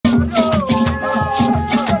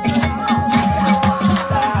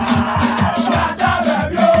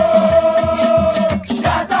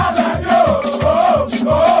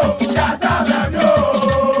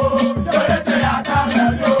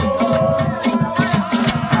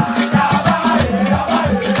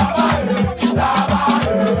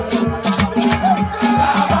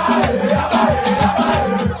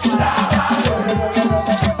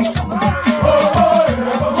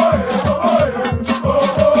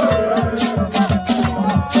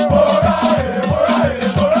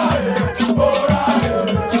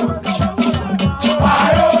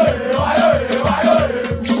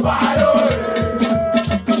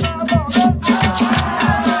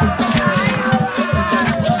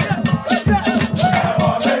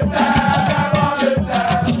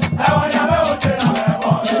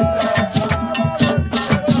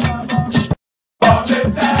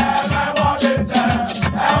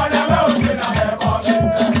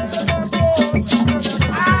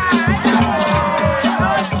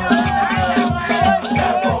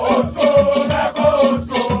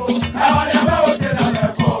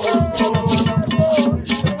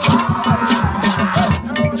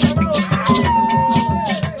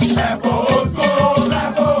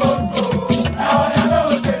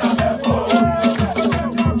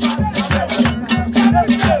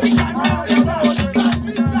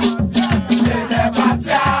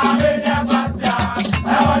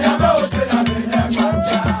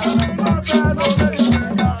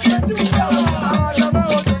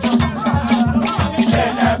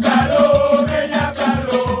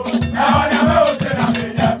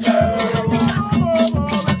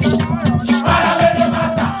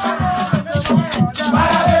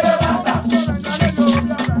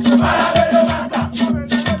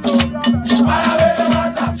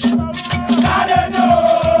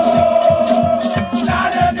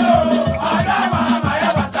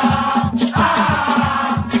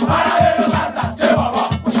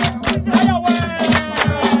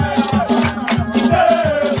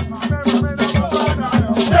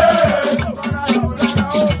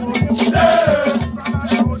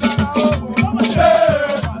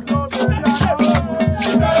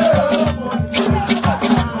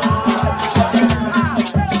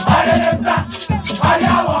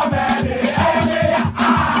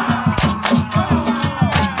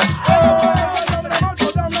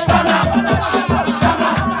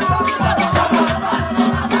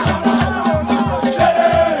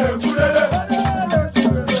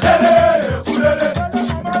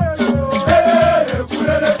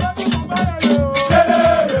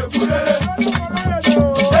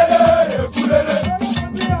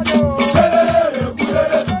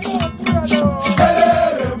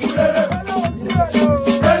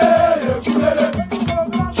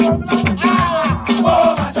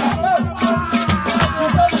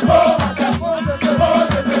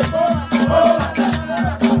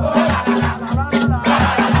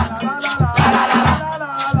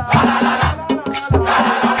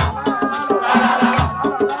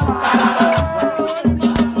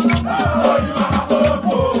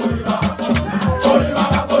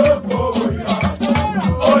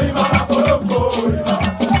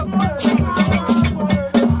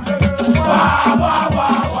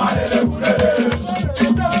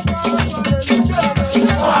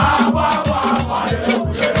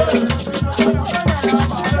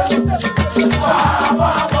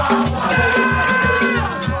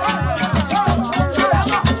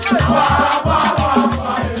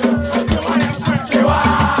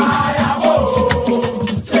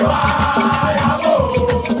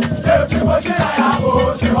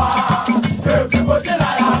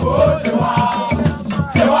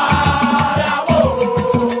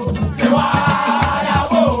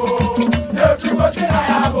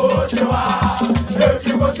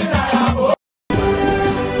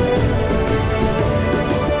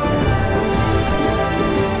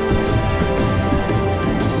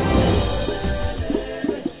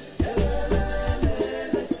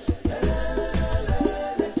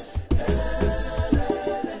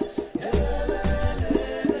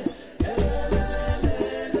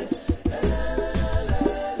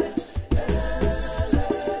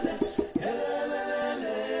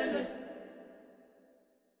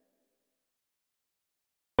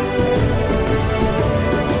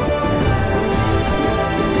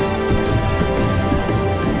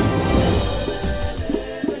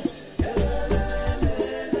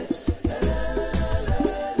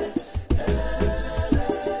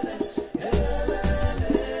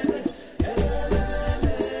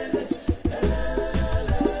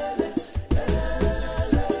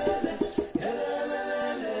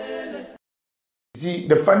see,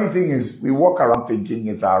 the funny thing is, we walk around thinking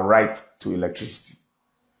it's our right to electricity.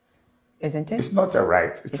 Isn't it? It's not a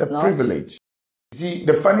right. It's a privilege. You see,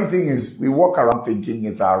 the funny thing is, we walk around thinking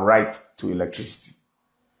it's our right to electricity.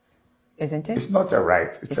 Isn't it? It's not a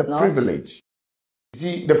right. It's a privilege. You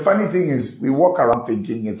see, the funny thing is, we walk around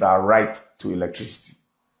thinking it's our right to electricity.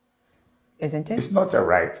 Isn't it? It's not a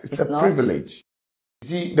right. It's a privilege. You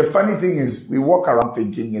see, the funny thing is, we walk around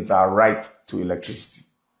thinking it's our right to electricity.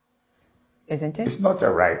 Isn't it? It's not a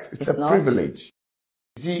right. It's a privilege.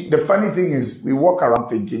 You see, the funny thing is, we walk around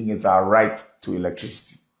thinking it's our right to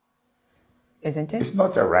electricity. Isn't it? It's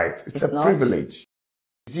not a right. It's a privilege.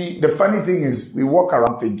 You see, the funny thing is, we walk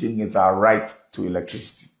around thinking it's our right to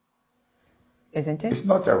electricity. Isn't it? It's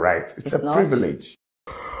not a right. It's a privilege.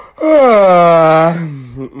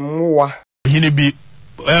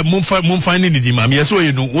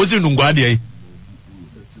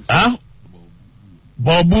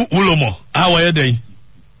 Bobu Ulomo, our day.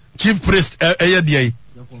 Chief priest, day.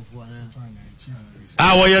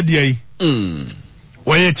 Our day.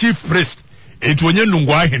 Why chief priest? It when you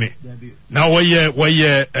nungwahine. Now why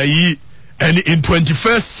and in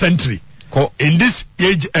 21st century, in this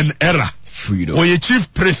age and era, freedom. Why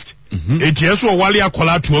chief priest? It yes or walia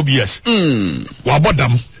kola 12 years.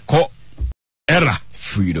 Wabodam ko era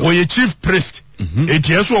freedom. Why chief priest? It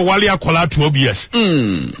yes or walia kola 12 years.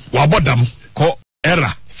 Wabodam ko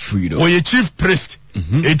era freedom. Why chief priest?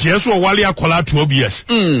 It yes or walia kola 12 years.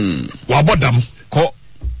 Wabodam ko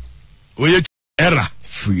why era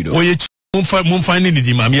freedom. Why mumfani ni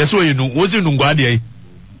dimam yes or you know was in Ungwadi.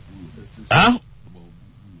 Ah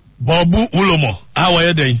Bobu Ulomo,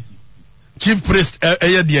 our day. Chief priest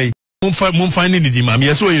day. Mumfani ni dimam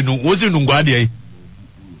yes or you know was in Ungwadi.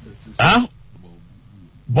 Ah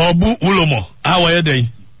Bobu Ulomo, our day.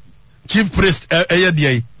 Chief priest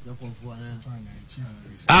day.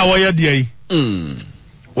 Our day.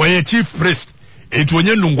 Why chief priest? It when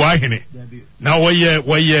you nungwahine. Now why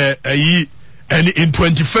and in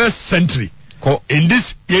 21st century, in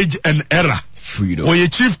this age and era, freedom. Why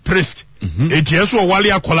chief priest? It yes or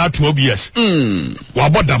walia kola 12 years.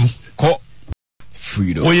 Wabodam ko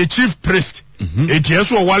freedom. Why chief priest? It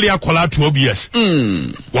yes or walia kola 12 years.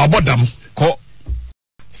 Wabodam ko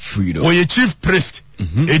freedom. Why chief priest?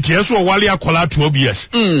 It yes or walia kola 12 years.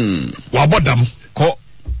 Wabodam ko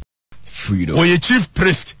freedom. Why chief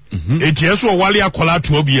priest? It yes or walia kola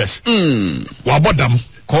 12 years. Wabodam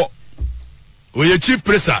ko we chief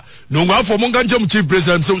priest. No one for Monganjam chief priest.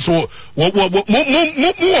 So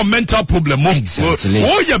more mental problem.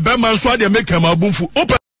 Oh, your Berman so they make him a boom for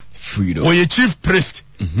open freedom. We chief priest.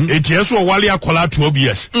 It yes or walia kola 12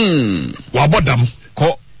 years. Wabodam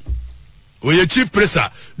ko we chief priest.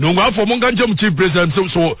 No one for Monganjam chief priest.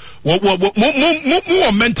 So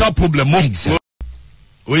more mental problem.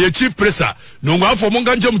 We chief priest. No one for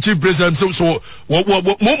Monganjam chief priest. So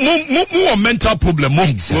more mental problem.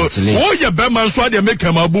 Oh, your Berman so they make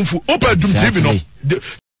him a boom for open doom TV.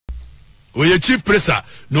 We chief priest.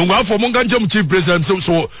 No one for Monganjam chief priest.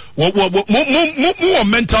 So more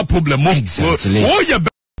mental problem. Oh, your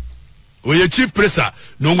we chief priest.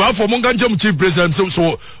 No one for Monganjam chief priest.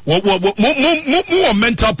 So more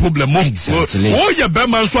mental problem. Oh, your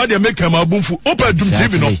Berman so they make him a boom for open doom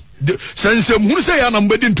TV. Since who say I'm in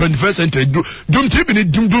 21st century, doom TV,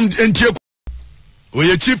 doom and tear.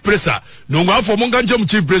 We chief priest. No one for Monganjam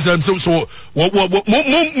chief priest. So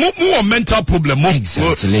more mental problem.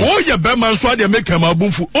 Oh, your Berman so they make him a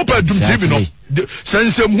boom for open doom TV.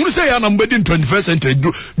 Since who say I'm in 21st century,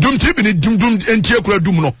 doom TV, doom and tear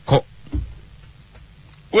doom no.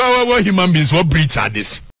 Well, human beings, what breeds are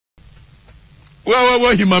this?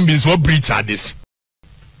 Well, human beings, what breeds are this?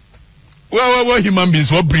 Well, human beings,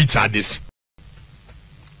 what breeds are this?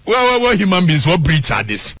 Well, human beings, what breeds are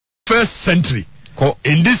this? First century,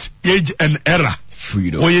 in this age and era,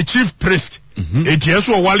 freedom. We chief priest, it yes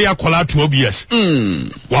or walia kola 12 years.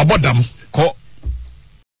 Wabodam ko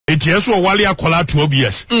it yes or walia kola 12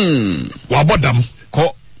 years. Wabodam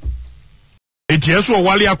ko it yes or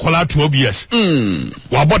walia kola 12 years.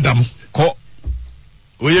 Wabodam ko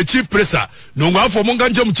we chief priest. No one for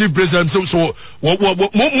Monganjam chief priest. So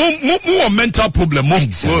more mental problem.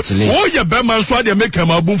 Oh, your Berman so they make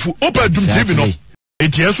him a boom for open doom TV.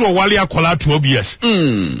 It yes or walia kola 12 years.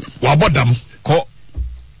 Wabodam ko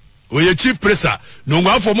we chief priest. No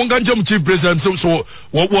one for Monganjam chief priest. So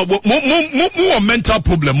more mental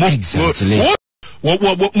problem. More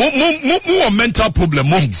mental problem.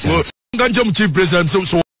 Monganjam chief priest.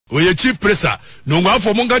 So we chief priest. No one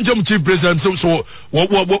for Monganjam chief priest. So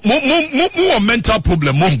more mental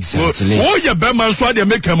problem. Oh, your Berman so they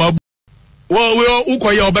make him a Well,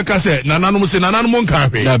 ukoya obeka say nananom say nananom nka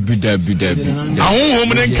hwe. Dabi.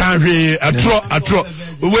 Ahonhom ne nka hwe atro.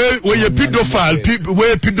 We ye pedophile,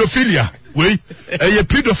 we pedophilia. We a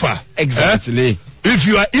pedophile. Exactly. If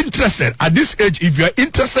you are interested at this age, if you are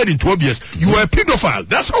interested in 12 years, you are a pedophile.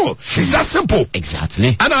 That's all. It's that simple.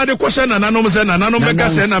 Exactly. And I had a question, nananom say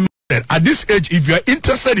at this age, if you are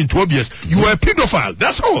interested in 12 years, you are a pedophile.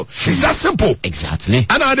 That's all. It's that simple. Exactly.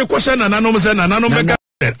 And I had a question, nananom say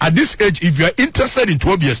at this age, if you are interested in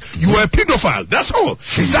 12 years, you are a pedophile. That's all.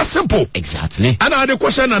 It's that simple. Exactly. And I had a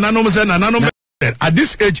question, nananom say at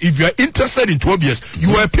this age, if you are interested in 12 years,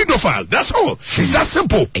 you are a pedophile. That's all. It's that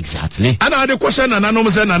simple. Exactly. And I had a question, nananom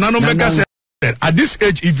say at this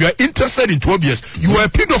age, if you are interested in 12 years, you are a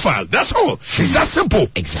pedophile. That's all. It's that simple.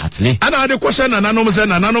 Exactly. And I had a question, nananom say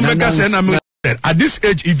at this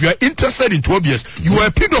age, if you are interested in 12 years, you are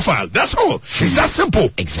a pedophile. That's all. It's that simple.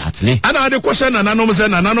 Exactly. And I had a question, nananom say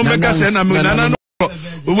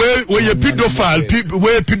we a pedophile,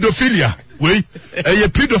 we pedophilia. We a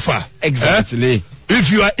pedophile. Exactly.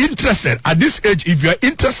 If you are interested at this age, if you are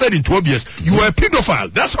interested in 12 years, you are a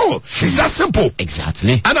pedophile. That's all. It's that simple.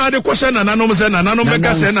 Exactly. And I had a question, nananom say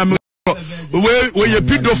we a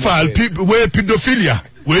pedophile, we pedophilia.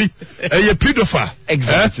 We a pedophile.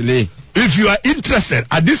 Exactly. If you are interested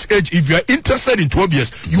at this age, if you are interested in 12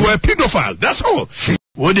 years, you are a pedophile. That's all.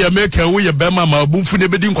 What do you make a way a bema ma bumfu ne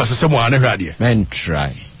bedin kwasese mo ane hwade. Men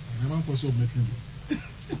try.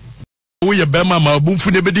 We a bema ma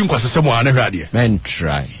bumfu ne bedin kwasese mo ane hwade. Men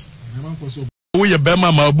try. We a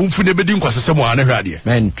bema ma bumfu ne bedin kwasese mo ane hwade.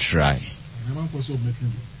 Men try.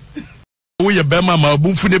 We a bema ma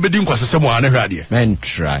bumfu ne bedin kwasese mo ane hwade. Men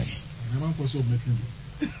try.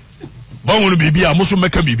 Ba wonu bibi a muso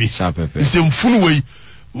meka bibi. Nsemfunu wei.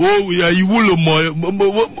 Wo ya yiwulo mo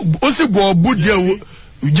o se bo budia wo.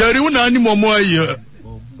 Jari wona ani mo mo aye.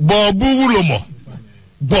 Bo bu wulo mo.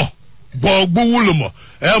 Bo bu wulo mo.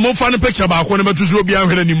 Mo fa ne picture ba ko ne metuso obi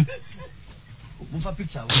ahwere nim. Mo fa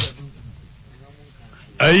picture.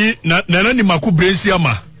 Ayi na ni maku brensi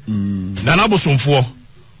ama. Na bosomfo.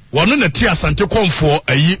 Wono na ti asante konfo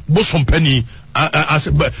ayi bosompani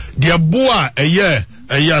de boa eye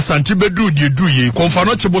asante bedu de du ye konfa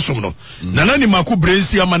no che bosom no. Na ni maku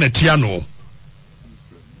brensi ama na tia no.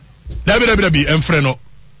 Dabi emfre no.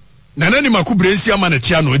 Na ni maku brensi ama na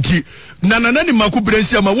tia no nti na ni maku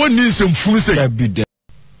brensi ama woni nsemfuru se.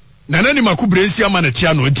 Na ni maku brensi ama na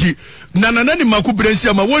tia no nti na ni maku brensi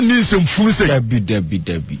ama woni nsemfuru se.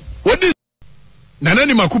 Dabi. Wodi na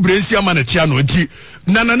ni maku brensi ama na tia no nti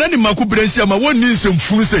na ni maku brensi ama woni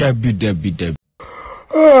nsemfuru se. Dabi.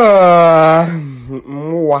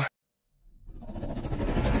 Mwa.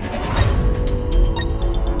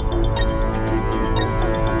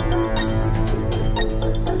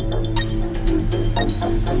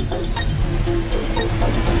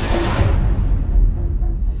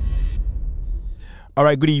 All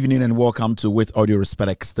right, good evening and welcome to With Audio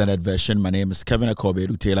Respect Extended Version. My name is Kevin Akobe,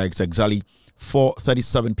 Rutela. It's exactly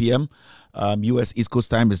 4:37 p.m. US East Coast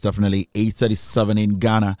time is definitely 8:37 in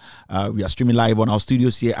Ghana. We are streaming live on our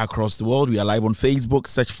studios here across the world. We are live on Facebook.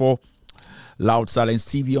 Search for Loud Silence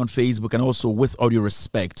TV on Facebook, and also With Audio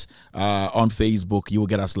Respect on Facebook. You will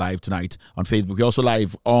get us live tonight on Facebook. We're also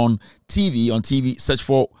live on TV. On TV, search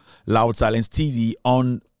for Loud Silence TV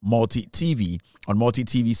on Multi TV. On Multi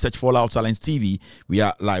TV, search for Loud Silence TV. We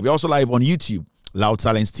are live. We're also live on YouTube. Loud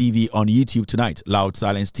Silence TV on YouTube tonight. Loud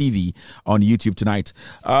Silence TV on YouTube tonight.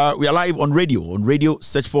 We are live on radio. On radio,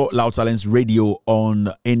 search for Loud Silence Radio on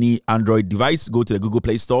any Android device. Go to the Google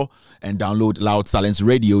Play Store and download Loud Silence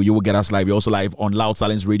Radio. You will get us live. We're also live on Loud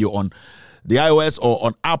Silence Radio on the iOS or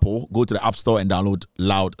on Apple. Go to the App Store and download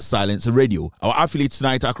Loud Silence Radio. Our affiliates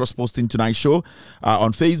tonight are cross-posting tonight's show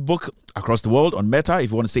on Facebook, across the world, on Meta, if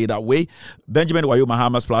you want to say it that way. Benjamin Wayo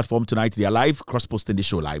Mahama's platform tonight, they are live, cross-posting the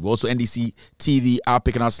show live. Also, NDC TV are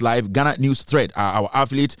picking us live. Ghana News Thread, our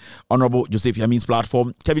affiliate, Honorable Joseph Yamin's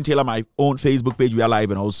platform. Kevin Taylor, my own Facebook page, we are live,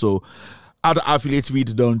 and also other affiliates we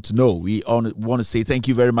don't know. We want to say thank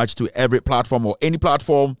you very much to every platform or any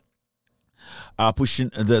platform pushing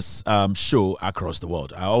this show across the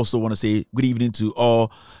world. I also want to say good evening to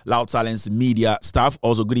all Loud Silence media staff.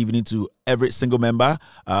 Also, good evening to every single member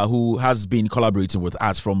who has been collaborating with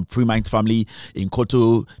us, from Free Mind Family in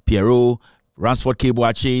Koto, Pierrot, Ransford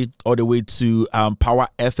Kebuache, all the way to Power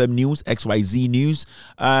FM News, XYZ News,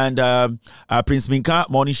 and Prince Minka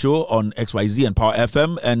Morning Show on XYZ and Power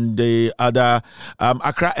FM, and the other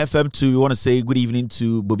Accra FM too. We want to say good evening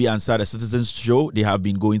to Bobby Ansar, the Citizens Show. They have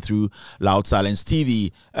been going through Loud Silence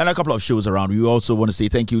TV and a couple of shows around. We also want to say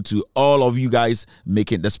thank you to all of you guys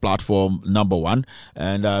making this platform #1,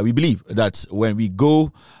 and we believe that when we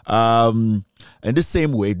go in the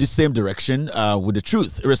same way, this same direction, with the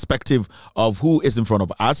truth, irrespective of who is in front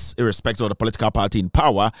of us, irrespective of the political party in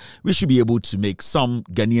power, we should be able to make some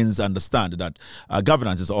Ghanaians understand that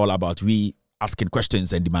governance is all about we asking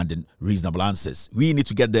questions and demanding reasonable answers. We need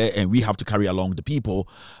to get there, and we have to carry along the people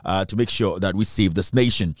to make sure that we save this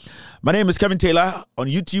nation. My name is Kevin Taylor. On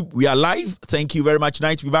YouTube, we are live. Thank you very much.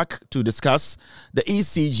 Tonight, to be back to discuss the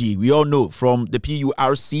ECG. We all know from the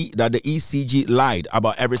PURC that the ECG lied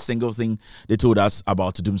about every single thing they told us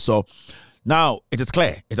about to do. So now it is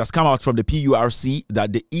clear. It has come out from the PURC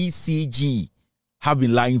that the ECG have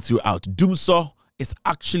been lying throughout. Doomsaw is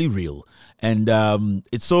actually real. And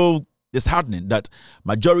it's so disheartening that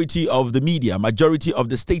majority of the media, majority of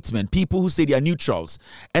the statesmen, people who say they are neutrals,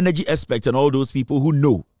 energy experts, and all those people who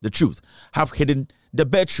know the truth have hidden the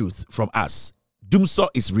bare truth from us. Doomsaw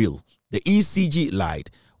is real. The ECG lied.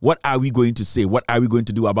 What are we going to say? What are we going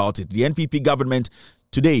to do about it? The NPP government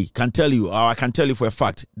today can tell you, or I can tell you for a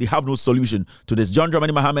fact, they have no solution to this. John Dramani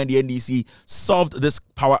Mahama and the NDC solved this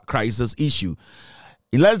power crisis issue.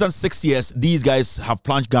 In less than 6 years, these guys have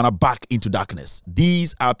plunged Ghana back into darkness.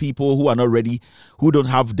 These are people who are not ready, who don't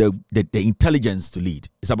have the intelligence to lead.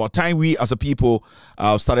 It's about time we as a people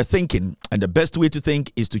started thinking, and the best way to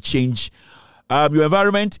think is to change your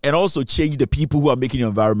environment and also change the people who are making your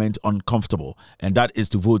environment uncomfortable, and that is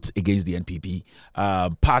to vote against the NPP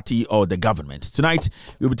party or the government. Tonight,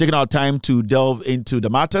 we'll be taking our time to delve into the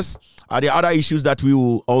matters. There are other issues that we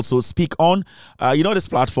will also speak on. You know, this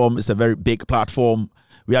platform is a very big platform.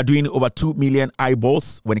 We are doing over 2 million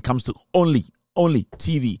eyeballs when it comes to only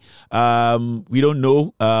TV. We don't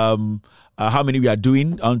know how many we are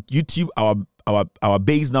doing on YouTube. Our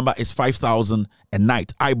base number is 5,000 a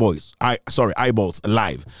night. Eyeballs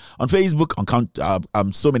live on Facebook.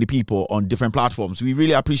 On so many people on different platforms. We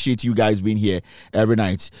really appreciate you guys being here every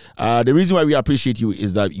night. The reason why we appreciate you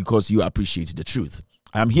is that because you appreciate the truth.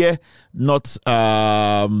 I'm here not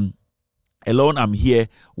alone. I'm here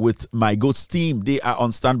with my GOATS team. They are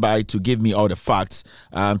on standby to give me all the facts,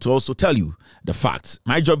 to also tell you the facts.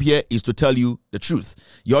 My job here is to tell you the truth.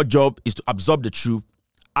 Your job is to absorb the truth,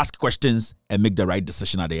 ask questions, and make the right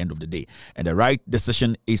decision at the end of the day. And the right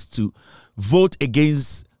decision is to vote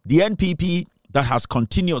against the NPP that has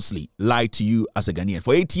continuously lied to you as a Ghanaian.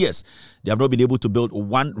 For 8 years, they have not been able to build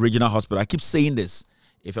one regional hospital. I keep saying this.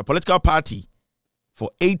 If a political party for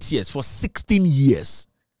 8 years, for 16 years,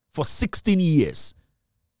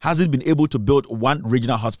 hasn't been able to build one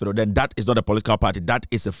regional hospital, then that is not a political party. That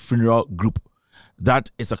is a funeral group.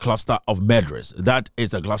 That is a cluster of murderers. That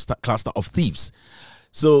is a cluster of thieves.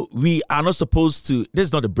 So we are not supposed to, this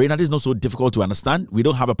is not a brainer, this is not so difficult to understand. We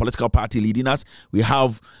don't have a political party leading us. We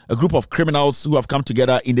have a group of criminals who have come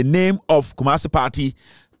together in the name of Kumasi Party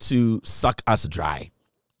to suck us dry.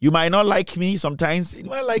 You might not like me sometimes. You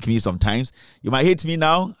might like me sometimes. You might hate me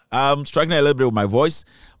now. I'm struggling a little bit with my voice,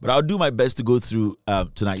 but I'll do my best to go through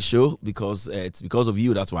tonight's show because it's because of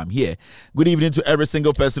you. That's why I'm here. Good evening to every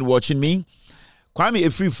single person watching me. Kwame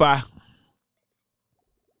Efrifa.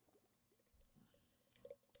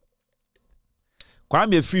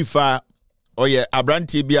 Kwame Efrifa. Oh yeah,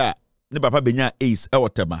 Abranti Bia. Ne papa benya ace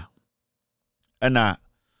ewotema. Ena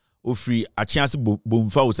ofri a chance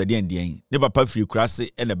bomfa wo sede ndien ne papa firi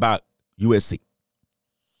kurase ene ba USA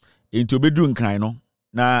into bedru nkran no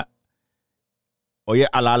na oye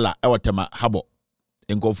alala ewotema habo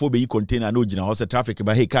enkofo be yi container na ogina ho se traffic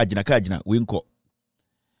ba hey ka gina we nko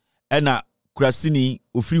ena kurase ni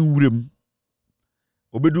ofri wurem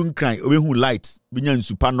obedru nkran obehu light binya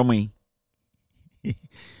nsupa nomen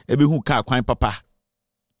ebehu ka kwan papa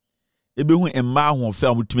ebehu emma ho fe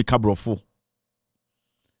amutumi kabrofo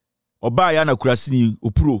Oba ya na kurasini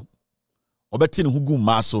opuro obete ne hugu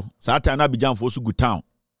maso saata na Abidjanfo so gu town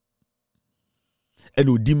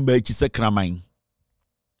ene odimba echi sekraman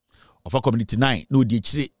ofa community 9 na odi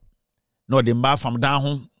echire na odi mba fam dan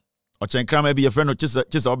ho o chenkrama bi ye friend no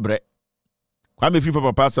chise obre Kwame Efrifa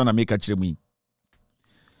papa sa na make kire mu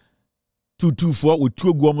 224 we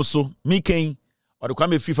tuogu omso meken odi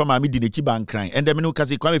Kwame Efrifa ma me di nechi bankran ende me no ka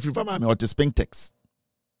se Kwame Efrifa ma me oti spintex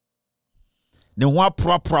ne ho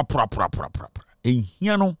pra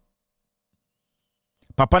ehia no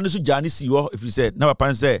papa ne so jani si ho if you said na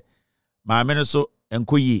papa say maame ne so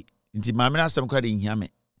enkoyi nti maame na asem kwa de ehia me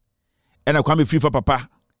ena Kwame free for papa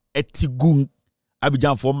etigun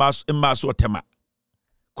Abidjan for mass or tema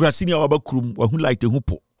kurasini awaba krum wa hu light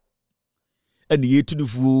hupo ene yetu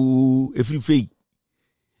nufu efri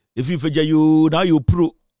fe jayo now you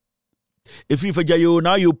pro efri fe jayo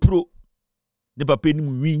now you pro ne papa ni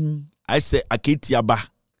win I say aketi aba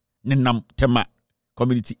ne nam tema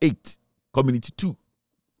community 8 community 2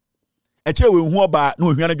 eche we hu oba na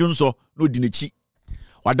ohia na dwonso na odinechi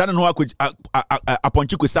wadane no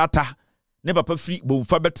aponche kwesata ne papa free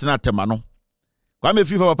bomfa betena tema no Kwame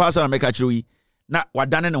free for papa asa na meka kire na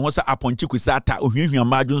wadane ne ho sa aponche kwesata ohwiahwia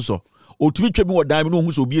ma dwonso otumi twemi wadan no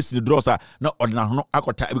hu so obi esi ne drosa na odena ho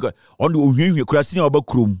akota because on ohwiahwia kurasi ne oba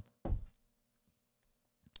krom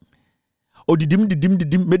odidim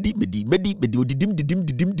medi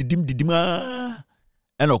odidim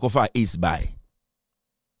ena okofa ace by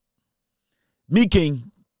Miking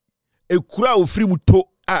ekura ofiri mu to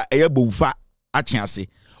a eye bomfa achease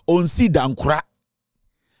onsi dankura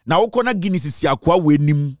na wokona Guinness si akwa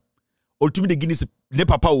wenim otumi de Guinness ne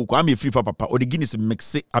papa wo kwa me free for papa o de Guinness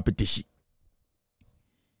mixe apetishi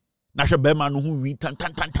na hwe be ma no hu wi tan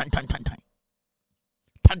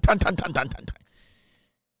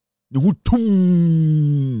ne hu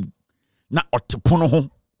tum na otepono ho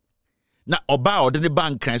na oba o de ne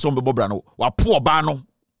bank kan so mbebobra no wa po oba no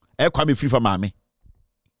e kwa me free for maame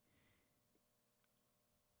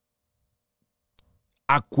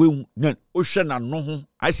akwe na o hwe na no ho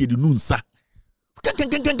I say the nunsa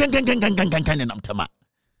kan nam tama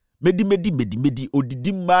medi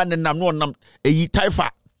odidi ma ne nam no nam eyi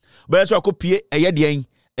taifa bere so akopie eye de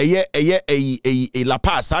eye la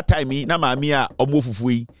pass that time na maami a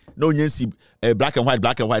omofufu yi na onyansi black and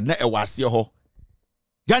white na e wase ho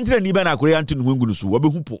jantre ni be na akore antu no ngunu so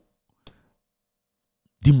wabehupo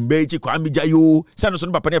dimbeji kwa amijayo sano so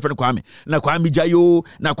no papa ne fe no Kwame na kwa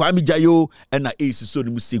amijayo na esi so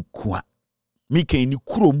ni musekua Miken ni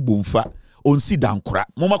krom bomfa onsi dankura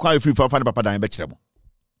moma Kwame free fa ne papa dan be kire mo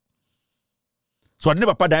so ne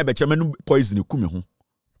papa dan be kire me poison ku me ho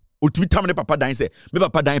otumi tam ne papa dan se me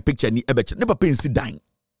papa dan picture ni e be kire ne papa ensi dan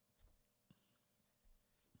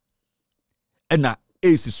ena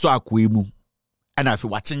esi so akwa emu ena afi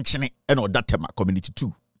wa chenchene ena odatema community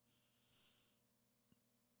 2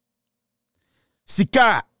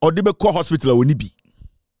 sika odibe ko hospital woni bi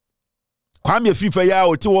Kwame free fa ya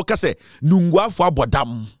oti wo kase nunguafo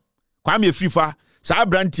abodam Kwame free fa sa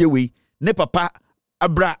brantie we ne papa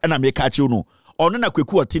abra na me ka kire no ono na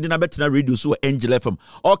kwaku otinde na betena radio so Angel FM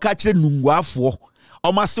o ka kire nunguafo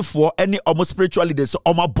omasefo ene omo spiritual leaders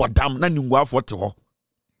omo bodam na nunguafo te ho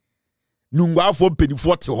nunguafo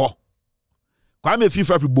mpenifo te ho Kwame free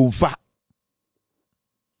fa fi bomfa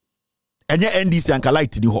enye NDC anka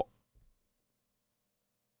light ni ho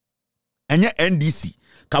enye NDC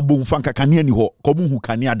ka bomfa anka kania ni ho ko mu hu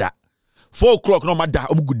kania da 4 o'clock no mada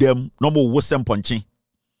omugudem no mo wo semponche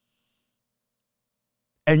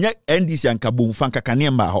enye NDC anka bomfa anka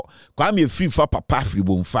kania ma ho Kwame free fa papa free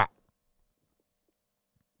bomfa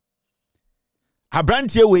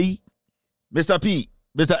Abrantie we Mr. P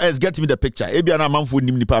Mr. S get me the picture ebia na manfo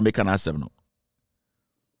nim nipa make na asem no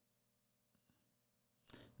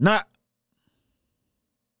na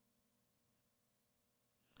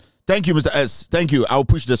thank you Mr. S thank you I'll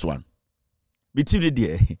push this one between the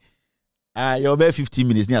there you're about 15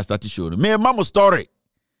 minutes near start to show me mama story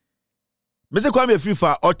me say Kwame free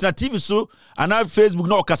for alternative so and na Facebook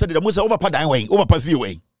no kasa de mo say over pa dan wen over pa fie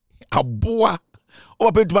wen aboa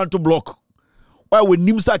over pa to block why we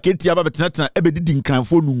nimsa keti aba betena ebedidi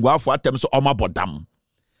nkanfo nunguafo atem so omabodam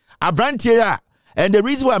abrantie and the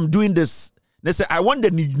reason why I'm doing this they say I want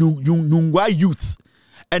the Nungwa youth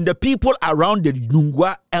and the people around the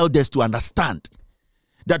Nungwa elders to understand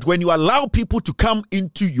that when you allow people to come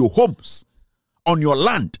into your homes on your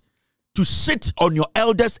land to sit on your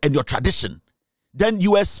elders and your tradition, then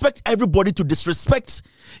you expect everybody to disrespect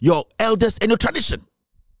your elders and your tradition.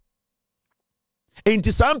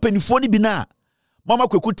 Enti sam penifoni bina mama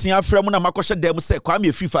kweku tia frɛ mu na makɔhye dem sɛ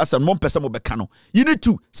Kwame free fast and mom pesa mo bɛka no. You need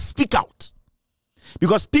to speak out.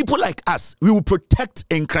 Because people like us, we will protect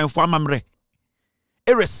Nkranfo amamre.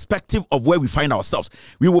 Irrespective of where we find ourselves,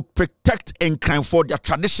 we will protect Nkranfo their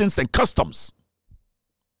traditions and customs.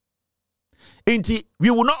 Enti, we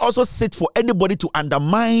will not also sit for anybody to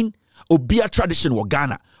undermine Obia tradition wa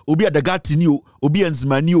Ghana. Obia Dagatiniu, Obia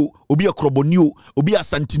Nzimaniu, Obia Kroboniu, Obia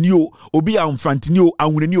Santinio, Obia Umfrantinio,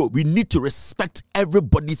 Awunenio. We need to respect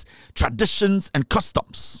everybody's traditions and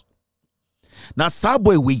customs. Now,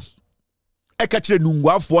 Sabwe we ekachire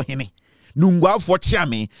nungwafo hene nungwafo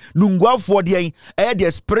chiame nungwafo de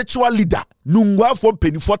the spiritual leader nungwafo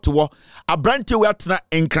penifo to abrante we atena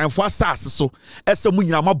enkranfo asase so ese mu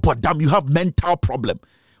nyina ma bodam. You have mental problem.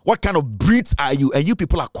 What kind of breeds are you? And you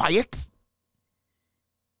people are quiet?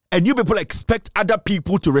 And you people expect other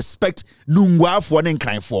people to respect nungwafo and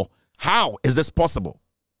enkranfo. How is this possible?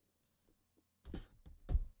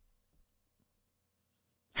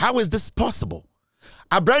 How is this possible?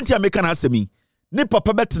 Abrante American ask me, ne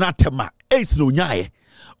papa betena tema, ace no nyae,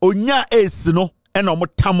 onya ace no, and omo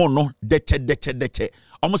tamo no, deche,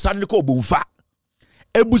 omo suddenly ko bumfa.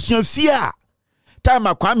 Ebusian fear. Time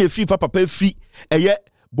a kwame free for papa free, eye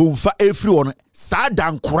bumfa e free on, sa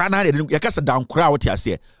dan kurana, yakasa dan kura what ya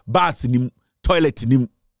say, bath nim, toilet nim.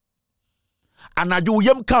 Anaju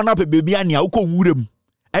yem count up a baby and ya uko wurem,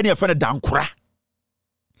 and your friend dan kura.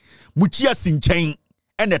 Muchia sinchain.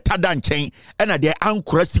 And a tadan chain and a de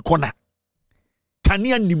ankura sikona.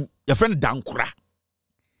 Kania nim your friend dankura.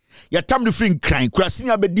 Ya tam the free crying,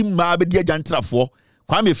 crasinia bedim ma bedia jantra for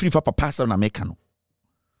kwame free for papa na mekano.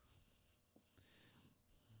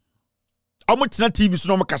 Omutina TV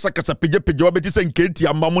so no kasa peje obeti se nkenti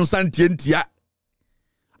ya mamun santientia.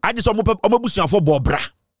 I just omobusuan for bobra.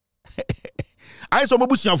 I so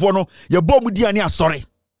omobusuan for no ye bom di ani asore.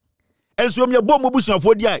 Enso me bom omobusuan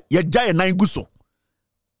for dia ye gya nan guso.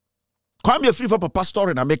 Kwame free for papa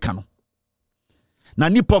story na meka no. Na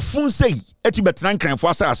nipa fun sei etu betran kranfo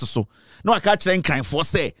asase so. Na aka kire kranfo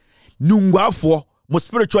say nungwafo mo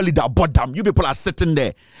spiritual leader bodam. You people are sitting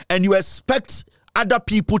there and you expect other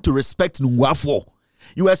people to respect nungwafo.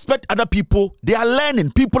 You expect other people, they are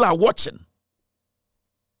learning, people are watching.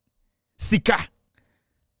 Sika.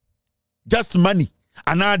 Just money.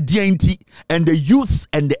 Ana DNT and the youth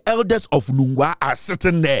and the elders of Nungwa are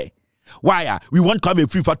sitting there. Why? We want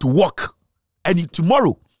Kwame Free to work. And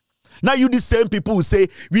tomorrow, now you the same people who say,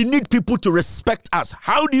 we need people to respect us.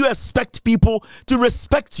 How do you expect people to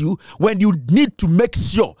respect you when you need to make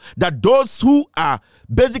sure that those who are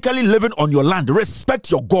basically living on your land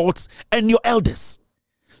respect your gods and your elders?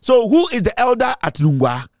 So who is the elder at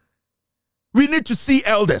Nungwa? We need to see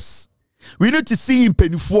elders. We need to see him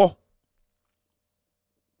penifo.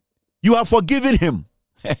 You are forgiving him.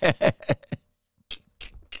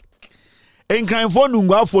 In crime for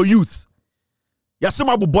Nungwa for youth.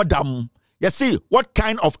 Yasimabu bodam. You see, what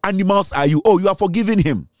kind of animals are you? Oh, you are forgiving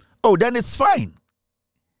him. Oh, then it's fine.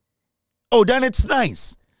 Oh, then it's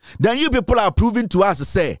nice. Then you people are proving to us to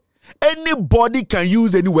say, anybody can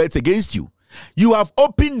use any words against you. You have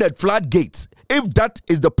opened the floodgates. If that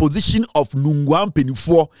is the position of Nungwa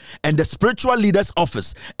Penifo and the spiritual leader's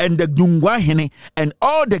office and the Nungwa Hene and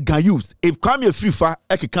all the Gayus, if Kwame Frifa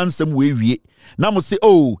can some way, now say,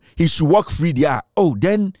 oh, he should walk free there. Oh,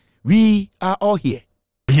 then we are all here.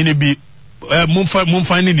 Hine be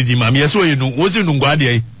mumfani ni di mami yeso ye nu wosi Nungwa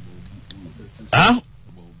de ah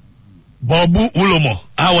Bobu Ulomo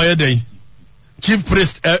awaye de chief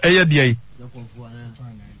priest eye de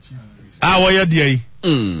awaye de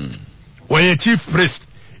Why chief priest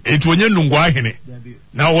it when you Nungwa hene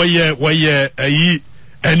now why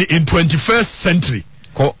and in 21st century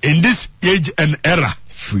in this age and era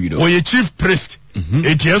freedom why chief priest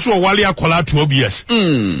it yes wali akola 12 years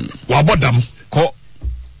wabodam ko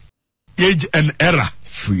age and era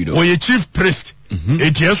freedom why chief priest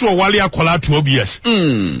it yes wali akola 12 years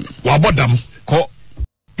wabodam ko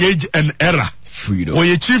age and era freedom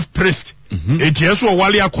why chief priest it yes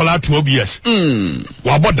wali akola 12 years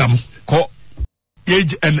wabodam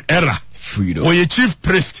age and era freedom why chief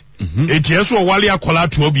priest it yes wali akola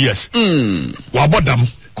 12 years wabodam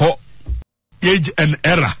ko age and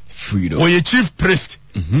era freedom why chief priest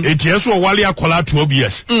it yes wali akola 12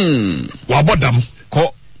 years wabodam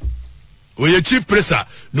ko why chief priest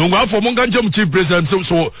no one for monganjam chief priest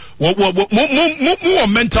so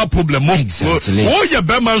mental problem oh yeah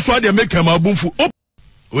beman so dey make am abunfu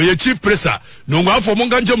Oye chief priest no one for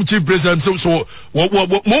monganjam chief priest so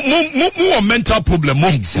mental problem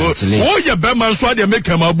oh yeah beman so dey make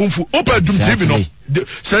am abunfu open dum tv no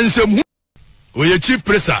sensem Oye chief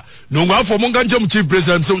priest no one for monganjam chief priest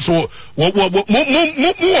so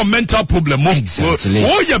mental problem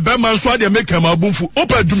oh yeah beman so dey make am abunfu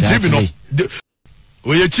open dum tv no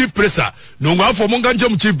Oye chief priest no one for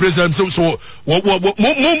monganjam chief priest so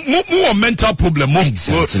mental problem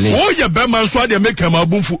oh yeah beman so dey make am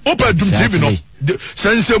abunfu open dum tv no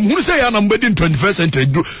sensem hu say ya na mbedi in 21st century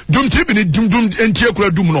dum tv ni dum entie kura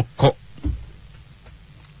dum no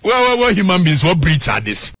well human beings what breeds are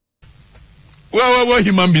this well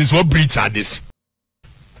human beings what breeds are this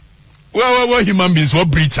well human beings what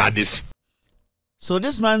breeds are this. So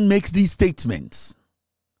this man makes these statements.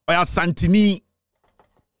 Oya Santini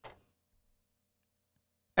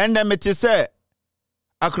And then me say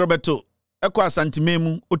Akrobeto ekwa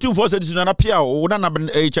santimemu otumfo se ditu na pia o na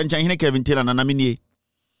chanchan hene Kevin Taylor na namini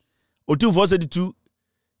otumfo se ditu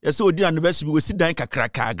yesi odi anniversary we si dan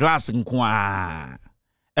kakraka glass nko a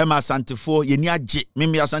ema santifo yeni age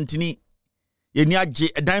meme asantini yeni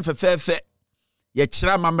age dan fefefe ye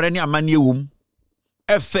kira mamre ne amane ewum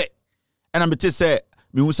efe ena mete se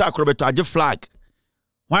me hu sa Akrobeto age flag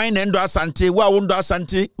wan na ndo asante wa wo ndo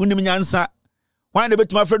asante unim nyansa wan na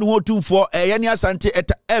betuma frɛ no ho otumfo yeni asante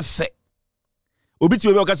eta efe obi ti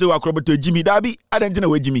we o ka se wa Akrobeto ejimi dabi adanti na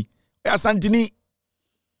wejimi asantini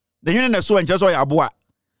the hene na so enche so ya aboa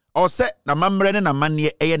o se na mamre ne na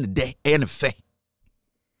mane eye ne de eye ne fe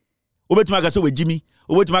obetuma ka se wejimi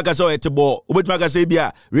obetuma ka se o etebo obetuma ka se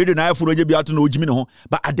bia radio na afuro je bia ato na ojimi ne ho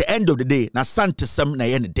but at the end of the day na santesem na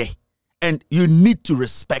eye ne de and you need to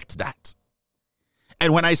respect that.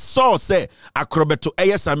 And when I saw say Akrobeto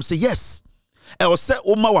I'm say yes e o se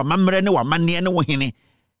o ma wa mamre ne wa mane ne wo hene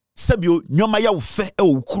Sabio nyoma ya ufe e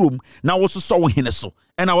ukrum na wo so wo hene so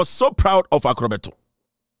and I was so proud of Akrobeto.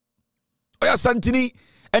 Oya santini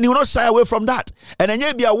and he will not shy away from that. And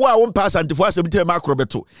enye bia wo a won pass antifo asem tire ma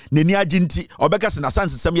Akrobeto nani aginti obeka se na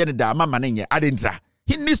sanse sem ye ne da mama ne nye adentra.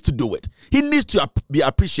 He needs to do it. He needs to be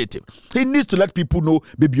appreciative. He needs to let people know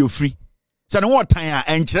baby you free. So no what time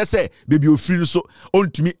and kire say baby you free so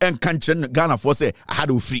ontumi enka kire Ghana for say I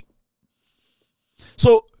had free.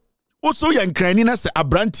 So also yan krani na se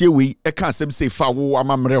abrantie we e kan asem say fa wo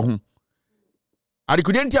amamre ho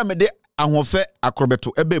adekudenti amede ahofe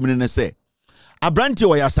Akrobeto ebe mu ne se abrantie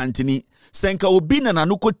wo ya santini senka obi na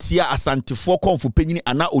nanuko tia asantefo konfo panyini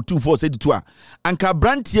ana otumfo se ditu a anka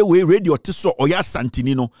abrantie we radio te so oya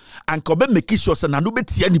santini no anka obe make sure se nanu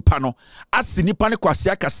betia nipa no ase nipa ne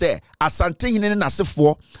kwase aka se asante hene ne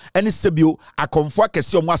nasefo ene sebio akonfo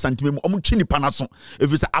akese omo asanteme mu omo twi nipa na so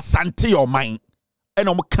efisa asante your mind ene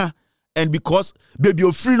omo ka. And because baby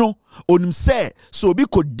o free no onim say so obi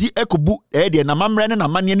ko di ekobu de na mamre ne na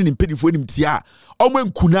mane ne mpedifo nim tia omo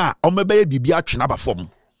nkuna omo be bibia atwena ba fom.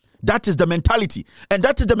 That is the mentality, and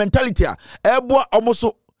that is the mentality ebo omo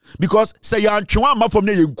so because say ya antwewa ma fom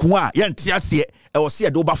ne ye nku a ye ntia se e wo se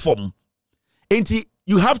de oba fom. Enti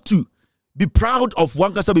you have to be proud of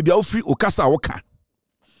one kasa baby o free o kasa woka.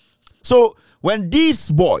 So when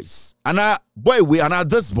these boys and boy we and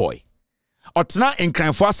this boy otna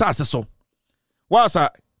enkranfo asase so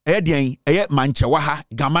wasa edian manche waha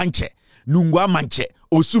gamanche nungwa manche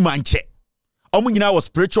osu manche omunyina was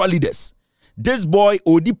spiritual leaders. This boy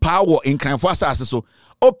odi power enkranfo asase so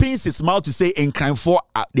opens his mouth to say enkranfo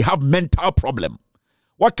they have mental problem.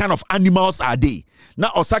 What kind of animals are they?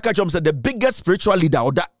 Now Osaka Chom said the biggest spiritual leader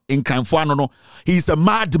of that enkranfo no he's a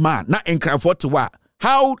madman. Not enkranfo to what?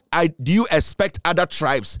 How do you expect other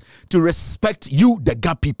tribes to respect you, the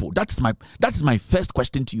Ga people? That is my first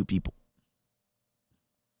question to you people.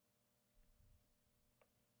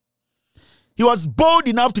 He was bold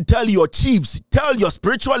enough to tell your chiefs, tell your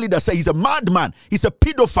spiritual leader, say he's a madman, he's a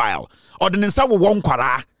pedophile, or the Nsa wo won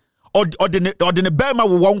kwara, or the Burma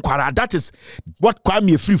wo won kwara. That is what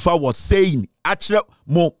Kwame Frifa was saying. Actually,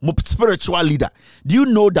 more spiritual leader. Do you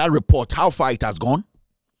know that report? How far it has gone?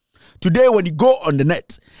 Today, when you go on the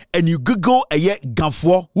net and you Google a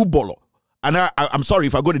Gamfo Ubolo, and I'm sorry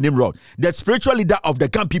if I got the name wrong, the spiritual leader of the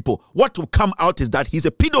Gam people, what will come out is that he's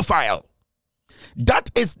a pedophile. That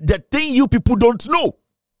is the thing you people don't know.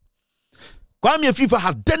 Kwame Frifa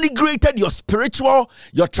has denigrated your spiritual,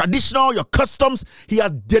 your traditional, your customs. He has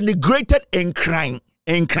denigrated and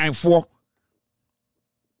crying for.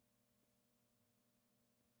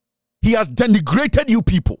 He has denigrated you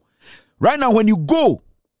people. Right now, when you go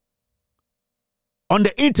on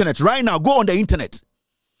the internet, right now, go on the internet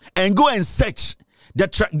and go and search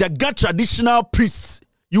the Ga traditional priests.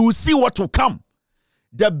 You will see what will come.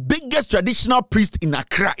 The biggest traditional priest in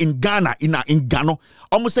Accra, in Ghana, in Ghana,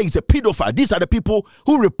 almost say he's a pedophile. These are the people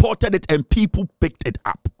who reported it and people picked it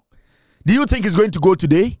up. Do you think it's going to go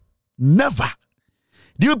today? Never.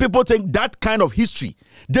 Do you people think that kind of history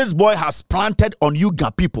this boy has planted on you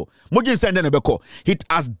Ga people? It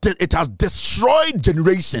has destroyed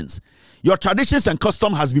generations. Your traditions and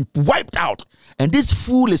custom has been wiped out. And this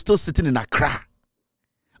fool is still sitting in Accra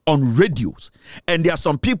on radios. And there are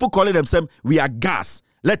some people calling themselves, we are gas.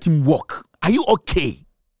 Let him walk. Are you okay?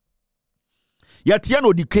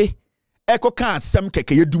 Yatiano dike. Eko kan sem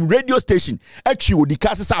keke. Yedum radio station. Echi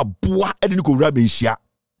odika sisa boa. Ediniko rabe ishia.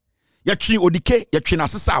 Yatri odike. Yatri na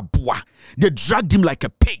sisa boa. They dragged him like a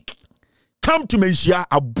pig. Come to Menshia,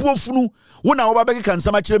 a buofunu. Wona obabeke kan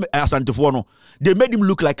sama chire asantefo no. They made him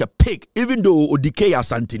look like a pig, even though odike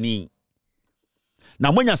asantini.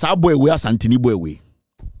 Na mwenya sa boy we asantini boy we.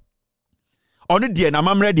 Oni die na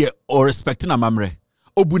mamre die or respect na mamre.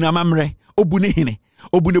 Obu na mamre, obu ne hene.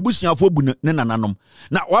 Obu ne busuafo obu ne nananom.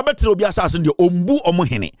 Na wabetre obi asase de ombu omo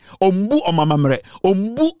hene, ombu omo mamre,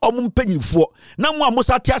 ombu omo mpanyifo. Na mo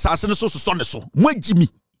amosa te asase ne so ne so. Mo agimi.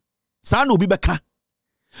 Sa na obi beka.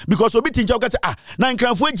 Because obi tinja okata na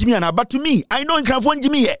nkranfo agimi na, but to me, I know nkranfo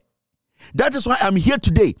agimi ye. That is why I'm here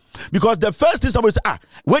today. Because the first thing somebody say,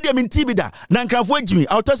 where do you mean Tibida? Na nkranfo agimi.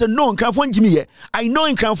 I'll tell you, no, nkranfo agimi ye. I know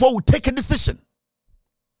nkranfo will take a decision.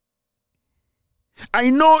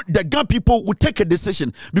 I know the Ghana people will take a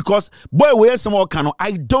decision because boy, where someone cannot.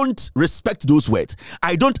 I don't respect those words.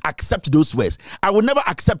 I don't accept those words. I will never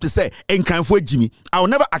accept to say nkranfo Jimmy. I will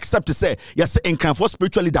never accept to say yes nkranfo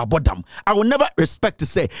spiritually that bottom. I will never respect to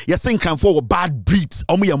say yes nkranfo bad breeds.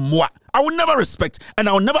 I will never respect and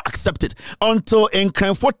I will never accept it until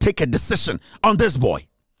nkranfo take a decision on this boy.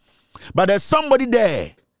 But there's somebody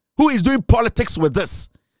there who is doing politics with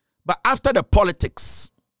this. But after the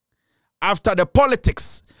politics, after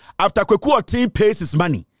Kweku Oti pays his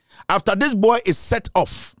money, after this boy is set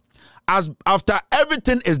off, after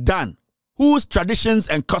everything is done, whose traditions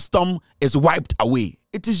and custom is wiped away?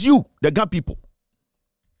 It is you, the Ghana people.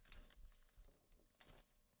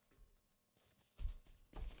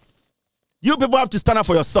 You people have to stand up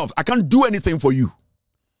for yourselves. I can't do anything for you.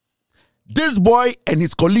 This boy and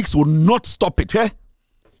his colleagues will not stop it. Okay?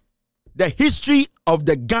 The history of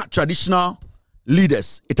the Ghana traditional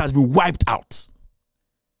leaders, it has been wiped out.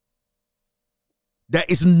 There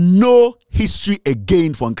is no history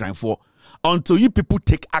again for Nkranfo until you people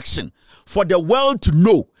take action for the world to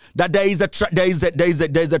know that there is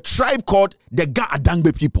a tribe called the Ga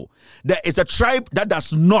Adangbe people. There is a tribe that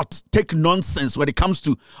does not take nonsense when it comes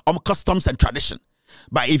to customs and tradition.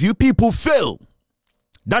 But if you people fail,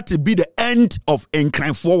 that will be the end of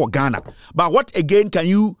Nkranfo or Ghana. But what again can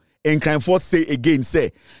you Nkranfo say again?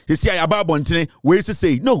 Say, you see, ways to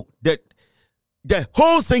say no. That the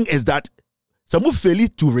whole thing is that some fail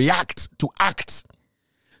to react, to act,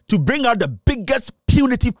 to bring out the biggest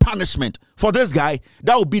punitive punishment for this guy.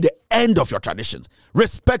 That will be the end of your traditions.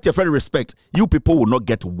 Respect your friend, respect. You people will not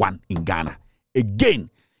get one in Ghana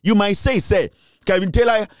again. You might say, Kevin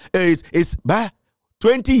Taylor is by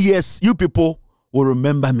 20 years. You people will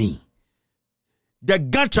remember me. The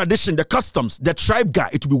Ghana tradition, the customs, the tribe guy,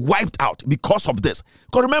 it will be wiped out because of this.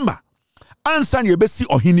 Because remember, Ansan Yebesi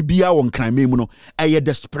or Hinibia on Kramemuno,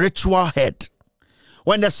 the spiritual head.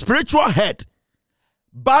 When the spiritual head,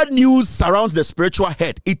 bad news surrounds the spiritual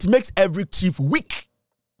head, it makes every chief weak.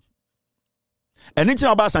 And it's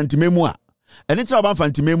about Santimemua. And it's about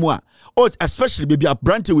Fantimemua. Oh, especially baby a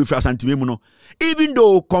brandy with Santimemuno. Even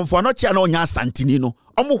though Confornochi no nya Santinino,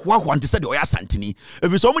 omo want to say the Oya Santini.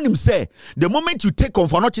 If someone say the moment you take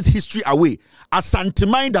Confornochi's history away, a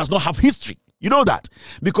Santimine does not have history. You know that?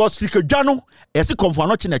 Because Sikejano, as a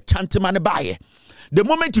Confornochi na Chantimane baye. The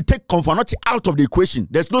moment you take Confornochi out of the equation,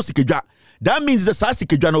 there's no Sikeja. That means the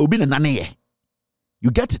Sikejano will be a nane.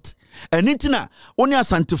 You get it? And Intina, only a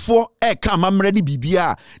Santifo, come, I'm ready,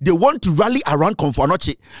 BBR. They want to rally around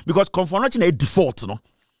Confornochi because Confornochi is default, no?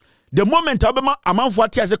 The moment Abema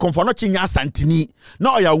Amanfuati as a Confornochi nya Santini,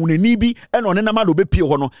 now ya unenibi and on enama no be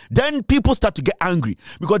piono, then people start to get angry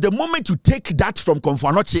because the moment you take that from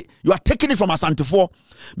Confornochi, you are taking it from a Santifo.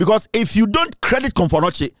 Because if you don't credit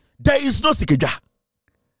Confornochi, there is no Sikeja.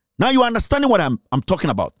 Now you understanding what I'm talking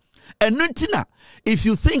about. And Nuntina, if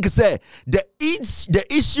you think say the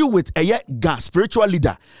issue with a spiritual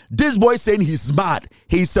leader, this boy saying he's mad,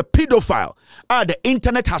 he's a pedophile, the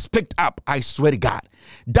internet has picked up, I swear to God,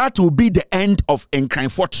 that will be the end of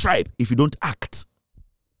Nkranfo tribe if you don't act.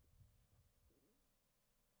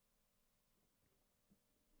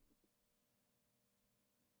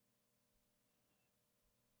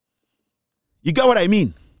 You get what I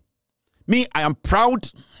mean? Me, I am proud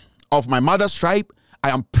of my mother's tribe. I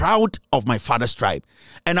am proud of my father's tribe.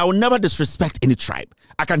 And I will never disrespect any tribe.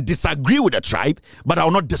 I can disagree with the tribe, but I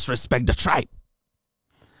will not disrespect the tribe.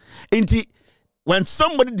 When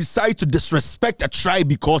somebody decides to disrespect a tribe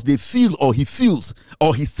because they feel or he feels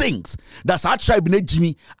or he thinks that's our tribe, that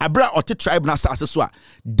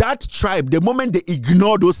tribe, the moment they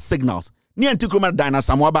ignore those signals,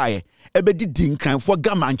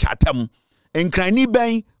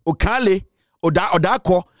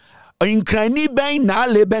 Inkrani ben na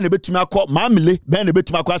le ben betuma akọ mamile ben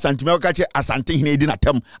betuma akọ asantime okache asante hine edi na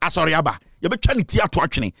tem asoriaba ye betwa ne ti ato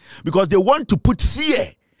atwene because they want to put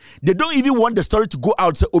fear. They don't even want the story to go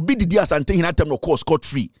out say obi didi asante hine atem no course scot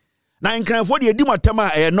free. Na inkranfo de edi matem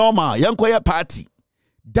a normal yenkoye party.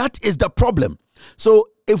 That is the problem. So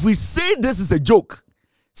if we say this is a joke,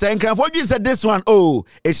 say inkranfo said this one, oh,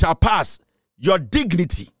 it shall pass, your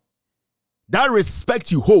dignity, That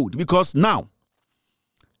respect you hold, because now,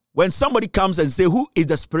 when somebody comes and say, who is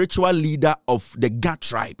the spiritual leader of the Ga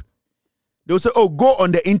tribe? They'll say, oh, go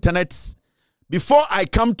on the internet. Before I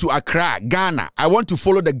come to Accra, Ghana, I want to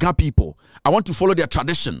follow the Ga people. I want to follow their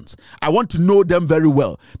traditions. I want to know them very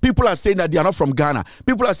well. People are saying that they are not from Ghana.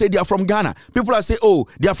 People are saying they are from Ghana. People are saying, oh,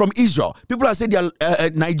 they are from Israel. People are saying they are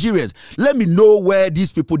Nigerians. Let me know where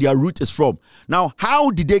these people, their root is from. Now,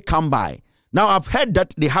 how did they come by? Now, I've heard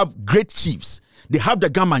that they have great chiefs. They have the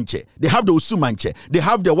Gamanche. They have the Usumanche. They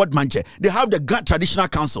have the Watmanche. They have the Ga Traditional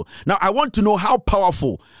Council. Now, I want to know how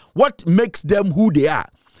powerful, what makes them who they are.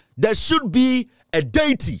 There should be a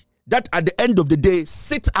deity that at the end of the day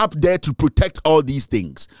sit up there to protect all these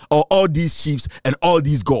things, or all these chiefs and all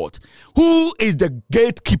these gods. Who is the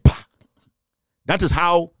gatekeeper? That is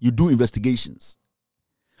how you do investigations.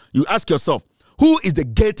 You ask yourself, who is the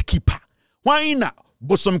gatekeeper? Why not?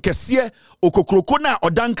 Bosom kesie okokroko na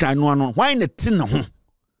odankra no ano. Why na tin ho?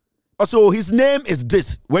 Also, his name is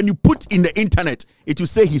this. When you put in the internet, it will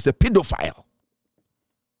say he's a pedophile.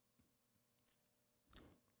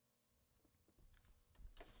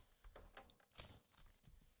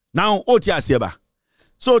 Now,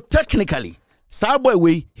 so technically,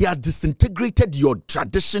 Starboy, he has disintegrated your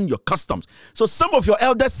tradition, your customs. So some of your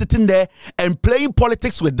elders sitting there and playing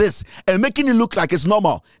politics with this and making it look like it's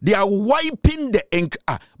normal. They are wiping the ink.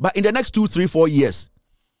 But in the next 2, 3, 4 years,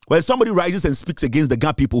 when somebody rises and speaks against the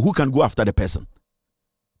Ga people, who can go after the person?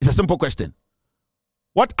 It's a simple question.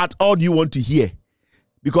 What at all do you want to hear?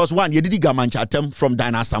 Because one, you did Gamancha atem from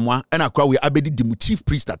Dina Samwa, and Akwa Abedi the chief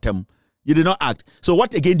priest atem. You did not act. So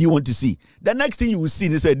what again do you want to see? The next thing you will see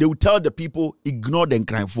is that they will tell the people, ignore them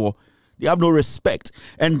crying for. They have no respect.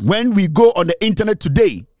 And when we go on the internet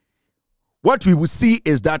today, what we will see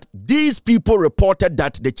is that these people reported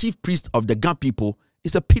that the chief priest of the Ga people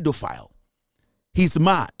is a pedophile. He's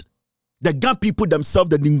mad. The Ga people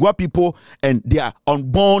themselves, the Ningwa people, and their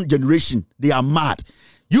unborn generation, they are mad.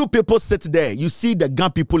 You people sit there, you see the Ga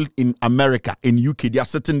people in America, in UK, they are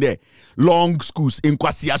sitting there. Long schools, in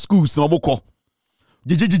Kwasia schools,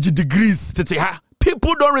 degrees.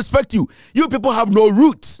 People don't respect you. You people have no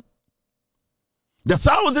roots. The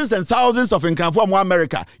thousands and thousands of from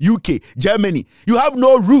America, UK, Germany, you have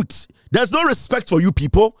no roots. There's no respect for you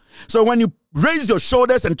people. So when you raise your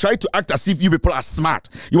shoulders and try to act as if you people are smart,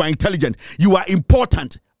 you are intelligent, you are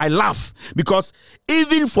important, I laugh, because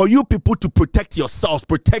even for you people to protect yourself,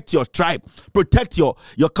 protect your tribe, protect your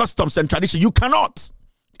customs and tradition, you cannot.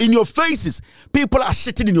 In your faces, people are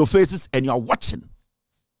shitting in your faces and you are watching.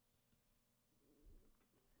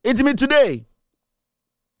 It's me today.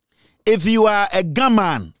 If you are a Ga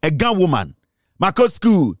man, a Ga woman, Marco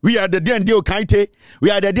school, we are the D&D Okaite, we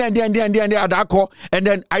are the D&D Adako, and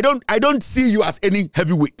then I don't see you as any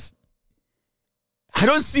heavyweight. I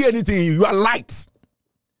don't see anything in you. You are light.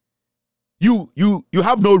 You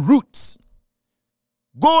have no roots.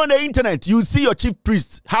 Go on the internet, you see your chief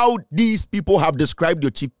priest, how these people have described your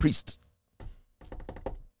chief priest.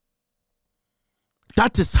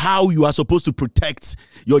 That is how you are supposed to protect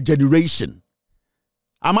your generation.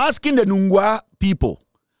 I'm asking the Nungwa people,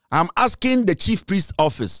 I'm asking the chief priest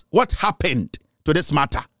office, what happened to this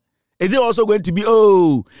matter? Is it also going to be,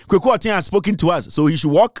 oh, Kwekwatin has spoken to us, so he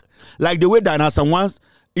should walk like the way Diana Someone's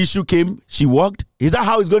issue came, she walked? Is that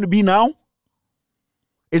how it's going to be now?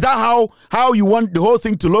 Is that how you want the whole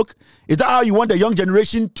thing to look? Is that how you want the young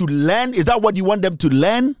generation to learn? Is that what you want them to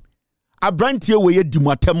learn? I brand here where you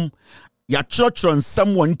dimatem your church on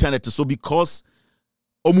someone internet so because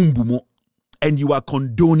omumbumo and you are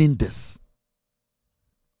condoning this.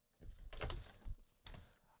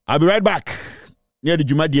 I'll be right back. Near the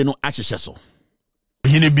Jumadi no Asheso.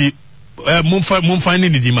 Hinibi mumfani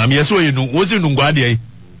ni mami yeso yenu wosi nungwadi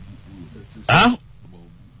ah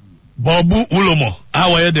Bobu Ulomo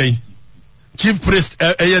awaye dey chief priest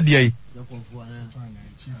dey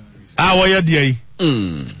awaye dey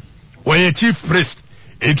waye chief priest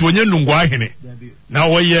etwonye nungwa hene na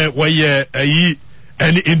waye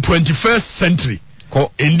and in 21st century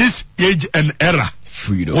in this age and era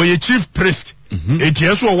freedom waye chief priest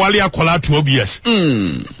etieso wale akola 12 years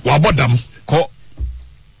wabodam ko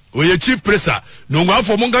oye chief priest no go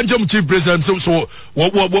for monga jam chief priest so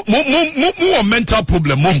mo mental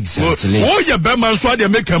problem mo ye be man so dey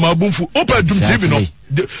make am abunfu open dum tv no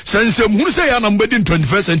sense hunu say ya na mbedi in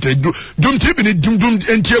 21st century dum tv ni dum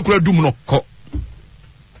entie kura dum no ko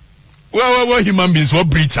well human beings what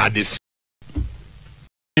breeds are this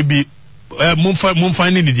be mum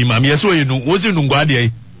finding the mam yes so you know was you ngwa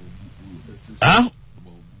dey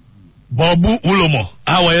Bobu Ulomo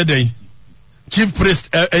awaye dey chief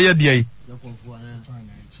priest dey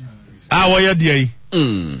awaye dey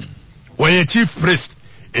wɔyɛ chief priest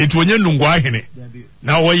etu onye nungwa hene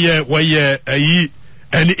na wɔyɛ ayi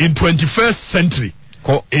and in 21st century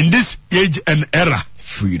in this age and era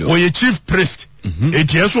wɔyɛ chief priest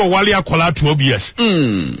eti eso wale akola 12 years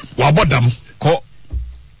wabodam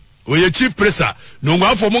wɔyɛ chief priest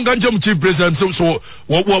nungwa for monga njem chief priest so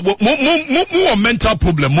mo mental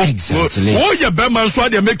problem mo wɔyɛ bema nso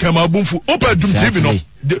ade make am abunfu open dum tv no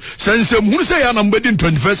sense hunu say ya na mbedi in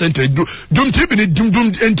 21st century dum tv ni dum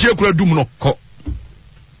entie kura dum no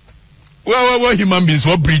well human beings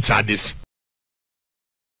what breeds are this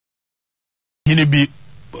hini bi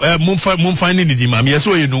mumfa ni di mam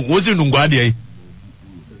yeso ye no wosi no ngwa de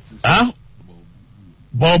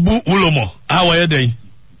bobu ulomo awaye dey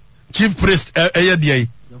chief priest eye dey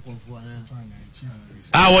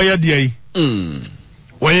awaye dey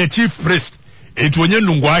waye chief priest etu onye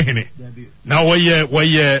nungwa hene na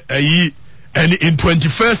waye ayi and in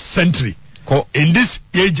 21st century in this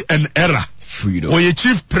age and era waye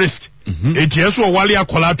chief priest eti eso wale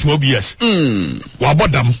akola 12 years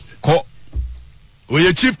wabodam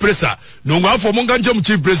oye chief priest no ngwa for monga njem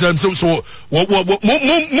chief priest so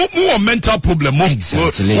mo mental problem mo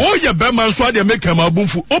oye bema nso ade make am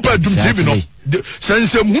abunfu open dum tv no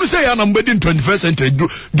sense hunu say ya na mbedi in 21st century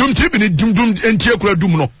dum tv ni dum entie kura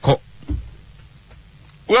dum no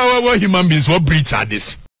well human beings what breeds are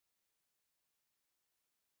this.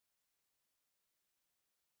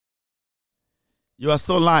 You are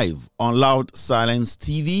still live on Loud Silence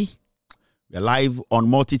TV. We are live on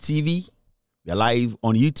Multi TV. We are live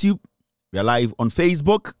on YouTube. We are live on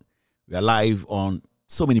Facebook. We are live on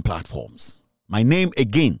so many platforms. My name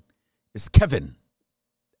again is Kevin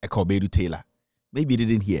Ekobedu Taylor. Maybe you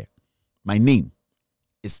didn't hear. My name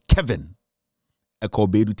is Kevin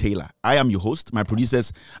Ekobedu Taylor. I am your host. My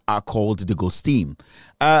producers are called the Ghost Team.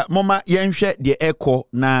 Mama yenhwe de eko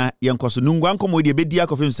na yenkoso nungwa nkomo de bedia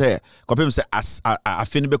kofem se as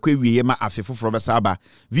afene bekwa wiye ma afefoforo besaba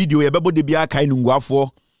video ye bebo de bia kai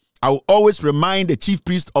nungwafo. I will always remind the chief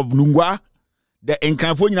priest of Nungwa, the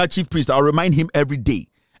Nkranfo chief priest. I'll remind him every day.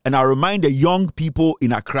 And I'll remind the young people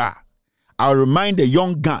in Accra. I'll remind the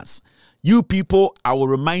young guns. You people, I will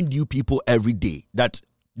remind you people every day that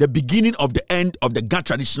the beginning of the end of the Ga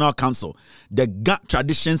Traditional Council, the Ga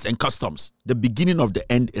Traditions and Customs, the beginning of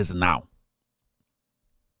the end is now.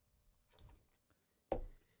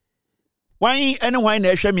 Why anyone na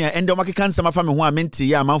ehwe me endo makeka nsema fa me ho amenti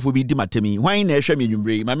ya amanfo bi di matemi why na ehwe me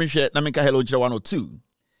nwumre ma me hwe na me ka hello chire 102.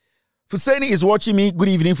 Fuseni is watching me. Good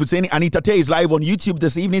evening, Fuseni. Anita Tay is live on YouTube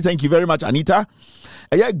this evening. Thank you very much, Anita.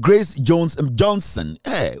 Yeah, Grace Jones Johnson.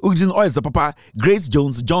 Hey, is the papa. Grace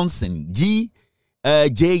Jones Johnson.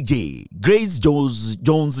 JJ. Grace Jones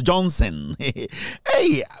Johnson.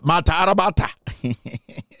 Hey, Mata Arabata.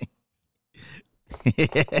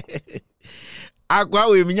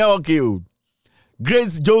 Akwa we minya okay.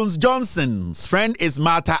 Grace Jones Johnson's friend is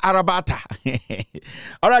Martha Arabata.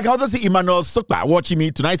 All right, I can also see Emmanuel Sokpa watching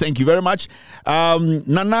me tonight. Thank you very much.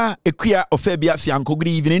 Nana Ekuya Ofebia Fianco. Good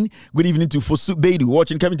evening. Good evening to Fosu Bedu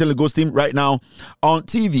watching Kevin Tele Ghost Team right now on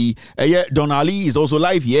TV. Yeah, Don Ali is also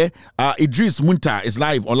live here. Idris Munta is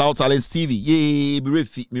live on Loud Silence TV. Yay,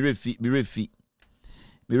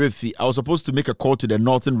 Mirefi. I was supposed to make a call to the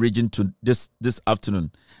northern region to this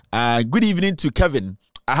afternoon. Good evening to Kevin.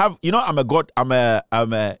 I have, I'm a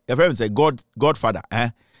friend say godfather.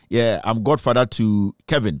 Yeah, I'm godfather to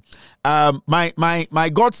Kevin. My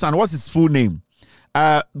godson, what's his full name?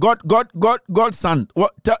 Godson.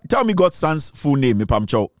 What? Tell me Godson's full name,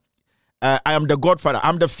 Pamcho. I am the godfather.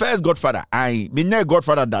 I'm the first godfather. I'm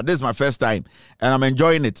godfather. This is my first time, and I'm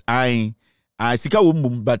enjoying it. I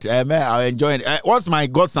but I'm enjoying it. What's my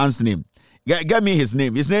godson's name? Get me his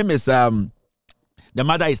name. His name is the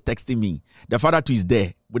mother is texting me. The father too is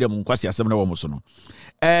there. I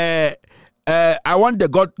want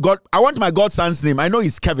I want my godson's name. I know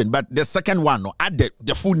it's Kevin, but the second one, no, add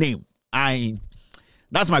the full name.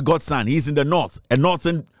 That's my godson. He's in the north, a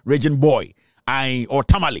northern region boy. Or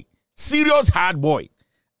Tamale. Serious hard boy.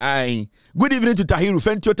 Good evening to Tahiru.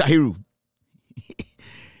 Fentio Tahiru.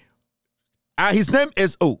 His name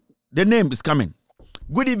is the name is coming.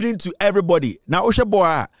 Good evening to everybody. Now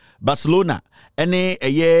Osheboa Barcelona, any a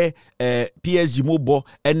year PSG Mobo,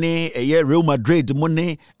 any a year Real Madrid,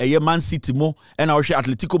 money, a year Man City mo, and our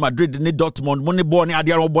Atletico Madrid, any Dortmund, money born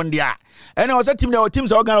Adiaro Bondia. And I was a team our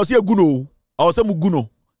teams are organized here Guno, or some Guno.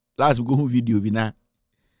 Last go video vina.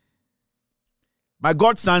 My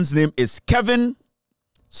godson's name is Kevin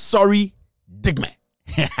Sorry Digme.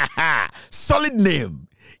 Solid name.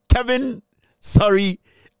 Kevin Sorry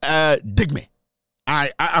Digme. I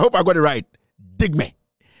hope I got it right. Digme.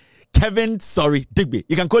 Kevin Sorry Digby.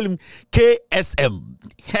 You can call him KSM.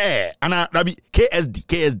 Hey, and that be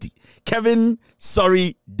KSD. Kevin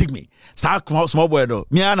Sorry Digby. Small boy though.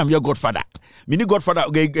 Me and I'm your godfather. Mini godfather,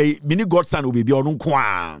 mini godson will be on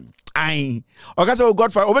kwan. Aye. Okay, so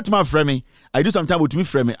godfather, over to my friend. I do sometimes with me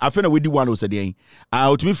friend. I feel we do one also day.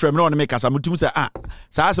 To me friend, no one make us. I'm to say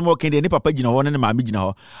so I some more candy. Any papa jina one and mommy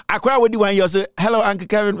jina. I cry with the one you say hello Uncle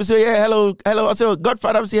Kevin. We say yeah hello. I say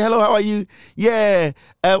godfather. I say hello. How are you? Yeah.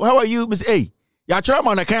 How are you? Miss A. Yeah, try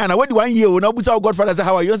man. I can't. What do one year? When I put out godfather, I say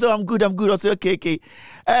how are you? I say I'm good. I say okay.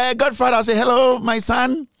 Godfather, I say hello, my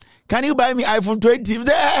son. Can you buy me iPhone 20?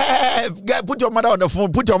 Put your mother on the phone.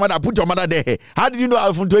 Put your mother there. How did you know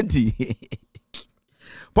iPhone 20?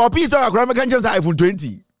 Poppy saw a grandma can just iPhone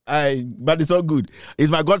 20. But it's all good. It's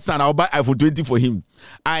my godson. I'll buy iPhone 20 for him.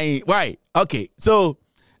 Why? Okay. So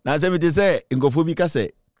now say me to say Ngofobika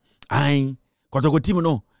say kotoko team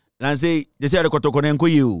no. Now say they say the kotoko na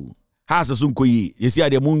nkoyi. House so nkoyi. You see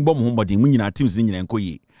the moon bomb home but mun nyina teams ni nyina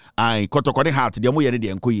nkoyi. Kotoko ne heart the mo yere de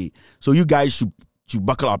nkoyi. So you guys should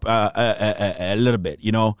buckle up a little bit,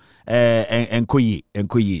 you know, and koyi.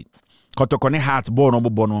 Kotokone heart born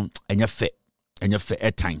bono and your fit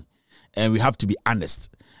at time. And we have to be honest.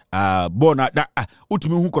 Born that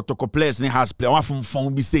ultimately who kotoko players in house play one from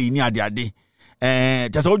phone be saying near the day.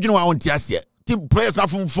 Just how you know I want to ask you. Team players not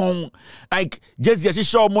from phone like just she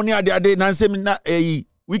show money at the day Nancy na a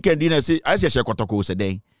weekend dinner say I say kotoko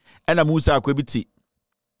today. And a musa kwebiti.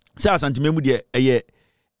 Sa santimemu de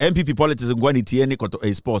MPP politics and going to any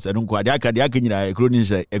sports. I don't go. They are a groaning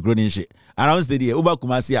shit. And I was the Uba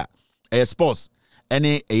Kumasia a sports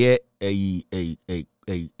any a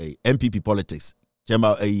MPP politics.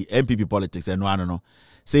 Chamber a MPP politics and I don't know.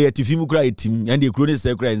 Say a Tifimu cry team and the groaning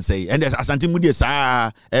say and say and there's a Santimudia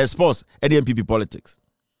sports and the MPP politics.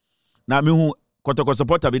 Now me who Kotoko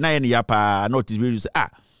supporter be na any yapa not really say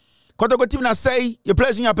Kotoko team na say you're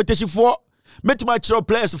placing your petition for. Met my child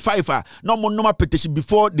players 5 no petition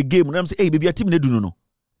before the game. And I'm say, hey, baby, a team ne do no.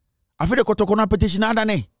 I feel the kotoko na petition ada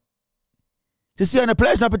ne. To see on the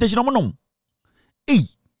players na petition no. Hey,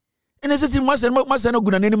 and this is must no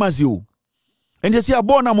good any mazio. And they see a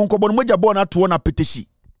born among cobon moja born at one a petition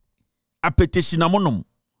amonom.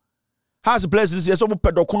 Has players this so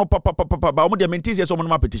pedokono papa ba mo de mentis so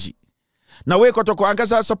mo petition. Na we kotoko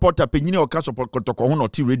ankasa supporter penyini o ka support kotoko ho no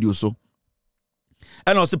T radio so.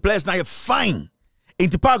 And also players now fine.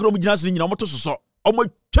 Into park room jina nyina omoto so omo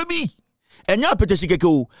twabi. Enya petition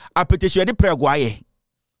keke a petition de pregwaye.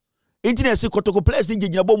 Internet se kotoko players ni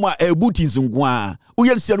jina bomu a buti nsungu a.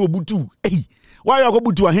 Uye nsia no butu. Eh. Why you go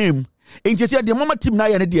butu ahem? Enti se de mama team na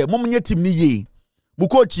ye ne de mama nya team ni ye. Mu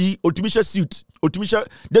coach otumisha suit, otumisha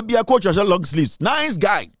de bia coach has long sleeves. Nice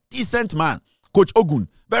guy, decent man. Coach Ogun,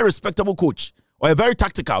 very respectable coach. Or a very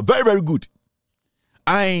tactical, very good.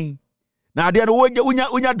 Now, they are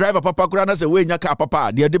unya driver papa kurana se we nya car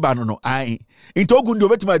papa de ba no into Ogun do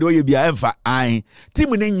betima de oye bia emfa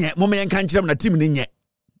team ne nye mo me nka nkyerem na team ne nye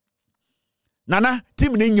nana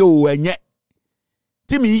team ne nye o enye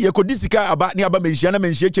team yi yakodi sika aba ne aba menhia na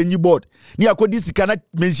menhia chenyi board ne yakodi sika na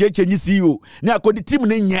menhia chenyi CEO ne yakodi team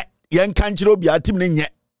ne nye ye nka nkyere obia team ne nye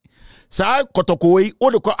sa kotoko yi o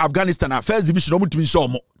de ko Afghanistan first division o mutumi show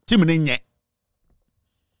mo team ne nye.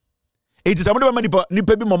 It is a many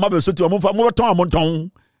nipa bi mama be so ti mo ton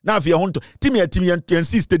amonton na afia ho team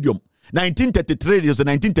NC stadium 1933 is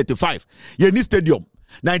 1935 ye ni stadium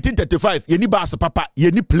 1935 ye ni bus papa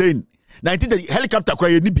ye ni plane 1930 helicopter kwa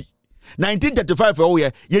ye ni bi 1935 oh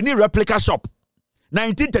ye ni replica shop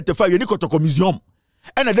 1935 ye ni kotoko museum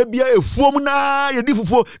ena da bia efuom na ye di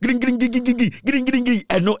fufuo gring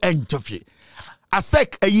eno entofie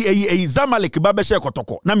asek ayi Zamalek ba be she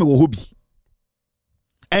kotoko na me wo hobi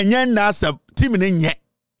enye na sab team ne nye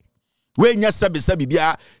we nya sabi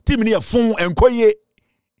bia team ne fun enkoye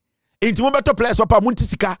enti mo beto players papa mo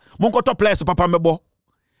ntisika mo nkoto players papa mebo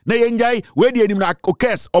na ye njai we di anim na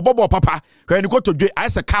okes obobo papa hwe ni koto dwe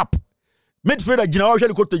ice cap midfielder gina wo hwe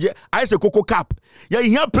ni koto dwe ice koko cap ye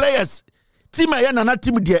hia players team ye na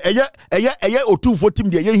team de eye otufo team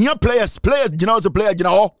de ye hia players gina wo player gina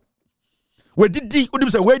ho we didi odim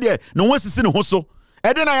say we de no won sisi ne ho so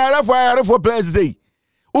e de na yarefo players say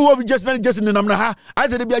who will just in the namna I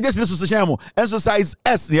said be just so shamo exercise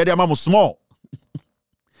S the area mamo small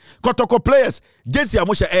kotoko players just ya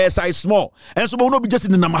mo size small and so no be just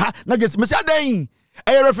in the namha na just me say adan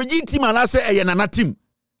a refugee team and I say a nana team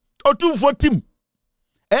or 2-4 team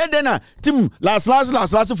then team last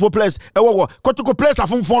 4 players e wo kotoko players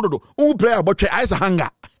afun fondo who player but try ice hanger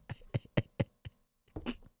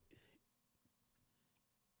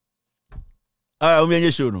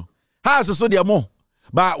we show no ha so dia mo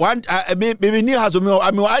But one, me ni has me.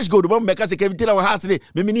 I mean, Ash Gold. But me kasi Kevin Taylor has me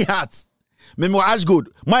ni hats. Me Ash Gold.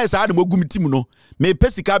 My side mo gumi timu no. Me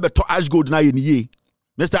pesika beto Ash Gold na ye.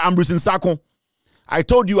 Mr. Ambrose Nsako, I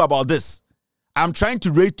told you about this. I'm trying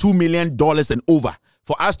to raise $2 million and over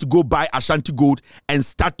for us to go buy Ashanti Gold and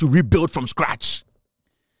start to rebuild from scratch.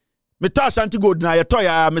 Meta Ashanti Gold na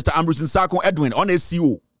yetoya Mr. Ambrose Nsako Edwin on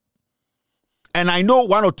SEO. And I know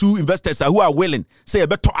 1 or 2 investors who are willing say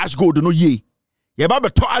beto Ash Gold no ye. Ye ba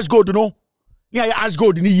beto Ash Gold no. Yeah, Ash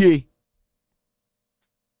Gold ni ye.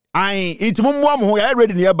 I it's mo ya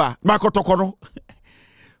ready ni eba. Ma kotoko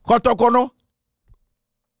no.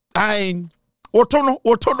 I wotono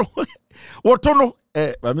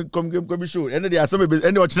I mean come show any dey asem be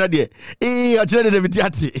any ochina dey ochina dey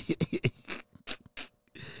vitiati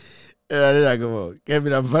I go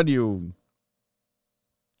Kevin I'm funny you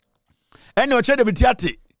any ochina dey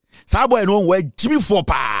vitiati sa boy no we Jimmy for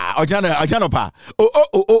pa ochina pa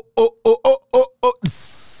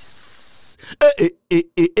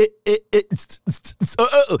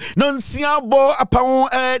non siabo apon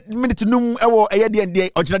minute num ewo de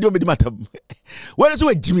ochina de omedi matam where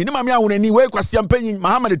so Jimmy ni mama awon ani we kwase ampanyin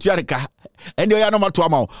Muhammad Tuareka ende oya no mato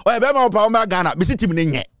ama o be ma pa o Ghana misi team ne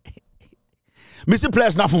nye misi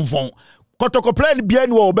players na fonfon kotoko player bia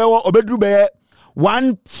ni wo obeduru be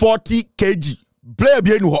 140 kg player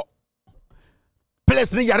bia ni ho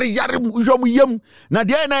players ni yare hwom yam na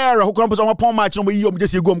de na yare ho kron so ma pon match no mo yom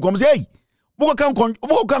just go kom say hey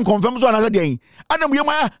Moko kan confirm so another day. Adam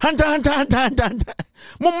yema hanta.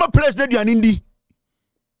 Mumma place na duan ndi.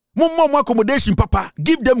 Mumma accommodation papa.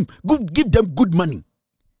 Give them good money.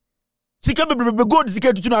 Sika be gold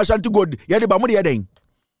sika tutu na Ashanti Gold. Ye de ba mo de yeden.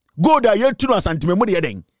 Gold a ye tu na Ashanti me mo de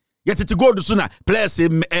yeden. Ye tete gold so na place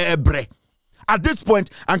bre. At this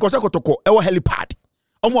point ankosa kotoko e wo helipad.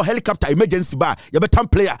 Omo helicopter emergency bar. Ye betam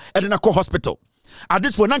player e na call hospital. At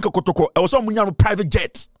this point anka kotoko e wo so munya no private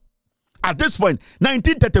jet. At this point,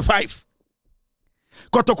 1935,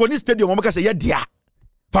 Kotokoni Stadium, Omaka say, yeah,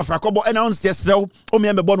 Fafrakobo announced yourself,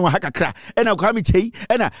 Omiambe Bono Hakakra, and I'll come Che,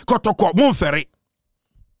 and Kotoko, Monferry.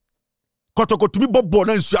 Kotoko to me Bob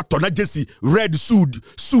Bona and Suatona Jesse, Red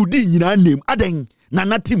Sudi, in our name, Aden,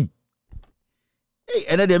 Nana Tim. Hey,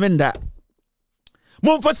 and I demand that.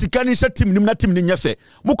 Monfasikani shat Tim Nimnatim Ninyafe,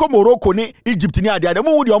 Moko Morocco, Egypt, the other,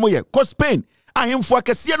 Moody, cause Spain. Ahim for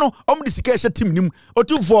Cassiano, the Sikasha team nim, or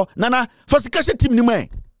 2 for Nana, for Sikasha team nim.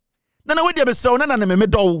 Nana, where they so Nana me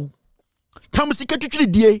do. Tamusika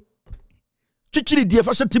Chichiri dear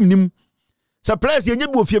for team nim. Surprise ye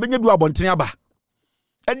nebu if you been abontiaba.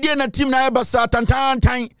 At the end of team na basa tantan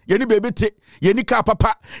time, yeni baby te, yeni ka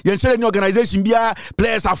papa, yen share any organization bia,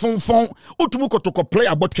 players are phone, Utumuko to play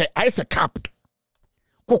about ice a cap.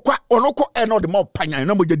 Kokwa onoko eno the more panya,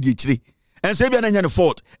 no more dichri. And say be an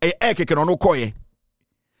fault Ecg can no koye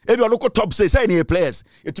ebi onoko top say any players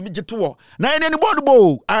it be jeto na any body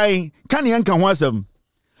bowl I can yanka wasem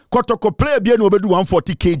kotoko player be no obedu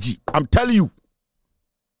 140 kg I'm telling you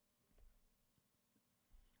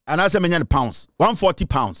and I say many pounds 140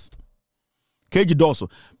 pounds kg dollars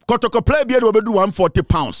kotoko player be no obedu 140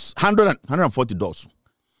 pounds 140 dollars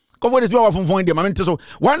cover this one from phone dem I mean so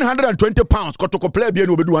 120 pounds kotoko player be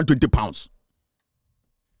no obedu 120 pounds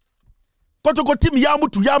Kotoko team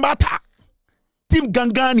Yamutu Yamata. Team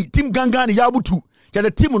Gangani Yamutu. The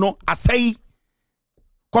team no asay.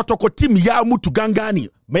 Kotoko team Yamutu Gangani.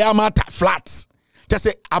 Mayamata flats. Just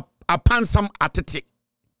say a pansam atete.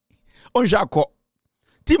 Onjako.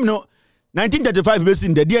 Team no 1935 based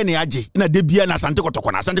in the DNA aji. In a debia na Asante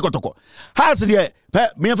Kotoko. Has the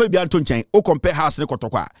me for be Anton chain. O compare house ne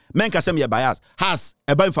Kotoko. Men ka say me bias. Has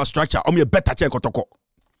a infrastructure. O me better check Kotoko.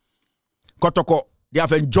 They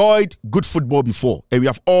have enjoyed good football before, and we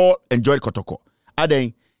have all enjoyed Kotoko.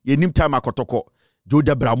 Aden, ye nim time a Kotoko, Joe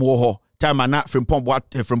Debramoho, time a na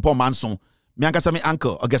Frimpong Manson, Mianka me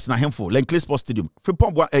uncle, August na hemfo, Lenkley Sports Stadium,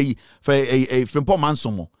 Frimpong Frimpong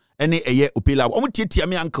Manson, any a year Upila, Omuti,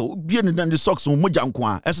 me uncle, being in the socks on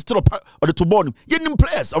Mujankwa, and still or the Tubon, ye nim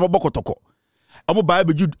players of a Bokotoko. Amo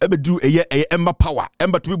Bible you ever do a year Ember power,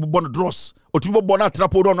 Ember to be born dross, or to be born at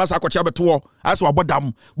Trapodon as Akochabetua, as what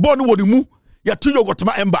Bodam, born would you ya tu yo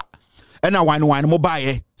gotuma emba ena wan mo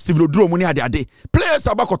bae Steve Odro mu ni ade players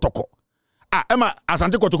abakotoko ema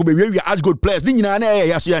Asante Kotoko be we as good players ni nyina na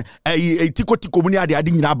ya so tiko mu ni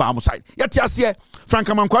ade nyina ba am side ya ti ase Frank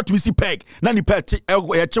Amankwa to see peg na ni pet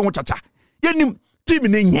ya che ho chacha yenim team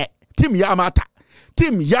ne nye team ya mata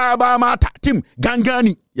team ya ba mata team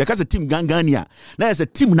Gangani ya ka se team Gangani na ya se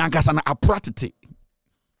team na nkasa na apratete.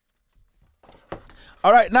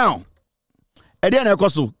 All right, now ede na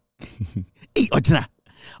ekoso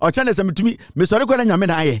ochina se metumi me sori kwa na nyame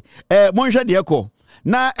na aye monhwe de ekọ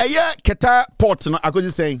Na eye Keta port no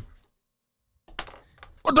akoji saying.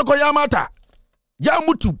 Otoko yamata.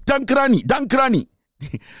 Yamutu dankrani.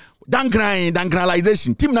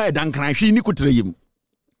 Dankranization. Team na dankran hwi ni kutre yim.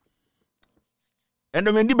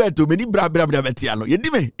 Endo mendi beto meni bra betiano.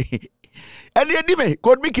 Yedime. Ende yedime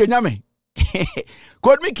code Mickey nyame.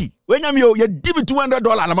 Code Mickey. When yam yo yedibi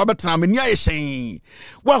 $200 na mabetena me nia ye hyen.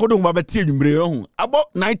 Wa hodo mabeti anwumre ho. Abo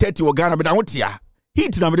 9:30 wo Ghana me da hotia.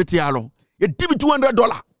 Heat na me de tia lo. Yedibi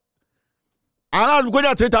 $200. Ana ko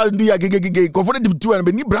ja 3,000 do ya gege ko for dem 2 and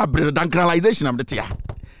be ni bra dankranization am de tia.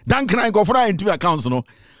 Dankran ko for into accounts no.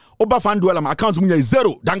 Oba fan do am account mu nya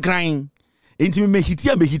 0 dankran. Enti me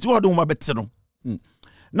hiti wo do mabeti no.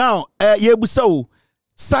 Now, ye busa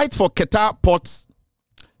site for Qatar ports,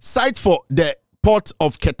 site for the port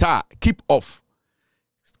of Qatar, keep off.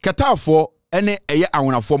 Qatar for any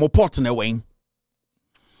awuna for mo port na wen.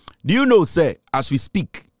 Do you know, say, as we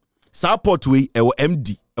speak, sa port we ewo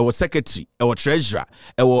MD, ewo secretary, ewo treasurer,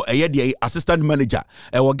 ewo the assistant manager,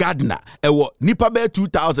 ewo gardener, ewo nipa be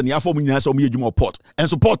 2,000 ya for mo nyina so mo yedwuma port, and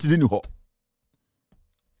support ni ho.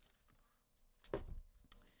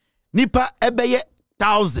 Nipa ebeye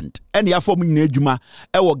 1,000 and ya for me juma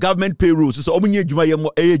ewo government payroll so omunye juma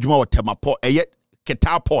ye juma wo temaport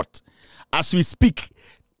Qatar port as we speak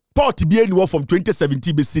port bi eni wo from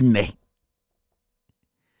 2017 be sin ne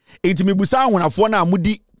enti mebusa ahonafo na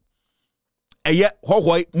amudi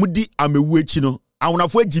hohoi mudi amewu echi no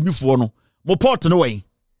ahonafo agimifo no mo port no wen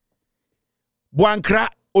Boankra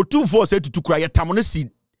otumfo se tutukura ye tam no si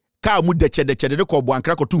ka mu de chede ko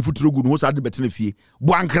Boankra ko tumfu turogu no so ade betene fie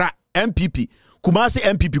Boankra MPP Kumasi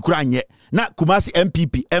MPP kura nye na Kumasi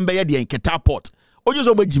MPP embeye de Qatar port ojo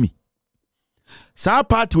so magimi sa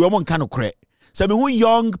party we mon kan kure say me who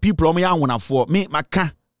young people o me anwonafo me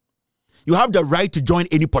maka you have the right to join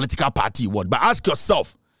any political party you want but ask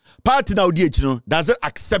yourself party now does it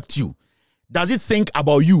accept you, does it think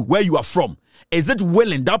about you, where you are from, is it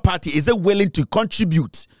willing, that party is it willing to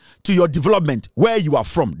contribute to your development where you are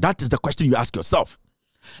from? That is the question you ask yourself.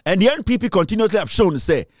 And the NPP continuously have shown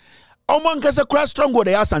say Omankasa cry strong what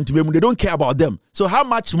they are they don't care about them. So how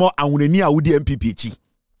much more awunenia would the MPP?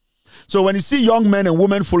 So when you see young men and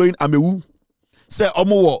women following Amewu, say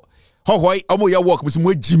omo hohoi omo ya work with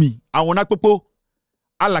mo Jimmy awona popo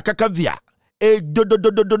ala kakavia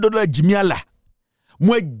do Jimmy ala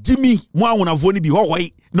mo Jimmy mo awona voni bi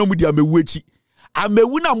hohoi no mu di Amewu echi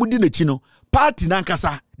Amewu na mu di nechi no party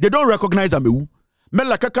nankasa they don't recognize Amewu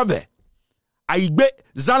mela kakave aigbe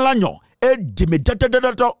zalanyo dime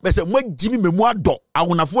dadato bese mo Jimmy memu ado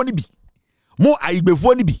awonafo ni bi mo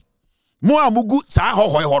aigbefo ni bi mo amugu sa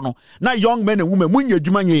hohoi ho no na young men and women munya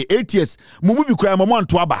adwuma nye 8 years mumu bi kura mo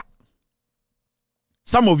anto aba.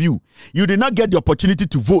 Some of you did not get the opportunity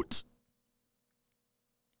to vote.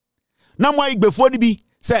 Na mo aigbefo ni bi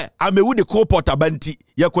say Amewu the co-port abanti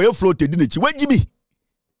yekoye float edi nechi we Jimmy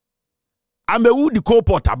Amewu the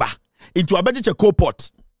co-port aba into abeje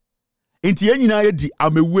co-port into yenyina edi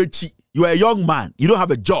Amewu echi. You are a young man. You don't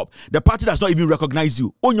have a job. The party does not even recognize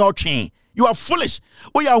you. On your chain. You are foolish.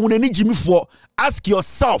 Ask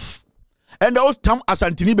yourself. And the old time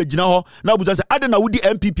asantini bejina ho na buza say adena wudi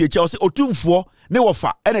MPP echi say otumfo ne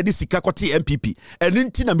wofa ene de sika kwete MPP. Eni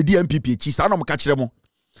nti na me di MPP echi sa na mo ka kire mo.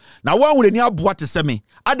 Na wa hunani aboa te se me.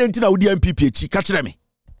 Adenti na wudi MPP echi ka kire me.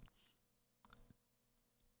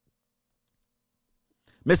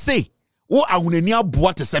 Me say wo ahunani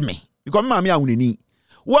aboa te se me. Because me ahunani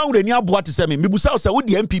one would any aboa to say me busa say wo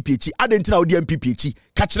di MPP echi adentina wo di MPP echi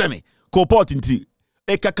ka kire me ko port nti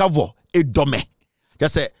e kakavo e dome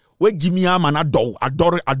just say we Jimmy ama na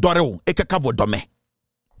adore wo e kakavo dome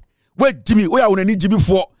we Jimmy we ya wonani Jimmy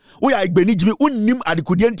fo we ya igbeni Jimmy unnim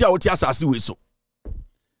adekudie nti a wo ti asase we so.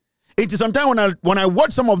 It is sometimes when I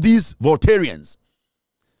watch some of these Voltarians,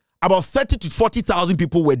 about 30 to 40,000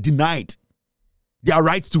 people were denied their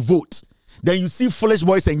right to vote. Then you see foolish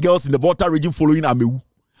boys and girls in the Volta region following Amewu.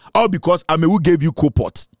 All because Amewu gave you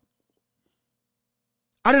co-port.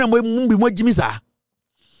 I don't know what Jimmy sa.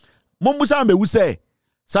 Mombusa Amewu say,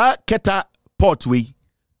 "Sir, Qatar port way.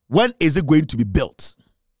 When is it going to be built?"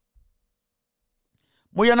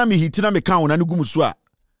 Moyana mi hitina me kan ona nugu musua.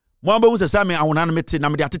 Mo ambe unse sa me awona na mete na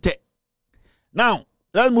me de atete. Now,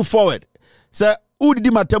 let's move forward. Sir, who did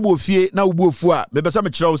matemu ofie na ubu ofu a me besa me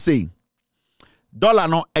kire wo say. Dollar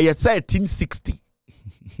no eye 1360.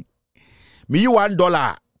 Me you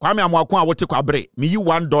 $1. Kwame amwako a wote kwabre. Me you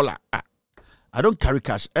 $1. I don't carry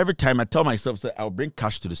cash. Every time I tell myself that I'll bring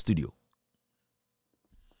cash to the studio.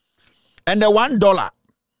 And the $1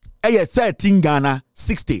 eye 13 Ghana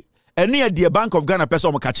 60. And near the Bank of Ghana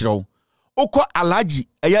person mo kachiro. Oko Alaji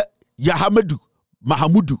eye Yahamedu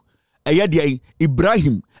Mahamudu ɛyɛ deɛ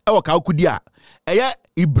Ibrahim ɛwɔ kaukudi a ɛyɛ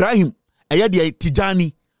Ibrahim ɛyɛ deɛ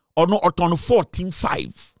Tijani ɔno ɔtɔn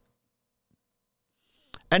 14.5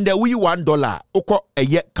 and we $1 oko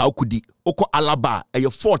ɛyɛ kaukudi oko Alaba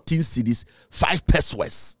ɛyɛ 14 cedis 5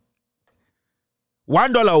 pesos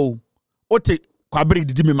 $1 o ote kwabere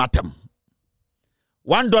didi me matem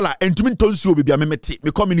 $1 entumi tonsuo bebia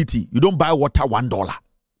me community you don't buy water $1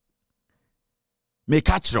 me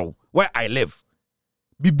catch where I live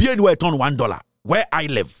bibia ni where turn $1 where I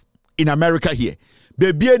live in America here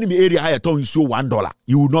bibia ni me area high turn so $1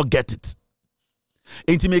 you will not get it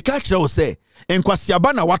enti me catch say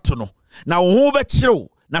enkwasiaba na wato no na wo ho be kire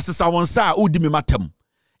na sesa wonsa a odi me matem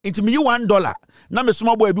enti me $1 na me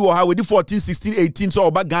soma boy bi wo ha we di 14 16 18 so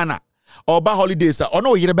oba Ghana oba holidays ono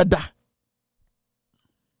wo yire beda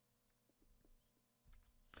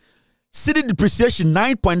cedi depreciation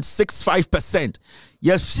 9.65%.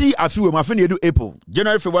 Yes, see a few my friend you do April,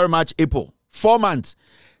 January, February, March, April. 4 months.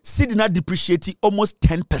 Cedi not depreciating almost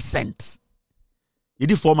 10%. You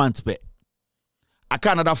did 4 months pay. I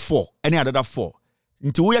can another 4, any other 4.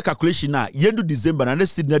 Into we calculation now, you do December and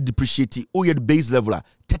cedi not depreciating oh the base level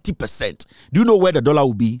 30%. Do you know where the dollar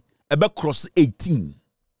will be? About cross 18.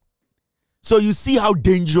 So you see how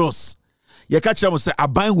dangerous. You catch them say a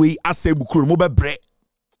buying way as say bukuru mobile bread.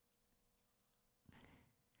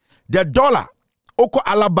 The dollar, oko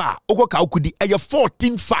Alaba, oko kaukudi, aya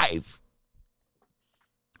 14.5.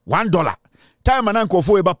 $1. Time and uncle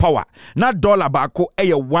for eba power. Not dollar bako,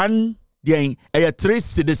 aya 1, aya 3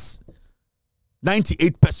 cedis,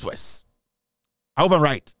 98 pesos. I hope I'm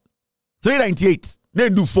right. 398,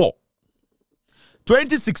 then do 4.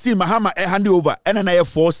 2016, Mahama hand over, and then aya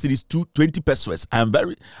 4 cedis, 20 pesos. I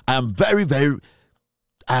am very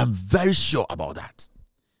sure about that.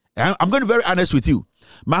 I'm going to be very honest with you.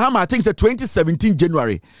 Mahama, I think it's 2017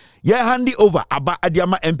 January. Yeah, handy over about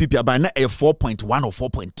Adiama MPP about 4.1 or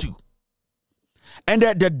 4.2. And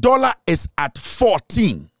the dollar is at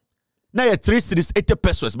 14. Now 3 cedis 80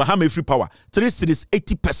 pesos. Mahama free power. 3 cedis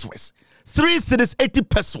 80 pesos. 3 cedis 80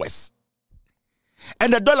 pesos.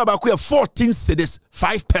 And the dollar back 14 cedis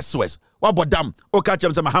 5 pesos. What about them? Okay,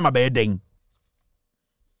 Mahama Bayeding.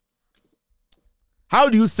 How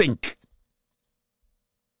do you think?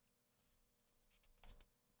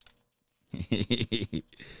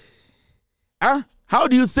 How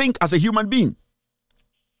do you think as a human being?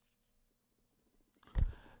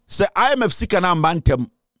 Say IMF seeker na bantem.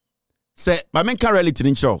 Say my main can reality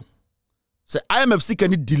in show. Say IMF seeker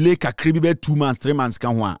ni delay kakri be 2 months 3 months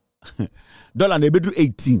kan ho. Dollar na be do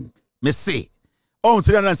 18. Me say on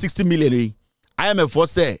 360 million IMF for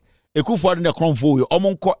say Ekufuor de kronfo yo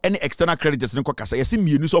omonko any external creditors ni kasa yesi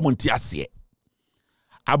mienu so omonti ase.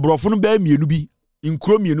 Abrofo no ba mienu bi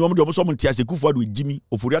inkro mienu omo de omo so omonti ase Ekufuor de Jimmy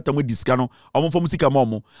ofori atamo disika no omo fom sika ma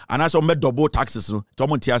omo anase omo double taxes no to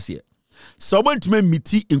omonti ase. So omontime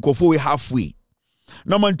miti inkofo we halfway.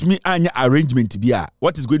 No omontime anya arrangement bia.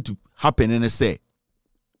 What is going to happen and say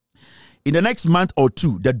in the next month or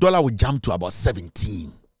 2 the dollar will jump to about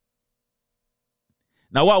 17.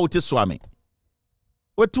 Now what would you swami?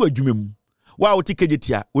 What to a jumum? Why would take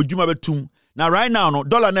a would you betum? Now, right now, no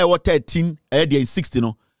dollar now 13, 60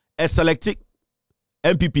 no, a selected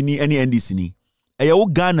MPP ni any NDC ni. A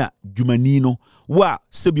Ghana Jumanino, wa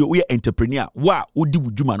Sebio, we entrepreneur, wa would do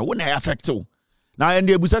Jumano, when I affect so. Now, and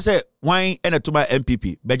the Busa say, why enter to my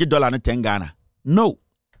MPP, budget dollar and 10 Ghana? No.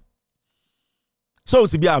 So,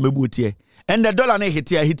 Sibia Mebutie, and the dollar hit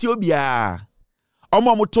here, Hitobia.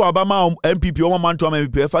 Omo to abama MPP omo man to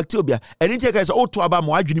MPP fact obia eni tie kai say o to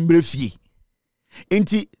abama adwini mrefie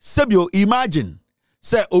enti sebio imagine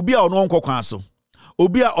say obi a ono nkokwan so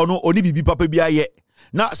obi a ono oni bibi papa bi aye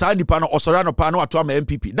na saa nipa no osora no pa no ato ama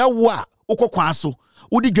MPP na wo a ukokwan so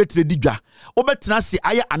odi getire digwa obetena se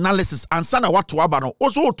aye analysis ansa na wato aba no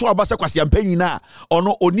oso to aba se kwase ampanyi na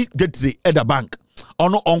ono oni getire eda bank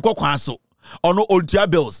ono onkokwan so ono oltia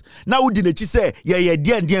bills na wudi na chi say ye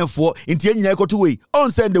den for nti enyina ekoto we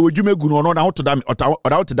on send the wadwuma gu no na hoto dame oda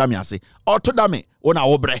hoto dame ase oto dame wona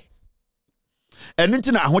wo bre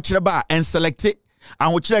enti na ahokyere ba en select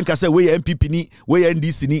ahokyere nka say we MPP ni we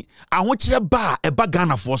NDC ni ahokyere ba e ba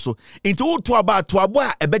Ghana for so nti wo to aba to abo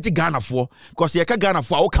a e beje Ghana for because ye ka Ghana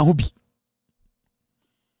for a wo ka ho bi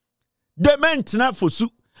de mentina fosu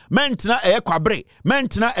mentina eye kwabre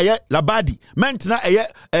mentina eye labadi mentina eye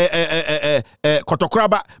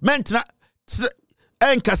kotokraba mentina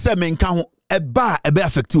enka se menka ho eba ebe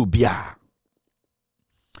affect obia.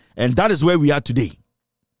 And that is where we are today.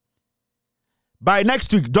 By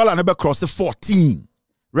next week dollar never cross 14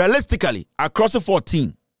 realistically across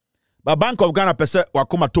 14 but Bank of Ghana pese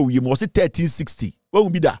wakoma to wi mo 1360 what will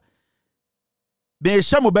be that Be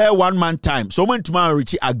share mo be 1 month time. So when tomorrow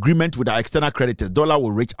reach agreement with our external creditors, dollar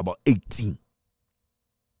will reach about 18.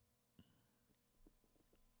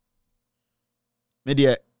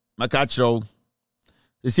 Media Macatro.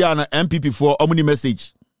 You see an MPP for omni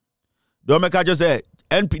message. Don't make just say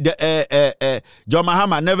John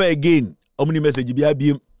Mahama never again. Omni message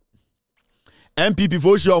be MPP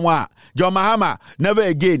for sure. John Mahama never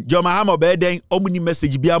again. John Mahama be then omni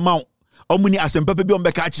message be amount. Omni asempepe be on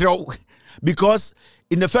Macatro. Because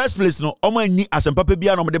in the first place, no, omni asempepe be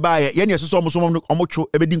on the buyer. Yen yes, so omocho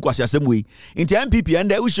ebedin kwasi asem way. Into MPP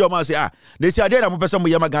and the ushi oma say they say I am person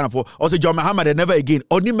we yama for. Also John Mahama they never again.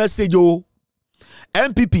 Only message oh.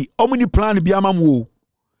 MPP omni plan bi amamu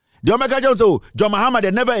de omeka John so John Mahama they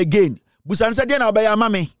never again busan say dey na obaya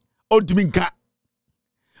mame ontumi nka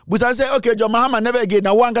busan say okay John Mahama never again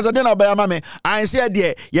na wan kasa dey na obaya mame an say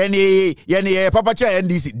dey ye papa che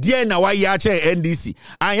NDC dey na wa ya che NDC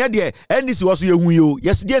an ye dey NDC was ye hu yo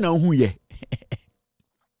yes dey na hu ye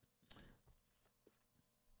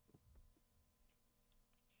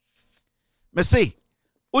me say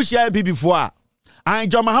o share MPP for a an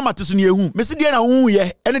John Mahama tesu ne ehu me se de na hu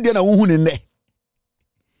ye ene de na hu ne ne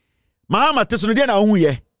Mahama tesu ne de na hu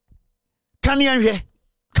ye kan ye hwe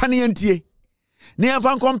kan ye ntie ne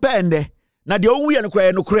afan compare nde na de hu ye no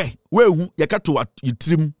kra we hu ye ka to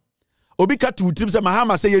yitrim obi ka to yitrim se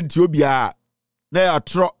Mahama se ye ntie obi a na ya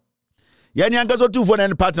tro ye ne anka so tumfo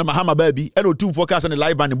na partner Mahama ba bi ene otumfo ka se ne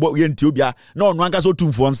live band bo ye ntie obi a na ono anka so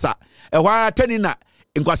tumfo nsa e hwa tani na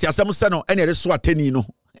nkwasi asem se no ene re so atani no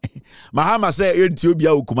Mahama say enti obi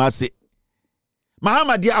a okumase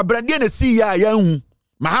Mahama dia abrade na si ya ya hu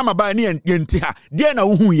Mahama ba ne yenti ha dia na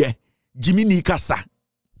hu ye Jimmy ni kasa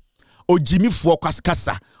o Jimmy fo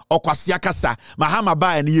kasa okwase akasa Mahama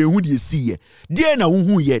ba ne ye hu die si ye dia na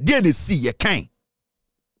hu ye dia na si ye kan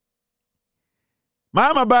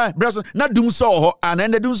Mahama ba braso na dum so ho ana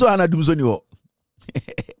na dum so ana dum so ni ho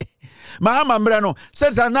Mahama mbre no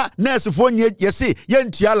seta na nurse fo nye yesi ye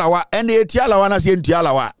ntialawa ene ye tialawa na se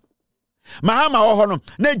ntialawa Mahama ho no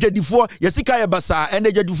na dwadifo yesi ka ye basa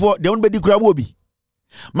ene dwadifo de won bedi kura obi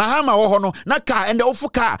Mahama ho no na ka ene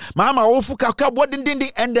ofuka Mahama ofuka ka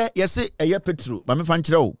bodindindi ende yesi eye petro ma me fa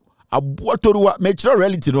nkire o abotoruwa me kire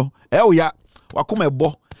reality no o ya wakoma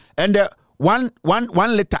ebo ende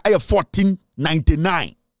 1 liter aye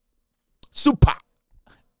 14.99 super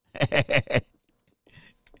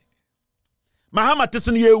Mahama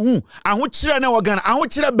tesu ne yehu ahokyere na wogana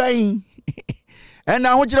ahokyere ban and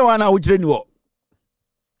ahokyere wana ahokyere ni wo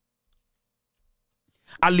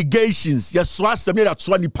allegations ye so asem ne da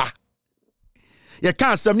so nipa ye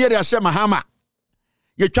ka asem ne da hye Mahama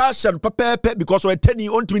ye twa hye pepepe because we tani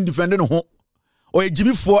on to defend no ho o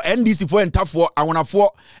ejimi fo NDC fo entafo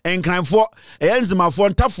awonafo enkranfo enzimafo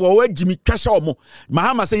ntafo o ejimi twahye omo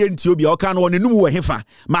Mahama say ye nti obi o ka no nenum wo hefa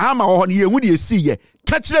Mahama wo ho ne ye hu de esi ye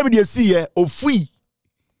ka kire me de esi ye ofui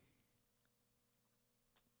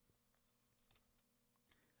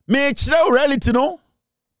me kire reality no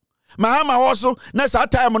Mahama also na sa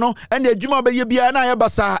time no and adwuma be ye bia na ye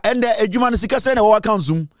basa and adwuma no sika say na wo account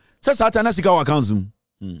zoom say sa time na sika wo account zoom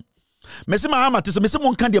Mesi Mahama teso mesi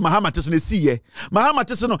mon kan de Mahama teso ne siye Mahama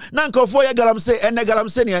teso no na nkofo ye galamse ene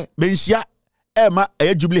galamse ne menhia ema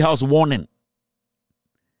e Jubilee House warning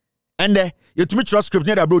ende ye tumi trust script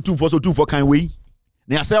ne da bro 2 so 2 kan we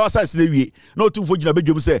na ya say wasa se wie na 2 gina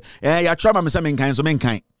bedwom se ya trama me se menkan so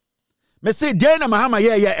menkan mesi de na Mahama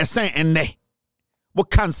ye esen enne mo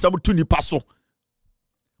kan sam to nipa so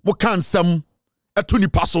mo kan sam eto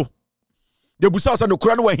nipa so de busa sa no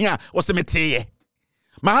kura no wa hia wo se meteye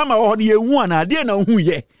Mahama wo ne yehu ana de na hu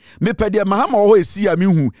ye me pede Mahama wo esi ya me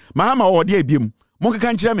hu Mahama wo de abiem mo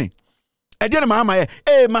keka nkire me e de na Mahama ye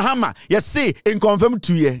Mahama ye say in confirm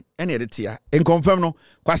 2 ye ene de tia in confirm no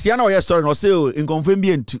kwase na wo ye story no say in confirm bi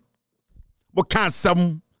entu mo kan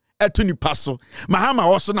sam eto ni paso Mahama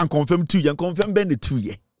wo so na confirm 2 ye confirm ben de 2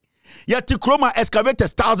 ye yati kroma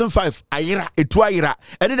excavators 1005 ayira etu ayira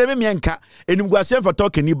ene de me mienka enimguase fa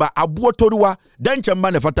talk ni ba abo toruwa danche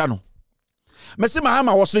mba ne fata no Mesi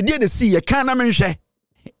Mahama was the de see ye kan na menhwe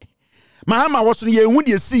Mahama was ye hu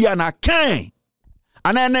de see ya na kan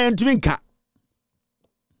ana na ntumi nka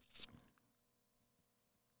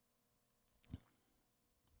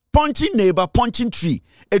punching neighbor punching tree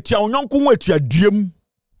etua onyonko hu etua duam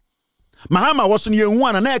Mahama was ye hu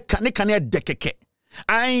ana na ka ne kan e dekeke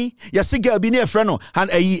ai ya siga bi ne e frɛ no and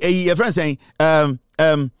e friend saying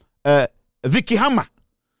Vicky Hammer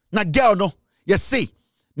na girl no ye see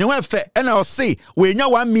ne wen fe ena o say we nya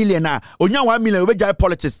 1 million na onya 1 million we jai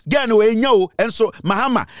politics gen we nya o enso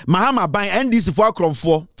Mahama ban NDC for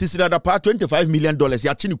akromfo tisila da pa $25 million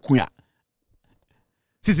ya chi ne kua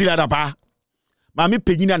tisila da pa Mami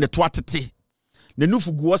penyina ne to atete. Ne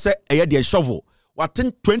nufu guo se eye de shovel.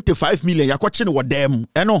 Waten 25 million yakwache ne wodam.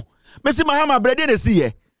 Eno. Mesi Mahama brede de si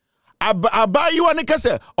ye. Abayi wane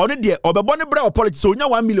kase one de obebo ne bra politics onya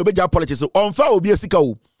 1 million obeja politics onfa obi esika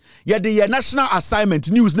o. Ye de ye national assignment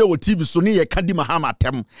news na o TV so ne ye kadi Mahama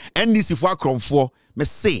tem. NDC fo akromfo me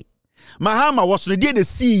say. Mahama was ne de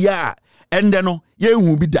si ya ende no ye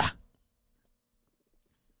hu bi da.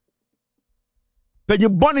 Penye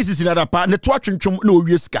bonuses in other part, ne to atwentwom na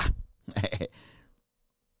owie sika.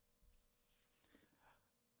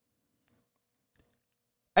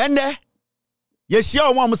 Ende ye share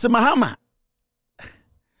o mo se Mahama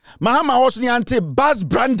also ni anti buzz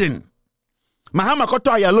branding. Mahama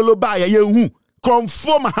koto aya lolo ba ya hu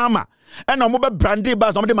kromfo Mahama ena mo be branding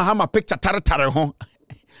buzz no de Mahama picture tare ho.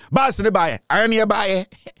 Buzz ne ba ye ayan ye ba ye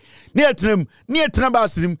ne etnem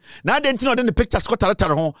buzz nim na de ntino de pictures ko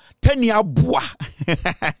tare ho 10 ya boa.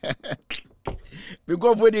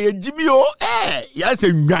 Because for the Jimmy yes a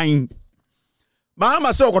nwan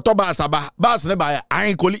Mahama se okoto bus ne ba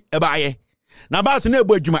an koli e ba ye na bus ne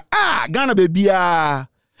ebo adwuma Ghana bebia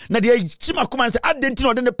na de chima kuma se adenti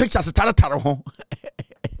no de pictures tare ho.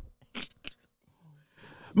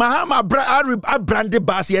 Mahama branded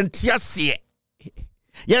bus yentiase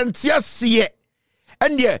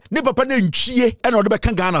and yeah ne papa na ntwie e na de be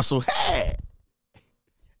kan Ghana so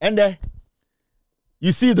and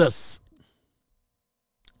you see this.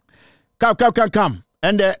 Come.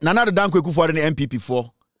 And Nana Danko Ekufuor the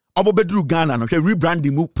MPP4. Obo bedru Ghana no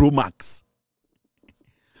rebranding mu Pro Max.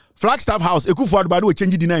 Flagstaff House Ekufuor ba do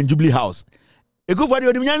change dinner in Jubilee House. Ekufuor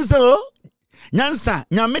odi nyansa o. Nyansa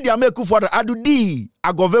nya media ma Ekufuor adudi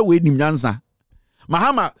agove we nim nyansa.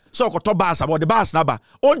 Mahama so okoto bus about the bus na ba.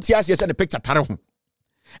 Onti ase se the picture tare ho.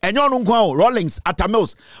 Enyo no nko o Rollins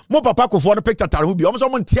Atamils. Mo papa Ekufuor the picture tare ho bi. Omo so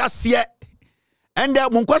mo nti ase. And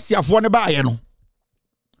mo nkwasiafo ne ba ye no.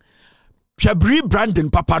 Pabri Brandon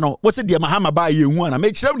papa no what's it the Mahama ba ye hu na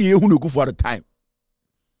make sure ye hu no Ekufuor the time.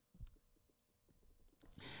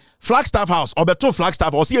 Flagstaff House obeto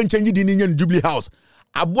Flagstaff or see en change di in Jubilee House.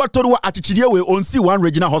 Abotoru atichidie we on see one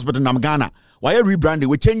regional hospital in Ghana. Why rebranding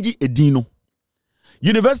we change edino.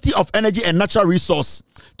 University of Energy and Natural Resource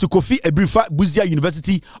to Kofi Ebrifa Buzia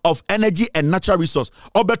University of Energy and Natural Resource.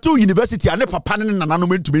 Obeto University ane papa ne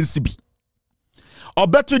nananom to bensibi.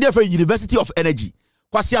 Obeto there for University of Energy.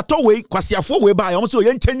 Kwasiafo we ba yom so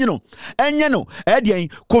yen change no enye no e de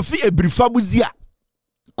Kofi Ebrifa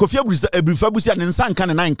Buzia ne nsanka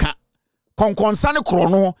ne nanka konkonsa ne kro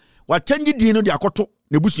no wa change din no de akoto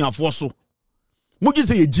ne busuafo so mugi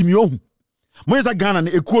se ye jimi ohu mo yesa Ghana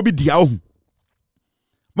ne ekuo bi dia ohu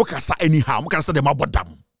mo kasa anyhow mo kasa de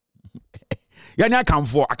mabodam yani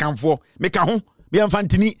akamfo meka ho me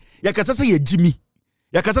mfantini ya kasa se ye jimi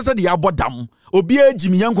ya kasa se de abodam obi a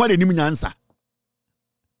jimi yankwa de nim nyansa.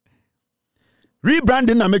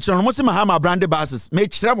 Rebranding na make sure no se Mahama branded basis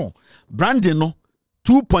make sure branding no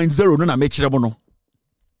 2.0 no na make sure no.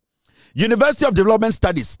 University of Development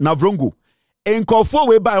Studies na Vrongo enkofo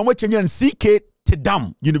we by omo chenye CK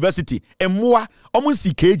Tedam University emmoa omo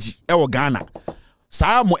CKG e wo Ghana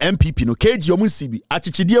saa mo MPP no KG omo CB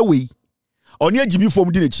achichide we oni agimi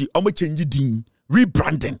fom di nechi omo change din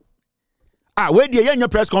rebranding we dey yenya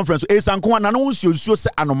press conference esanko na no nsuo se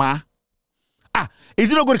anoma. Is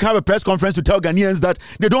it not going to have a press conference to tell Ghanaians that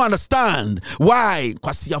they don't understand why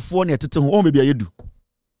kwasiafo ne tete ho maybe you do?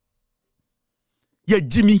 Ye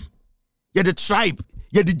Jimmy, ye the tribe,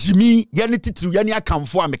 ye the Jimmy, ye ne titru, ye ne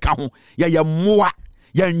akamfo ameka ho, ye moa,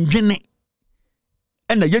 ye ndwene.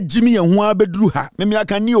 Ena ye Jimmy ye ho abedru ha, me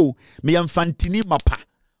aka ni o, me mfantini mapa,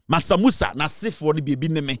 masamusa na sefo ne biebi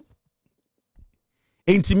ne me.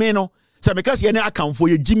 Enti me no so because yene akamfo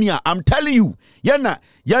ye Jimmy I'm telling you yene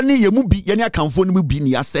ye mu bi yene akamfo ne mu bi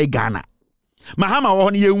ni asai Ghana. Mahama wo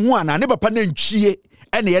ne ye hu ana ne papa na ntwie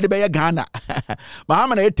ene ye de be ye Ghana.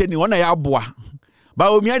 Mahama na yeteni wona ya aboa.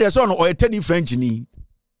 Baomia de so no o yeteni French ni.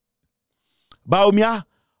 Baomia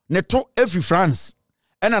ne to every France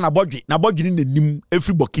ena na bodwe ni nanim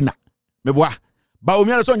every Burkina. Meboa.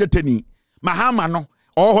 Baomia de so yeteni. Mahama no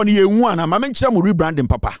o ho ne ye hu ana ma menkyere mo rebranding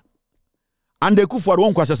papa. And the Ekufuor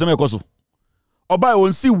won kwaseseme ekoso. Oba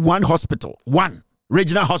won see one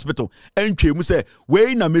regional hospital. Entwe mu say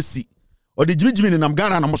we na Messi. O de jimijimi ne nam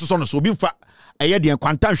Ghana na mososo no so obi mfa eye de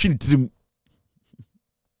kwanta hwe ntirim.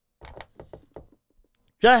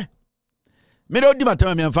 Hwe. Me do di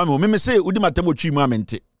matema me mfa me say udi matema otwi mu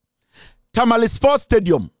amente. Tamale Sports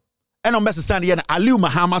Stadium. Eno mbese ye na Aliu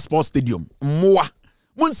Mahama Sports Stadium. Moa.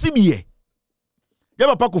 Munsibiye.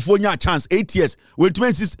 Yaba pakofo nya chance 8 years we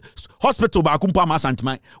 26 hospital ba kumpa ma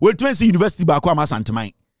santimai we 26 university ba kwa ma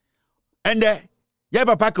santimai and Ye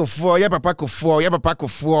papa kofuo, ye papa kofuo, ye papa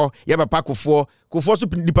kofuo, ye papa kofuo. Kofuo so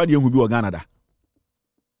nipa de ehu bi o Ghana da.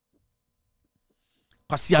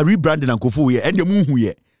 Kwasi a rebranding and kofuo ye, ende mu hu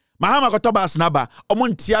ye. Mahama kotobas naba, omo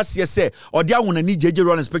ntiase se, ode awona ni JJ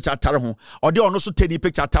Rollins picture atare ho, ode ono so tedi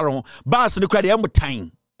picture atare ho. Bas ne kra de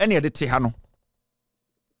emutan, ene ye de te ha no.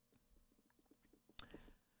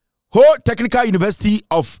 Ho Technical University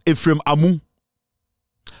of Ephraim Amu.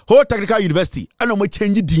 Ho Technical University. Ano mo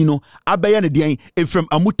change dino. Abaya ne diyan Ephraim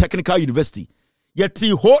Amu Technical University.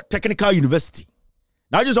 Yeti Ho Technical University.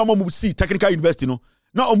 Now just omo see Technical University no.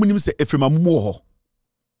 Now omo nim say Ephraim Amu mo ho.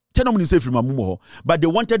 Ten omo nim say Ephraim Amu mo ho. But they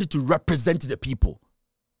wanted to represent the people.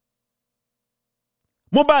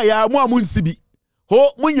 Mo ba ya mo amu nsibi.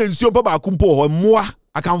 Ho mo nyansuo pa ba kumpo ho moa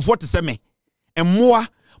akamfo te se me. Emoa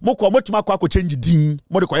moko motuma kwa change din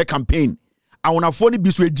mo de koye campaign awonafo ni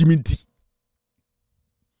biso ejiminti.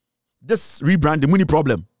 This rebrand the money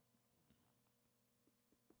problem.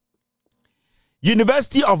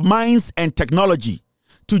 University of Mines and Technology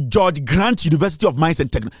to George Grant University of Mines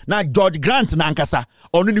and Technology. Now George Grant na ankasa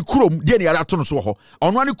onu ni krom de ne yara to no so ho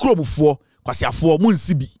onu ani krom fo kwasiafo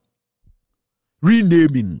munsibi.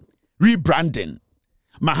 Renaming, rebranding.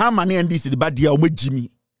 Mahama ne ndisi de badia o magimi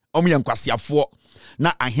o me yankwasiafo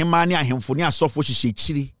na ahema ne ahemfo ne asofo hihye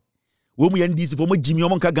chiri wo mu ndisi fo magimi o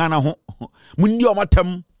nka Ghana ho munni o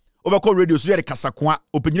matam obeko radio so yere kasakoa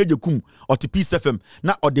openyina jekum oti Peace FM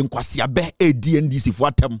na ode nkwase abe edi ndisi fo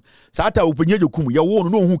atam saata openyina jekum ye wo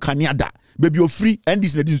no hu kane ada baby ofri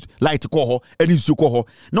ndisi na light ko ho eni nsu ko ho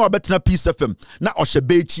na obetena Peace FM na ohye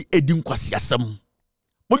bechi edi nkwase asem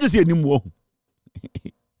mo je se enim wo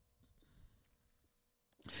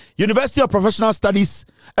University of Professional Studies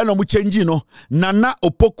eno mu change no Nana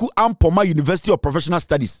Opoku Ampoma University of Professional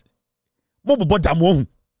Studies mo boboda mo hu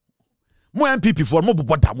mo MPP for mo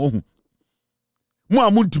boboda mo hu mo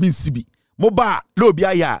amuntumi nsibi mo ba la obi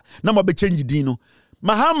aya na mo be change din no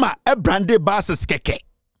Mahama e brande bases keke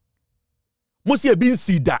mo se ebi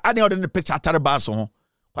nsida ade ode ne picture atare bas ho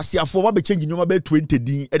kwasiafo mo be change nyoma be 20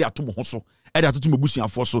 din e de ato mo ho so e de atoto mo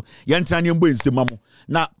busuafo so ye ntena ne mbo ensema mo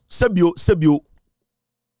na sebio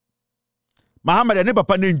Mahama de ne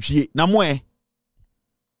papa na ntwie na mo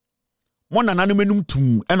nananom enum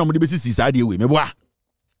tum eno mo de besisi saade we meboa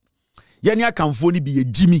ye ne akamfo ni bi ye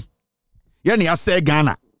jimi ye ne ase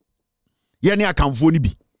Ghana ye ne akamfo ni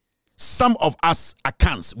bi some of us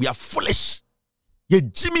accounts we are foolish ye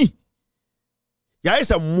jimi ya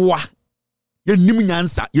isa moa ye nim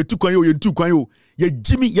nyansa ye tukwan yo ye ntukwan yo ye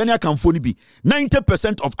jimi ye ne akamfo ni bi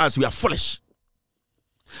 90% of us we are foolish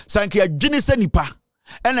sanke ya jini se nipa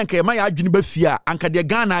ena nke ma ya adwini ba fia anka de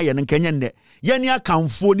Ghana ye nka nyenne ye ne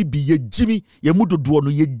akamfo ni bi ye jimi ye mudodo no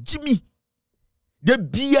ye jimi de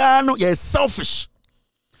bia no ye selfish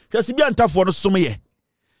hwese bia ntafo no som ye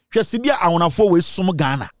hwese bia awonafo we som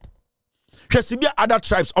Ghana hwese bia other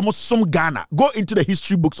tribes almost som Ghana. Go into the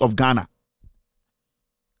history books of Ghana.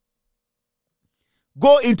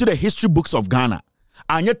 Go into the history books of Ghana.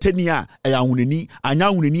 Anya tenia eya huneni, anya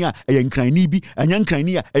huneni a eya nkrani bi, anya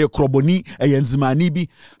nkrani a eya kroboni, eya nzimani bi.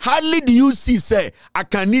 Hardly do you see say I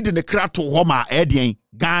can need in the krato homa edien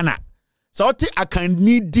Ghana. So oti I can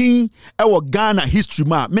need ewo Ghana history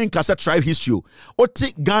ma men kasa tribe history.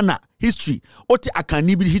 Oti Ghana history. Oti I can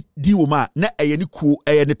need di woma na eya ni kuo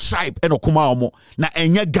eya ni tribe eno kuma omo na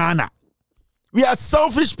enya Ghana. We are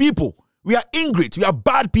selfish people. We are ingrate. We are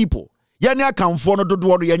bad people. Yenya akamfo no dodo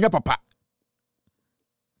no yenya papa.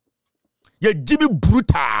 Ye Jimmy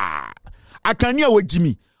bruta. Akania we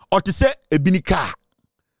Jimmy. Or to say ebinika.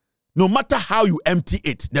 No matter how you empty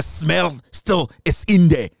it, the smell still is in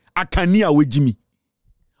there. Akania we Jimmy.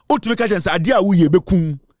 Otumeka jense adia wo ye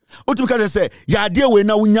bekum. Otumeka jense ya adia we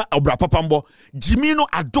na wunya obra papambo. Jimmy no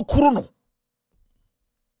adokoro no.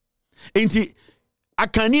 Enti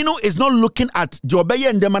Akanino is not looking at Jobeye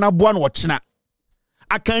and Demana Buan Wachina.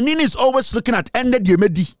 Akanino is always looking at ended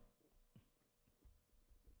Yemedi.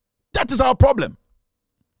 That is our problem.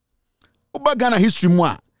 Uba Ghana history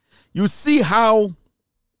moi. You see how.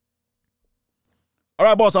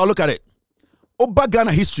 Alright, boss, I'll look at it. Uba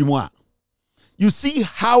Ghana history moi. You see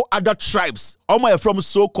how other tribes, almost from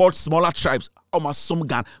so-called smaller tribes, almost some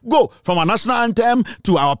Ghana, go from our national anthem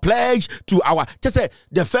to our pledge to our just say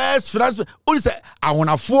the first finance. Only say I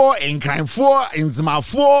wanna four in crime four in Zima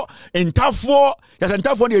four in tough four. Yes, in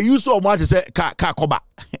tough four they use so much to say ka koba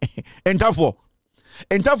in tough four.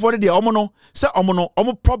 In tough four they omono say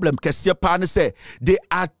omo problem. Kesiya pa say they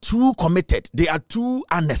are too committed. They are too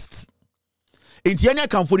honest. In Tiania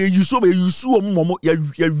come for you so you momo ya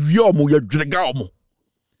drega omo.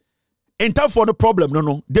 In time for the problem,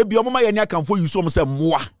 no. They be omama yanya come for you so say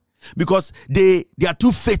moi because they are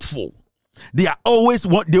too faithful. They always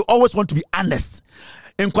want to be honest.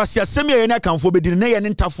 In kwasia semi ya akamfo be di na ye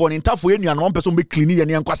ntafo ne ntafo ye nua no person be clean ye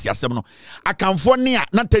ne kwasia sem no akamfo ne a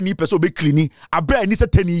na 10 person be clean abra ni se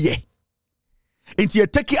 10 ye enti ye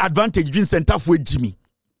take advantage dwin ntafo ejimi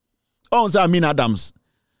on say Amin Adams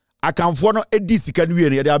akamfo no edi sika no ye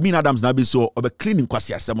ne Amin Adams na be so obe clean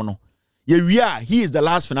kwasia sem no ye wia he is the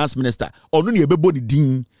last finance minister onu ne ye bebo ni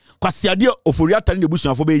din kwasia de ofori atane ne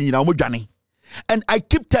busuafo be nyina o modwane. And I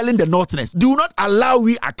keep telling the Northerners, do not allow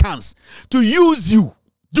we accounts to use you.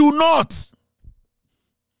 Do not.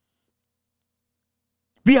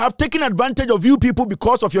 We have taken advantage of you people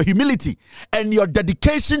because of your humility and your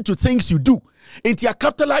dedication to things you do. And you are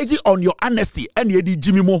capitalizing on your honesty and your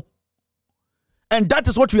Jimimo. And that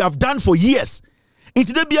is what we have done for years. You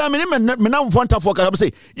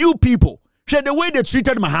people, share the way they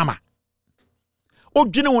treated Mahama.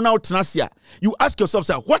 You ask yourself,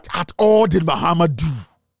 sir, what at all did Mahama do?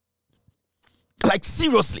 Like,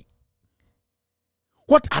 seriously.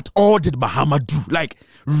 What at all did Mahama do? Like,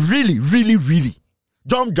 really, really, really.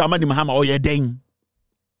 John Dramani Mahama, oh yeah, dang.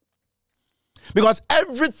 Because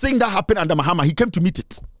everything that happened under Mahama, he came to meet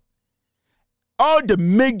it. All the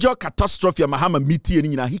major catastrophe Mahama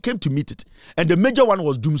meeting, he came to meet it. And the major one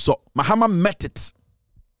was Doomso. Mahama met it.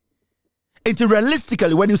 And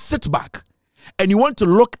realistically, when you sit back, and you want to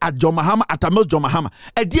look at John Mahama, at Amos John Mahama,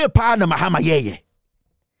 a dear partner Mahama, yeah.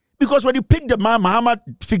 Because when you pick the Mahama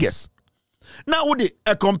figures, now would they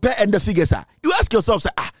compare and the figures are, you ask yourself,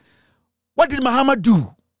 say, what did Mahama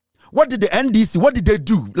do? What did the NDC, what did they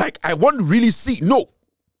do? Like, I want to really see. No.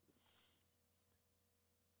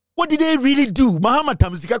 What did they really do? Mahama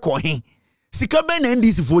Tamsika Kohen. Sika Ben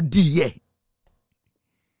NDC for D, yeah.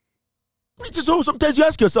 So sometimes you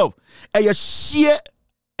ask yourself, a sheer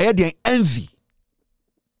envy.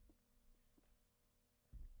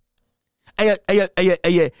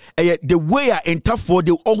 The way I enter for,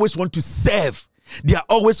 they always want to serve. They are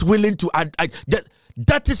always willing to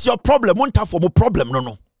that is your problem. Won't have more problem.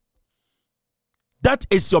 No. That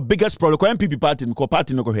is your biggest problem. MPP party,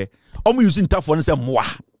 no go here. Using tough one say moi.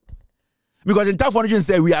 Because in tough one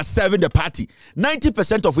say we are serving the party.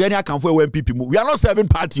 90% of we come for MPP. We are not serving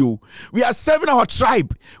party. We are serving our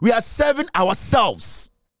tribe. We are serving ourselves.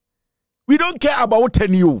 We don't care about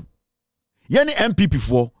 10 you. Yani MPP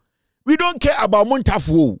for. We don't care about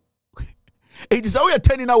Montafu. It is how we are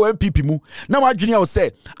turning our MPP mu. Now my junior will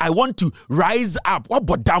say, I want to rise up. What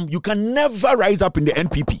but damn, you can never rise up in the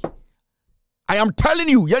NPP. I am telling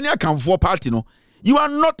you, yani can for party no. You are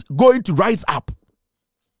not going to rise up.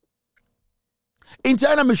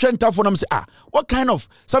 Internal mission tough for them say, what kind of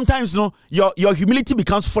sometimes your humility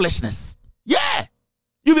becomes foolishness. Yeah.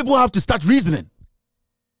 You people have to start reasoning.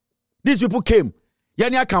 These people came.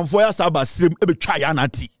 Yani can for us about stream ebe try.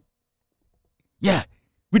 Yeah,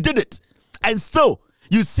 we did it. And still,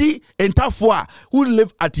 you see, Entafua, who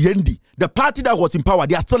live at Yendi, the party that was in power,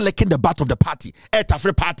 they are still licking the butt of the party.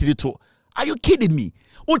 Etafre party too. Are you kidding me?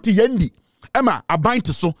 Oti Yendi, Emma, a bind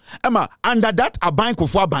to so, Emma, under that, a bind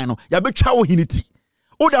kofua bino, ya be chawo hiniti.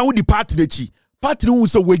 Oda who the party de chi, party who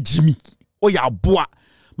so we Jimmy, oh ya boa.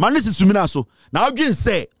 Manis is sumina so. Now, I just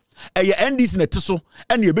say, a NDC in a tiso,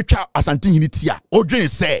 and you be chow asanti hinitia. O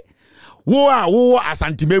just say, wo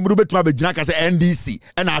asante memru betuma be gina ka se NDC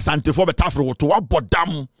and asante for betafro to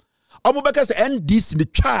abodam omobeka se NDC ne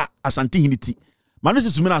twa asante hiniti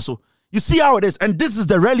manose sumina so. You see how it is, and this is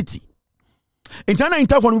the reality. Internal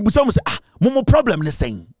interview we say momo problem ne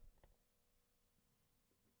saying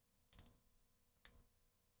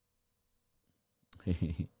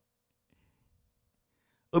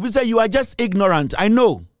Obi say you are just ignorant. I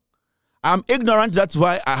know I'm ignorant, that's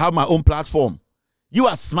why I have my own platform. You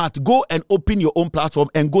are smart. Go and open your own platform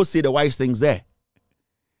and go say the wise things there.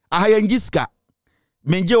 Ahayangiska,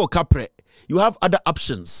 menje o kapre. You have other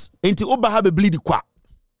options. Enti oba habe bleed kwa.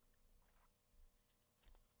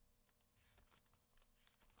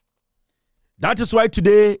 That is why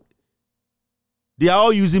today they are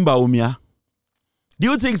all using Baumia. Do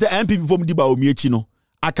you think the MPP from the Baumia chino?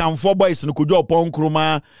 I can four boys no kujo pon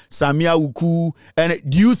kroma, Samia Uku, and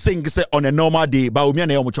do you think say on a normal day Baumia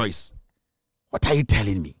na your choice? What are you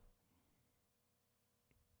telling me?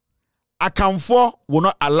 Akamfo will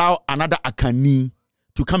not allow another Akani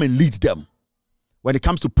to come and lead them when it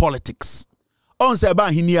comes to politics. On se ba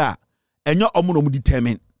hinia, enyo omuno mu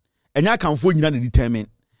determine. Enya Akamfo nyina na determine.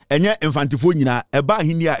 Enya Mfantifo nyina eba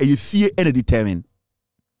hinia eye fie ene determine.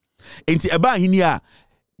 Enti eba hinia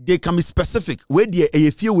they can be specific where the eye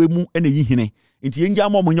fie we mu ene yihine. Enti yenja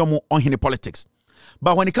mo monyomo on hine politics.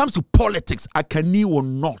 But when it comes to politics, Akani will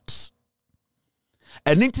not.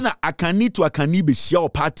 And intina akani to akani be share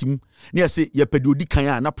party mu. Ni say ye pedodi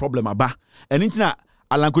kan na problem aba. And intina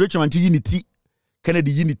Alankole Chamanti unity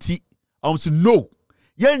Kennedy unity. So no.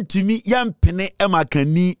 Yen to me yan pene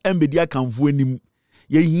emakani embedia kanfu anim.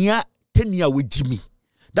 Ye hia 10 year with Jimmy.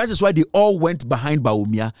 That is why they all went behind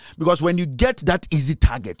Bawumia, because when you get that easy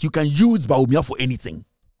target, you can use Bawumia for anything.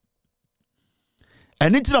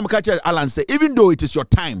 And anything I'm catching Alan say, even though it is your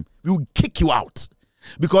time, we will kick you out.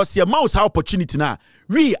 Because your mouse have opportunity now.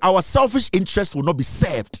 Our selfish interest will not be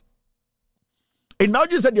served. And now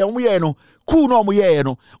you said, cool no,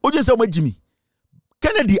 Jimmy.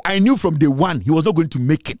 Kennedy, I knew from day one he was not going to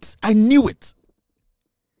make it. I knew it.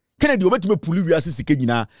 Kennedy, he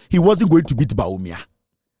wasn't going to beat Bawumia.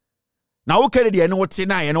 Now, Kennedy, I know what say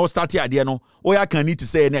now, I know start here, I know. Oh, I can need to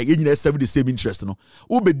say, you serve the same interest, no.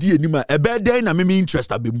 Ube di anima, a bad day, na me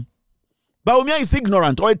interest abim. Bawumia is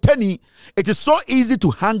ignorant, or tenny, it is so easy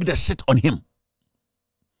to hang the shit on him.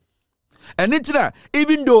 And it's that,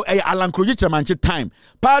 even though Alan Krojicha time,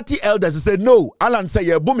 party elders said, no, Alan say,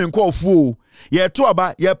 you're booming call fool, you're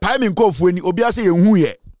tuaba, you're piming call for any obiase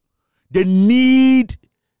ye. They need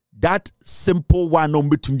that simple one on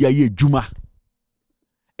between their year Juma.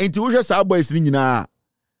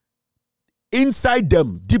 Inside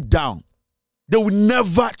them, deep down, they will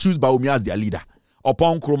never choose Bawumia as their leader.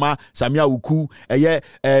 Upon Kroma, Samia Uku,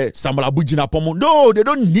 Samala Bujina Pomo. No, they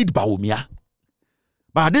don't need Bawumia.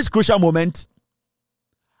 But at this crucial moment,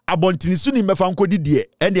 Abontini Suni Mefanko Didie,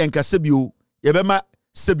 and the Ankasebio, Yabema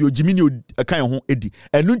Sebio, Jimino, a kind of Eddie,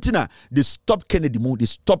 and Nuntina, they stopped Kennedy Mo, they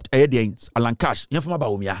stopped Alan Cash, Yafama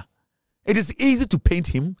Bawumia. It is easy to paint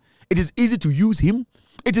him, it is easy to use him.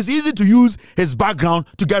 It is easy to use his background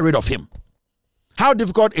to get rid of him. How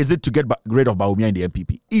difficult is it to get rid of Bawumia in the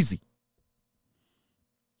MPP? Easy.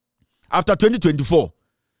 After 2024,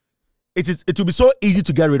 it will be so easy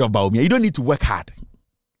to get rid of Bawumia. You don't need to work hard.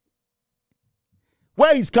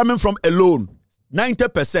 Where he's coming from alone,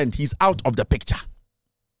 90% he's out of the picture.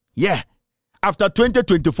 Yeah. After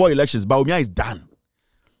 2024 elections, Bawumia is done.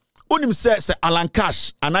 Unim say Alan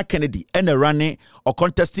Cash, Anna Kennedy, and a running or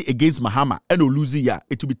contesting against Mahama and Oluzia,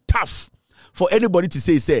 it will be tough for anybody to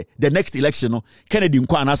say the next election, Kennedy and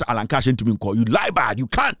Alan Cash into me call. You lie bad, you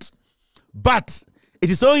can't. But it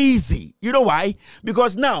is so easy. You know why?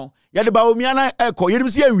 Because now, ya the Bawumia echo, you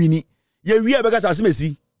see a winnie, you we are because as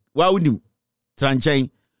Messi, why would you tranchain?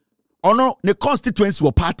 Oh no, the constituency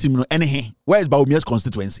will party, anything. Where is Bawumia's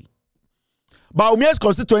constituency? Bawumia's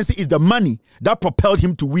constituency is the money that propelled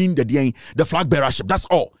him to win the flag bearership. That's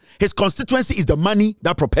all. His constituency is the money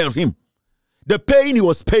that propelled him. The pain he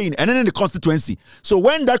was paying, and then in the constituency. So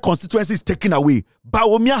when that constituency is taken away,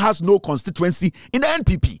 Bawumia has no constituency in the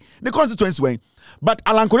NPP. The constituency went. But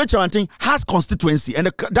Alankole Chamanti has constituency, and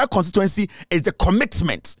that constituency is the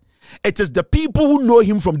commitment. It is the people who know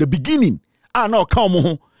him from the beginning. No, come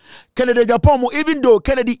on. Kennedy Japomo, even though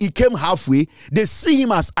Kennedy he came halfway, they see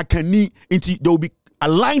him as Akani, they will be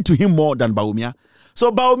aligned to him more than Bawumia.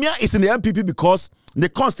 So Bawumia is in the MPP because the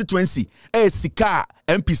constituency, Sika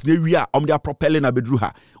MPs Nevia, they are propelling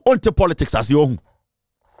Abedruha onto politics as your own.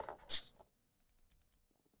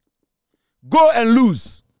 Go and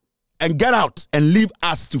lose and get out and leave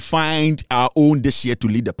us to find our own this year to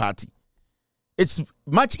lead the party. It's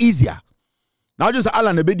much easier. Now just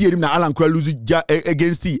Alan Ebedi na Alan Kura lose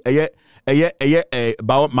against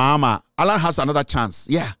Mahama. Alan has another chance.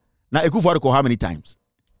 Yeah. Now Ekufuado how many times?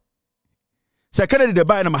 So Kennedy the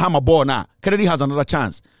buy na Mahama ball now. Kennedy has another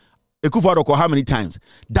chance. Ekufuado how many times?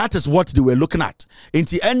 That is what they were looking at. In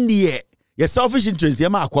the end year, your selfish interest, he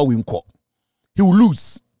will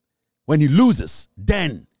lose. When he loses,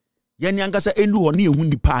 then Yanyanga say endu oni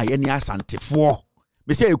ehundi pa yeni asante for.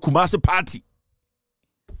 Me say Kumasi party.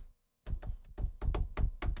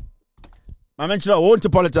 I mentioned I want to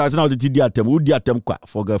politics now the TD attempt. Who the attempt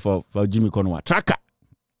for Jimmy Conwa. Tracker.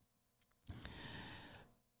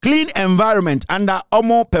 Clean environment under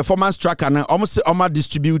Omo performance tracker and almost say Omo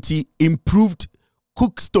distribute improved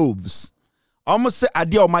cook stoves. Almost say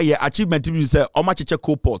Adi Oma ye achievement you say Oma Chiche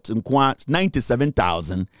co-pot in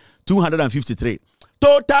 97,253.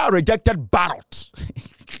 Total rejected ballot.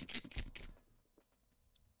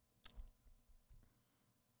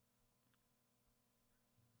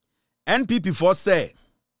 NPP for say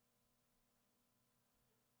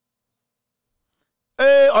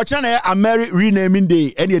Ochana Ameri renaming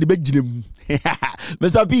day any the big gym.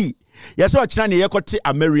 Mr. P, yes, Ochana Yakote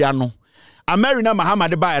Ameriano. Amerina Mahama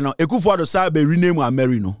de Bayano, Ekufuado Sabe rename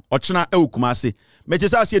Amerino, Ochana Eukumase.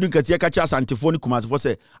 Mechesa see Dunka Tiakachas antiphone Kumas for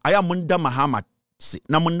say, I am Munda Mahama,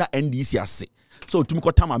 Namunda NDC say. So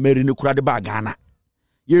Tumkotama Amerino Krade Bagana.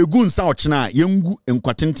 Ye goon sa Ochana, Yungu and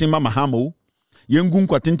Quatintima Mahamo. yengu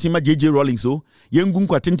nkwatentima JJ Rawlings o yengu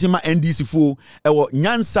nkwatentima NDC fo ewo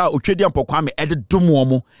nyansa otwedi ampokwa me ede domo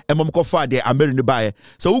mo emom kofa de ameri ne bae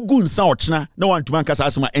so ugu nsa ochena na wantuma nkasa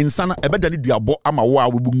asema ensa na ebeda ne duabo ama wo a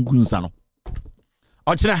webu ngu nsa no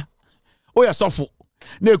ochena o ya sofo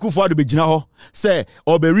na ekufo ado begina ho say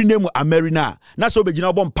oberi name ameri na so begina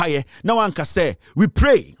obo mpaye na wanka say we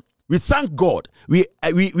pray. We thank God. We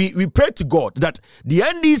pray to God that the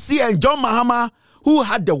NDC and John Mahama, who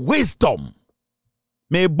had the wisdom,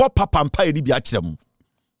 may Bob Papa and Pai Nibiachim.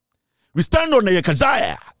 We stand on the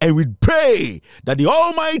Yekazaya and we pray that the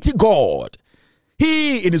Almighty God,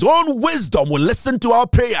 He in His own wisdom will listen to our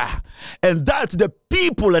prayer, and that the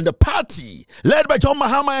people and the party led by John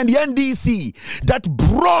Mahama and the NDC that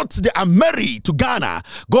brought the Ameri to Ghana,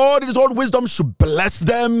 God in His own wisdom should bless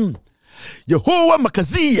them. Yehowa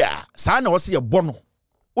makazia sana wasi ya bono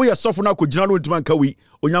oya sofo na ko gina no ntuma nka wi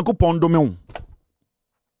onyankopon do me ho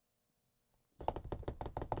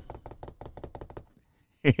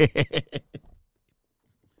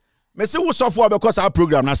mese wo sofo abekọ sa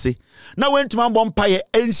program na se na wentuma mbọ mpaye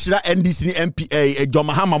enhira NDC ni MPA John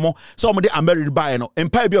Mahama mo so omde America bae no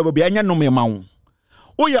mpaye bi obi anya no me ma wo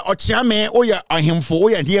oya ochiame oya ahemfo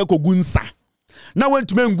oya ndiye ko gunsa na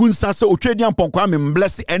wentuma ngunsa se otwedi amponkwa me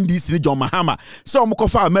bless NDC ni John Mahama se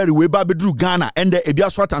omokofa America we ba bedru Ghana ende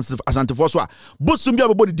ebia so asantefo so a bosum bia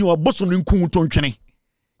bebo di bosum ni nkun tontwene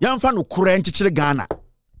yamfa no kura nkyekere Ghana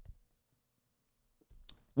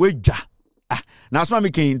weja na asma me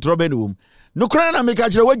ken trobe no no kura na me ka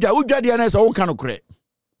kire weja de na se won ka no kure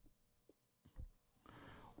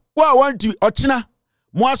wa want to ochina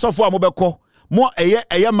mo asofo a mo beko mo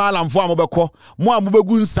eye malamfo a mo beko mo a mo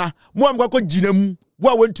begu nsa mo a mo kwako ginam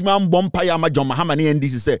wa wantumi ambom pa ya ma John Mahama ne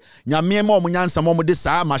NDC se nyame ma omunyansa mo de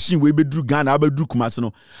saa machine we beduru Ghana abeduru Kumasi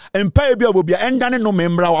no empire bi obobia endane no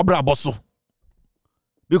membra wabra boso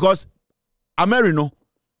because Ameri no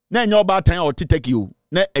na enye oba tan o titeki o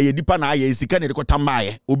na eye dipa na aye sika ne de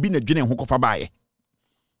kotamaaye obi na dwene ho kofa baaye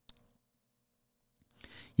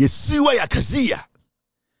yesiwa ya kazia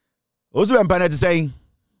ozu empire na say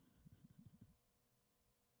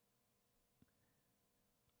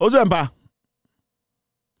ozu empa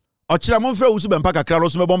ochira mo mfra usu bempa kakra lo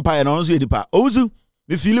so mebom pae na onso edipa ozu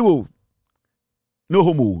me feel wo no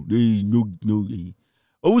homo no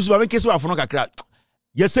ozu ba me keso afono kakra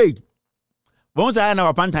yes say bon say na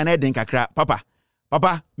wapanta na eden kakra papa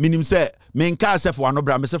minim say me nka asefo ano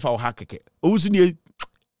bra me sefa wo ha keke ozu ni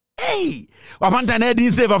hey wapanta na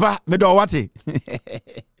eden say papa me do wate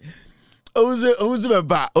ozu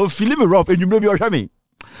bempa o feel me rough enwumre bi o hwa me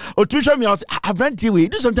o tuisha me out abranti we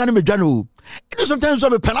do sometimes me dwano do sometimes so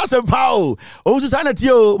me penase pao o so sanati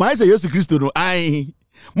o my say Jesus Christ no ai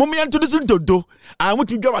mommy introduce ntonto I want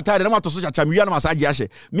to go atare na mato so chacha me wi na massage ahye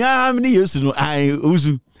me am ni Jesus no ai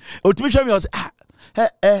ozu o tuisha me out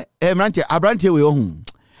abranti we ohun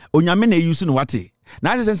onyame na use no wate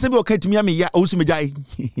na sense be o kan tumi am ya ozu me jai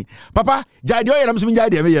papa jai de o yere me jai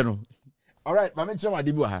de me ye no all right ma me chere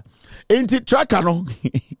wade bi wa ha enti tracker no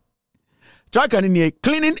tracker ni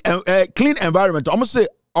clean environment almost say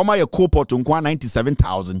oma ye co-pot nkwa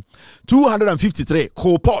 97,253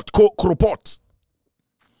 co-pot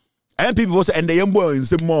and people say and the yembo in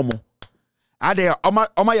some momo ade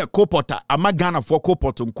oma ye co-pot ama Ghana for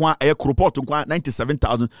co-pot nkwa ye co-pot nkwa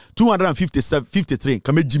 97,253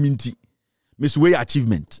 kame jiminti miss way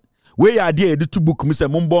achievement we ya dey the two book mi say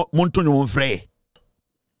mombo montonyo monfre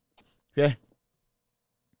yeah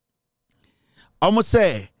almost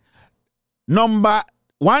say number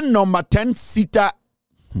 10-seater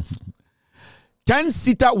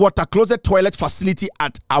 10-seater water closet toilet facility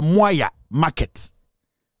at Amoya Market.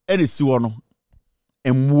 Any siwono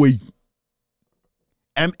MMOA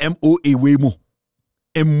way mo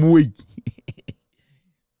MMOA.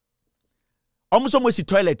 Almost si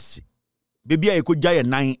toilets. Baby I could jaya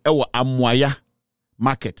 9 ewa Amoya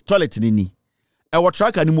Market. Toilet nini. Ewa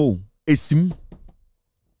track animo esim.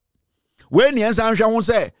 When the answer won't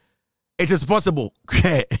say it is possible.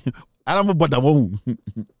 I don't know about that.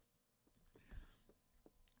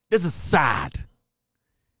 This is sad.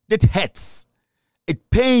 It hurts.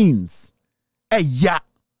 It pains. Hey, yeah.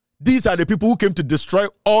 These are the people who came to destroy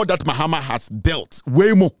all that Mahama has built.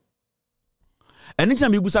 Way more.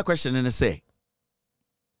 Anytime you ask a question and they say,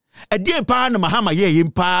 a dear pan Mahama, yeah,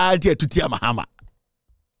 impa dear to tia Mahama.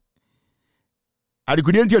 I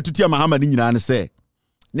couldn't hear to tia Mahama in and say,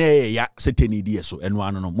 ne ya seteni die so eno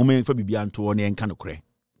ano no moment fa bibia nto ne enka no kre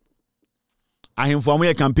ahemfo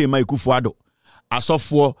amoye campaign ma ekufu ado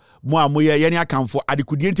asofo mo amoye ye ne akamfo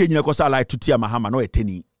adekudie ntie nyina kosa like tutia Mahama no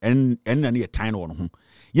eteni en na ne tan no ho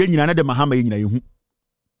ye nyina na de Mahama ye nyina ye hu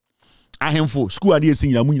ahemfo school ade esi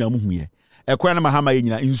nyina mu hu ye ekwan na Mahama ye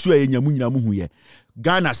nyina nsu ye nya mu nyina mu hu ye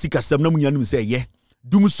Ghana sika sem na mu nyina nim say ye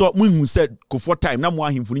dum so mu hu say kofo time na mu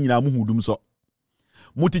ahemfo nyina mu hu dum so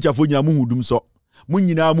mu teacher fo nyina mu hu dum so mu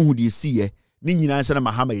nyina mu hu de si ye ni nyina se na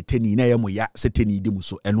Mahama ye tani na ye mo ya se tani de mu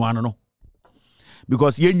so eno ano no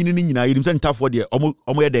because ye nyini ni nyina ye dim se ntafo de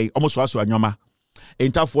omo ye den omo so aso anwoma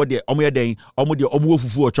ntafo de omo ye den omo de omo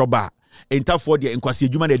ofufu ochoba ntafo de nkwase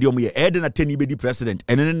adwuma na de omo ye e de na tani be di president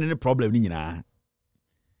ene ne problem ni nyina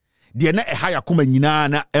de na haya kuma nyina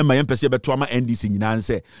na ema yempese beto ama NDC nyina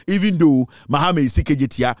nse even though Mahama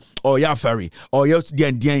isikejetia or ya ferry or ya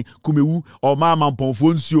den kumewu or mama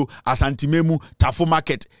mponfo nsuo asantememu tafo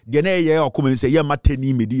market de na ye okuma nse ye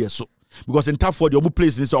matani medi yeso because ntafo de omo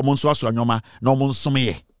place nse omo nso aso anwoma na omo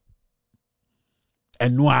nsome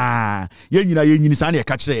eno a ye nyini sa na ye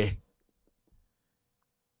ka kire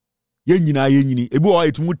ye nyini ebi o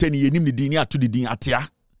etumu tani ye nim ne din ni ato de din atia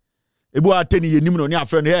ebu ateni yenim no ne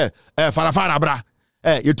afre no farafara bra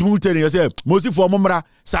yetumu teni ye say mosifo momra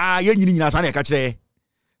sa ye nyina sa na ka kire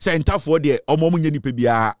say ntafo de omo nye nipa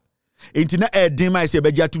bia enti na edin mai say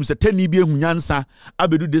begia tum say teni bi ehunyansa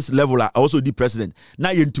abedu this level also the president na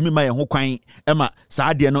ye ntumi ma ye ho kwan ema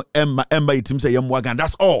sa de no emba yetim say ye mwagan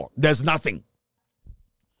that's all there's nothing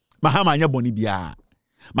Mahama anya boni bia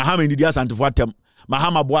Mahama ndi dia santefo atem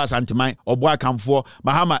Mahama boa santeman oboa kamfo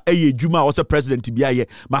Mahama eye dwuma o se president bia ye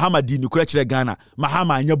Mahama di nukura kire Ghana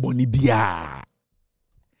Mahama anya boni bia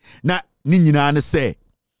na ni nyina ne se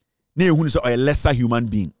na ehunu se o lesser human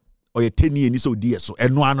being o ye teni ni so die so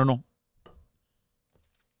eno ano no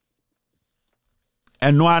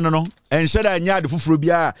ensheda anya de fufuro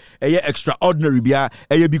bia eye extraordinary bia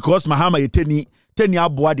eye because Mahama ye teni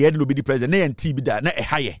aboa de no be the president na ye nti bi da na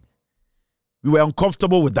ehaye we were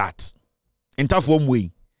uncomfortable with that intafo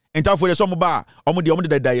mwe intafo de somo ba omo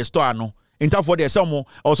de da ye store ano intafo de somo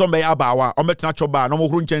o somo be abawa omo tena choba no mo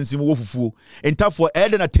huru nchansi mo wofufuo intafo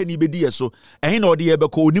ede na teni be die so ehin na ode ye be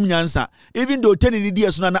ko onim nyansa even though teni ni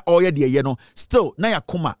die so na oye de ye no still na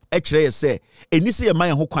yakoma e kire ye se eni se ye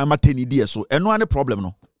man ho kwan ma teni die so eno ane problem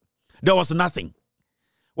no there was nothing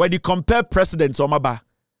when you compare presidents omaba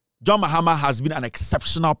John Mahama has been an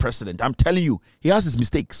exceptional president. I'm telling you, he has his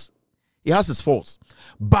mistakes. He has his faults.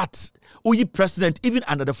 But we president, even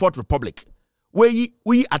under the Fourth Republic, we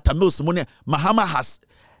at Tamils, Mahama has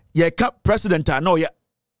president, no,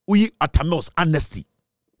 we at Tamils, amnesty.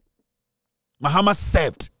 Mahama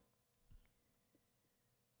served.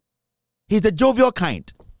 He's the jovial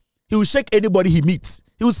kind. He will shake anybody he meets.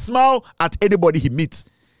 He will smile at anybody he meets.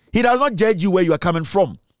 He does not judge you where you are coming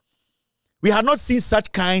from. We had not seen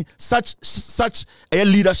such a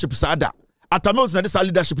leadership sada. At Tamils na this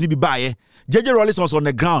leadership ni bibaye. JJ Rawlings was on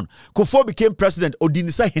the ground. Kufo became president.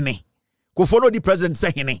 Odini sa hene. Kufo no di president sa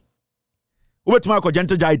hene. Ubetuma ko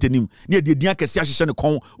gentle jaitenim. Ni de dia kese ahihye ne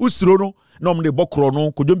kon. Usuro no na omde bokro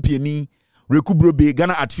no kodwompieni rekubrobe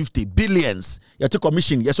Ghana at 50 billions. Yate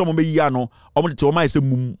commission yeso mo meyi ano omde te oma ese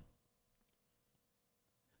mum.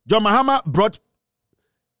 John Mahama brought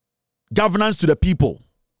governance to the people.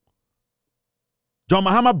 John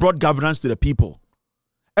Mahama brought governance to the people.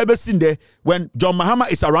 Ever seen there, when John Mahama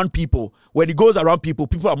is around people, when he goes around people,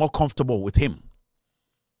 people are more comfortable with him.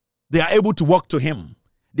 They are able to walk to him.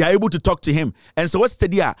 They are able to talk to him. And so what's the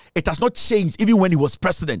deal? It has not changed even when he was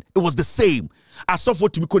president. It was the same. As of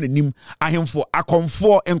what to be him, him for a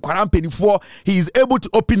comfort and quarantine for, he is able to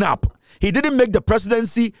open up. He didn't make the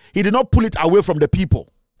presidency, he did not pull it away from the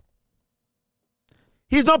people.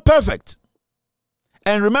 He's not perfect.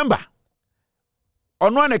 And remember,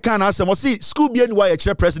 on one account, I see school being why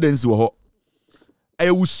a presidency will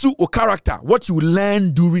suit o character, what you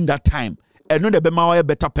learn during that time, and not a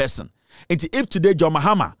better person. And if today John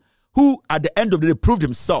Mahama, who at the end of the day proved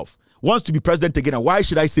himself, wants to be president again, why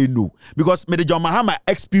should I say no? Because me the John Mahama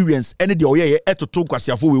experience any the oye eto to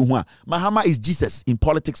kwasiafo we hu. Mahama is Jesus in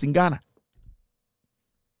politics in Ghana.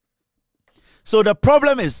 So the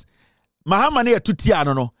problem is Mahama ne tutia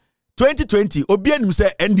no. 2020, Obianim say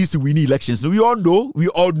NDC win elections. We all know.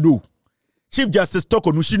 Chief Justice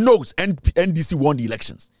Tokonu, she knows NDC won the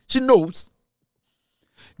elections. She knows.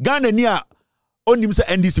 Ghana near onim say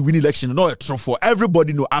NDC win election. No, for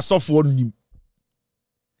everybody know. Asofo nim.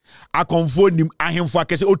 Akonfo nim. Ahemfo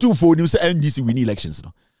akese otufo nim say NDC win elections.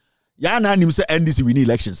 No. Ya na nim say NDC win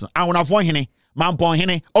elections. Awonafo hene, mampon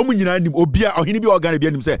hene, omu nyina nim obia ohene bi organ bi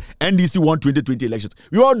nim say NDC won 2020 elections.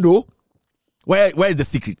 We all know. Where is the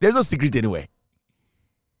secret? There's no secret anywhere.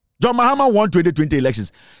 John Mahama won 2020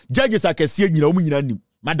 elections. Judges are saying,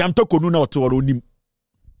 Madam Tokonu na otoro nim.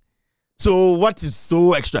 So what is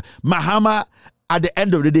so extra? Mahama at the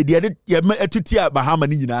end of the day, Mahama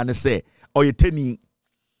ni nyina say or you teni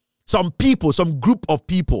some people, some group of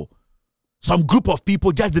people Some group of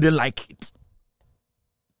people just didn't like it.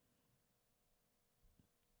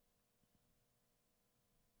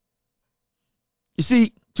 You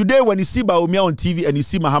see, today when you see Bawumia on TV and you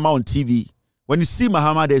see Mahama on TV, when you see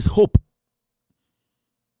Mahama, there's hope.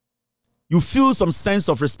 You feel some sense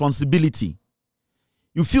of responsibility.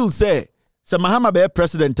 You feel, say Mahama be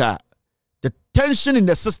president, the tension in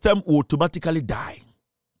the system will automatically die.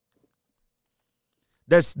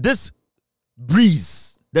 There's this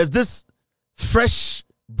breeze, there's this fresh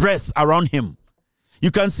breath around him.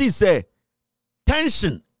 You can see, say,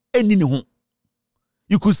 tension.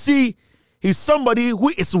 You could see he's somebody who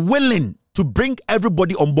is willing to bring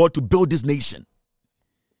everybody on board to build this nation.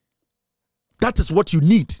 That is what you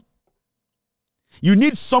need. You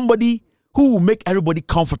need somebody who will make everybody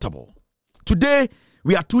comfortable. Today,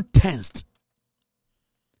 we are too tensed.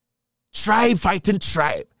 Tribe fighting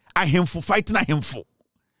tribe. Ahemfo fighting ahemfo.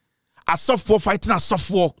 Asofo fighting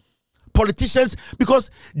asofo. Politicians, because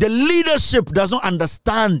the leadership does not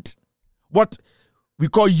understand what we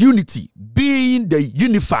call unity. Being the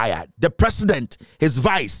unifier, the president, his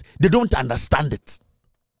vice, they don't understand it.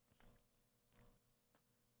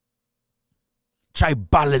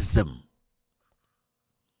 Tribalism.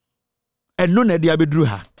 And no need abedru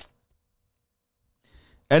ha.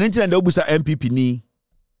 And into the obusa MPP ni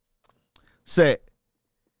say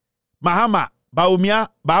Mahama Bawumia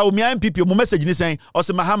MPP mo message ni saying or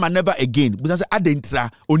say Mahama never again. Busa say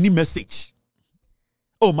adentra oni message.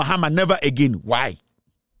 Oh, Mahama never again. Why?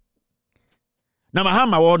 Na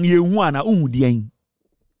Mahama won ye hu ana unhudien.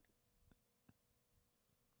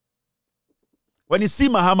 When you see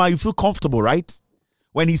Mahama, you feel comfortable, right?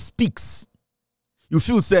 When he speaks, you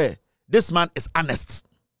feel, say, this man is honest.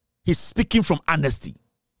 He's speaking from honesty.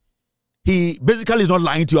 He basically is not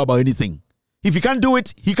lying to you about anything. If he can't do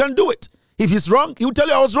it, he can't do it. If he's wrong, he will tell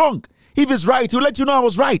you I was wrong. If he's right, he'll let you know I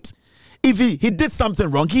was right. If he did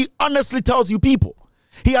something wrong, he honestly tells you people.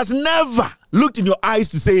 He has never looked in your eyes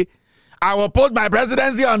to say, I will put my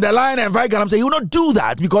presidency on the line and fight. I'm saying he will not do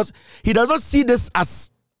that because he does not see this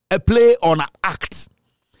as a play or an act.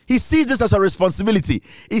 He sees this as a responsibility.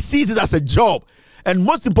 He sees it as a job. And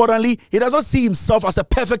most importantly, he does not see himself as a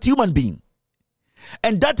perfect human being.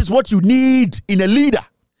 And that is what you need in a leader.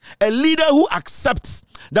 A leader who accepts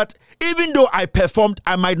that even though I performed,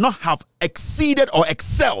 I might not have exceeded or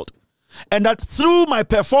excelled. And that through my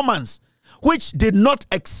performance, which did not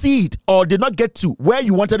exceed or did not get to where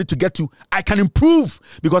you wanted it to get to, I can improve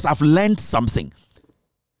because I've learned something.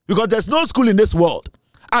 Because there's no school in this world.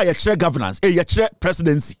 You share governance, you share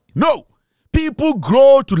presidency. No. People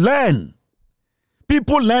grow to learn.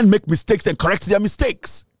 People learn, make mistakes, and correct their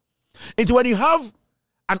mistakes. And when you have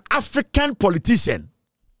an African politician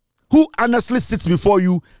who honestly sits before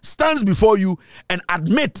you, stands before you, and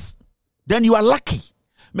admits, then you are lucky.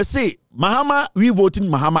 Me say, Mahama, we voted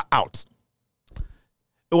Mahama out.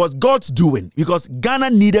 It was God's doing because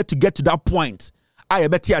Ghana needed to get to that point. I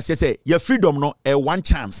bet you say, your freedom, no, a one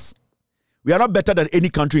chance. We are not better than any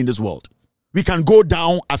country in this world. We can go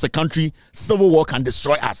down as a country. Civil war can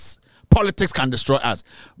destroy us. Politics can destroy us.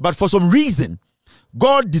 But for some reason,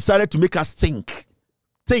 God decided to make us think.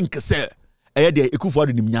 Think, say, so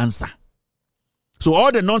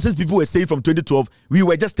all the nonsense people were saying from 2012, we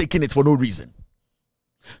were just taking it for no reason.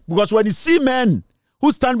 Because when you see men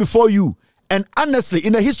who stand before you, and honestly,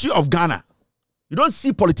 in the history of Ghana, you don't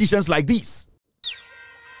see politicians like these.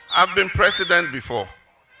 I've been president before.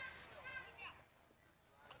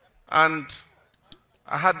 And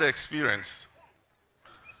I had the experience.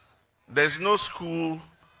 There's no school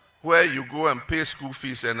where you go and pay school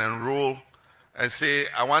fees and enroll and say,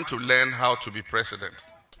 I want to learn how to be president.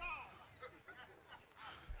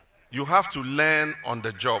 You have to learn on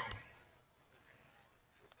the job.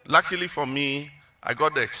 Luckily for me, I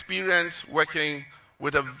got the experience working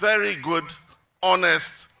with a very good,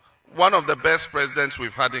 honest, one of the best presidents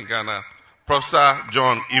we've had in Ghana, Professor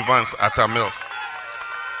John Evans Atta Mills.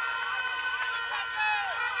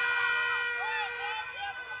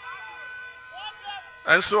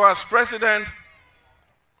 And so as president,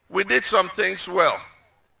 we did some things well.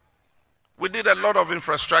 We did a lot of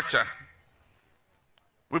infrastructure.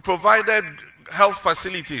 We provided health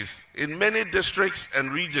facilities in many districts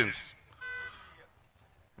and regions.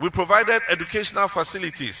 We provided educational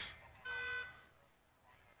facilities.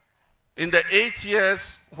 In the 8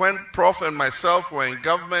 years when Prof and myself were in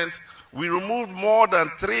government, we removed more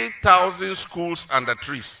than 3,000 schools under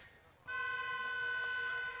trees.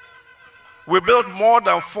 We built more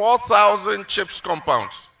than 4,000 CHIPS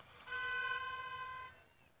compounds.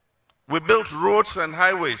 We built roads and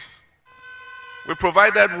highways. We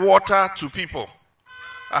provided water to people.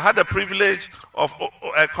 I had the privilege of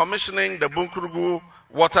commissioning the Bunkurugu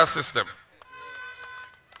water system.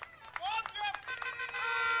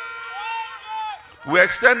 We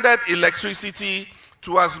extended electricity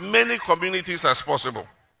to as many communities as possible.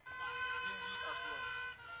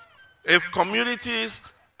 If communities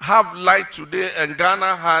have light today, and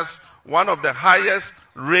Ghana has one of the highest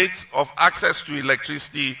rates of access to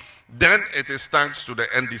electricity, then it is thanks to the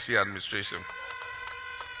NDC administration.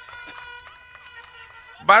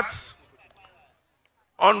 But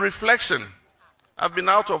on reflection, I've been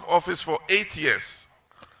out of office for 8 years.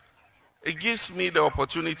 It gives me the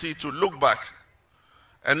opportunity to look back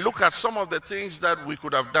and look at some of the things that we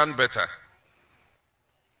could have done better.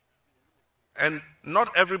 And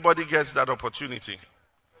not everybody gets that opportunity.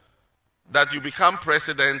 That you become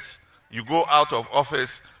president, you go out of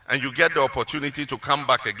office, and you get the opportunity to come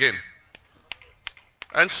back again.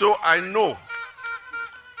 And so I know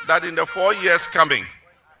that in the 4 years coming,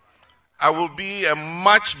 I will be a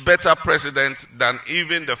much better president than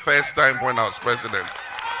even the first time when I was president.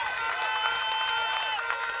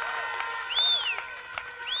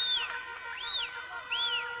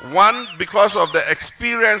 One, because of the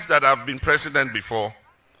experience that I've been president before,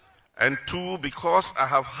 and two, because I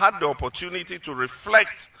have had the opportunity to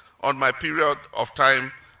reflect on my period of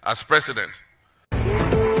time as president.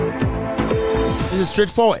 This is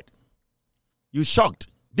straightforward. You're shocked.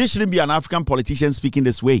 This shouldn't be an African politician speaking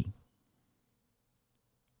this way.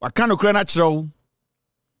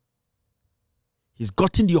 He's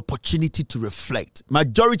gotten the opportunity to reflect.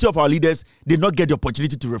 Majority of our leaders did not get the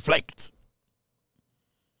opportunity to reflect.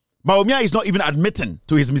 Bawumia is not even admitting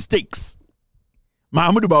to his mistakes.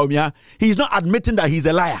 Mahamudu Bawumia, he is not admitting that he's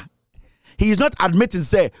a liar. He is not admitting,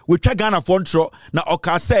 say, we try Ghana for intro, na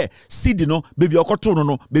oka say, Sidi no, baby okotono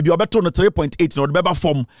no, baby obeto no 3.8 no, the beba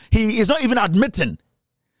form. He is not even admitting.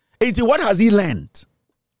 What has he learned?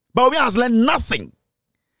 Bawumia has learned nothing.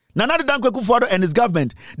 Nana Dankwa Akufo-Addo and his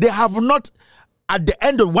government, they have not, at the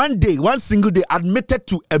end of one day, one single day, admitted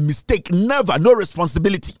to a mistake. Never, no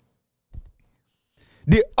responsibility.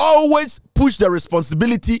 They always push the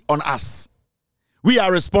responsibility on us. We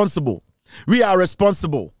are responsible. We are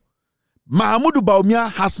responsible. Mahamudu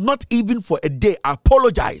Bawumia has not even for a day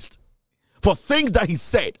apologized for things that he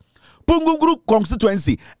said. Pungunguru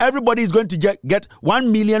constituency, everybody is going to get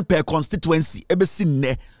 1 million per constituency.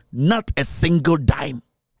 Not a single dime.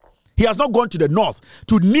 He has not gone to the north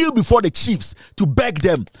to kneel before the chiefs to beg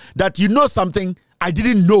them that, you know something, I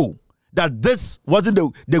didn't know that this wasn't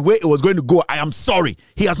the way it was going to go. I am sorry.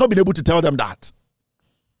 He has not been able to tell them that.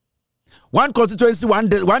 One constituency, one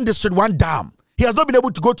district, one dam. He has not been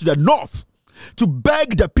able to go to the north to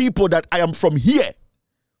beg the people that I am from here.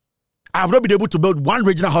 I have not been able to build one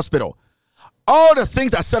regional hospital. All the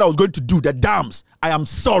things I said I was going to do, the dams, I am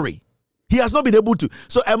sorry. He has not been able to.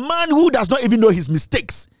 So a man who does not even know his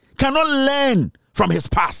mistakes cannot learn from his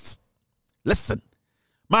past. Listen.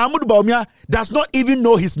 Mahamudu Bawumia does not even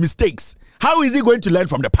know his mistakes. How is he going to learn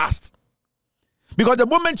from the past? Because the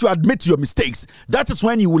moment you admit your mistakes, that is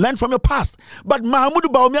when you will learn from your past. But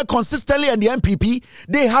Mahamudu Bawumia consistently and the MPP,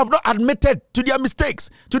 they have not admitted to their mistakes.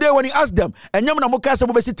 Today when you ask them, and you moka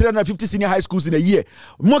say 350 senior high schools in a year,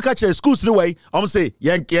 moka che schools the way, say,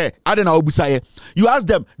 yeah, I don't know. You ask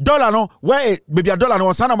them, dollar no, where baby a dollar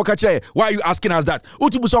no, sana moka che, why are you asking us that?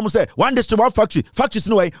 Utubu someone say, one district, one factories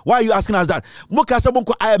in a way, why are you asking us that? Moka say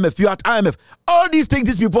monko IMF, you at IMF. All these things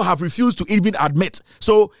these people have refused to even admit.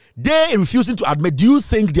 So they refusing to admit. Do you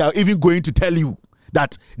think they are even going to tell you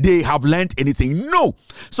that they have learned anything? No.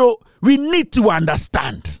 So we need to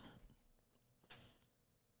understand.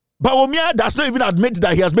 Bawumia does not even admit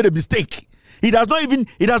that he has made a mistake. He does not even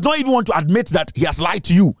want to admit that he has lied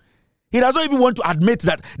to you. He does not even want to admit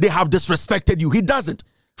that they have disrespected you. He doesn't.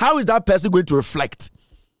 How is that person going to reflect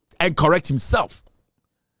and correct himself?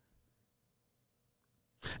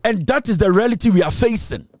 And that is the reality we are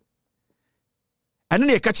facing. And then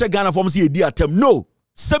you catch a Ghana from see a dear term. No,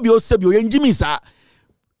 Sebio, Yenjimisa.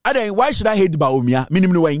 Why should I hate Bawumia?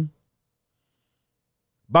 Minimum way.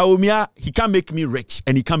 Bawumia, he can't make me rich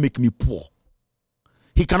and he can't make me poor.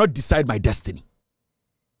 He cannot decide my destiny.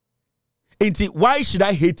 Why should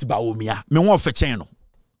I hate Bawumia? Me want fecheno.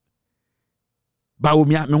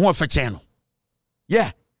 Bawumia, me want fecheno.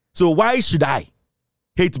 Yeah. So why should I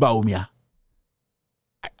hate Bawumia?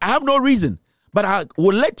 I have no reason. But I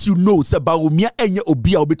will let you know, Bawumia enye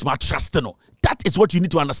obia obit ma trust no. That is what you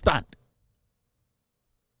need to understand.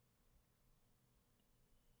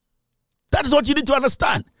 That is what you need to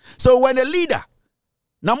understand. So when a leader,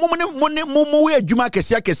 na mo we adwuma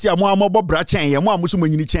kesia mo amobo bra chen ye mo amuso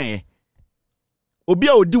manyini chen ye.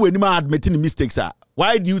 Obia odi wani ma admitting mistakes are.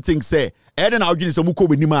 Why do you think say And then I'll give you some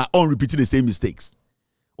Muko on repeating the same mistakes.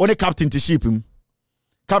 Only captain to ship him.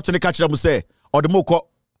 Captain the catch them say, or the Moko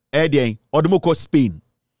Edian, or the Moko Spain.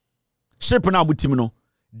 Ship now with Timino.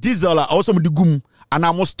 Diesel also with the gum, and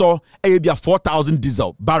I must store a 4,000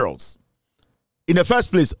 diesel barrels. In the first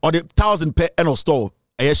place, or the 1,000 per annual store,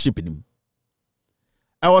 a shipping him.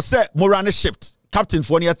 I was set Morana shift, captain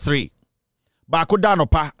for near 3. But I could down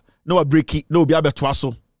pa, no a breaky, no be able to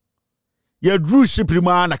twasso. Ye drew ship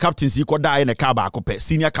man, a captain, so you could die in a car back,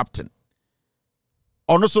 senior captain.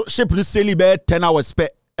 On also ship the silly bed 10 hours spare,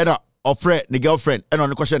 and a friend, the girlfriend, and on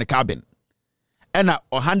the question the cabin. And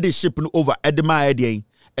a handy ship over at the my idea,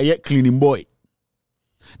 a yet cleaning boy.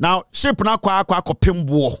 Now, ship na kwa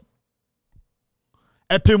pimbo.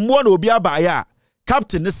 A pimbo will be a buyer.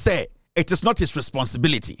 Captain say it is not his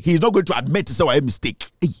responsibility. He is not going to admit to say a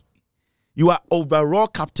mistake. You are overall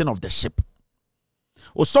captain of the ship.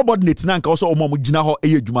 O subordinate nanka also omo mugina ho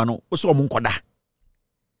eye dwuma no so omo nkoda.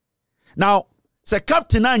 Now, say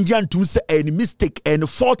captain Anjan to say any mistake and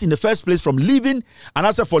fault in the first place from leaving, and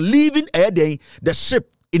as for leaving the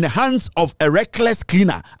ship in the hands of a reckless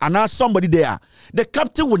cleaner and as somebody there, the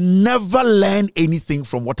captain will never learn anything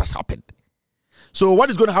from what has happened. So what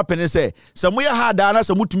is going to happen is say somewhere hard dana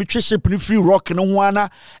some to me ship ni free rock no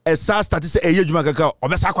wana a sa start say eye dwuma kaka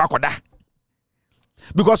obesa kwakoda.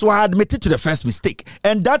 Because we admitted to the first mistake.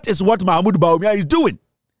 And that is what Mahmoud Bawumia is doing.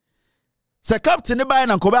 So Captain Nebai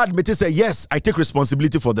and Kobe admitted, say, yes, I take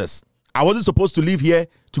responsibility for this. I wasn't supposed to leave here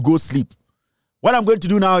to go sleep. What I'm going to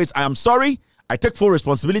do now is I am sorry. I take full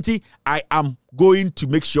responsibility. I am going to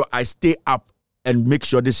make sure I stay up and make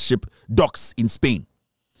sure this ship docks in Spain.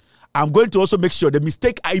 I'm going to also make sure the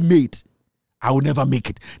mistake I made, I will never make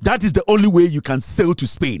it. That is the only way you can sail to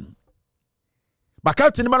Spain. But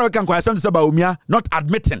Captain Bawumia not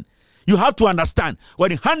admitting. You have to understand,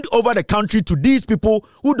 when you hand over the country to these people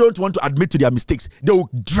who don't want to admit to their mistakes, they will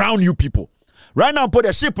drown you people. Right now, put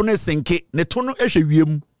a ship on a sinke.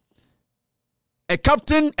 A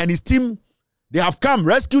captain and his team, they have come,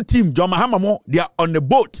 rescue team, John Mahamamo, they are on the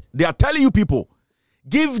boat. They are telling you people,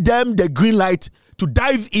 give them the green light to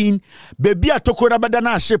dive in. Baby, a tokora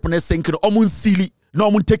badana ship on a sinke, omun silly,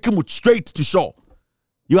 no omun take him straight to shore.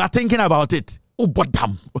 You are thinking about it. Oh, but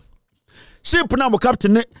damn. Ship na mo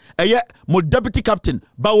captain mo deputy captain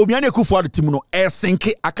ba omi ane kufu team no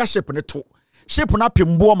sinke aka ship ne to ship na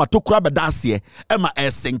pembo ma to kura bedanse e ma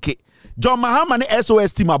sinke John Mahama ne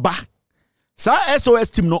SOS team aba sa SOS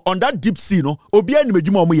team no on that deep sea no obi ani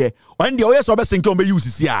medwuma omo ye on de oyes obe sinke omo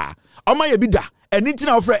use si a omo ye bi da eni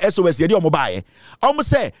tina ofre SOS ye de omo baaye omo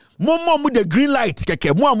say mo the green light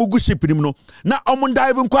keke mo amugu ship nim no na omo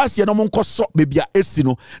dive nkwase no mo nkoso bebia esi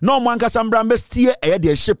no na omo ankasa mbra mbestie eye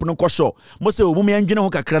de ship no nkosho mo say omo me ndwene ho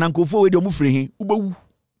kakra na nkofo we de omo firi he ubawu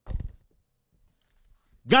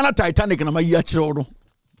Ghana Titanic na ma yi a kire no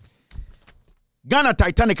Ghana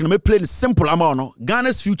Titanic na me play simple amount no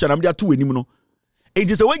Ghana's future na me dia to anim no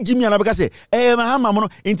it is a way Jimmy na be say Mahama mo no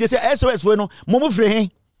it say SOS we no mo firi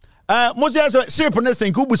he Moses ship ne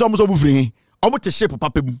sink ubu so mo free omo te ship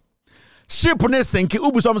papa bu ship ne sink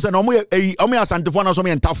ubu so mo se na omo asantefo na so mo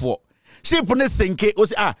entafo ship ne sink o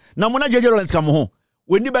se na mo na jeje Lawrence kam ho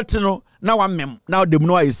weni bete no na wa mem na dem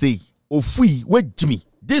no I say ofui we Jimmy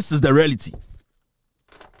this is the reality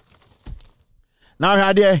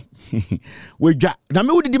now here we na me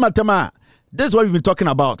wudi matema this is what we've been talking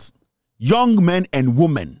about young men and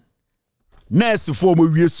women nurse for mo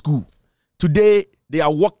wie school today they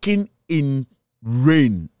are walking in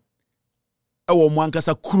rain. Ewo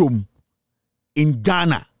mwankasa krom in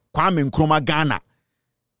Ghana, Kwame Nkrumah Ghana.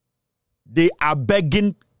 They are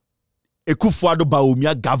begging Ekufuado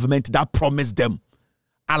Bawumia government that promised them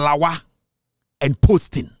alawa and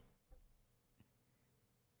posting.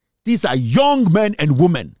 These are young men and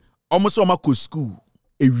women. Almost omako school.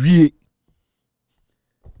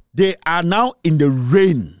 They are now in the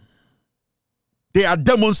rain. They are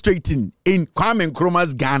demonstrating in Kwame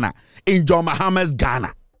Nkrumah's Ghana, in John Mahama's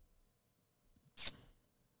Ghana.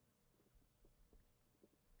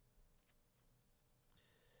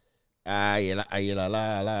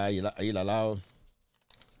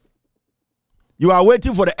 You are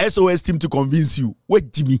waiting for the SOS team to convince you.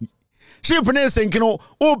 Wait, Jimmy. She saying, you know,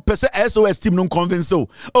 SOS team don't convince you.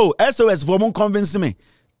 Oh, SOS for won't convince me.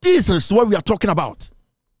 This is what we are talking about.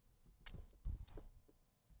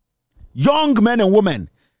 Young men and women,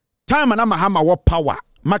 time and Mahama what power.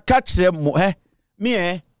 Ma catch them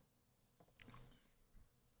me.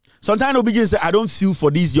 Sometimes I begin to say, I don't feel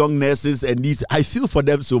for these young nurses and these. I feel for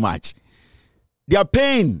them so much. Their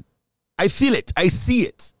pain, I feel it. I see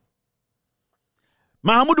it.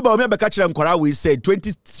 Mahamudu Bawumia beka kire nkora we said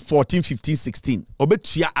 2014 15 16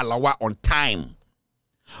 obetua alawa on time.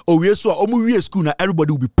 Owie so omu wie school na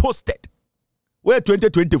everybody will be posted. Where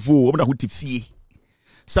 2024 omna huti fie.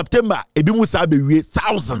 September ebi mu sa be wie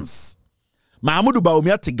thousands. Mahamudu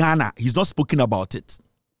Bawumia to Ghana, he's not spoken about it.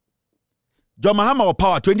 John Mahama or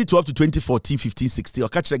power 2012 to 2014 15 16 or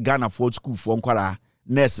catch Ghana for school for nkwara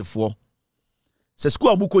nurse for. Se school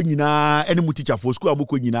amuko nyina ene mu teacher for school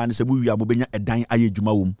amuko nyina ne se mu wi amobenya edan aye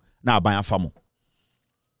dwuma wom na aban afamo.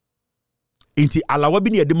 Inti alawa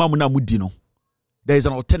bi ne edema mu na mudi no. There is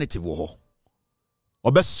an alternative wo ho.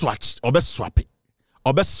 Obe swatch, obe swap it.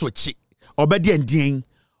 Obe switch it. Obe di endien.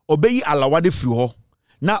 Obe yi alawa de firi ho.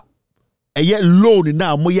 Na eye loan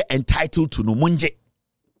na mo ye entitled to no monje.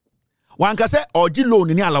 Wanka se oji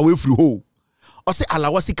loan ni alawa firi ho. O se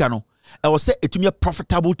alawa sika no. E o se etumi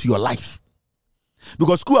profitable to your life.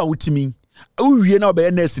 Because school awutimi uwie na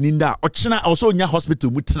obeye nurse ni nda ochina also nya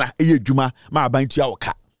hospital mutena eye adwuma ma aban tua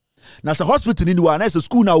woka na se hospital ni wa na se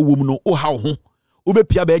school na wo mu no o ha ho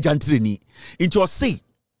obepia be jantreni into say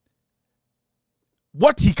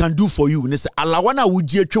what he can do for you ne se alawa na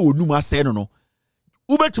wuji atwa wonum ase no no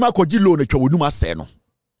ubetuma kogi loan atwa wonum ase no.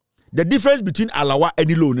 The difference between alawa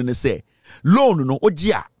and loan ne say loan no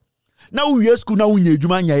ogi a na uwie school na wunya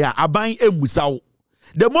adwuma nya ya aban emusawo.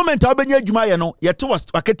 The moment I benye adwuma ye no ye to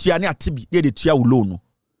waketua ne atebi ye de tua wo loan no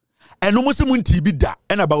eno mo se mu nti bi da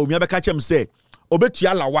e na ba omia beka chem se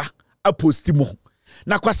obetua lawa aposti mo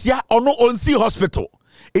na kwasia ono onsi hospital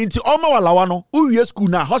inti oma walawa no uwie school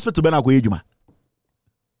na hospital be na ko adwuma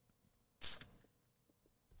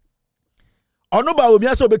ono ba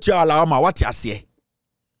omia se obetua lawa ma wate ase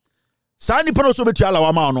sa ni pono so obetua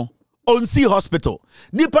lawa ma no onsi hospital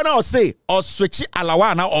nipa na o say o switch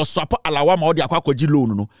alawa na o swap alawa ma o de akwakoji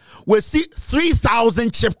loan no we see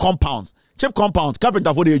 3,000 chip compounds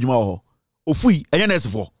carpenter for the ejuma ho ofui enye nurse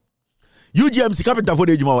for UGMC carpenter for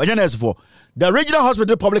the ejuma ho enye nurse for the regional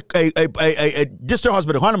hospital public district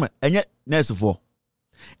hospital hanama enye nurse for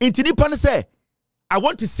inti nipa na say I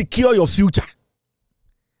want to secure your future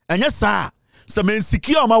enye sa se men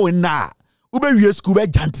secure ma we na Ube school be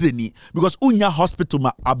jantreni because unya hospital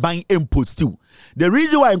ma aban import still. The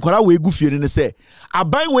reason why nkora we gu fie ne say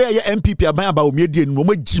aban we ye MPP aban aba omiedie no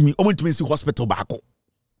mo jimi o ntumi si hospital baako.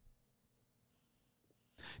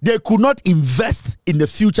 They could not invest in the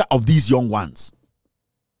future of these young ones.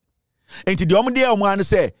 Enti de omo de omo an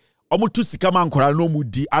say omo tu sika ma nkora no mu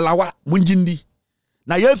di alawa munjindi.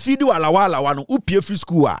 Na ye feed alawa no upie free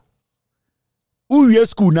school a. Uwie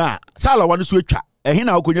school na sa alawa no so atwa ehin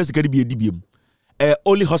na okonya sika bi edibiem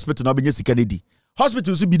only hospital na obenye sika di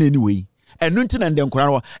hospital so bi na anyway enu nti na ndem nkora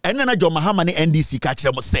no enu na John Mahama ne NDC ka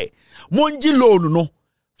kire mo say monji loan no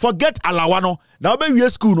forget alawa no na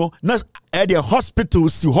obewie school no na the hospital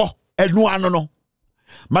si ho enu ano no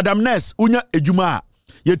madam nurse unya ejuma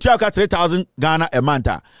ye tua ka 3,000 Ghana a month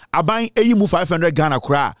aban eyi mu 500 Ghana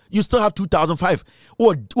kra you still have 2,005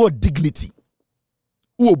 or dignity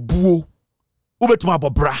o buo obetuma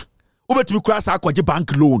bobra ubetumi kura sa akwaje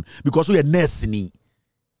bank loan because we nurse ni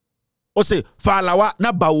o say falawa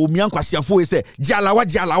na ba omi ankwasiafo we say jalawa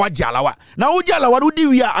na wo jalawa no di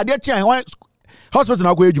wi a ade kyan hospital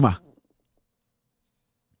na ko adwuma.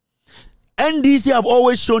 NDC have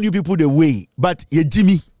always shown you people the way but ye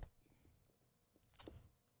jimi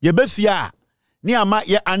ye befia ni ama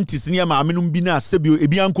ye aunties ni ama amenum bi na sebio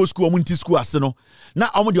ebi anko school omo nti school ase no na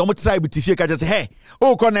omo de omo tribe tifie ka just hey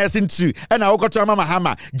o ko na esin tree e na wo koto ama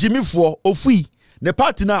Mahama jimifo ofui ne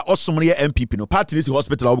party na osomre ye MPP no party ni si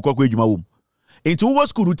hospital a wo kokọ adwuma wom enti wo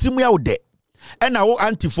school timu ya wo de e na wo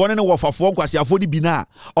antifo ne wo fafo nkwasiafo ni bi na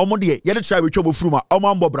omo de ye de tribe twa bofuruma omo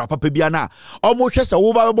ambobra papa bia na omo hwese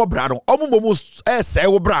wo ba bobra no omo momo se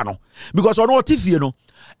wo bra no because ono otifie no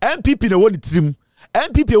MPP na woni trim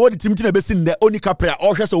MPP wodi timti na besin de oni kapra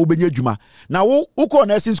o hwese wo benya adwuma na wo ko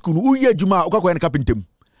na nursing school wo yi adwuma okakọ en kapintem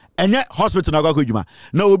enye hospital na okakọ adwuma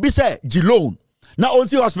na obi se gi loan na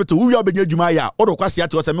onsi hospital wo yi obenya adwuma ya o do kwase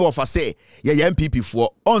ate o se me wo fa se ye MPP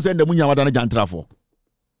fo on se ndem nya wada na jantra fo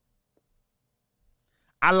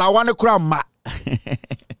alawa ne kura ma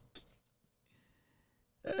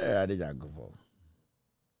ade jago fo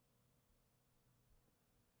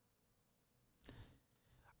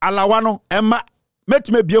alawa no emma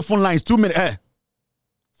met me be phone lines 2 minutes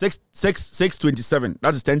 627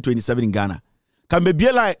 that is 10:27 in Ghana can be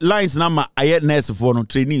lines na ma aye nurse for no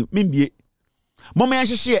training membie mama ya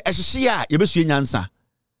hye a ye besu nyansa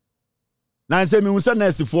na nse me unsa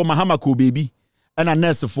nurse for Mahama ko baby na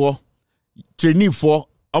nurse for training for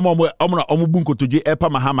omo bunkotoje epa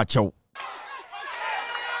Mahama chew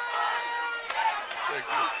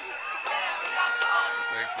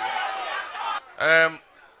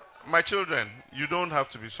My children, you don't have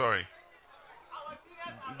to be sorry.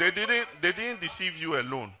 They didn't deceive you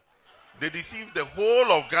alone. They deceived the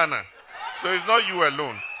whole of Ghana. So it's not you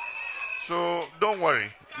alone. So don't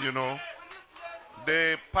worry, you know.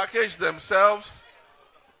 They packaged themselves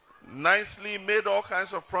nicely, made all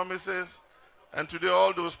kinds of promises, and today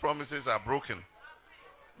all those promises are broken.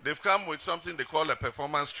 They've come with something they call a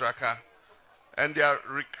performance tracker, and they are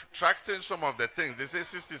retracting some of the things. They say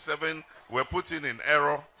 67 were put in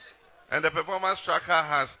error, and the performance tracker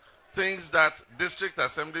has things that district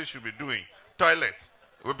assemblies should be doing. Toilet.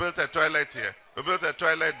 We built a toilet here. We built a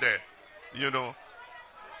toilet there. You know,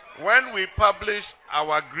 when we published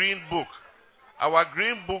our green book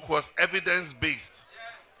was evidence-based.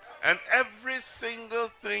 And every single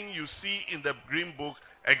thing you see in the green book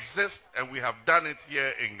exists, and we have done it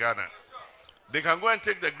here in Ghana. They can go and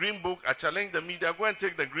take the green book. I challenge the media, go and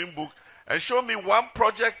take the green book and show me one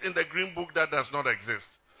project in the green book that does not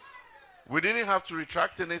exist. We didn't have to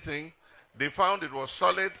retract anything. They found it was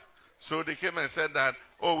solid, so they came and said that,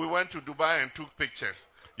 oh, we went to Dubai and took pictures.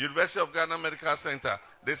 University of Ghana Medical Center,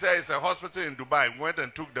 they say it's a hospital in Dubai. We went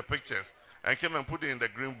and took the pictures and came and put it in the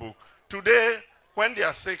green book. Today, when they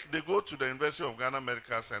are sick, they go to the University of Ghana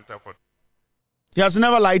Medical Center for. He has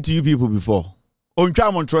never lied to you people before.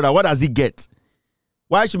 Oncha Montroda, what does he get?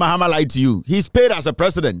 Why should Mahama lie to you? He's paid as a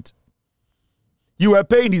president. You were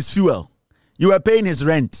paying his fuel. You were paying his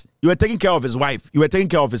rent. You were taking care of his wife. You were taking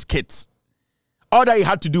care of his kids. All that he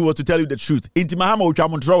had to do was to tell you the truth. Inti Mahama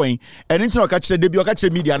Uchamontrowing and into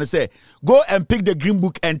Okache media and say, go and pick the green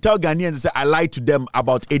book and tell Ghanaians and say, I lied to them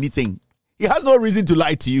about anything. He has no reason to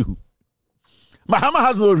lie to you. Mahama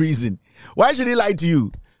has no reason. Why should he lie to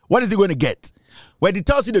you? What is he going to get? When he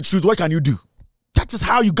tells you the truth, what can you do? That is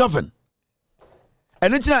how you govern.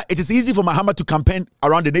 And it is easy for Mahama to campaign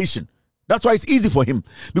around the nation. That's why it's easy for him.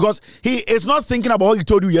 Because he is not thinking about what he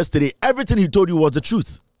told you yesterday. Everything he told you was the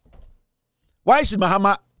truth. Why should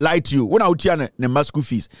Mahama lie to you? When out here ne school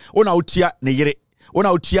fees, when out here ne yere, when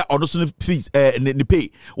out here on fees ne pay,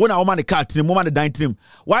 when our money cut, ne woman dine to him.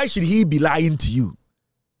 Why should he be lying to you?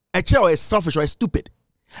 A child is selfish or is stupid.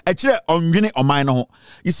 A child on unit or minor.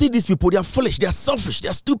 You see these people, they are foolish, they are selfish, they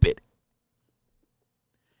are stupid.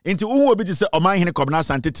 Into who will be to say, "Oh my, hine kobna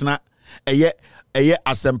santitina, eye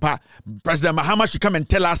asempa." President Mahama should come and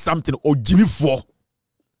tell us something. Or Jimmy 4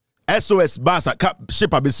 SOS basa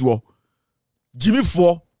ship abisiwo. Jimmy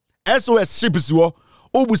 4 SOS ship isiwo.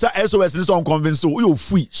 Obusa SOS is unconvinced. You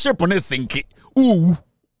free ship on a sink. Ooh.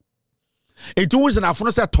 Into who's an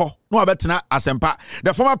afono se to no abetina asempa.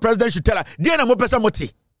 The former president should tell her, "Dear na mo pesa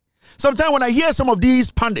moti." Sometimes when I hear some of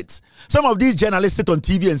these pundits, some of these journalists sit on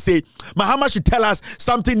TV and say, Mahama should tell us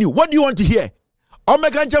something new. What do you want to hear?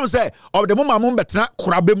 Omekancham say, of the mumma betina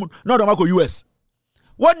kurabem, not the US.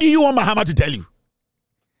 What do you want Mahama to tell you?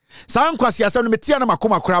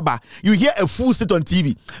 You hear a fool sit on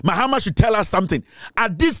TV. Mahama should tell us something.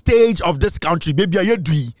 At this stage of this country, baby,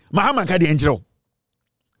 Mahama can angel.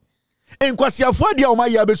 And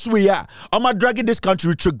I'm dragging this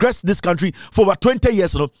country, retrogress this country for over 20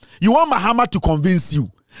 years. You want Mahama to convince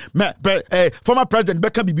you. Former President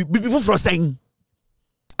Beckham before for saying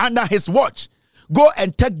under his watch, go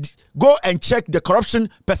and check the corruption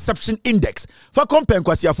perception index. For compare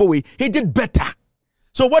he did better.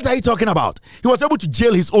 So what are you talking about? He was able to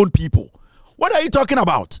jail his own people. What are you talking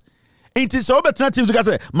about? It is so better teams to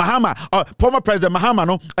say Mahama, former President Mahama,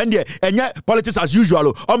 no, and politics as usual.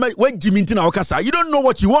 You don't know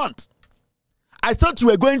what you want. I thought you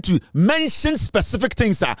were going to mention specific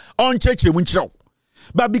things on church.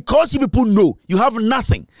 But because you people know you have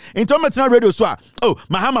nothing. In terms of radio, so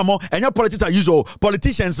Mahama mo and your politics as usual.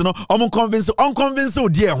 Politicians, no, unconvinced,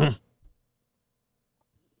 dear.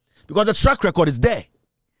 Because the track record is there.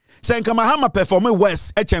 Saying Mahama performing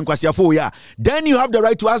worse, then you have the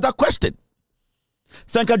right to ask that question.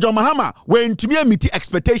 Sanka John Mahama, when to me meet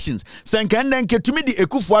expectations, Sanka and then to me the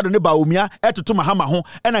Ekufuado ne Baumia, to Mahama home,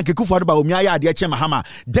 and Ekufuado Baumia, dear Mahama,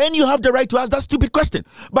 then you have the right to ask that stupid question.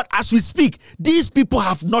 But as we speak, these people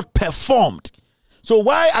have not performed. So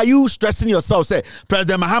why are you stressing yourself? Say,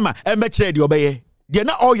 President Mahama, they're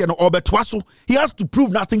not all Twasso. He has to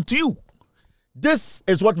prove nothing to you. This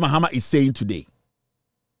is what Mahama is saying today.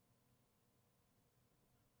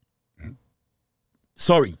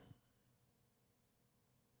 Sorry.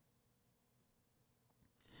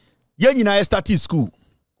 Yen yina started school.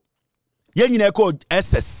 Yen yina called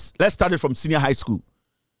SS. Let's start it from senior high school.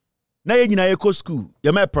 Na yen yina eco school.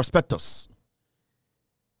 Yema prospectus.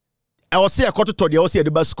 I was say a quarter to the I was say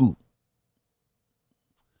the school.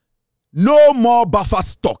 No more buffer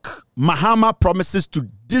stock. Mahama promises to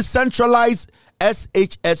decentralize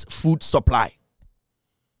SHS food supply.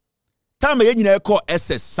 Time ye nyina call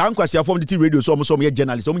SS. San kwasia from the radio so mo ye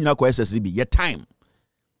journalist. So mo nyina call SS bi. Ye time.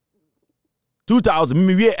 2000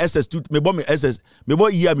 me we SS me bo me SS. Me bo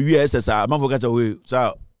year me we SS a man forget we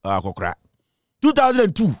so akokra.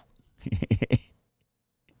 2002.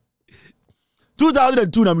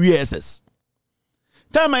 2002 na me we SS.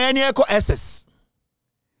 Time ye nyina call SS.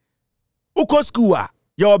 Uko school a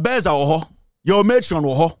your beza wo ho. Your matron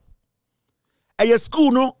wo ho. Eye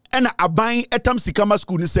school no and aban etam sikama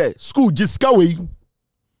school ni say school jiska we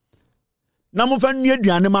na mo fa nua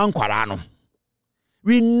aduane man kwara no.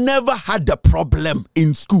 We never had the problem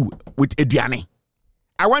in school with aduane.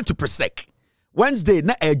 I went to Presec Wednesday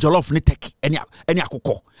na jollof ni tek any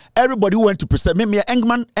akoko. Everybody went to Presec. Me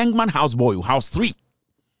Engman house boy house 3.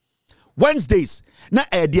 Wednesdays na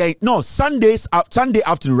no Sundays Sunday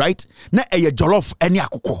afternoon, right? Na jollof any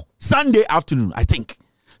akoko. Sunday afternoon, I think.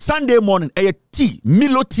 Sunday morning, tea,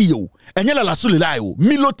 Milo tea, and yellow lasuli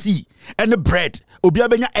Milo tea, and the bread,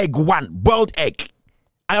 obiabenya egg 1, boiled egg.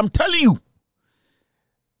 I am telling you.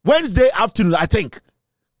 Wednesday afternoon, I think,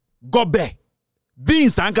 gobe,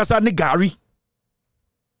 beans ankasa ni gari,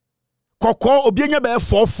 koko obienya be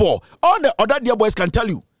 4. All the other dear boys can tell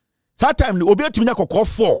you. That time obienya tuminya koko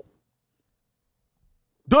 4.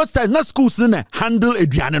 Those times, not schools handle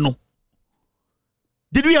eduane no.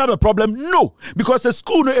 Did we have a problem? No, because the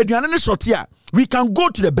school no eduane short here. We can go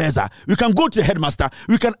to the bazaar, we can go to the headmaster,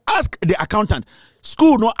 we can ask the accountant.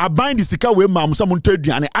 School no abind the sika we mam someone to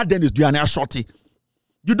eduane aden is eduane shorty.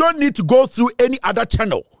 You don't need to go through any other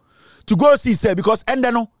channel to go see say because and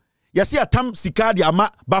then no you see a tam sika di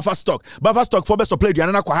ama buffer stock for best to play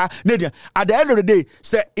eduane na kwa ha at the end of the day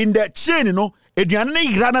say in the chain eduane na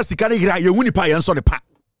ira na sika na ira ye wuni pa yen so de pa.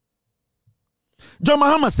 John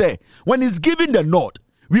Mahama said, when he's giving the nod,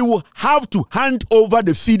 we will have to hand over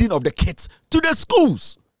the feeding of the kids to the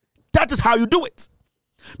schools. That is how you do it.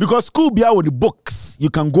 Because school be out with the books,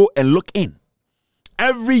 you can go and look in.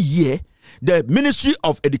 Every year, the Ministry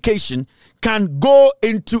of Education can go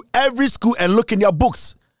into every school and look in their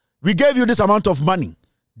books. We gave you this amount of money.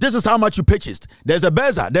 This is how much you purchased. There's a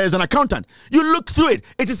bazaar, there's an accountant. You look through it.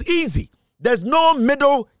 It is easy. There's no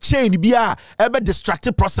middle chain. Be a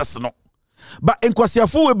distracted process. No. But in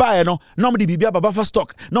kwasiafu we buy no normally bibia baba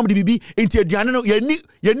stock normally bibi into aduane no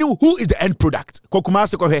you knew who is the end product kokuma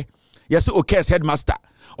se ko hwe yes okay headmaster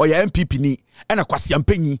or your MPP ni and a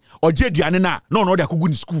kwasiampanyi or je aduane na no dey akogu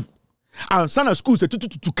ni school and sana school se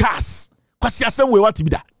to cars kwasiasem we what bi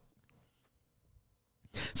da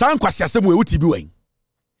san kwasiasem we wuti bi wen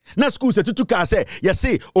na school se tutu ka say you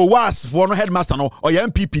say o was for no headmaster no or your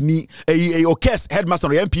MPP ni o case headmaster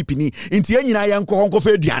no MPP ni nti anyina ye nko fa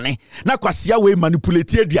aduane na kwasia we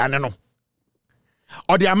manipulate aduane no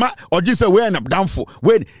or the ama or just say we na downfall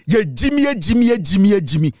when ye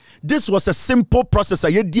jimmy. This was a simple process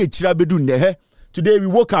ye di akira bedu ne. Today we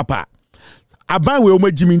woke up aban we o ma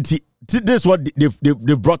jimmy nti this is what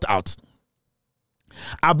they've brought out.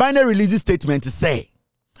 Aban release statement to say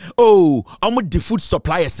the food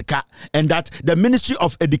supplier sika and that the Ministry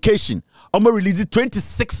of Education releases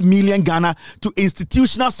 26 million Ghana to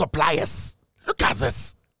institutional suppliers. Look at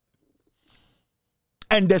this.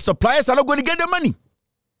 And the suppliers are not going to get the money.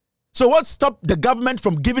 So what stopped the government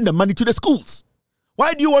from giving the money to the schools?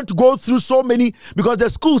 Why do you want to go through so many? Because the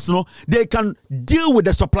schools, they can deal with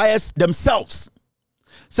the suppliers themselves.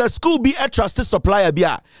 So school be a trusted supplier be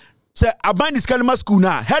say aban this kind of school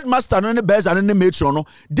now headmaster and the best and the matron no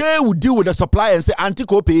they will deal with the supplier and say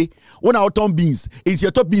anti-copay when our ton beans it's your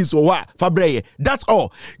top beans or what fabreye. That's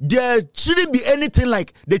all. There shouldn't be anything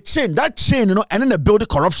like the chain and then they build the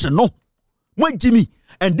corruption. No what Jimmy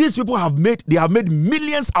and these people have made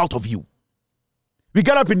millions out of you. We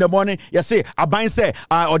get up in the morning, you say aban say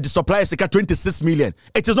or the suppliers got 26 million.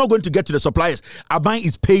 It is not going to get to the suppliers. Aban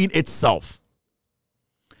is paying itself.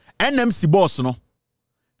 NMC boss no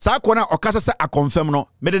sa kona okasa se a confirm no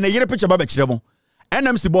me de ne yere picture ba ba kire mo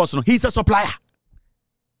NMC boss no he's a supplier.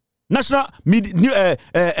 National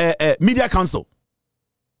Media Council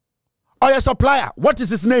or a supplier. What is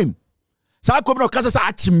his name? Sa ko no okasa se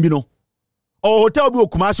achim bi no or hotel bi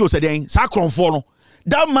okumasi o se den sa kronfo no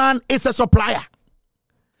that man is a supplier.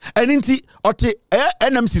 And inti ote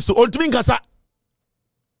NMC so ultimate nkasa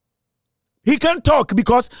he can talk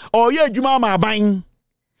because yeah juma ma aban.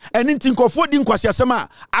 And in Tinkofo din kwasiasema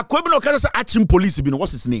akwebi no kasa achim police bi no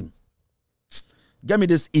what's his name? Give me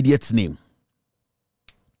this idiot's name.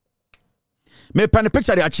 Me pan the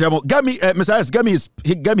picture the achiremo. Give me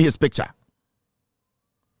give me his picture.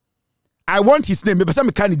 I want his name. Me pesa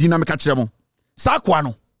me kan din na me ka achiremo. Sakwa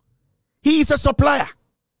no. He is a supplier.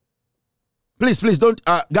 Please don't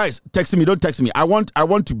guys text me, don't text me. I want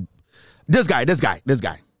to this guy.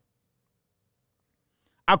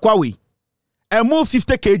 Aquawi. And move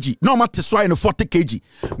 50 kg. No matter so in 40 kg.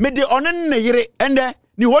 Me de onen ne yere ende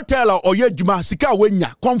ni hotel or ye juma sika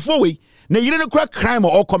wenya. Komfo we. Ne yere no kra crime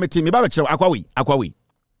or committee. Me ba chere Aquawi.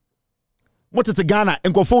 Mote te Ghana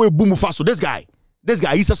and go we boom fast. So this guy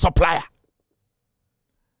is a supplier.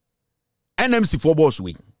 NMC for boss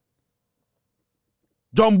we.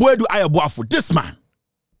 John Boedu Ayabuafo. This man.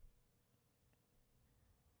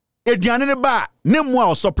 Ediane ne ba ne mo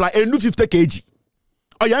a supply enu 50 kg.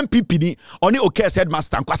 Oya MPP ni oni okes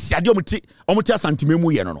headmaster nkwasi ade omuti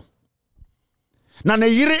asantimemu ye no. Na ne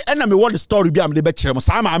yire na me want the story bi am de be kire mo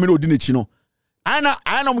sa ma ame na odi na chi no. Ana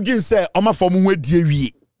mo gin say o ma fo mo hu adi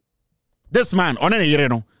awie. This man on ne yire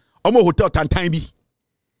no. Omo hotel tantan bi.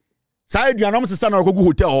 Sa eduane om sesa na okogu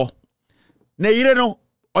hotel ho. Ne yire no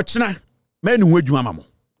ochina me ne hu adwuma ma mo.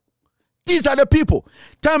 These are the people.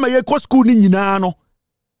 Time ye ko school ni nyina no.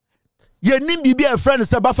 Ye nimbi be a friend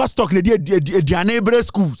say buffer stock ne dia neighbor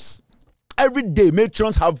schools. Every day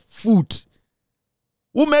matrons have food.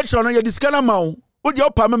 Who matron on your discount amount? Who the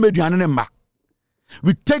upper median ma?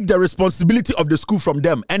 We take the responsibility of the school from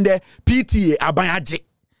them and the PTA abayaje.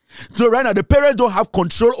 So right now the parents don't have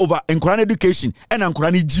control over Nkran education and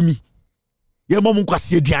Nkran Jimmy. Ye mom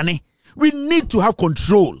kwasi aduane. We need to have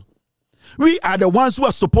control. We are the ones who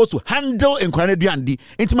are supposed to handle Nkran aduane.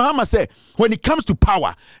 Into Mahama say, when it comes to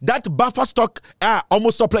power, that buffer stock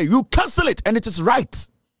almost supply, you cancel it, and it is right.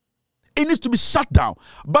 It needs to be shut down.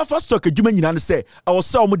 Buffer stock, you mean say, I will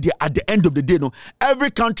say at the end of the day, no,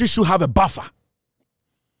 every country should have a buffer.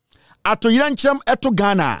 Ato Yiranchem eto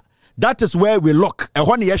Ghana, that is where we look. And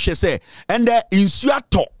when you say, and in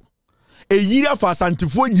Suato, a year for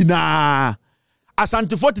Santifo Nina.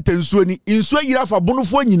 Asantifo te tensuoni insuo yira fa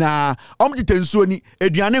bonofo nyina omte tensuoni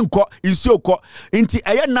eduane nko insuo ko nti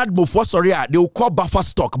eye nadmofo sori a they will call buffer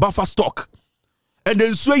stock and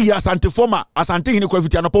then insuo yira asantifo ma asante hini kwa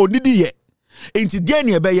fitia no pa onidi ye nti de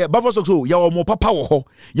ne be ye buffer stock so ya wo mo papa wo ho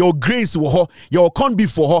your grains wo ho your corn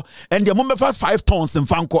beef wo ho and the moment 5 tons in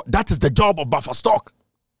fanko. That is the job of buffer stock.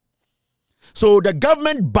 So the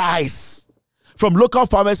government buys from local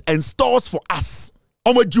farmers and stores for us.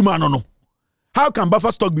 Omo juma no. How can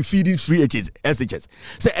buffer stock be feeding free SHS?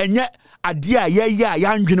 Say, and yet,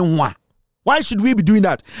 why should we be doing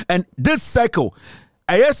that? And this circle,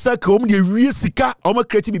 a circle, the real sika,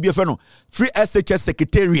 creative BBF, free SHS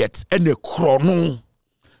secretariat, and the chrono.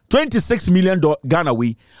 $26 million Ghana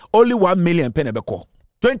we, only 1 million penebeko.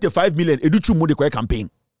 25 million educhu mode campaign.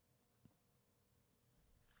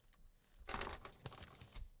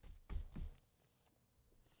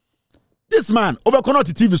 This man, Obakono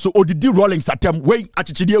TV, so Odidi Rawlings at them, way,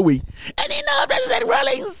 Achichidie way. And you know, President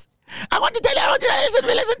Rawlings, I want to tell you, I want you to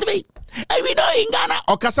listen to me. And we know in Ghana,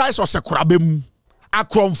 Okasa is also Kurabem,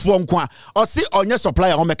 Akron Fonkwa, or see on your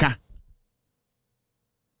supplier, Omeka.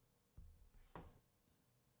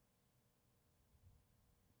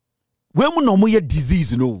 When we know more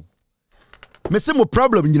disease, no. Mesemo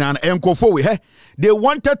problem in an enko we they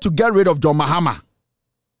wanted to get rid of John Mahama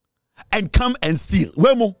and come and steal.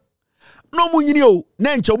 Wemo. No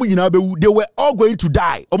they were all going to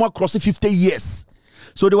die almost across 50 years.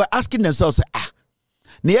 So they were asking themselves,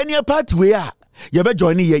 ne any part where you be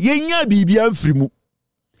joining here, ye bibia free mu.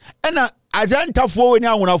 And agenta for when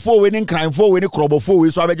I want to for when crime for when crop for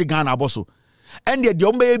so I be Ghana bosso. And the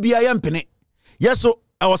ombe bia yampene. Yes, so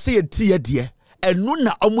I was say a tea dear, and no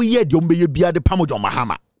na omuye the ombe bia the pamo John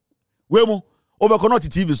Mahama. Wemo over Connect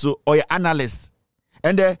TV so or your analyst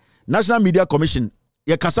and the National Media Commission.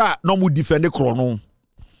 Ye kasa no mu defend krono.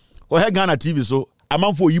 Ko he Ghana TV so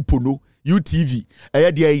amanfo yipono UTV eye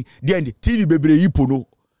de TV bebre yipono.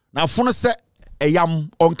 Na fono se eyam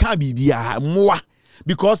onka bibia moa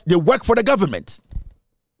because they work for the government.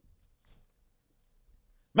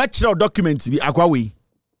 Match document bi akwa we.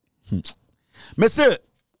 Me say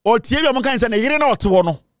o tie bi mo kan se na yire na otewo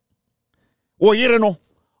no. O yire no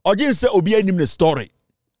ogin se obi anim ne story.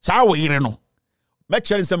 Sa wo yire no. Match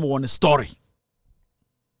se mo won story.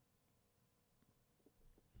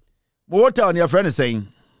 What on your friend is saying?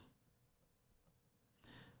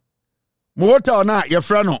 What on your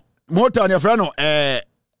friend? What on your friend?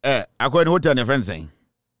 According to what on your friend saying?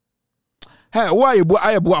 Hey, why you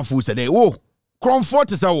I bought food today? Whoa,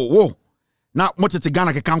 comfort is whoa. Now, what is the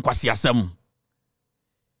Ghana can quasi asem?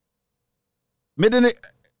 Maybe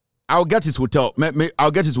I'll get his hotel.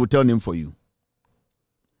 I'll get his hotel name for you.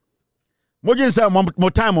 What you say?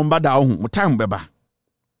 More time on bada more time, beba.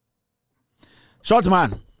 Short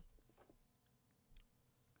man.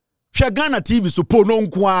 Ghana TV so po no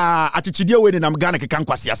nkwa atichidie we nam Ghana kekan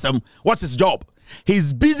kwasi asem. What's his job?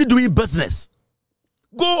 He's busy doing business.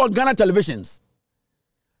 Go on Ghana televisions.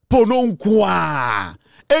 Po no nkwa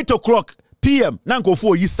 8 o'clock p.m. na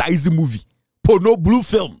nkofo yi size movie porno blue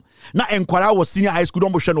film na enkwara was senior high school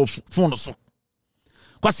don hwe no phone so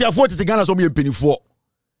kwasi afo tete Ghana so me mpenifo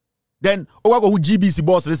then owago GBC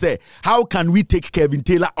boss they say how can we take Kevin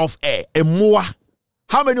Taylor off air and more.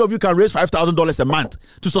 How many of you can raise $5,000 a month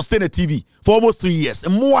to sustain a TV for almost 3 years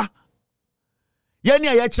and more?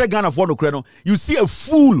 You see a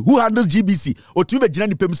fool who handles GBC or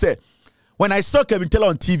to me say when I saw Kevin Taylor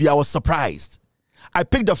on TV I was surprised. I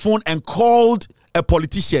picked the phone and called a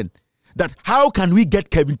politician that how can we get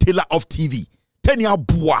Kevin Taylor off TV? Tenya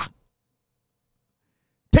Bua.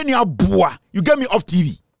 You get me off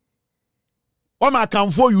TV. What I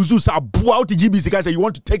can for you Zeus Bua out to GBC guys say you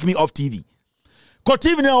want to take me off TV. Cause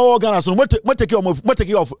TV now organ so what take you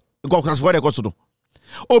off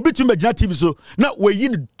obi tumi begina TV so na we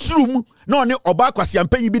yin trum na one oba kwase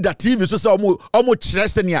ampa yi bi da TV so say omo kire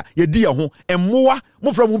se ne ye di ye ho emmoa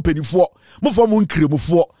mo from mpanifo mo from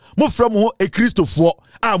nkremufo mo from ho e kristofo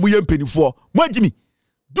a mo ye mpanifo mo agimi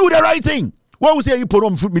do the right thing when we say you put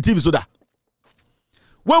on me TV so da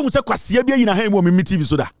when we say kwase bia yi na han mo me TV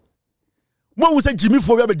so da when we say Jimmy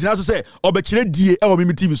fo bia begina so say obekire die e o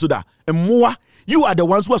me TV so da emmoa you are the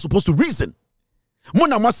ones who are supposed to reason mo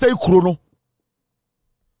na ma say kuro no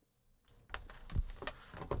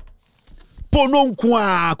Pono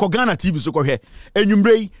kwa ko Ghana TV so ko hwe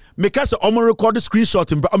enwumrei make us omo record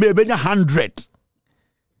screenshot mbra o ebenya 100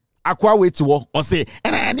 akwa wait wo o say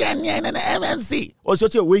MMC o so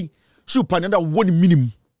che we shoot panada one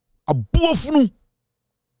minimum abuofunu.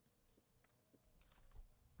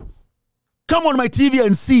 Come on my TV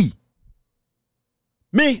and see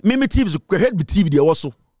me TV so head be TV there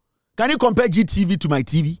also. Can you compare GTV to my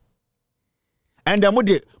TV? And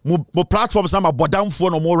mo platforms na ma bodam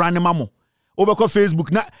phone no mo ranema mo over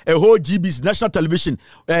Facebook na a whole GBC national television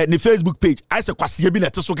ni Facebook page I say kwase bi na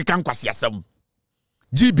te so keka kwase asem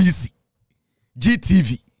GBC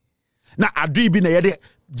GTV na adri bi na yede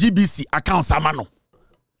GBC accounts amano.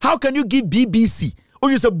 How can you give BBC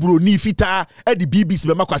only say broni fita e the BBC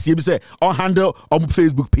be makwase bi say on handle on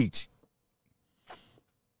Facebook page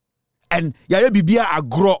and ya bibia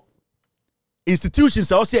agro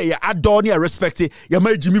institutions also say ya adore ya respect ya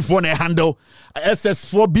ma Jimmy for na handle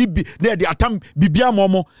SS4 BB na the atam bibia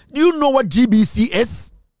momo. Do you know what GBC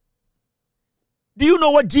is? Do you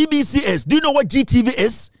know what GBC is? Do you know what GTV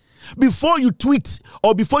is? Before you tweet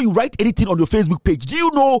or before you write anything on your Facebook page, do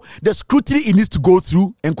you know the scrutiny it needs to go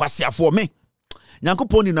through? And kwasia for me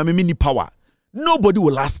nyankopon na me ni power, nobody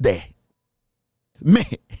will last there me.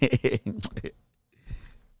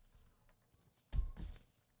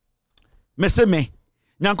 Me say me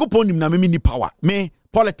nyankopon nim na me ni power me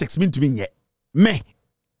politics mean to me yet me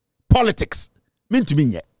politics mean to me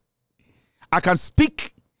yet. I can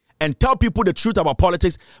speak and tell people the truth about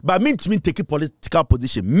politics but mean to me take a political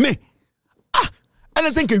position me and I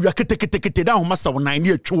think we are kete down massa 9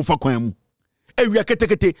 year twu for kwam e we are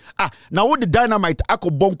kete now what the dynamite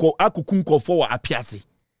akobonko akukunko for apiase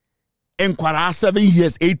enkwara 7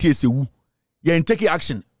 years 8 years ewu ye take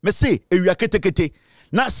action me say e we are kete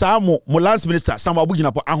na Samo Lance Minister Samuel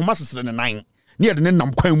Abujinapo ahoma sesere ne nan near the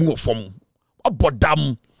nam kwan mu ofom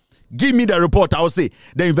obodam. Give me the report. I will say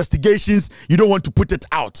the investigations you don't want to put it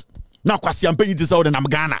out. Now kwasi ampe you say the nam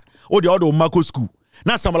Ghana or the other Marco school.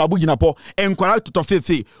 Na Samuel Abujinapo enkwara to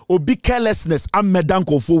fefe obi carelessness am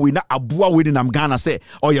medanko fo we na abua we nam Ghana say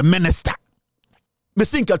or your minister. Me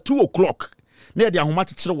think at 2 o'clock near the ahoma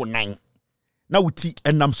kire wo nan na wuti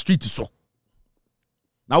enam street so.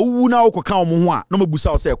 Na wu na okoka omo ho a no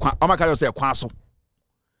mabusa o say kwa amaka yo say kwa so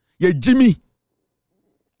ye Jimmy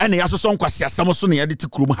ene ya so nkwase asam so na ye de ti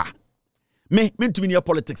krom ha me ntumi ne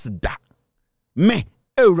politics da me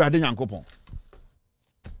ewurade nyankopon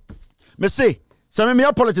me say se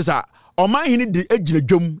me politics a oman hini de agina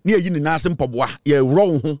dwom na yi ni na asem poboa ye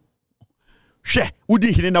wro ho hwe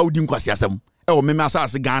wudi hini na wudi nkwase asam e o me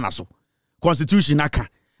asase Ghana so constitution aka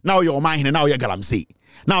na o ye oman hini na o ye galamsey.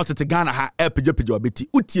 Now tete Ghana ha epeje obeti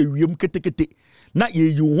utie wiem ketekete na ye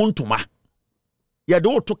yi wontoma ye de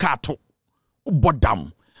oto ka to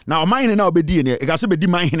ubodam na omahene na obedi ne e ga se bedi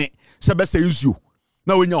manhene se be se nsuo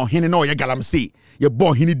na wonya ohene na oye galamsey ye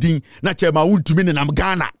bo hene din na chema wontumi ne nam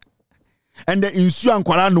Ghana and the nsuo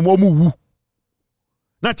ankwara no mo wu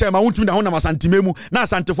na chema wontumi na ho na masantememu na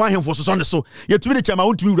asantefo ahemfo so ne so ye tumi ne chema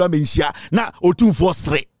wontumi wura menhia na otumfo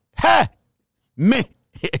sere he me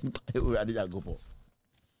urade jagopo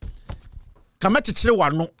kama chichire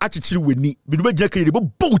wano achichire weni bidu be jekere bo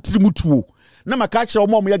botiri mutuo na maka chire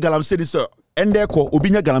omo ye galamsey ni so ende ko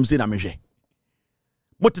obinya galamsey na mehwe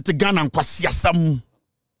motete Ghana nkwase asam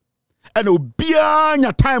ena obia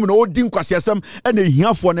nya time na odi nkwase asam ena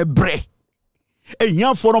hiafo ne bre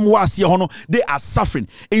ehiafo no mo ase ho no they are suffering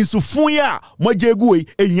insufun ya mogegu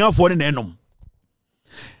ehiafo ne nenom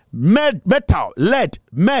metal lead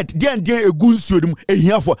med den egu nsuo dum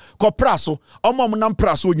ehiafo kopra so omom nam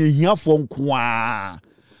pra so onye ehiafo nkoa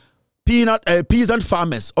peasant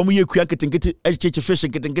farmers omo ye kua ketenkete echeche fish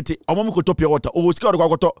ketenkete omom ko topia water o sika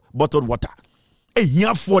ko to bottled water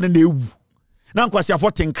ehiafo ne na ewu na nkwasi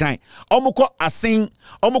afo tenkran omukọ asin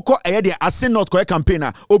omukọ eye de asin not correct campaign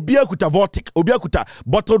a obi akuta vortic obi akuta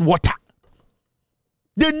bottled water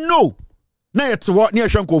they know na yetwo na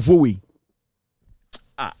yehwe nkofo we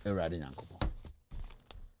erade nyankopon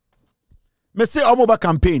me say omoba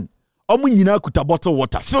campaign omu nyina akuta bottled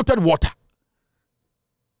water filtered water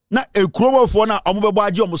na ekromofo na omobebo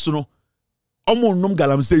age omuso no omunum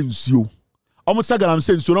galamse nsuo omutsa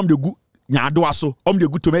galamse nsuo no mdegu nyaado aso omde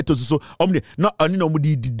gu tomatoes so omde na ani na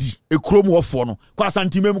omde didi ekrom wofo no kwa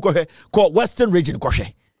santimem ko hwe ko western region ko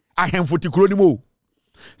hwe ahemfo ti kro ni mo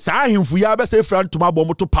sa ahemfo ya be se fran toma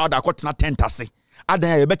bom to powder ko tena tent ase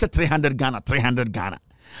adan ya be 300 Ghana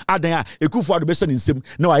adan ya ekufo ado be se nsem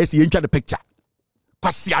na wa yesi yentwa the picture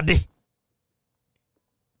kwasi ade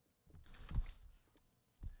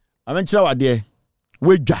amenchira wade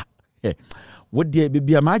wedwa wo de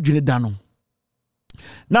bibia ma adwene da no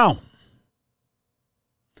now.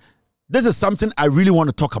 This is something I really want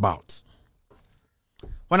to talk about.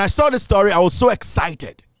 When I saw this story, I was so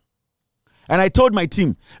excited. And I told my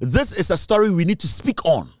team, this is a story we need to speak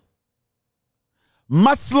on.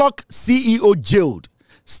 Maslock CEO jailed.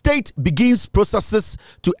 State begins processes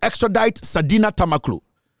to extradite Sadina Tamaklo.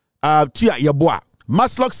 Tia Yeboah.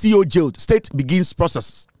 Maslock CEO jailed. State begins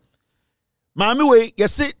processes. Mami we, you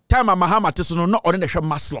see, time Mahama Tisono not on the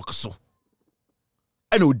Maslock so.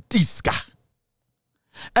 And Odiska.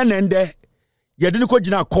 And then there, you didn't go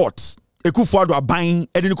to court. Ekufuado aban,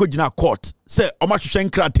 and then go to court. Say,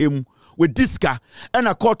 Omashishen kratem with this guy, and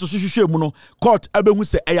a court to Sushu Muno, court Abemu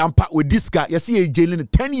say, I am part with this guy. You see, a jail in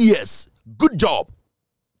 10 years. Good job.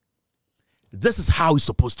 This is how it's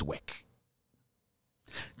supposed to work.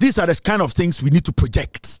 These are the kind of things we need to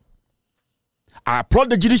project. I applaud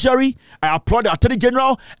the judiciary, I applaud the Attorney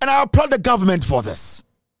General, and I applaud the government for this.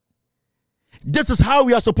 This is how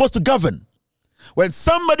we are supposed to govern. When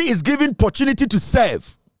somebody is given opportunity to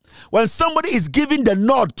serve, when somebody is given the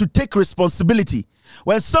nod to take responsibility,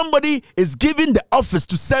 when somebody is given the office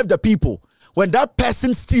to serve the people, when that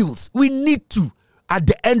person steals, we need to, at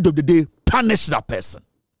the end of the day, punish that person.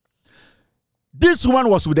 This woman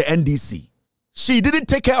was with the NDC. She didn't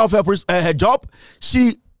take care of her job.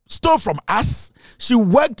 She stole from us. She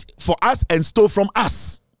worked for us and stole from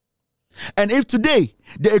us. And if today,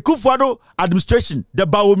 the Ekufuado administration, the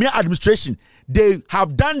Bawumia administration, they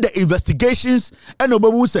have done the investigations, and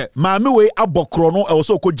Obamu say, Mami we abokrono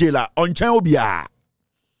also ko jela on Obia.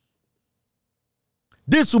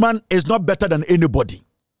 This woman is not better than anybody.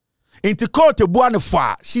 Into court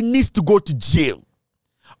fa, she needs to go to jail.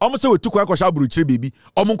 Almost we took her baby.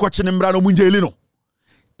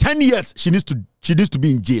 10 years she needs to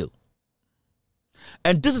be in jail.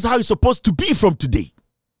 And this is how it's supposed to be from today.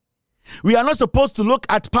 We are not supposed to look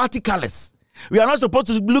at party colors. We are not supposed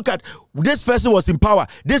to look at this person was in power,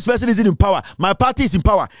 this person isn't in power, my party is in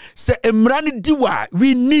power. Say Emrani Diwa,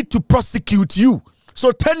 we need to prosecute you.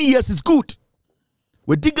 So 10 years is good.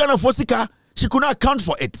 With Digana Fosika, she could not account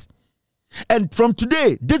for it. And from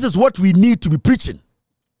today, this is what we need to be preaching.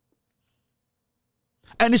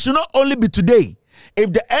 And it should not only be today.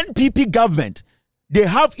 If the NPP government, they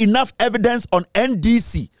have enough evidence on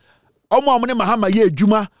NDC, if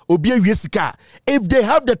they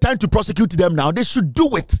have the time to prosecute them now, they should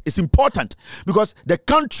do it. It's important because the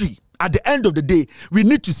country, at the end of the day, we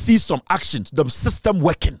need to see some actions, the system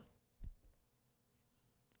working.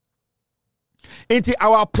 I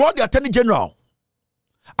will applaud the Attorney General.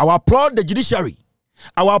 I will applaud the judiciary.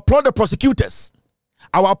 I will applaud the prosecutors.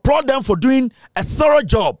 I will applaud them for doing a thorough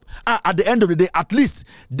job. At the end of the day, at least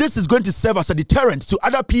this is going to serve as a deterrent to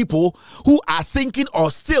other people who are thinking or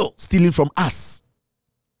still stealing from us.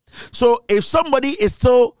 So if somebody is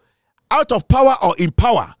still out of power or in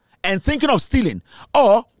power and thinking of stealing,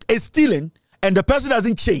 or is stealing and the person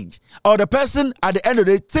doesn't change, or the person at the end of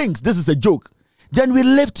the day thinks this is a joke, then we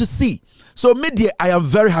live to see. So media, I am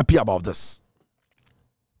very happy about this.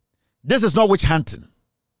 This is not witch hunting.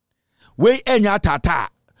 We enya tata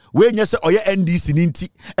we nya se oye NDC ninti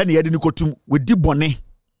ene yede nikotum we di bone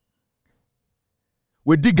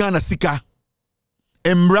we di Ghana sika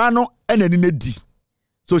emrano ene ni di,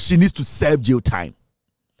 so she needs to serve jail time.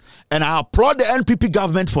 And I applaud the NPP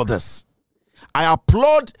government for this. I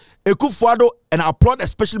applaud Ekufuado and I applaud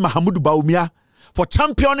especially Mahamudu Bawumia for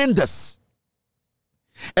championing this.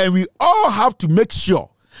 And we all have to make sure,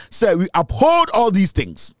 say, we uphold all these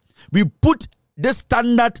things. We put this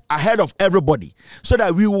standard ahead of everybody so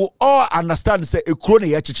that we will all understand, say,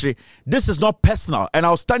 this is not personal. And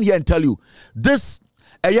I'll stand here and tell you, this,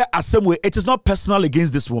 assembly, it is not personal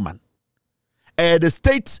against this woman. The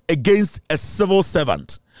state against a civil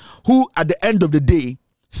servant who, at the end of the day,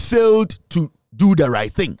 failed to do the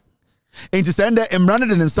right thing. And to send Imran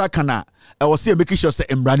in Sakana, I was saying, making sure say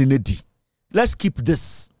Imran in D. Let's keep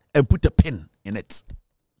this and put a pin in it.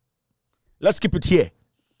 Let's keep it here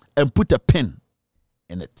and put a pin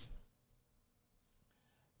in it.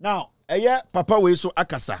 Now, Papa Weso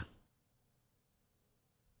Akasa.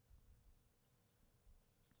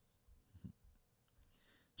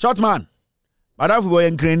 Short man, Madam Boy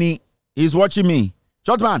and Granny is watching me.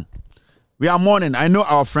 Short man, we are mourning. I know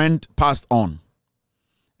our friend passed on.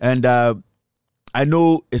 And I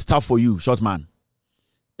know it's tough for you, short man.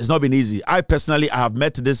 It's not been easy. I have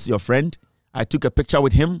met this, your friend. I took a picture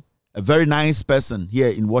with him. A very nice person here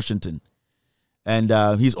in Washington. And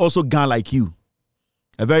he's also gone like you.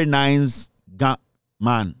 A very nice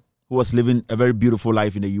man who was living a very beautiful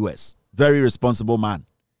life in the U.S. Very responsible man.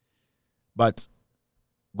 But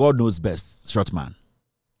God knows best, short man.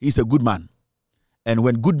 He's a good man. And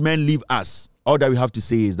when good men leave us, all that we have to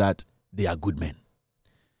say is that they are good men.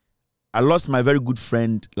 I lost my very good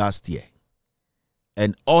friend last year.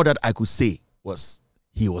 And all that I could say was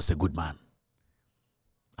he was a good man.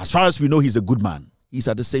 As far as we know, he's a good man. He's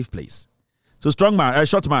at a safe place. So strong man,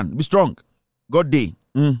 short man, be strong. God day.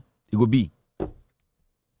 It will be.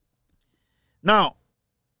 Now,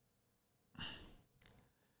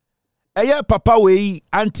 Papa we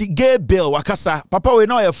anti-gay bill wakasa. Papa we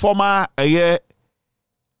no a former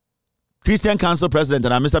Christian Council president,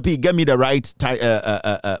 and Mr. P, get me the right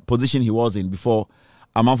position he was in before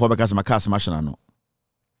a month for because my cast machine.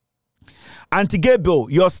 Anti-gay bill,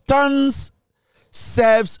 your stance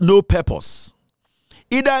serves no purpose.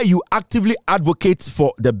 Either you actively advocate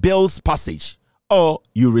for the bill's passage or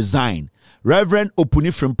you resign. Reverend Opuni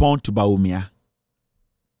Frimpong to Baumia.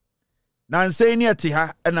 Nansei ni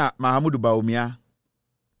atiha ena Mahamudu Baumia.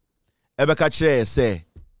 Ebeka chere say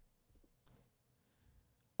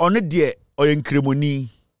one die oyenkremoni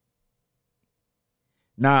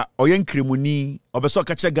na oyenkremoni obeso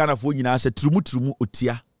ka chere Ghana fo nyina se trumu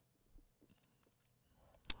otia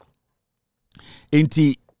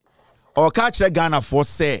enti o ka chere Ghana fo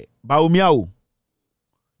se Baumia o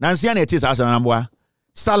nansia na etis asa namboa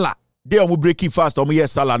sala de omo breaking fast omo ye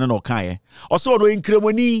sala no kan ye oso no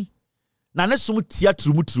yenkremoni na ne sum tia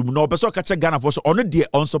trumu na obeso ka chere Ghana fo so ono de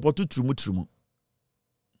on support trumu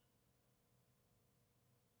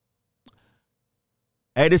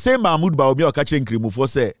the same Mahmoud Baumia or catching Krimu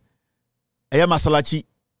say, I am Masalachi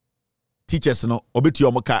teachers no obetu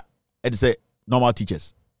omoka and say normal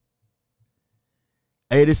teachers.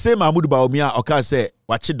 The same Mahmoud Baumia or say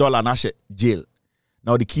watch dollar nashe jail.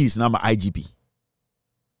 Now the keys now my IGP.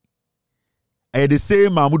 The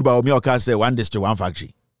same Mahmoud Baumia or say one district, one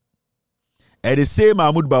factory. The same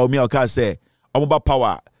Mahmoud Baumia or say Omoba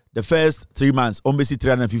Power the first 3 months almost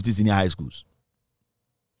 350 senior high schools.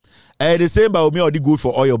 The same Baumia or the good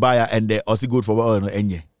for oil buyer and the also good for oil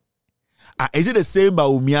enye. Is it the same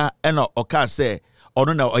Baumia and Oka say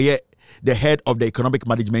or no the head of the economic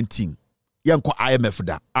management team? Yanko IMF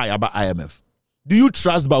da. Ayaba IMF. Do you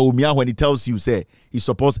trust Baumia when he tells you say he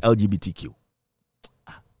supports LGBTQ?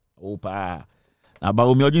 Opa. Na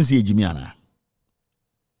Baumia didn't see Jimiana.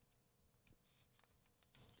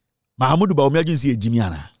 Mahamudu Baumia didn't see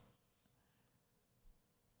Jimiana.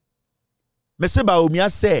 Mese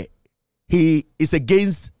Baumia say he is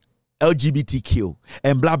against LGBTQ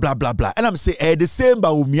and blah blah blah blah. And I'm saying the same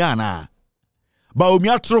Baumia na.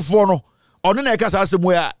 Baumia trofono. Ono na ekasa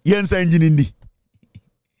asemo ya yensa engine ndi.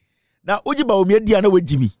 Now uji Baumia dia na we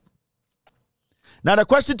Jimmy. Now the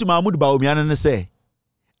question to Mahmoud Baumia na say,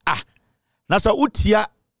 na sa utia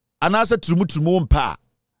anasa trumu mpa.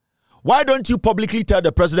 Why don't you publicly tell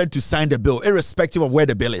the president to sign the bill irrespective of where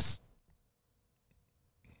the bill is?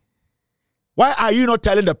 Why are you not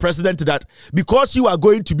telling the president that because you are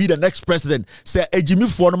going to be the next president, say Ejimi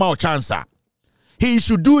Fonoma or Chansa, he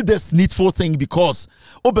should do this needful thing because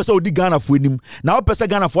Opeso di Ghana for him. Now Opesa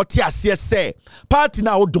Ghana for TSS say party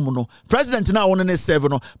now domono, president now on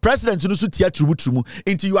seven, president no tia trumu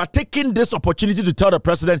into you are taking this opportunity to tell the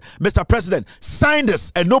president, Mr. President, sign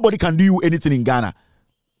this and nobody can do you anything in Ghana.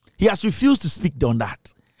 He has refused to speak on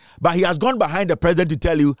that. But he has gone behind the president to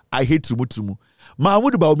tell you, I hate trumu.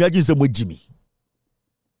 Mahmoud Baumia jinse mo Jimmy.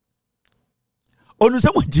 Onu se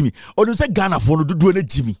mo Jimmy. Onu se Ghana for no do na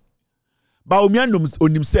Jimmy. Baumia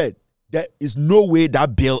onim said there is no way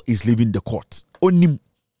that bill is leaving the court. Onim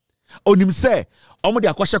onim say omo de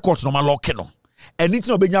akwahye court no ma lock no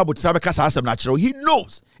anything obenya abotira beka sa asem na kire he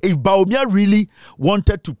knows if Bawumia really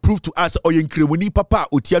wanted to prove to us oyenkremoni papa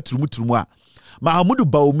otia turumu a Mahamudu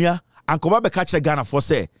Bawumia ankoba beka kire Ghana for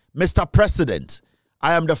say Mr. President,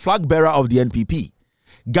 I am the flag bearer of the NPP.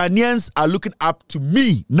 Ghanaians are looking up to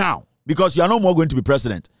me now because you are no more going to be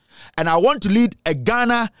president. And I want to lead a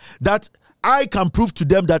Ghana that I can prove to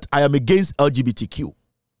them that I am against LGBTQ.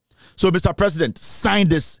 So, Mr. President, sign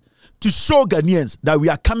this to show Ghanaians that we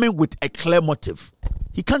are coming with a clear motive.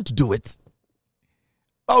 He can't do it.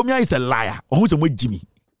 Bawumia is a liar. Jimmy.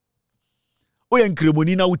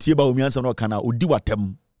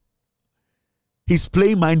 He's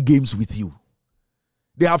playing mind games with you.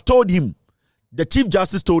 They have told him, the Chief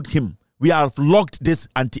Justice told him, we have locked this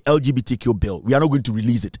anti-LGBTQ bill. We are not going to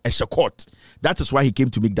release it. A court. That is why he came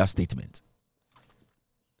to make that statement.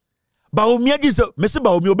 Bawumia is Mr.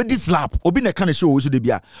 Bawumia obe slap. Obi ne kind show de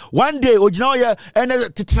bia. One day, ojina and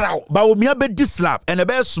Bawumia be slap and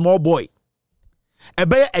a small boy.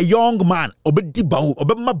 A young man obe di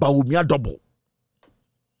Bawumia double.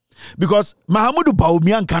 Because Mahamudu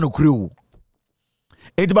Bawumia kanu crew.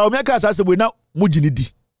 And Bawumia ka say we now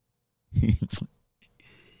mujinidi.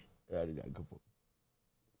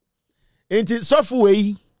 Enti sofu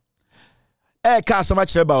we ka so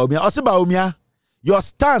much Bawumia. Ose Bawumia, your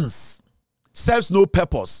stance serves no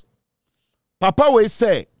purpose. Papa we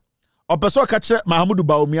say opeso ka kire Mahamudu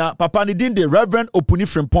Bawumia, papa ni din de Reverend Opuni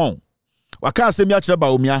Frimpong. Waka asemi a kire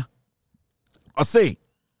Bawumia. O say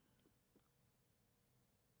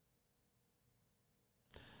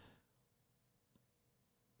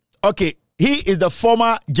okay, he is the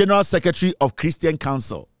former General Secretary of Christian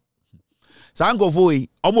Council. So I'm going for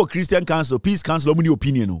almost Christian Council, Peace Council, omuni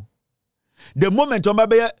opinion. The moment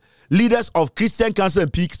leaders of Christian Council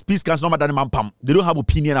and Peace Council, they don't have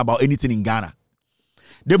opinion about anything in Ghana.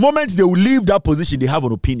 The moment they will leave that position, they have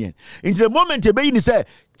an opinion. Until the moment they say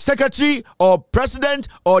secretary or president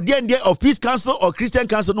or DND of Peace Council or Christian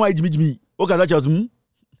Council, no, it's me. Okay, that's just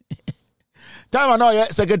time I know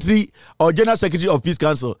secretary or general secretary of Peace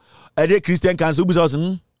Council, a Christian Council,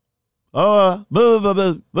 or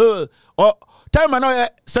time I know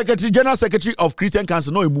secretary, general secretary of Christian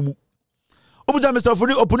Council, no mumu. Obuja Mr.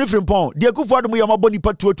 Funi opuni frimpon. Dia ku fuadu mu ya maboni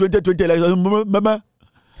pa 2020 election.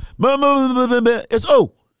 Yes,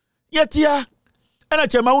 oh. Yetia. Ena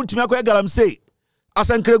chema untimi akoya galam say.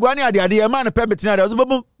 Asankregwani ade e man permit na ade.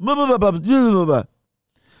 Mr.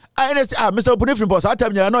 Opuni frimpon. That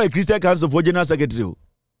time you are not a Christian Council for General Secretary.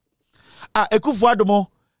 Ekufuadomo.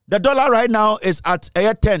 The dollar right now is at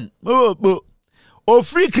 10. Oh,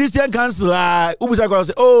 free Christian Council. Ubusa go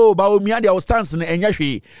say, oh, Bawumia dia stance no enya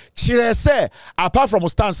hwe. Chire say apart from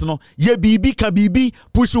stance no, ye bibi ka bibi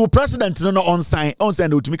push you president no on sign no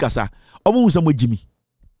utumi kasa. Omo hu mo Jimmy.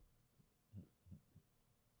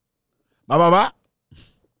 Baba.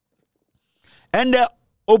 And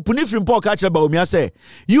Opuni frimpon ka kire Bawumia say,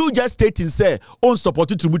 you just stating say on support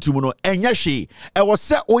tumutumu no enya hwe. E was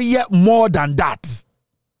say oye more than that.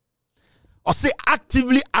 Or say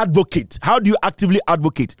actively advocate. How do you actively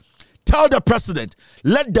advocate? Tell the president.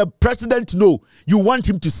 Let the president know you want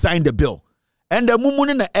him to sign the bill. And the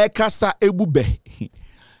mumuni na ekasa ebube.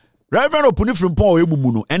 Reverend Opuni Frimpong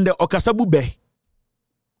emumuno and the okasa bube.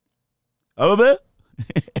 Ababe?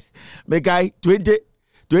 Mekai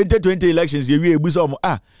 2020 elections ye we ebuso mo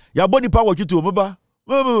ya body power you baba.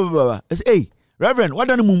 I say hey, Reverend, what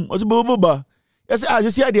done mum? Baba. Yes, as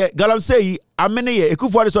you see, Galam say, I'm many a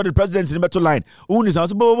Kufuor is the president's in the battle line. Unis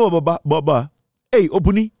house, Baba. Hey,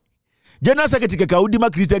 Opuni. General Secretary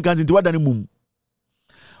Kaudima Christian comes into what mum.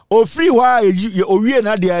 Oh, free why you or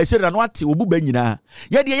Nadia, I said, and what will be Benina.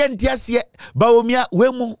 Yet the NTS yet, Bawumia,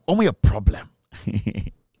 wemo, only a problem.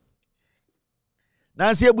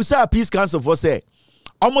 Nancy Busa Peace Council for say,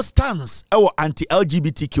 almost stands our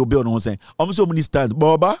anti-LGBTQ bill, no saying, almost so many stands,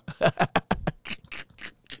 Baba.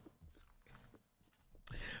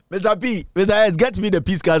 Mr. P, Mr. S, get me the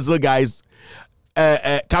Peace Council, guys.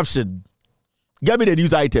 Caption. Get me the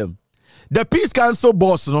news item. The Peace Council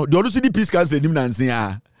boss, no, the only Peace Council in Nancy.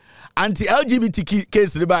 Anti-LGBT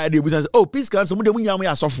case, oh, Peace Council, mude munyame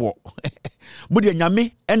asofo. Mude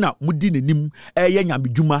nyame, ena mudi nenim, ye nyame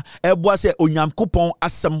juma, boa se onyam kopon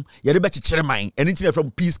asem, ye rebe chichire man, anything from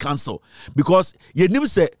Peace Council. Because ye nim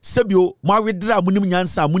se, sebio, mawedra munim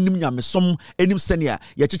nyansa, munim nyame som, enim senia,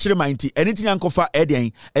 ye chichire man ti, anything yankofa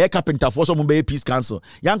edien, carpenter for some be Peace Council,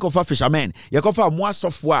 yankofa fisherman, ye kofa mwa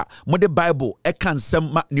sofwa, mode Bible,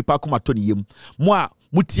 kansem ma nipa kumatoni yem, mwa,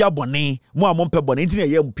 mutia bone mo amompe bone nti na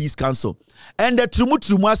ye Peace Council and the trumu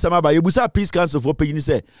asema ba yebusa Peace Council for pagini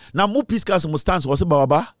say na mu Peace Council mu stance was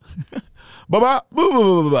baba Baba,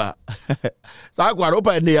 baba. So I go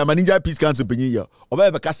open the manager peace council penny ya.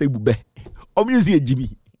 Oba be kasa bube. Omuzi ejimi.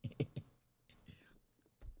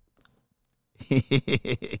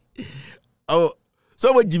 Oh,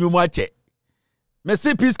 so what Jimmy Mwache? Me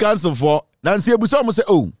say peace council for Nancy Ebusa mo say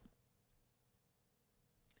oh.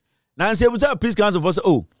 Nancy Ebusa peace council for say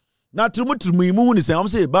oh. Na trumu imu ni say am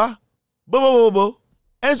say ba. Bo.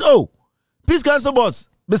 And it's oh. Peace council boss.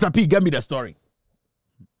 Mr. P, give me the story.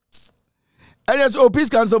 And it's oh, peace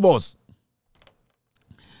council boss.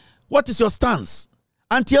 What is your stance?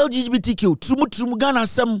 Anti-LGBTQ, trumu Ghana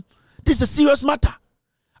sem. This is a serious matter.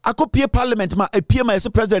 I could peer parliament ma appear my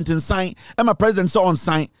president in sign and my president so on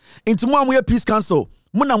sign. Into one way peace council.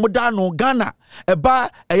 Muna mudano Ghana eba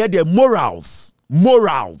the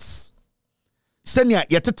morals. Senya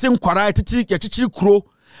yatetim kwara yatichiri kro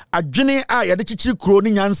adwene a yade chichiri kro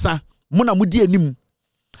ni nyansa muna mudi anim.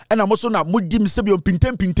 Ena mo so na mudi msebi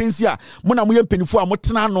pintensi a muna mo yempenifo a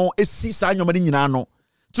motena no esi saa nyoma ni nyina no.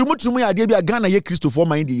 Trumu ya de bia Ghana ye Christopher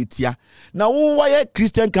mind de yetia. Na wo ye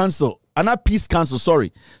Christian council ana peace council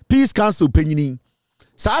sorry. Peace council penyini.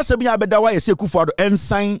 Saa asem ya beda wa ye se Kufuado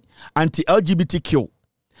ensign anti LGBTQ.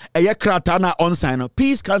 Eye krata na on sign no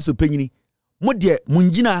peace council penyini. Mo de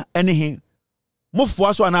munjina ene he. Mo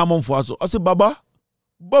foaso ana mo foaso. O se baba.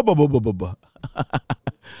 Baba.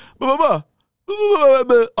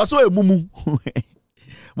 Also mumu.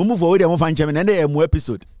 Mumu for we dey mo fan cheme na dey emu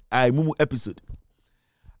episode. Mumu episode.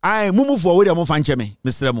 Mumu for we dey mo fan cheme,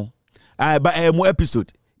 Mr. Mo. Ba emu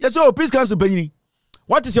episode. Yes, oh, peace council penyini.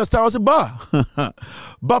 What is your style? I say ba.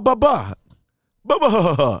 Ba.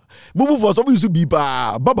 Mumu for so we used to be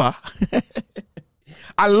ba. Baba.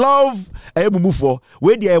 I love mumu for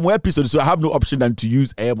we dey emu episode, so I have no option than to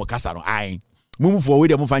use emu kasa no. Mumu for we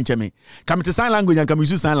dey mo fan cheme. Come to sign language and come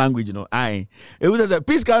use sign language, you know. It was a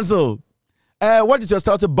peace council. What is your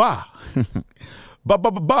style? Ba.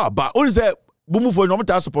 Ba. Only say mumu for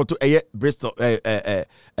normal support to Bristol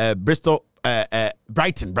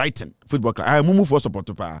Brighton football club. I mumu for support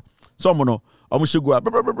to pa. Some no omushigu.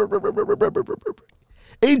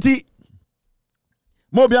 Enti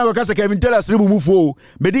mo bia go kasa Kevin Taylor sri mumu for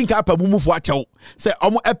medin ka pa mumu for achew. Say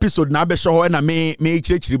omo episode na be show na me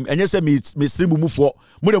chirichirim. Enye say me sri mumu for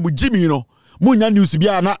mo dem Jimmy no. Mo nya news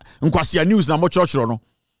bia na nkwasea news na mo choro no.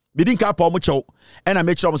 Medin ka pa omo chew. And I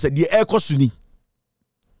make sure say the air kosuni.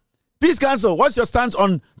 Peace council, what's your stance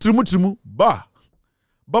on trumu? Ba.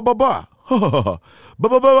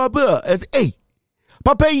 As hey.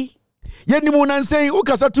 Papa ye ni mo nan say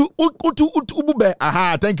ukasa tu ubube.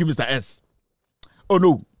 Aha, thank you Mr. S. Oh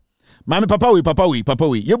no. Mami papa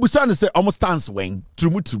we. Ye busan say almost stance when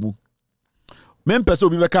trumu. Men person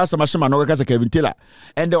bi beka sama shema no kasa Kevin Taylor.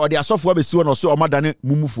 And the asofo be siwo no so omadane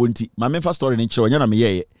mumu fo nti. Mami fa story ni chiro nya na me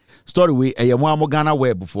ye. Story we eye mo Ghana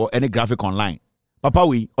web before any graphic online. Papa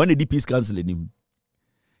we on the peace council him.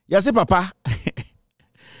 Yes, papa.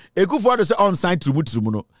 Kufuado say on sign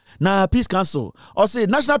trumu no. Na peace council. Or say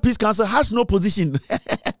national peace council has no position.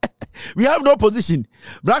 We have no position.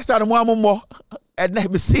 Black Star mo and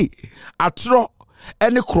let me see. Atro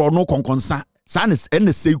any chrono konkonsa. Sanis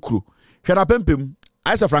any say crew. Hwera pempem.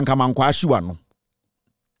 I say Franka mankwa ahyiwa no.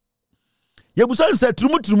 Ye busan say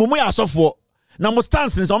trumu mo ya asofo. Na mo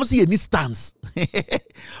stance ni so mo say any stance.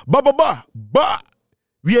 Ba.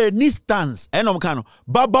 We are ni stance. Enom kano.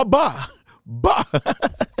 Ba.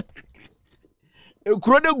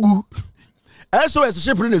 Ekrode gu. SOS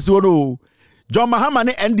ship ni siwo no. John Mahama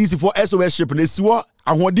ne NDC for SOS ship ni siwo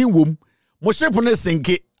ahodin wom. Mo ship ni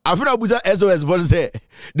sinke. Afina buza SOS for say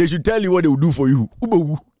they should tell you what they will do for you.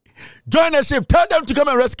 Ubu. Join the ship. Tell them to come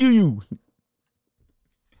and rescue you.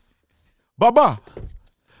 Baba.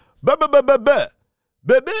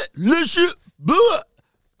 Baby, lishu.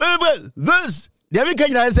 This. The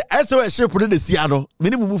American is SOS ship in the Seattle.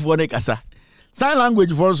 Minimum move for Nekasa. Sign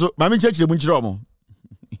language for also. Mammy Church the Munchiromo.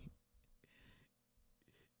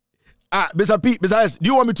 Mr. P, besides, do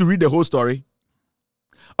you want me to read the whole story?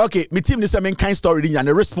 Okay, my team this a kind story and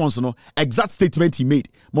the response, no exact statement he made.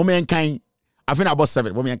 Moment kind, I think about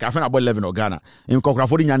 7. Moment I think about 11 or Ghana. In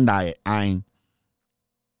Cochraford and I. Ain't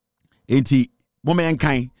moment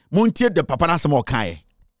kind. Muntie the papa na some kind.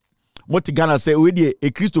 What Ghana say we dey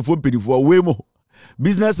a Christopher pedifo we mo.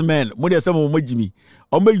 Businessmen, mo dey say mo Jimmy.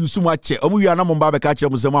 Omo use mo ache, omo wi ana mo ba be ka che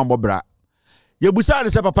mo say mo ambobra. Ye busa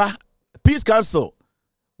de say papa, peace council.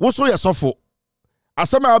 Wo so ye sofo.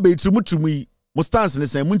 Asema ba etrumu yi, mo stance ne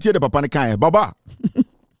say muntie de papa ne kan baba.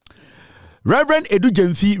 Reverend Edu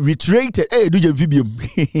Jemfi reiterated,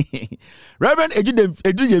 Reverend Edu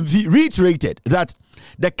Jemfi reiterated that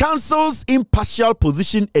the council's impartial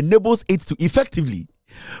position enables it to effectively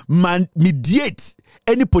mediate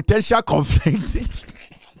any potential conflict.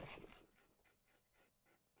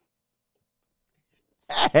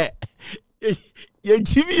 Yeah,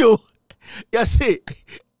 Jimmy, yeah, say,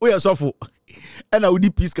 we are so and I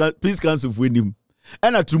would peace council for him.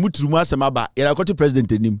 And a trumu asemaba, yeah, I got the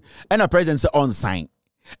president in him, and a president say on sign.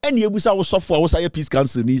 And you was our software was a peace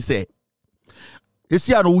council, he say. You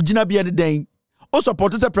see, I know Ujina be any day. Also,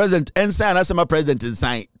 support the president and sign as my president in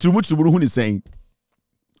sign. Trumu who is saying.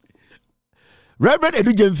 Reverend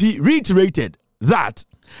Edu Jemfi reiterated that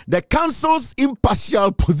the council's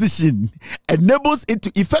impartial position enables it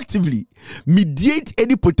to effectively mediate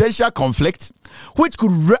any potential conflict which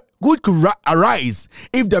could arise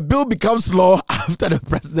if the bill becomes law after the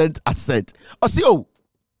president has said. Oh,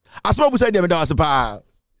 as well as I said,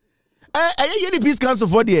 any peace council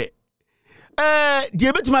for the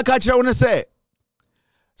dear bit my catcher want to say,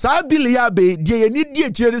 so bill ya be dear need dear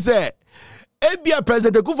chair say. Ebia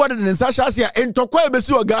president Kufuor de nsasha sia entokwa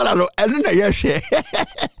ebesi o Ghana lo ene na ye hwe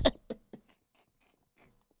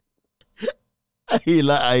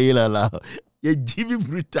ayila la ye Jimmy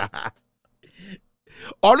Bruta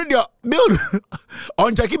already bill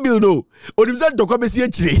on check bill no onim say entokwa besi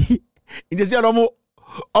akire inde say omo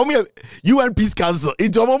UN Peace Council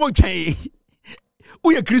into omo twen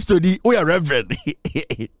we are Christo di we are reverend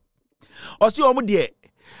o si omo de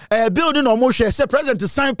building omo hwe say president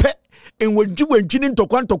sign pe and when you went into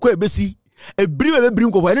quanto ebesi a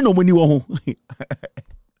brim ko no money wo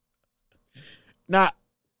na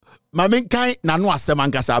mamen kan na no asem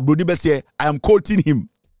ankasa broni be say I am quoting him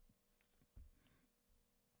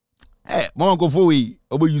mama go for we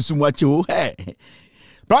obo yusu mu ache o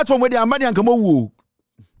platform we dey amani ankama wo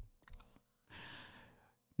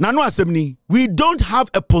na no asem ni we don't have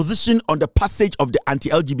a position on the passage of the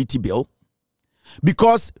anti-LGBT bill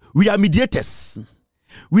because we are mediators.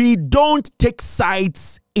 We don't take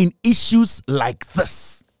sides in issues like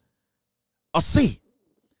this. Or see,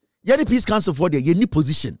 the peace council for the any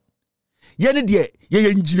position. Yeni de ye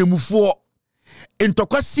engineer for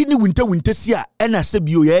intokwa ni winter sia ena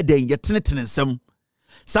sebio ye den ye tenetene nsem.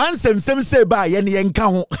 San sem se ba ye ne yenka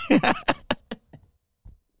ho.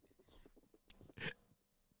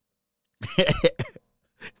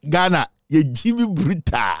 Ghana ye Jimmy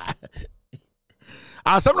Bruta.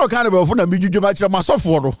 Asam no kind of na midwudwe ma kire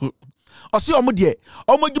masofo no osi omo de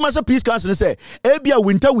omo dwuma se peace council say ebia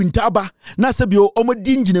winter aba na se bi omo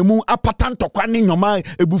di nginemu apata ntokwa ne nyoma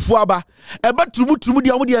ebufu aba eba turumu de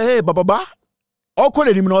omo de baba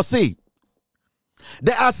okole nim no say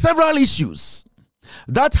there are several issues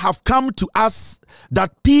that have come to us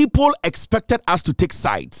that people expected us to take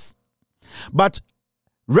sides but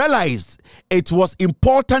realized it was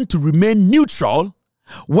important to remain neutral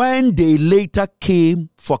when they later came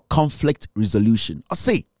for conflict resolution. I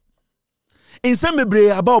say, in some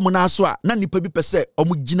mebre about monaswa, na nipa bi pese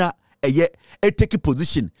omugina eye take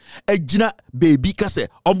position. Ejina baby kase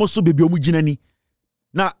almost baby omugina ni.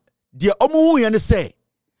 Na dia omu yan say,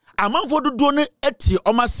 amanfo dodo ne eti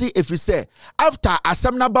omase efri say after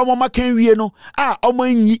asem na ba mama kan wie no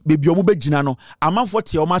omanyi baby omu begina no amanfo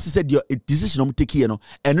te omase say dia decision omu take no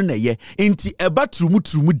eno na ye nti eba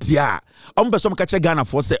trumu dia omu beso ka che Ghana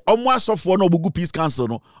for say omu asofo na obugu peace council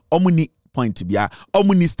no omu ni point bia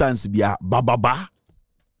omu ni stance bia bababa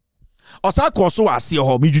osa koso ase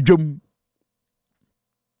ho midwudwam.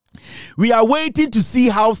 We are waiting to see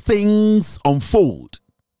how things unfold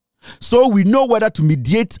so we know whether to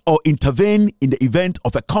mediate or intervene in the event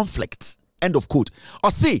of a conflict. End of quote.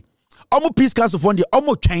 Or see, omo peace council for the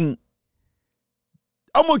omo chain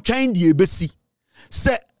the ebesi.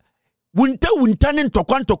 Say winter ne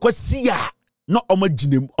ntokwa sia no omo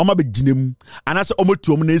be jinem and I say omo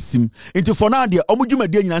tu omo na esim. Into for now the omo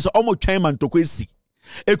dwumade nyina say omo chain man ntokwa esi.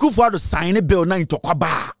 Ekufuado sign bill na ntokwa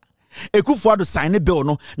ba. Ekufuado sign bill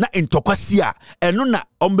no na ntokwa sia eno na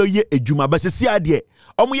omo ye edwuma ba se sia de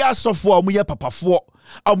omo ya asofo omo ye papafo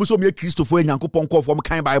omo so omo ye Christopher Enyankopon kofo omo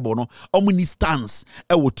kan Bible no omo ni stance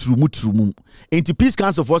e wo turumu enti peace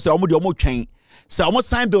council for say omo de omo twen say omo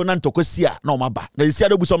sign bill na ntokwa sia na omo ba na sia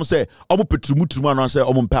de bu so omo say omo peturumu na say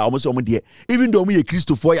omo mpa omo say omo de even though omo ye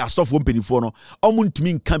Christopher ya asofo mpenifo no omo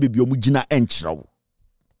ntumi nka bebi omo gina enkyerɛw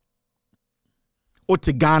o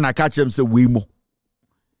te Ghana ka chem say we mo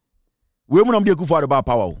na omo de ku for about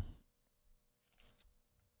power.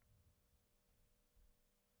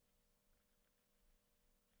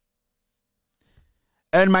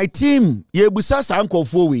 And my team, yebusa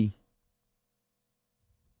sankofo we.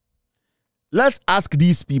 Let's ask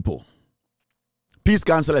these people. Peace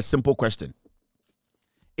Council a simple question.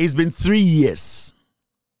 It's been 3 years.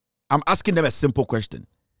 I'm asking them a simple question.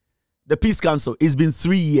 The Peace Council, it's been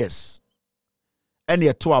 3 years. any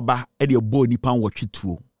a toaba, any a bo nipan watch it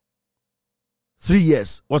too. 3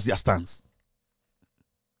 years, what's their stance?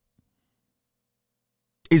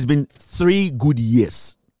 It's been 3 good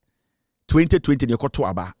years. 2020, you got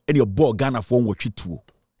toaba, any a bo Ghana for watch it too.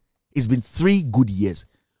 It's been 3 good years.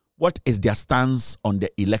 What is their stance on the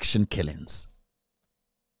election killings?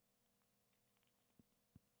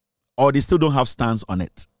 Or they still don't have stance on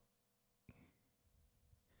it?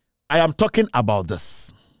 I am talking about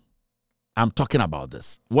this. I'm talking about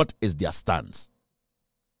this. What is their stance?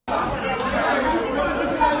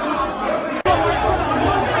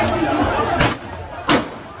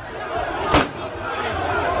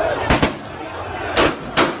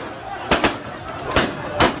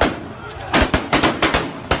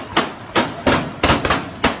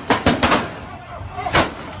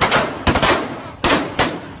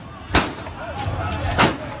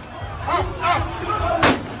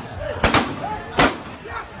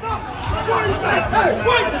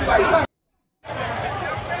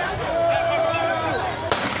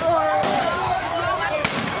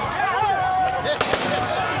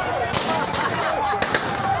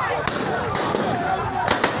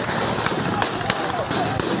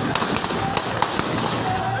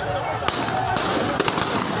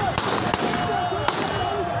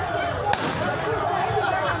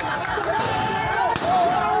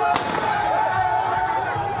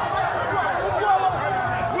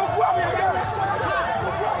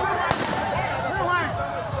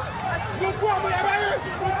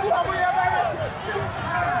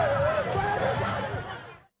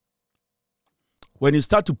 When you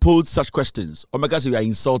start to pose such questions, oh my God, you are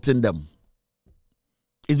insulting them.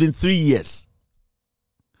 It's been 3 years.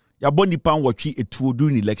 Your body pan watching it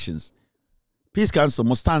during elections. Peace Council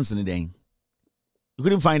must stand in the day. You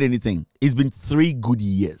couldn't find anything. It's been 3 good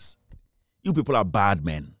years. You people are bad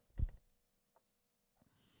men.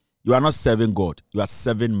 You are not serving God. You are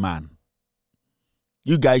serving man.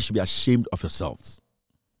 You guys should be ashamed of yourselves.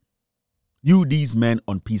 You, these men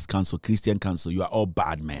on Peace Council, Christian Council, you are all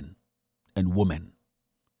bad men and women.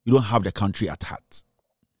 You don't have the country at heart.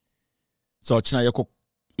 So,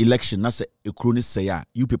 election, that's a chronic say,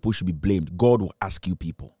 you people should be blamed. God will ask you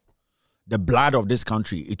people. The blood of this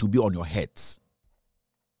country, it will be on your heads.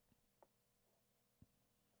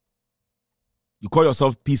 You call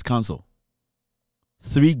yourself Peace Council.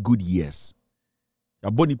 3 good years.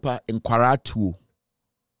 Yabonipa and Kwaratu. You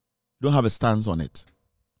don't have a stance on it.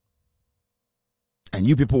 And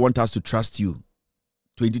you people want us to trust you.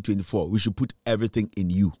 2024, we should put everything in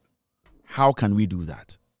you. How can we do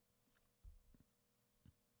that?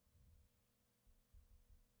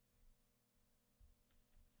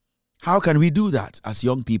 How can we do that as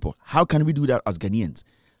young people? How can we do that as Ghanaians?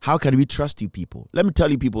 How can we trust you people? Let me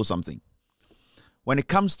tell you people something. When it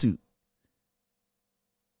comes to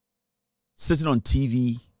sitting on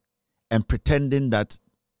TV and pretending that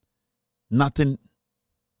nothing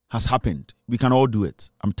has happened, we can all do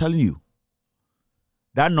it. I'm telling you.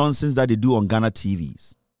 That nonsense that they do on Ghana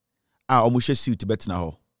TVs. Almost suit better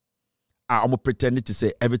now. Almost pretending to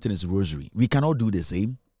say everything is rosary. We can all do the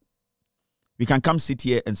same. We can come sit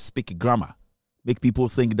here and speak grammar. Make people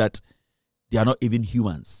think that they are not even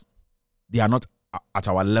humans. They are not at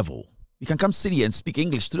our level. We can come sit here and speak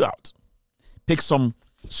English throughout. Pick some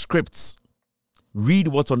scripts. Read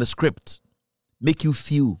what's on the script. Make you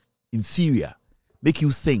feel inferior. Make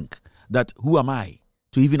you think that who am I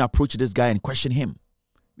to even approach this guy and question him?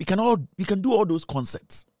 We can do all those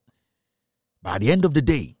concepts. But at the end of the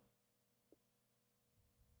day,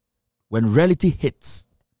 when reality hits,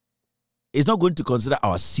 it's not going to consider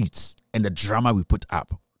our suits and the drama we put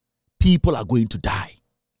up. People are going to die.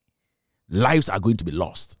 Lives are going to be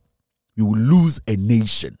lost. We will lose a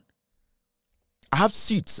nation. I have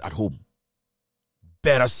suits at home.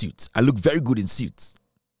 Better suits. I look very good in suits.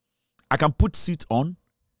 I can put suit on,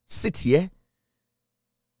 sit here,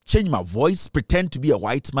 change my voice, pretend to be a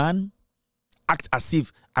white man, act as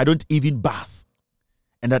if I don't even bath,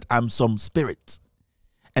 and that I'm some spirit,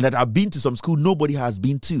 and that I've been to some school nobody has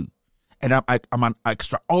been to, and I'm an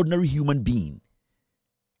extraordinary human being.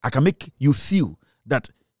 I can make you feel that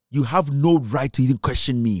you have no right to even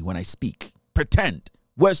question me when I speak. Pretend,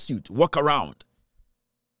 wear suit, walk around.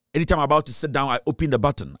 Anytime I'm about to sit down, I open the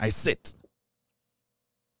button, I sit.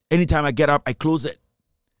 Anytime I get up, I close it.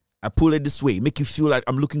 I pull it this way, make you feel like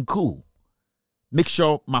I'm looking cool. Make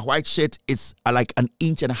sure my white shirt is like 1.5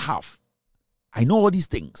 inches. I know all these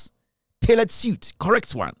things. Tailored suit,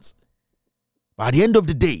 correct ones. But at the end of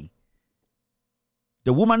the day,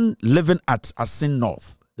 the woman living at Asin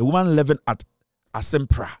North, the woman living at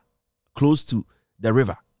Asimpra, close to the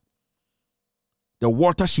river, the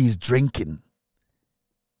water she is drinking,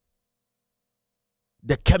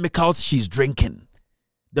 the chemicals she's drinking.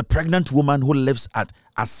 The pregnant woman who lives at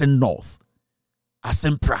Asen North,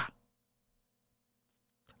 Asen Pra,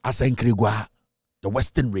 Asen Krigwa, the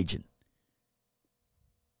Western region.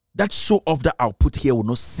 That show of the output here will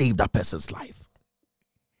not save that person's life.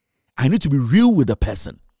 I need to be real with the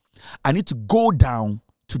person. I need to go down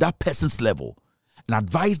to that person's level and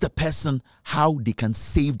advise the person how they can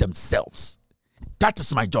save themselves. That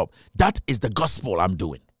is my job. That is the gospel I'm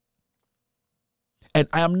doing. And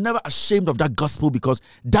I am never ashamed of that gospel because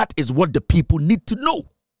that is what the people need to know.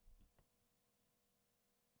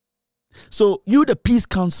 So you, the Peace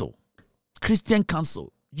Council, Christian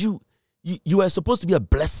Council, you are supposed to be a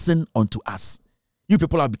blessing unto us. You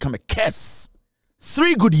people have become a curse.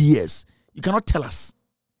 3 good years. You cannot tell us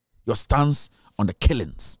your stance on the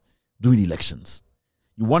killings during the elections.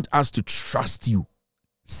 You want us to trust you.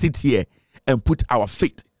 Sit here and put our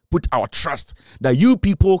faith, put our trust that you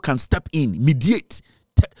people can step in, mediate,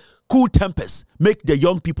 cool tempers, make the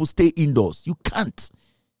young people stay indoors. You can't.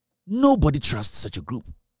 Nobody trusts such a group.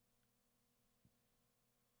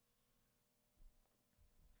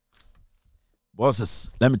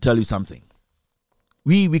 Bosses, let me tell you something.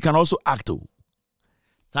 We can also act.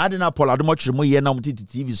 Sadina Paul Adomochimo ye na mutiti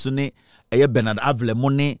TV sune eye Bernard Avle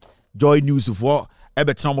money Joy News for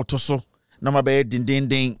ebetra motoso na mabe din.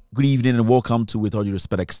 Good evening and welcome to With All Due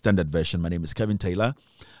Respect extended version. My name is Kevin Taylor.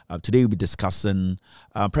 Today we'll be discussing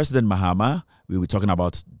President Mahama. We'll be talking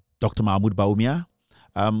about Dr. Mahmoud Bawumia.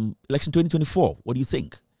 Election 2024. What do you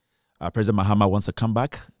think? President Mahama wants to come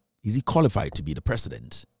back. Is he qualified to be the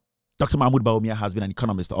president? Dr. Mahmoud Bawumia has been an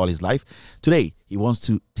economist all his life. Today he wants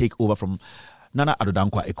to take over from Nana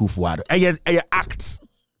Adodankwa Ekufuado. Act.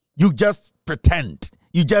 You just pretend.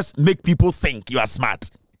 You just make people think you are smart.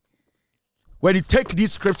 When you take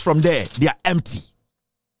these scripts from there, they are empty.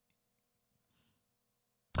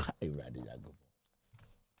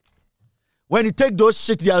 When you take those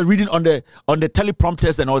shit they are reading on the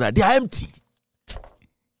teleprompters and all that, they are empty.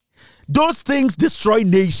 Those things destroy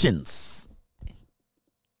nations.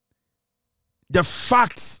 The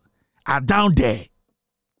facts are down there.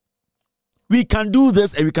 We can do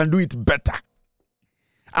this and we can do it better.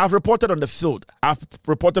 I've reported on the field. I've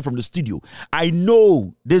reported from the studio. I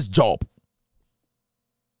know this job.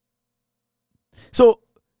 So,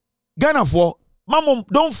 Ghana for, Mama,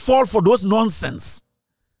 don't fall for those nonsense.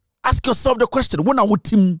 Ask yourself the question, you are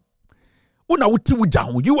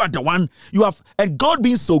the one you have, and God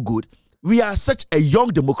being so good, we are such a young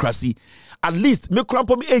democracy. At least, me cramp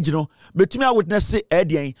me age, you know, me to me I witness it,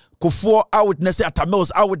 Eddie, Kufuor, I witness it,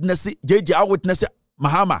 Atamils, I witness it, JJ, I witness it,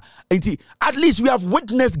 Mahama. At least we have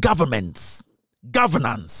witnessed governance.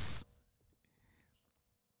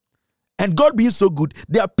 And God being so good,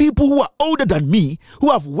 there are people who are older than me who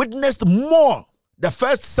have witnessed more the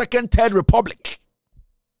first, second, third republic.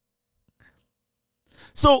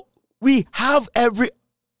 So we have every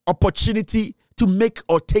opportunity to make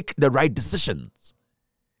or take the right decisions.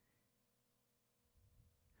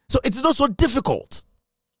 So it's not so difficult.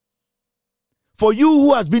 For you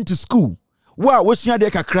who has been to school,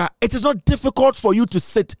 it is not difficult for you to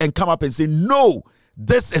sit and come up and say, no,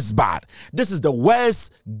 this is bad. This is the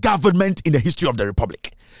worst government in the history of the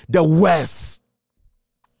republic. The worst.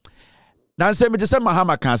 Now, say me just say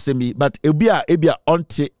Mahama can say me, but it be a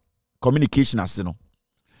anti communication as you know.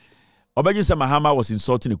 Obaji say Mahama was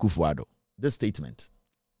insulting Ekufuado. This statement.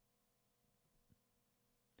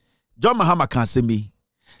 John Mahama can say me.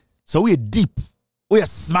 So we are deep. We are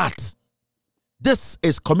smart. This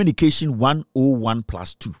is communication 101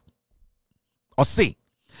 plus 2. Or say,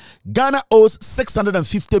 Ghana owes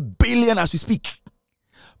 650 billion as we speak.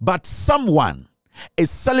 But someone is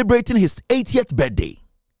celebrating his 80th birthday.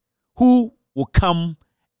 Who will come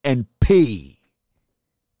and pay?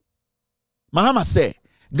 Mahama say,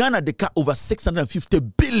 Ghana deka over 650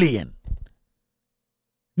 billion.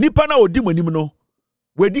 Nipana odi monimno.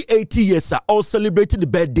 Where the 80 years are all celebrating the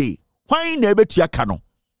birthday. Why never to Yakano?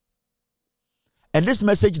 And this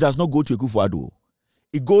message does not go to Ekufuado.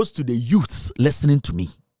 It goes to the youth listening to me.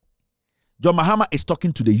 John Mahama is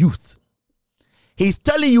talking to the youth. He's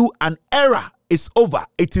telling you an era is over.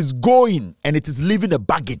 It is going and it is leaving a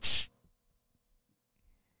baggage.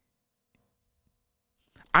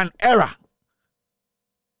 An era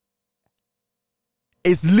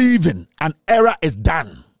is leaving. An era is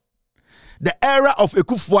done. The era of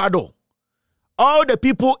Ekufuado. All the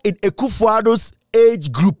people in Ekufuado's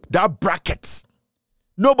age group, that brackets.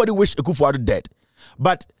 Nobody wish Ekufuado dead.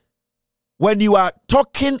 But when you are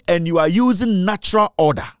talking and you are using natural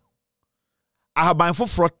order,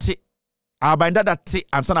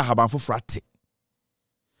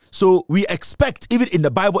 so we expect, even in the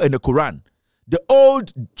Bible and the Quran, the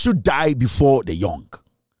old should die before the young.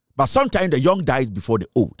 But sometimes the young dies before the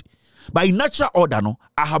old. But in natural order, no,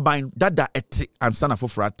 ahaban dada eti and sana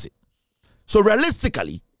fofrati. So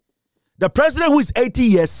realistically, the president who is 80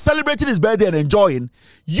 years celebrating his birthday and enjoying,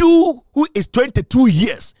 you who is 22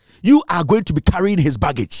 years, you are going to be carrying his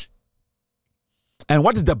baggage. And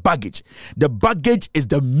what is the baggage? The baggage is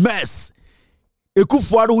the mess.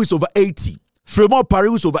 Ekufuado who is over 80. Fremont Paris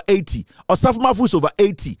who is over 80. Osafma who is over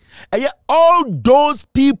 80. And yet all those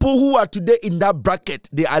people who are today in that bracket,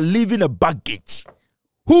 they are leaving a baggage.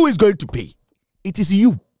 Who is going to pay? It is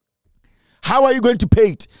you. How are you going to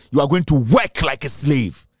pay it? You are going to work like a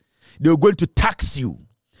slave. They are going to tax you.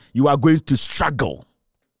 You are going to struggle.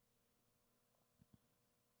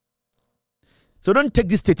 So don't take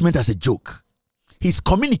this statement as a joke. He's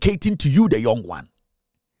communicating to you, the young one.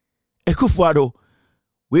 Ekufuado,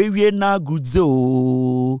 wewe na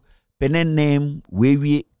gudzo, penenem,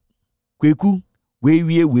 wewe, kweku,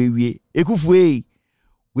 wewe, Ekufuwe,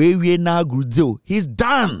 wewe na gudzo. He's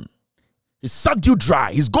done. He's sucked you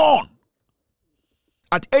dry. He's gone.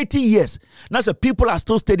 At 80 years, now the people are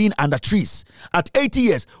still studying under trees. At 80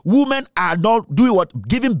 years, women are not doing what?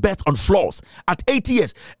 Giving birth on floors. At 80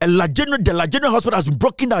 years, the La General Hospital has been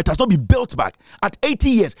broken down. It has not been built back. At 80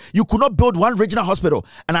 years, you could not build one regional hospital.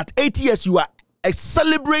 And at 80 years, you are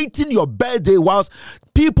celebrating your birthday whilst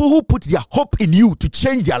people who put their hope in you to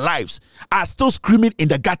change their lives are still screaming in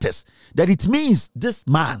the gutters. That it means this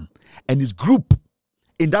man and his group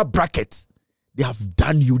in that bracket, they have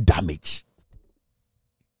done you damage.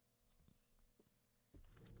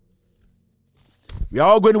 We are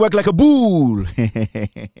all going to work like a bull.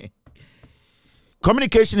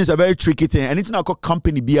 Communication is a very tricky thing. And it's not called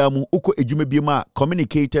company.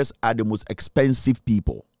 Communicators are the most expensive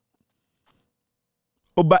people.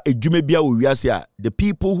 The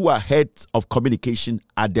people who are heads of communication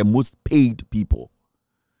are the most paid people.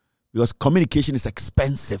 Because communication is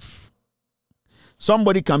expensive.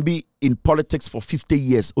 Somebody can be in politics for 50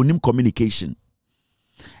 years on communication.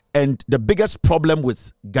 And the biggest problem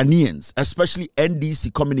with Ghanaians, especially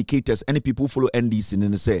NDC communicators, any people who follow NDC,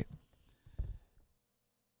 and they say,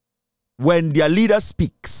 when their leader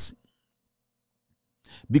speaks,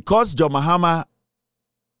 because John Mahama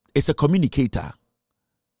is a communicator,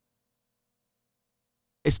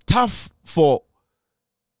 it's tough for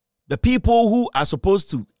the people who are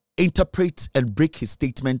supposed to interpret and break his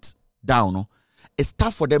statement down. It's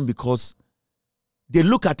tough for them because they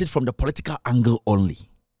look at it from the political angle only.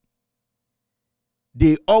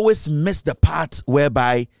 They always miss the part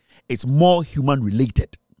whereby it's more human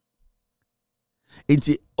related.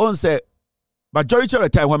 On say majority of the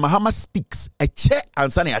time when Mahama speaks, a chair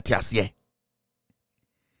and sani atiasye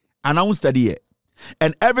announced that here,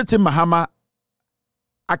 and everything Mahama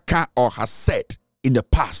aka or has said in the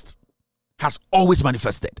past has always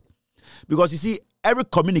manifested. Because you see, every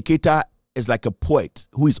communicator is like a poet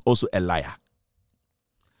who is also a liar.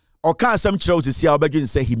 Or can some chose to see how Belgian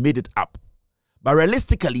say he made it up. But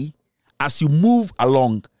realistically, as you move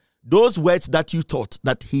along, those words that you thought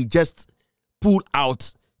that he just pulled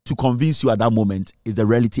out to convince you at that moment is the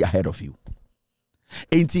reality ahead of you.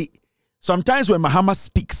 And see, sometimes when Mahama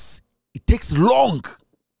speaks, it takes long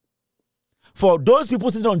for those people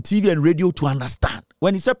sitting on TV and radio to understand.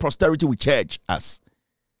 When he said prosperity will charge us,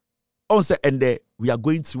 and we are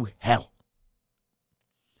going through hell.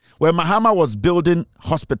 When Mahama was building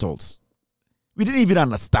hospitals, we didn't even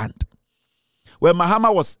understand. When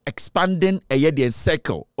Mahama was expanding a Yedian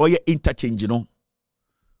circle or your interchange, Kwame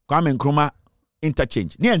Nkrumah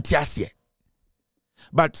interchange,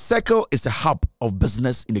 but circle is a hub of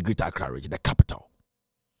business in the Greater Accra region, the capital.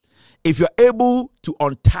 If you're able to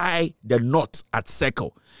untie the knot at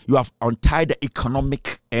circle, you have untied the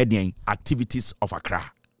economic activities of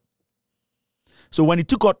Accra. So when he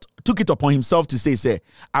took it upon himself to say,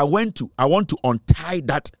 I want to untie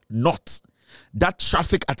that knot, that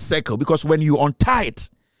traffic at circle, because when you untie it,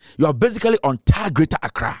 you are basically untie Greater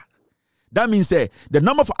Accra. That means the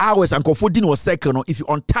number of hours and confiding was circle. If you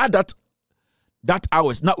untie that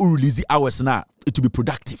hours, now we release the hours now, it will be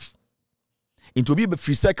productive. It will be a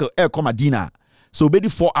free circle air comma dinner. So maybe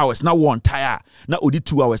 4 hours now one tire now only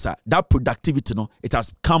 2 hours. That productivity, it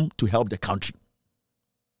has come to help the country.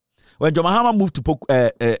 When John Mahama moved to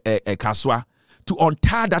Kaswa to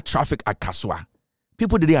untie that traffic at Kaswa,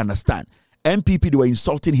 people didn't understand. MPP, they were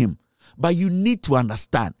insulting him. But you need to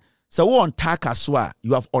understand. So we untie Kaswa,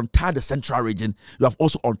 you have untied the central region, you have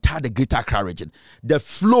also untied the Greater Accra region. The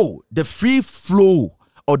flow, the free flow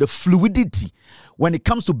or the fluidity when it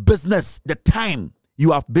comes to business, the time,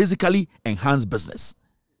 you have basically enhanced business.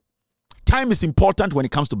 Time is important when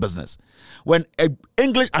it comes to business. When an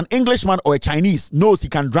Englishman or a Chinese knows he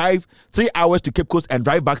can drive 3 hours to Cape Coast and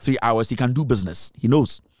drive back 3 hours, he can do business. He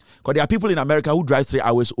knows. Because there are people in America who drive 3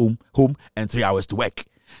 hours home and 3 hours to work.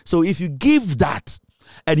 So if you give that,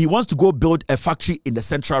 and he wants to go build a factory in the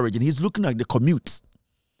central region, he's looking at the commute.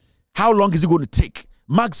 How long is it going to take?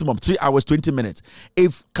 Maximum 3 hours, 20 minutes.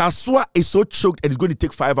 If Kasua is so choked and it's going to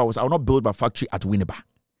take 5 hours, I will not build my factory at Winneba.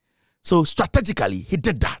 So strategically, he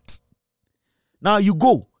did that. Now you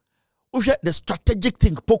go. The strategic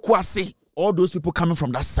thing, Pokwase, all those people coming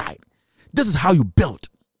from that side. This is how you build.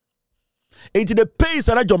 Into the pace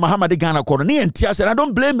that John Muhammad Ghana Koroni and Tia said, I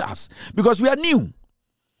don't blame us because we are new.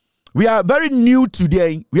 We are very new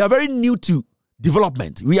today. We are very new to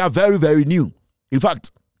development. We are very, very new. In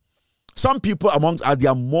fact, some people amongst us, they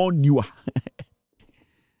are more newer.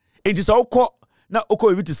 It is Oko. Now,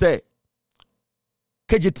 Oko, we to say,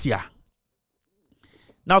 KJTia.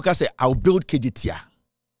 Now, I can say, I'll build KJTia.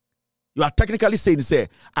 You are technically saying, say,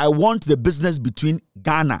 I want the business between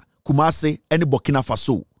Ghana, Kumasi, and Burkina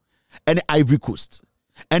Faso, and the Ivory Coast,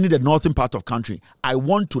 and the northern part of country. I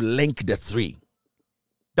want to link the three.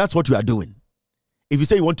 That's what you are doing. If you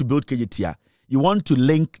say you want to build KJTia, you want to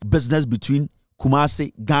link business between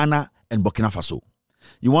Kumasi, Ghana, and Burkina Faso.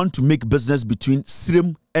 You want to make business between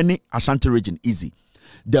Srim and the Ashanti region easy.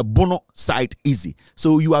 The Bono side easy.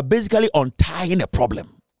 So you are basically untying a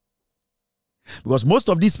problem. Because most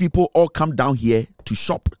of these people all come down here to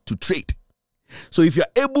shop, to trade. So if you're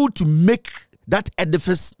able to make that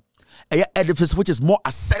edifice which is more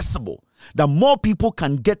accessible, that more people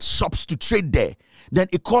can get shops to trade there, then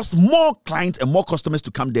it costs more clients and more customers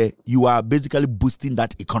to come there. You are basically boosting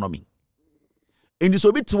that economy. In this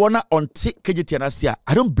obit on KJTNasia,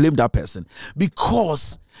 I don't blame that person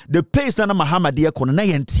because the pace Nana Mahamadia Konana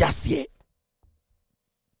Yentiasie.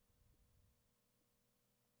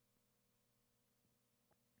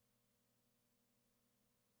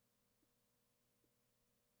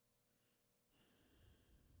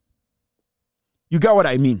 You get what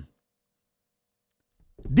I mean?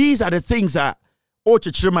 These are the things that you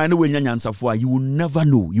will never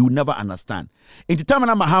know, you will never understand. In the time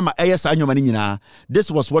Mahama,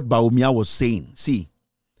 this was what Baumia was saying. See,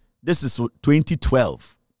 this is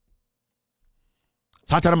 2012.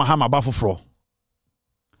 Go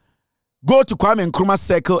to Kwame Nkrumah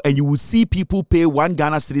Circle and you will see people pay 1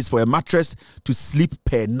 Ghana cedis for a mattress to sleep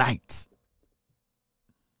per night.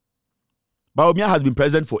 Baumia has been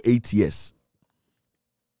president for 8 years.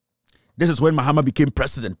 This is when Mahama became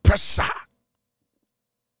president. Pressure.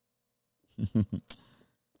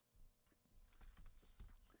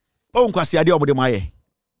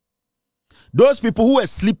 Those people who were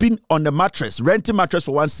sleeping on the mattress, renting mattress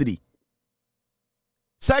for 1 cedi,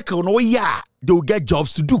 Circle, no, yeah, they will get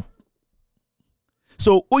jobs to do.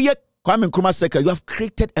 So, Kwame Nkrumah Circle, you have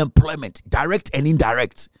created employment, direct and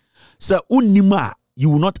indirect. So, unima, you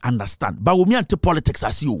will not understand. But we ante politics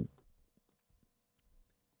as you.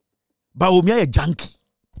 But we a junkie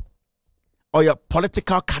or your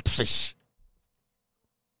political catfish.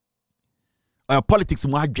 Or politics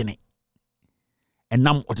mo adwene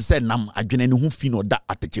enam what say nam adwene ne hu fi no da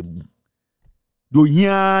atache mu do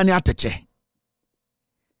hia ne atache.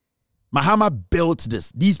 Mahama built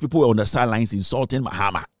this. These people were on the sidelines insulting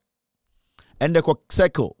Mahama, and the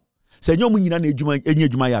circle say nyom nyina na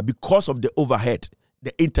edwuma ya because of the overhead,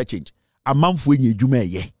 the interchange amamfo enye edwuma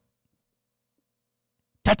ye.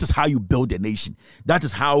 That is how you build a nation. That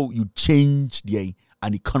is how you change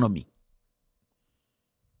an economy.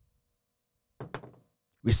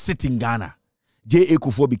 We sit in Ghana. J.A.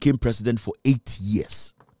 Kufuor became president for 8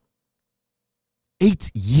 years.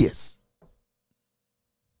 8 years.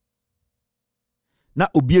 Now,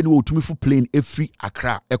 Obienu Otumifu plane every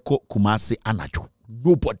Accra, Eko, Kumasi, Anaju.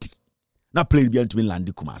 Nobody. Now, plane behind to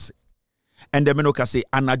Landi Kumasi. And the Menoka say,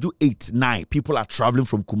 Anaju 8, 9. People are traveling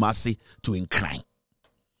from Kumasi to Nkran.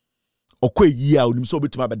 Okwe year, Unimso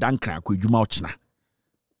Bituma Badankran, Kwe Juma Ochna.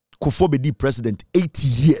 Kufuor be president 8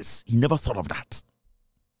 years. He never thought of that.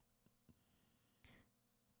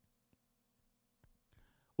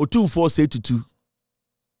 Otumfuor say to 2.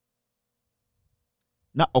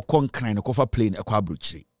 Na okon kran no kofa plane ekwa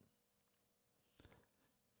abrochire.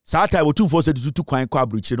 Saa time Otumfuor say to 2 kwan kwa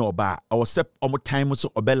abrochire no oba. Awo sep omo time so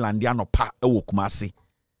obelande anopa ewo Kumasi.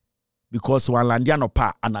 Because one lande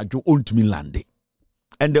anopa anajo ontumi lande.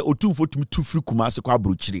 And the Otumfuor tumi tu free Kumasi kwa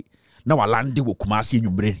abrochire. Na wa lande wo Kumasi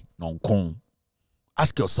enwumre nonkon.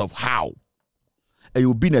 Ask yourself how. And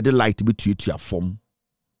you be na the light be to your form.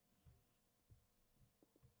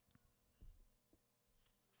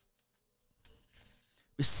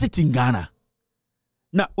 We sit in Ghana.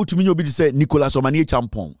 na utumi obi di say Nicolas Omanie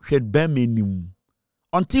Champon hwed ben menim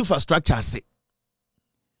on infrastructure say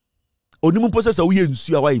onimu process we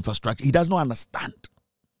nsu our infrastructure. He does not understand.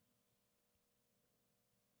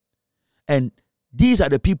 And these are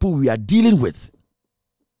the people we are dealing with.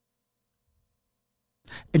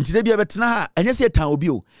 And today be betna and yes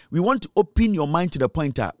we want to open your mind to the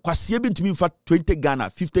point kwase bi ntumi for 20 Ghana,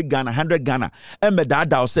 50 Ghana, 100 Ghana and me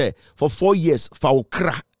da say for 4 years fa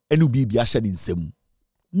okra enu bi ahye nsem.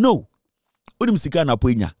 No. Onim sika na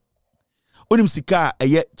poenya. Onim sika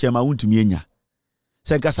eye chema wuntumi enya.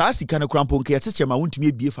 Senka sa sika na krampo nke yete chema wuntumi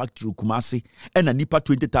ebie factory Kumasi ena nipa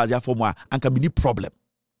 20,000 for mo anka mini problem.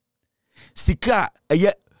 Sika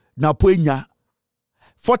eye na poenya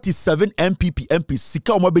 47 MPs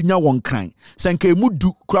sika omo benya won kran senka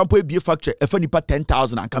emudu krampo ebie factory efa nipa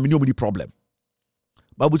 10,000 anka mini omni problem.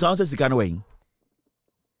 Babu sa say sika no wen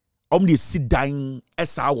omni sit down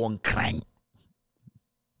esa won kran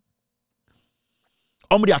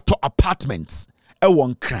omni ato apartments e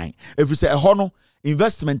won kran if you say e ho no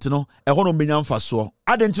investment no e ho no menya mfaso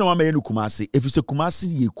adenti no ma ye no Kumasi if you say Kumasi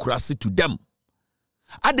ye kurase to them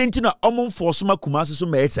adenti na omo force ma Kumasi so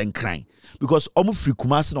ma ye sen kran because omo free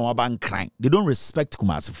Kumasi na waba nkran. They don't respect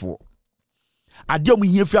Kumasi for ade omo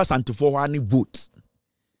hia free asante for ho ani vote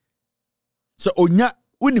so onya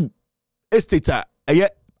unim estate a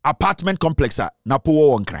apartment complex na po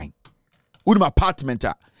won kran unim apartment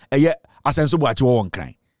eye asenso bo achi won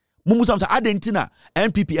kran mumu samsa adenti na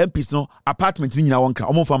MPs no apartment ni nyina won kran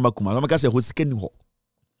omo famba Kumasi omo ka say ho sika ni ho.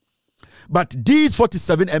 But these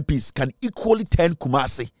 47 MPs can equally turn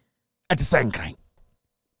Kumasi at the same time.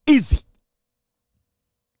 Easy.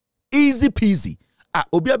 Easy peasy.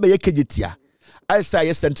 Obi abeye kejetia. I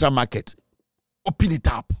say central market. Open it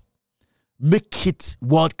up. Make it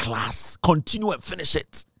world class. Continue and finish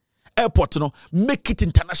it. Airport, make it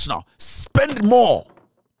international. Spend more.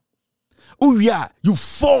 Oh yeah, you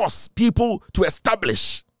force people to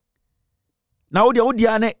establish. Now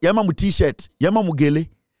odiane yama mu t-shirt, yama mu gele.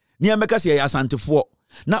 Ni ameka se ya asantefo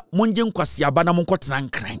na monje nkwase aba na monkotena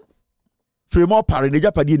nkran fremo pare ne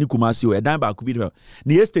japade ni Kumasi o edan ba ku bi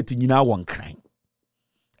ne estate nyina won nkran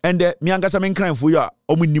and me angasa me nkran fo ya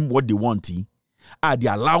omunim what they want they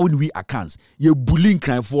allowing we accounts ye bullying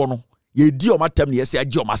nkran fo no ye di o matam ne yesi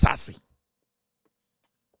agi o masase.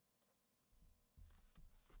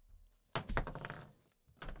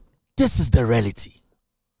 This is the reality.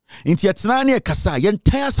 Inti yetna ne kasa ye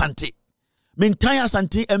ntaya asante Mentaya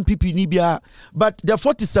Santi MPP Nibia, but the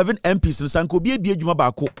 47 MPs in Sanko be adwuma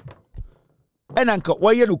baako. And anka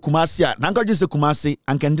waye no Kumasi a nanka just Kumasi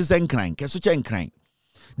and can design crime, kesuche crime.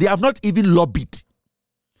 They have not even lobbied.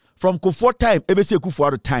 From Kufuor time, ebesi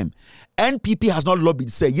Kufuor time, NPP has not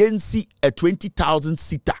lobbied. Say yensi a 20,000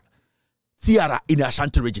 seater Tiara in the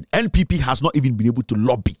Ashanti region. NPP has not even been able to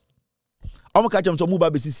lobby. Omoka jam so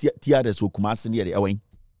muba besi Tiara so Kumasi near the away.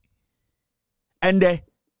 And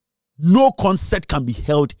no concert can be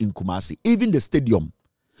held in Kumasi, even the stadium,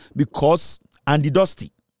 because Andy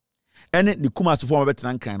Dusty and the Kumasi former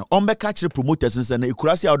veteran kind of catch the promoters and say,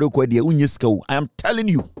 I am telling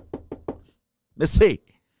you, let's say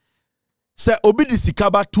Obidi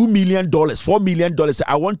Sikaba $2 million, $4 million.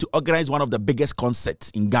 I want to organize one of the biggest concerts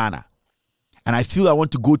in Ghana, and I feel I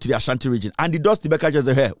want to go to the Ashanti region. Andy Dusty Beka just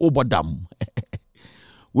say, oh, badam.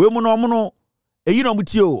 We mono, you know,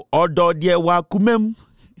 mutio or do dear wa kumem.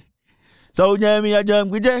 So nyami ajam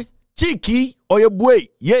gije chiki oye boy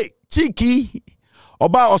ye chiki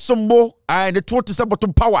oba osombo and the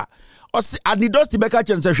 27 power osi anidos the beka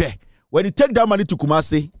chense when you take that money to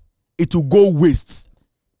Kumasi it will go waste.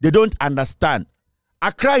 They don't understand.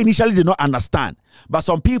 Accra initially did not understand, but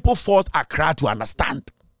some people forced Accra to understand.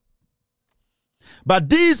 But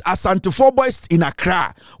these Asante 4 boys in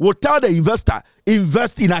Accra will tell the investor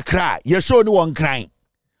invest in Accra. You show no one crying.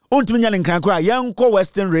 Untuminya in Accra yanko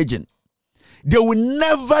Western region. They will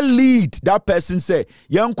never lead that person say,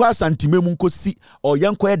 Yankwa Santimemunko si or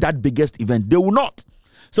Yankwa that biggest event. They will not.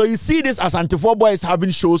 So you see this as Asante boys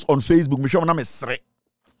having shows on Facebook.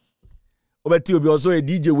 But you be also a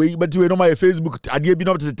DJ way, but you know my Facebook. I did be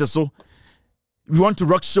not so. We want to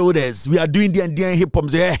rock shoulders. We are doing the Indian hip hop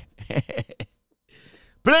there.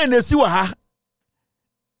 Playing the siwa.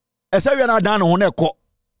 We are not done on a co.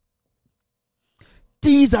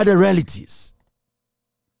 These are the realities.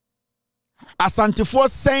 Asante for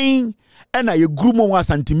saying, and I grumo wa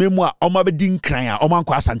Asante memwa omabedin kran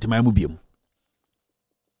omanko Asante mamu biem.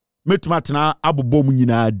 Metumatna abobom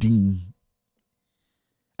nyina din.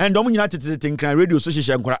 And omu nyina tete kran radio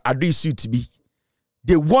association kwara adu suit bi.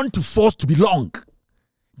 They want to force to belong.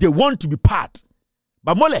 They want to be part.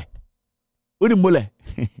 But mole. Uni mole.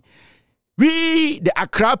 We, the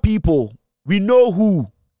Accra people, we know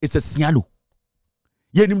who is a Siano.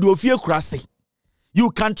 You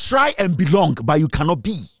can try and belong, but you cannot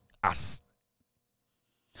be us.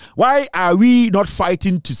 Why are we not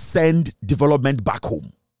fighting to send development back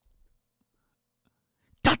home?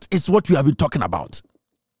 That is what we have been talking about.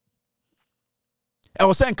 I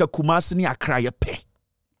was saying Kumasi ni Accra pe.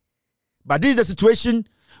 But this is a situation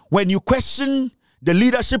when you question the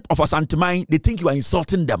leadership of Asantehene, they think you are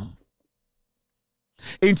insulting them.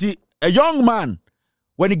 And a young man,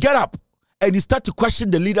 when he get up and he start to question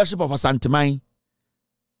the leadership of Asantehene,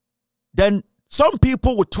 then some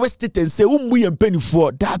people will twist it and say, we and penny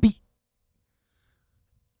for Darby.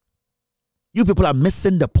 You people are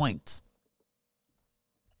missing the point.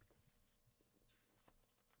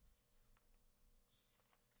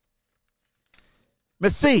 Me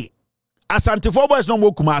say, Asantehene boys no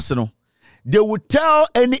more Kumasi no. They would tell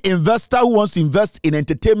any investor who wants to invest in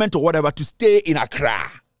entertainment or whatever to stay in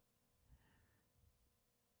Accra.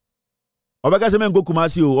 Obaka se men go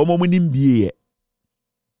Kumasi o omo munim bie.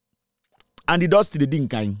 And the dust the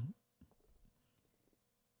dinkan.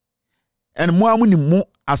 And mo amuni mo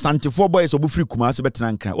Asantehene boys obu free Kumasi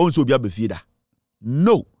betena nkran. O nso obi abefie da.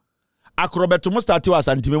 No. Akrobeto mo start wa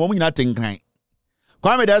Asantehene mo nyina tenkran.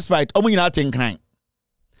 Kwame despite omo nyina tenkran.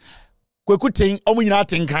 Kwekutin omo nyina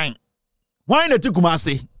tenkran. Why not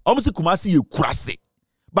Kumasi? Almost Kumasi you krasi.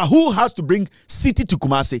 But who has to bring city to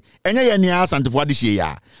Kumasi?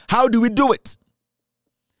 How do we do it?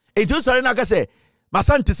 It just like I say,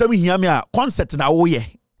 Masante semi hear me a concept na wo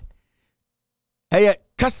ye. Eye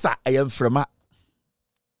kasa ayemfrema.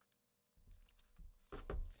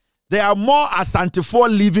 There are more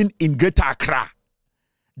Asantehene living in Greater Accra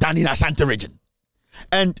than in Ashanti region.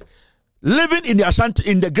 And living in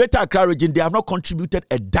the Greater Accra region, they have not contributed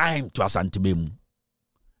a dime to Asantehene.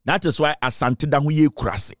 That is why Asantehene huye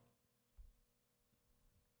kurase.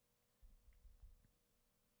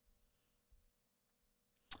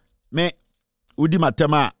 Me udi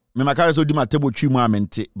matema me makare so udi matebo twi mu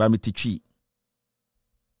amente ba metitwi.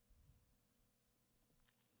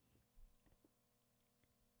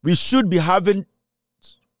 We should be having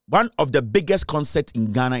one of the biggest concerts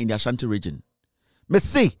in Ghana in the Ashanti region. Me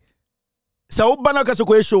say so ubana ka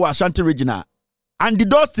so show Ashanti region and the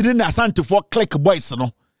doors in the Asantehene click boys no.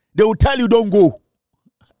 They will tell you don't go.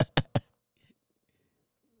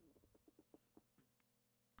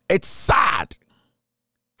 It's sad.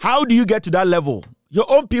 How do you get to that level? Your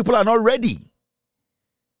own people are not ready.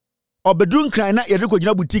 Or bedroom crying na yediko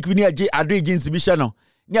jina boutique we ni adre jeans bisha no.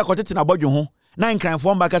 Ni akotete na bodwo ho. Na nkran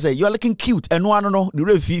form back say you are looking cute and no the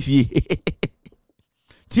real fifi.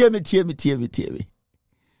 Tie me.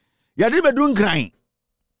 Yadre bedroom crying.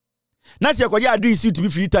 Na se akwaje adre suit to be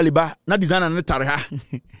free Taliban na designer na tare ha.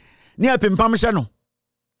 Ni apempam hye no.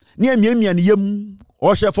 Ni amiamia ne yam.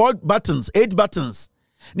 O hye 8 buttons.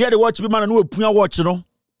 Ni the watch be man no apua watch no.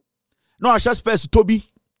 No a hye space Toby.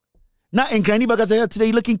 Na enkrani baga say today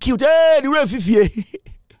you looking cute. Hey, the real fifie.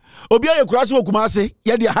 Obi aye kuraso wo Kumasi,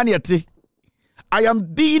 ye de ha ne yete. I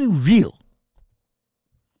am being real.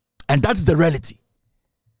 And that's the reality.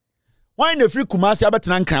 Why in the free Kumasi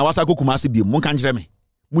abetena nkran wasa ko Kumasi bi mo kan kire me.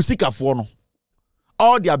 Musikafo no.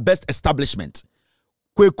 All their best establishment.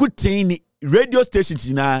 Kwekutin ni radio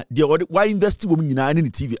stations na they why invest wo nyina ni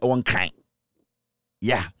TV on kan.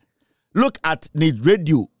 Yeah. Look at ni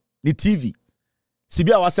radio, ni TV.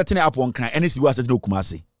 Sibia was setting up on kan and Sibia was setting up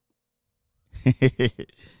Kumasi.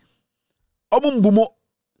 Omumbumo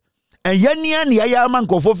and yania ni aya man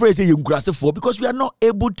ko for phrase you for because we are not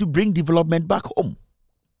able to bring development back home.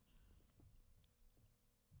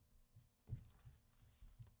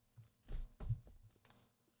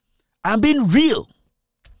 I'm being real.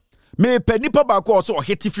 Me penipa ba ko also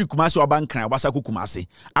hit free Kumasi or bankran wasa ku Kumasi.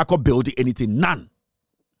 I could build anything, none.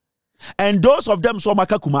 And those of them so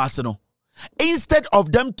maka Kumasi no. Instead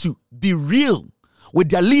of them to be real with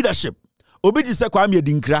their leadership, Obidi se Kwame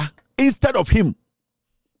Dinkra, instead of him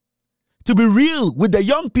to be real with the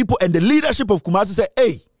young people and the leadership of Kumasi, say,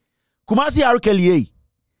 hey, Kumasi Arkeli,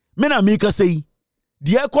 mena mika say,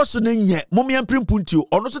 dear question nye, mommy and primpuntu,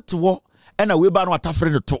 or not to war. And we ban no atafre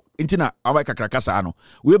no to intina awaka krakasa ano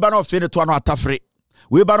we ban no fe no to ano atafre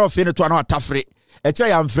we ban no fe no to ano atafre e che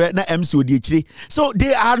yam frɛ na MC odi akire. So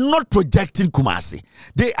they are not projecting Kumasi.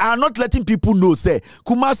 They are not letting people know say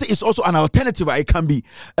Kumasi is also an alternative. It can be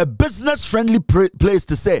a business friendly place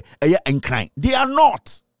to say enkran. They are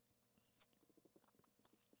not.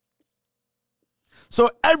 So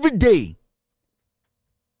every day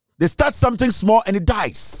they start something small and it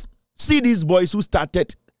dies. See these boys who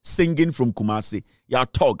started singing from Kumasi. Your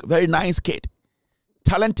talk, very nice kid,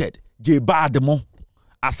 talented. J Bademo,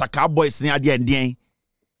 Asaka boys near the end.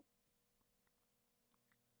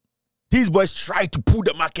 These boys tried to pull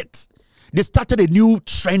the market. They started a new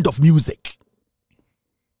trend of music.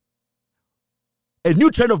 A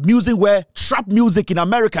new trend of music where trap music in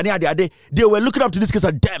America, they were looking up to this case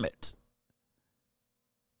and damn it.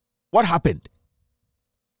 What happened?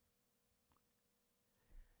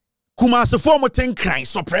 Kumasi former ten crying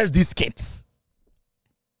suppress these kids.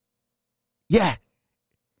 Yeah.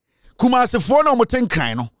 Kumasi for no ten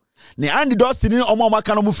crying no. Ne Andy Dustin in Omama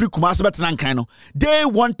Kano free Kumasi bet nan crying no. They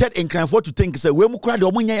wanted in crying for to think say we mu cry the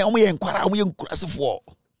omuye enkwara omuye Kumasi for.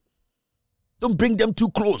 Don't bring them too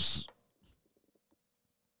close.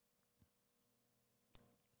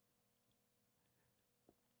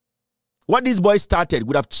 What these boys started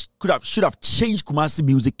should have changed Kumasi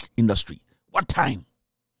music industry. What time?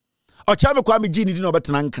 Ochame Kwame Gini didn't know about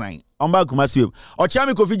Tanan crying. Omba Kumasi bim.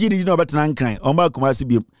 Ochame Kofi Gini didn't know about Tanan crying. Omba Kumasi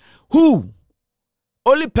bim. Who?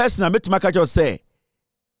 Only person I met Makacho say,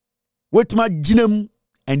 with my ginum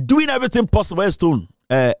and doing everything possible is Stone.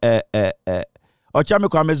 Ochame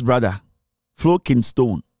Kwame's brother, Flo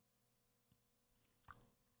Stone.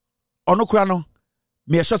 Onokrano.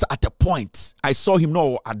 Me just at a point I saw him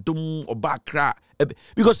no Adum or Bakra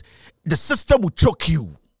because the system will choke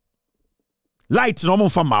you. Light no more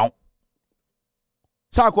from out.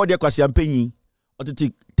 Sa ko de kwasi ampanyi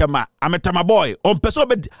otiti tema ametama boy on person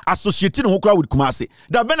be associating who crowd with Kumasi.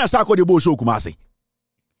 That ben sa ko de bo show Kumasi.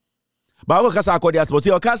 Ba ko kasa ko de aspo say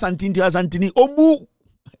o ka santini ombu.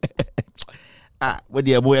 We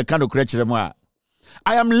dey boy kind of crutch them.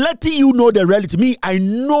 I am letting you know the reality. Me, I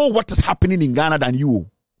know what is happening in Ghana than you.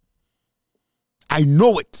 I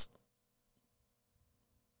know it.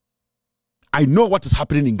 I know what is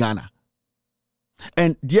happening in Ghana.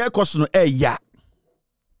 And dear question, yeah.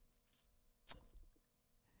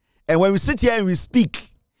 And when we sit here and we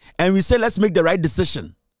speak and we say, let's make the right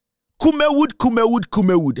decision.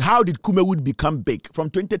 Kumewood. How did Kumewood become big? From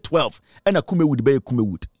 2012. And a Kumewood be a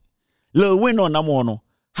Kumewood. Lil Wayne on Namono.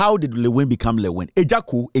 How did Lil Wayne become Lil Wayne?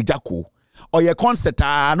 Ejako. Or your concert,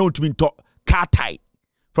 I know to mean car tie.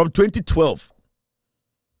 From 2012.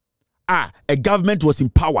 A government was in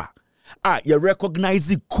power. You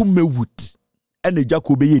recognizing Kumewood. And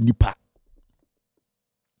Ejako be nipa.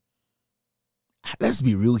 Let's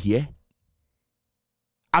be real here.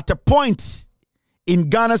 At a point in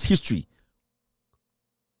Ghana's history,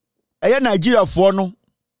 Nigeria for no,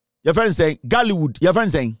 your friend saying, Gollywood, your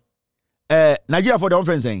friend saying, Nigeria for the one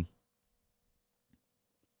friend saying,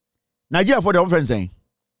 Nigeria for the one friend saying,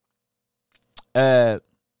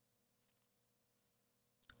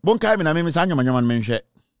 Bon Kaime na mimi sanyo manyaman menche.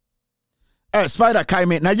 Spider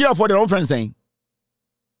Kaime, Nigeria for the one friend saying,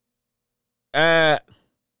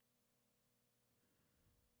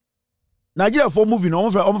 Nigeria for movie, no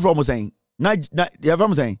from saying,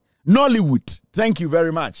 saying, Nollywood. Thank you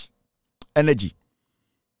very much. Energy.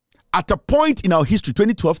 At a point in our history,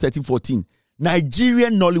 2012, 13, 14,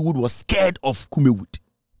 Nigerian Nollywood was scared of Kumewood.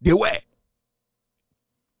 They were.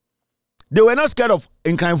 They were not scared of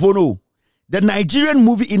Nkranfono. The Nigerian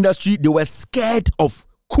movie industry, they were scared of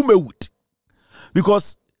Kumewood.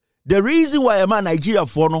 Because the reason why I'm a Nigeria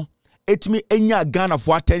for no, it me enya Ghana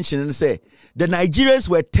for attention and say the Nigerians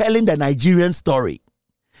were telling the Nigerian story.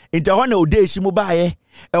 They were telling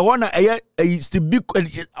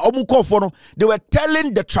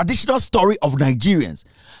the traditional story of Nigerians.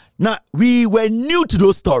 Now we were new to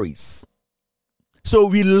those stories, so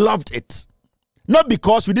we loved it. Not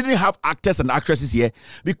because we didn't have actors and actresses here,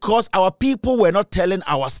 because our people were not telling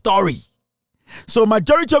our story. So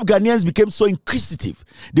majority of Ghanaians became so inquisitive.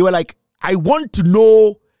 They were like, I want to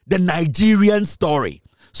know the Nigerian story.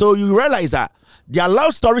 So you realize that there are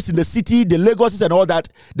love stories in the city, the Lagoses and all that.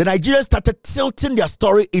 The Nigerians started tilting their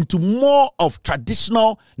story into more of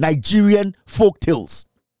traditional Nigerian folk tales.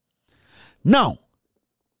 Now,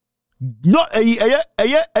 not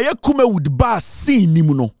Kumewood bar scene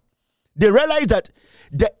nimuno. They realized that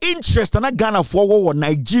the interest in Ghana for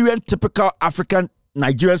Nigerian, typical African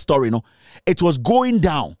Nigerian story, it was going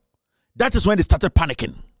down. That is when they started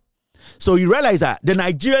panicking. So you realize that the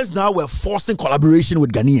Nigerians now were forcing collaboration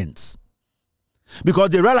with Ghanaians. Because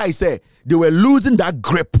they realized they were losing that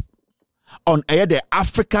grip on the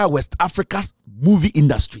West Africa's movie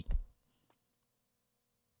industry.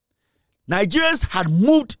 Nigerians had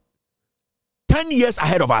moved 10 years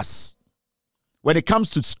ahead of us when it comes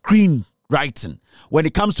to screenwriting, when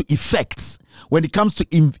it comes to effects, when it comes to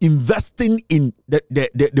investing in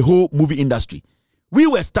the whole movie industry. We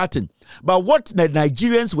were starting. But what the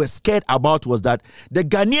Nigerians were scared about was that the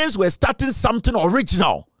Ghanaians were starting something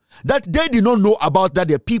original that they did not know about, that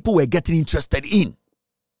their people were getting interested in.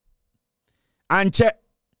 And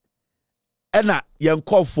Ena yen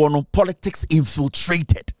call for no politics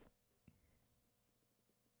infiltrated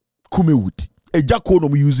Kumewood. Ejako no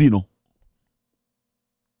mu no.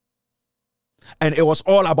 And it was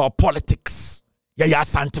all about politics. Yeah,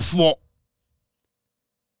 Santifo.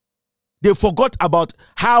 They forgot about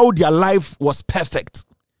how their life was perfect.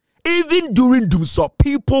 Even during Doomsday,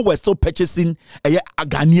 people were still purchasing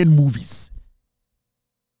Ghanaian movies.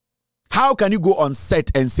 How can you go on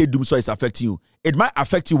set and say Doomsday is affecting you? It might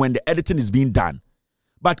affect you when the editing is being done.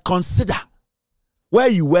 But consider where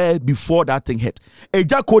you were before that thing hit.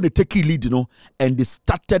 Ejako the Ecg Lied, and they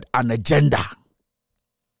started an agenda.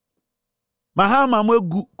 Mahama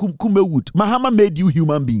made you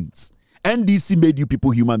human beings. NDC made you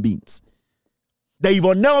people human beings. The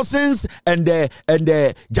Yvonne Nelsons and the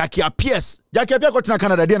Jackie Appiahs. Jackie Appiah got to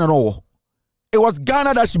Canada, they don't know. It was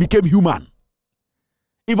Ghana that she became human.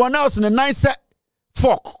 Yvonne Nelson, a nice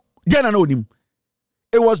folk. They don't know him.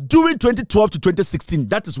 It was during 2012 to 2016.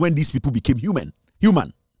 That is when these people became human.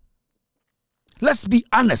 Let's be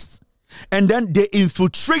honest. And then they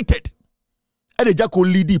infiltrated Ecg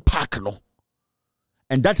Lied Park.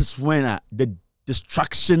 And that is when the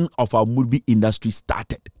destruction of our movie industry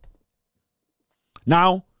started.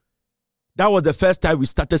 Now, that was the first time we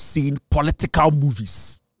started seeing political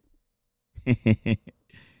movies.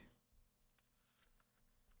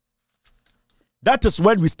 That is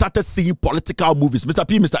when we started seeing political movies. Mr.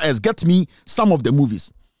 P, Mr. S, get me some of the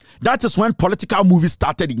movies. That is when political movies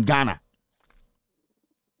started in Ghana.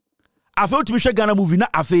 I felt to be sure Ghana movie, not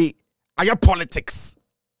I politics.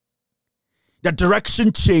 The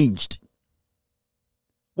direction changed.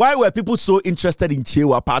 Why were people so interested in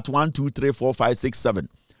Chewa part 1, 2, 3, 4, 5, 6, 7?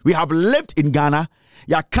 We have lived in Ghana.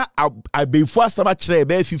 Ya can't before some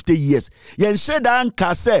 50 years. Yen shedan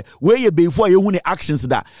ka say where you before you win actions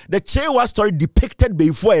that the Chewa story depicted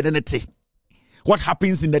before identity. What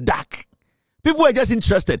happens in the dark? People were just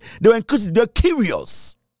interested. They were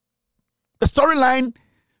curious. The storyline,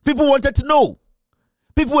 people wanted to know.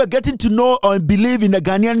 People were getting to know or believe in the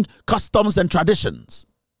Ghanaian customs and traditions.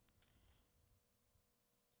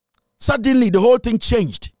 Suddenly, the whole thing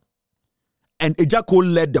changed. And Ejako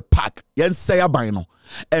led the pack.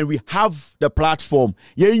 And we have the platform.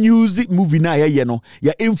 Use it movie now, your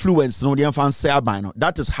influence.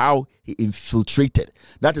 That is how he infiltrated.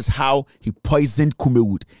 That is how he poisoned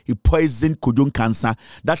Kumewood. He poisoned Kojun Cancer.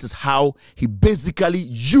 That is how he basically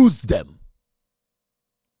used them.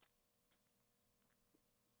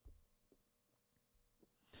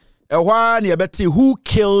 Who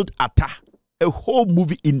killed Atta? A whole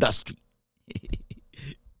movie industry.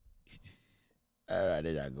 All right,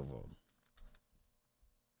 there you go.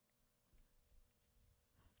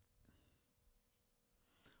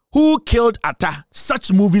 Who killed Atta?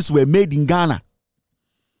 Such movies were made in Ghana.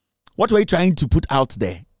 What were you trying to put out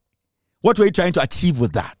there? What were you trying to achieve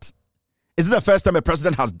with that? Is this the first time a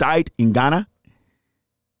president has died in Ghana?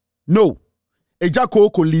 No. Ecg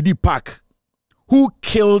Lied Park. Who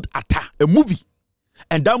killed Atta? A movie.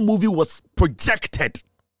 And that movie was projected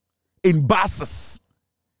in buses.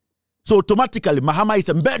 So automatically, Mahama is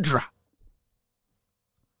a murderer.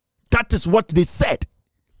 That is what they said.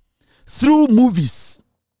 Through movies,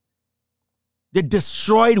 they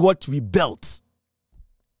destroyed what we built.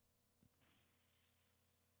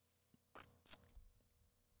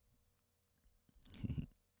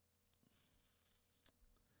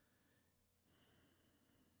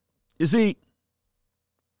 You see,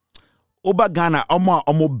 Oba Ghana,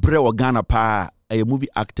 omo bre or Ghana pa, movie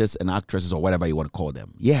actors and actresses or whatever you want to call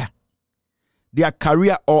them. Yeah. Their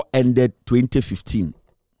career all ended 2015.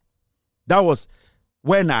 That was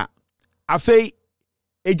when Afe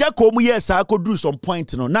Ejako mu yes I could do some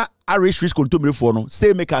point no na Irish risk contumre for no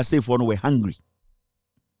say make I say for no we're hungry.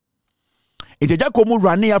 Ejako mu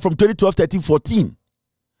ran here from 2012, 13, 14.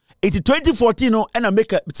 In 2014 no and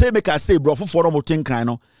make I say bro for no thing cry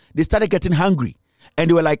no they started getting hungry.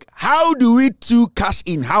 And they were like, how do we to cash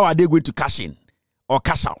in? How are they going to cash in or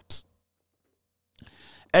cash out?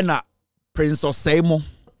 And Prince Osemo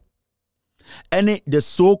and the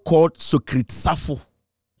so-called Sokrit Safo,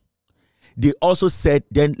 they also said,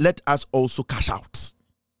 then let us also cash out.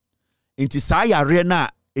 Into Saya Arena,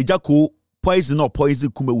 Ejako poison or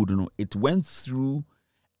poison Kumewood, it went through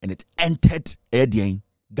and it entered Edian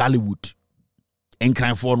Gallywood and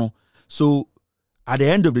Cranforno. So at the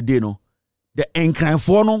end of the day, no. The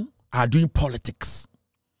Enkranfono are doing politics.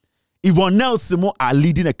 Yvonne Nelson are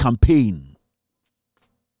leading a campaign.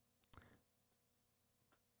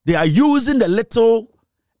 They are using the little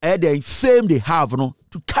the fame they have to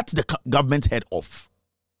cut the government head off.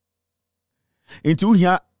 Into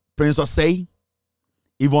here, Prince Osei,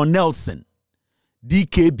 Yvonne Nelson,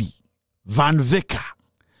 DKB, Van Vicker.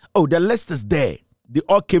 Oh, the list is there. They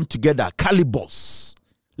all came together. Calibos.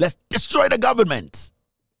 Let's destroy the government.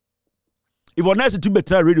 If on else to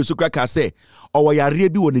better radio so crack say, or ya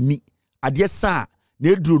rebi won ni adie sa na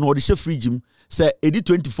edru no de free gym say edi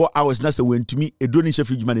 24 hours na say wentumi edru ni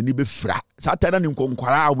free gym na ni be fra. Sa tana ni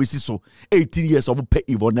nkonkwara a wesi so 18 years omo pay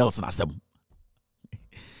Yvonne Nelson asem.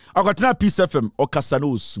 Akotena Peace FM okasa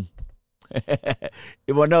no osu.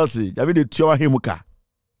 Yvonne Nelson, I mean the tuwa hemuka.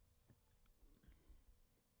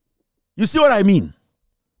 You see what I mean?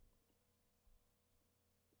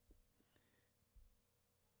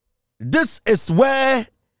 This is where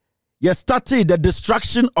you started the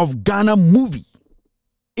destruction of Ghana movie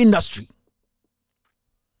industry.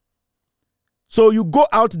 So you go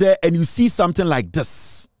out there and you see something like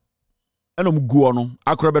this. And guano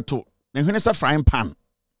akrobeto. Na hwene sa frying pan.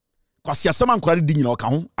 Kwasi asama nkwari di nyina oka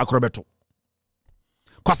ho akrobeto.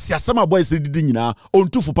 Kwasi asama boys di nyina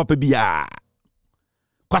ontufu papa bia.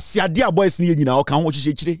 Kwasi ade a boys ni nyina oka ho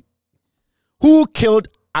chichechire. Who killed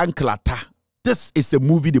Uncle Atta? This is a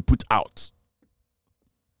movie they put out.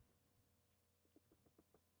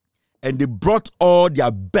 And they brought all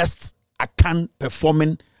their best Akan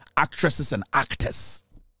performing actresses and actors.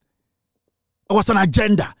 It was an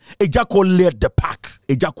agenda. Ejako led the pack.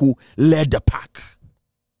 Ejako led the pack.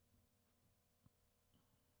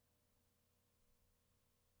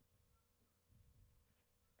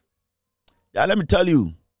 Yeah, let me tell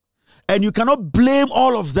you. And you cannot blame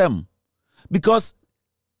all of them. Because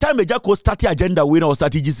time Ejako started agenda winner or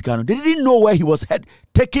strategies, they didn't know where he was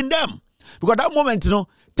taking them. Because that moment,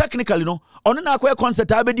 technically, on an aqua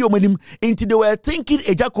concert, until they were thinking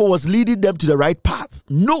Ejako was leading them to the right path.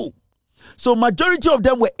 No. So majority of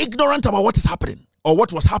them were ignorant about what is happening or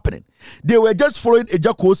what was happening. They were just following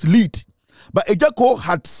Ejako's lead. But Ejako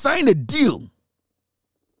had signed a deal.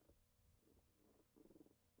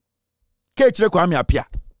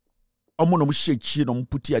 Omo shake no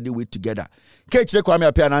put the way together. Kechire Kwame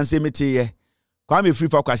Apia na say mete Kwame free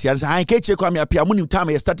for kwasi and say Kechire Kwame Apia munim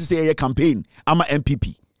time start to say campaign ama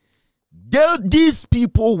MPP. These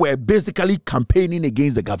people were basically campaigning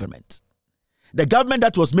against the government. The government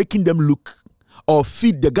that was making them look or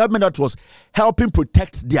feed, the government that was helping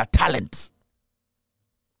protect their talents.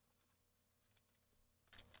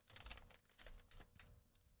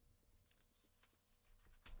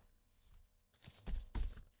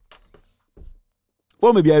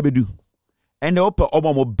 What maybe I do? And the upper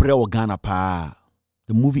Obama Brew Ghana pa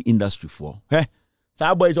the movie industry for. Hey,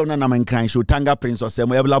 that boys on an man crying show Tanga Prince or some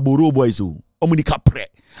Laburu boys who Omunika pre.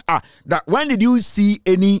 That when did you see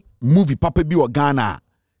any movie Papa B or Ghana?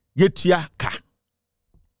 Yetia ka.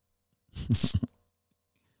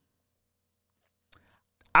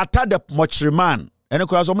 Ata the Mochriman. And of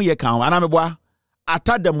course, Omu Yekan, and I'm a boy.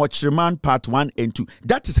 Ata the Mochriman part 1 and 2.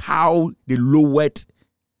 That is how they lowered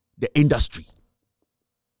the industry.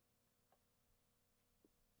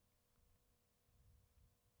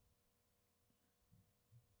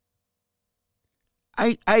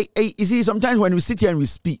 You see, sometimes when we sit here and we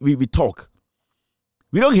speak, we talk,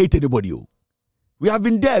 we don't hate anybody. We have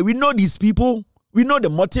been there. We know these people. We know the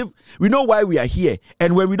motive. We know why we are here.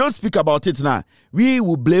 And when we don't speak about it now, we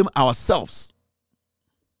will blame ourselves.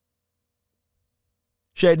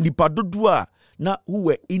 Now, who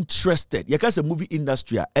were interested. You can say movie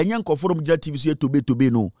industry. And young conform TV to be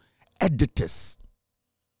no editors,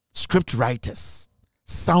 script writers,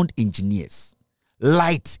 sound engineers,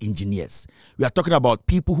 light engineers. We are talking about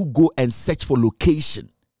people who go and search for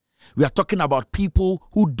location. We are talking about people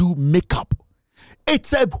who do makeup.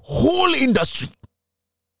 It's a whole industry.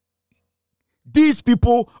 These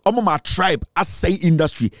people, my tribe, I say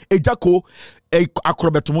industry. Ejako,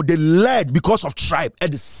 Akrobetomo, they led because of tribe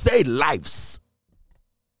and they saved lives.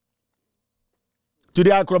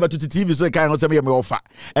 Today I crop to the TV so I can't tell me offer.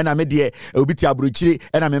 And I made the Obitia Bruchiri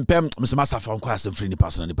and I'm in Pem, Mr. Massa from class and free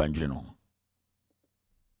person in the Pandrino.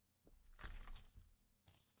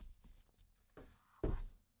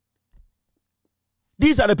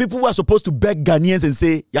 These are the people who are supposed to beg Ghanaians and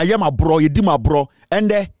say, "Ya my bro, you di my bro." And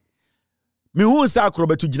me who say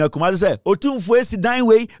akrobe to Gina Kumasi say, "Otum fuesi dine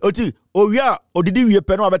way, oti oya odidi we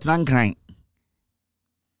peno abetena nkran."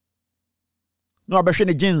 No abehwe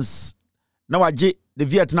ne jeans. Na waje the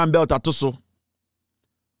Vietnam belt atoso.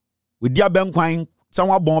 We dia benkwan,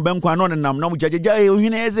 someone bon benkwan no nam na mu jajeja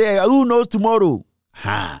ohine say, "Who knows tomorrow?"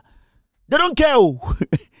 Ha. They don't care. Omo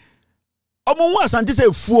hu asante say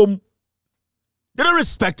fuom. They don't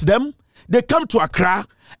respect them. They come to Accra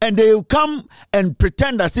and they come and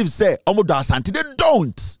pretend as if say Omodo Asante. They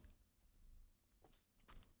don't.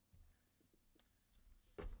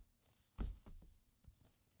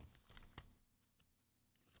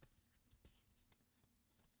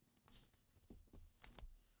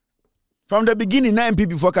 From the beginning, 9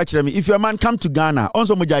 people before catching me. If your man come to Ghana,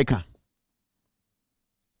 also Mojaika.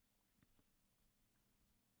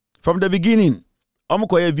 From the beginning, I'm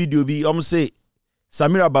going video be. I'm say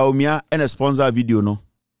Samira Baumia and a sponsor video no.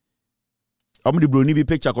 I'm the brony be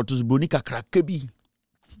picture kotus brony kakra kebi.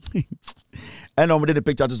 And I'm the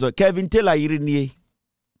picture to say Kevin Taylor irini.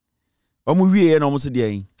 I'm we and almost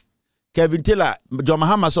the Kevin Taylor, John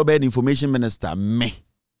Mahama so bad information minister me.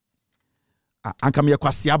 And come here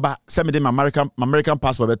kwasiaba send me my American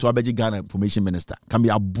passport to abeji Ghana information minister. Come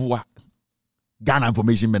here abua Ghana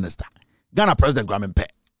information minister. Ghana president Graham Pe.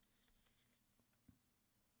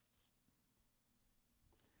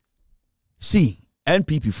 See,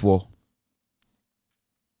 NPP4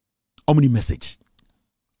 omni message.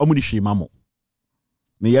 Omni shimamo.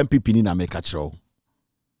 Me NPP ni na make a show.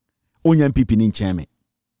 Only NPP ni ncheme.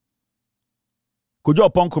 Kojo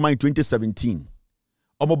upon in 2017.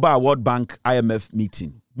 Omoba World Bank IMF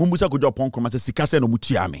meeting. Mumbusa kojo upon se sikase no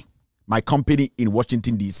mutiame. My company in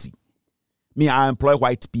Washington DC. Me I employ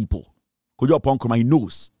white people. Kojo upon he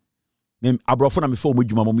knows. Me abrofo na me for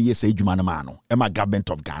mujuma mo ye say juma na mano. Ema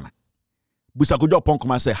government of Ghana. Busa kojo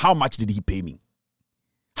upon say how much did he pay me?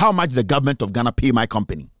 How much did the government of Ghana pay my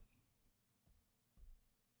company?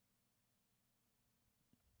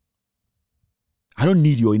 I don't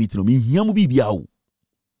need you or anything.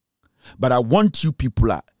 But I want you people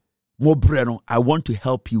more breno. I want to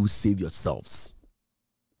help you save yourselves.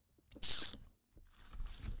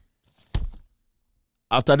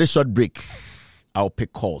 After this short break, I'll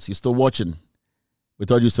pick calls. You're still watching with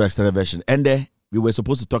all due respect television. And there we were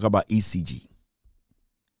supposed to talk about ECG.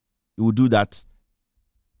 We will do that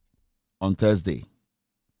on Thursday.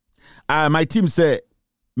 My team said,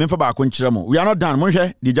 we are not done.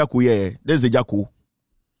 This is Jaku.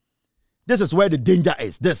 This is where the danger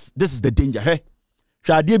is. This is the danger. Hey,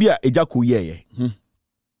 Shadibia Ejaku ye.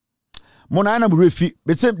 Mona na murefi.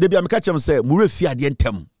 But same Debia Mekachem say murefi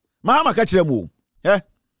adientem. Mahama kachremu. Eh?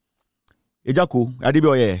 Ejaku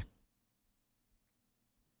Adibio ye.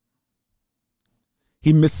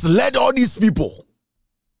 He misled all these people.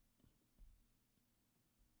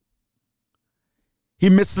 He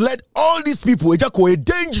misled all these people. Ejako is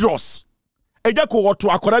dangerous. Ejako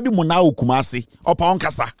watu akorabi monao Kumasi opa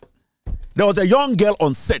onkasa. There was a young girl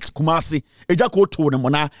on set Kumasi. Ejako told them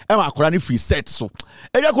mona ema akorani free set so.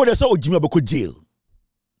 Ejako they say ojimi obeko jail.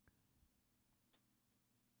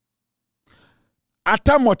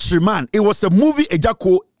 Atamochri man. It was a movie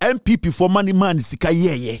Ejako MPP for money man sika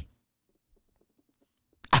ye.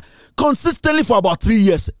 Consistently for about 3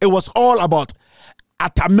 years, it was all about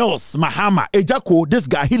Atamels, Mahama, Ejako, this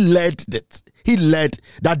guy, he led it. He led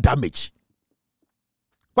that damage.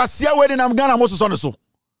 But see how wedding I'm gonna most on so.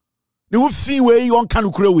 They will see where you on can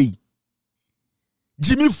way.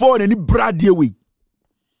 Jimmy Ford and Brad way.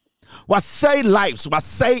 Was say lives, was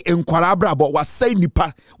say in Kwarabra, but was say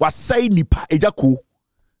nipa, Ejako.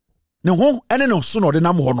 No, and no sooner than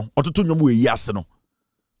I'm hono, or to know we yasno.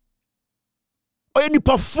 Or any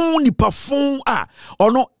perfume,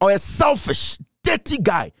 or no, or a selfish, dirty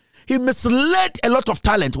guy. He misled a lot of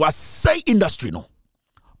talent. Was say industry no.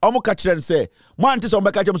 Omo catch and say, man, this on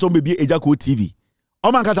catch some baby Ejako TV.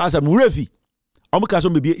 Omo catch us murefi. Omo catch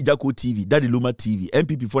some baby Ejako TV, Daddy Luma TV,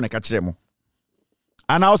 MPP phone catch them.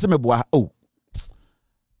 And I also me boy, oh,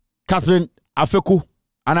 Catherine Afeku,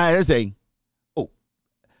 and I say, oh,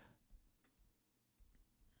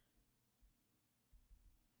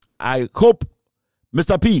 I hope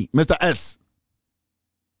Mr. P, Mr. S.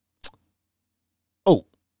 Oh,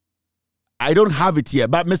 I don't have it here,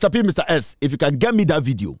 but Mr. P, Mr. S, if you can get me that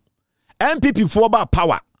video. MPP for about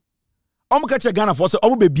power. I'm catch a Ghana for so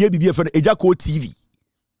I'm be for the Ejako TV.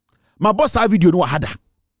 My boss have video no harder.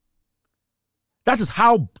 That is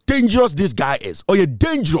how dangerous this guy is. Or you're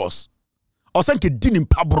dangerous. Or sanke dinim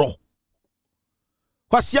pabro.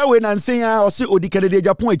 Kwasia we na nsenya or se odikade de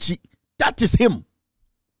Japan echi. That is him.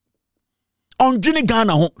 On Jini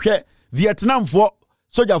Ghana ho Vietnam for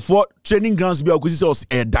soldier for training grounds be akusi se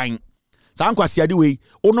air dying. Sa kwasia de we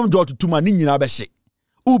onom jo tutuma ni nyina be hye.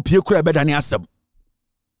 Upie kura be dane asem.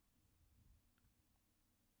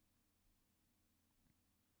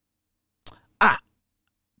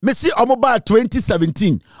 Me see omoba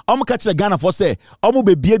 2017. Omo catch the Ghana for say omo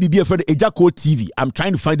be bia for the Ejako TV. I'm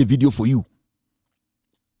trying to find the video for you.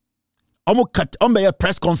 Omo cut omo a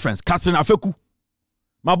press conference. Catherine Afeku.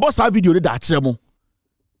 My boss have video that chemo.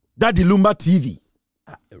 Daddy Lumba TV.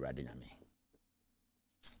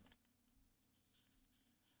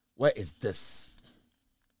 Where is this?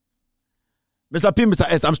 Mr. P, Mr.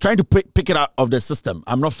 S, I'm trying to pick it out of the system.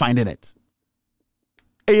 I'm not finding it.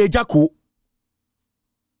 Ejako.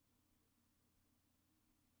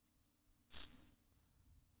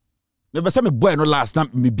 Me be say me boy no last na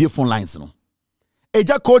me bie phone lines no. Ecg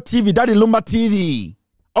TV, Daddy Lumba TV.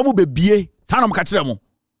 Omo be bie, tan am ka kire mo.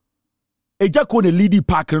 Ecg ne leading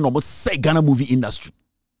park no mo say Ghana movie industry.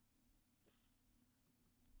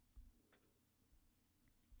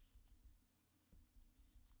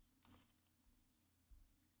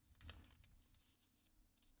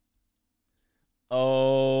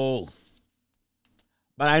 Oh.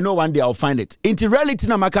 But I know one day I'll find it. In reality,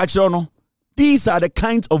 no, these are the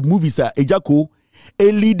kinds of movies that Ecg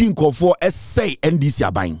a leading call for a say NDC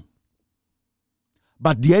are buying.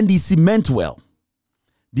 But the NDC meant well.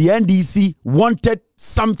 The NDC wanted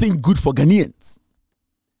something good for Ghanaians.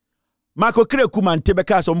 Marco Krekuman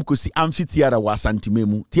Tebeka Somkusi amphitheater was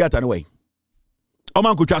Santimemu, theater anyway.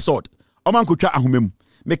 Oman Kucha sword, Oman Kucha Ahumem.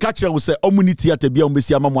 Me catch them say omuni theater be on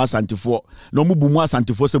Bessia Mamma Santifo, no Mubumwa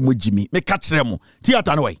Santifo se Mujimi. Me catch them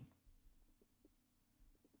theater anyway.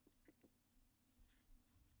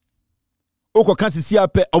 Oko kansi si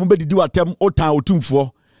ape omubedi di watem otan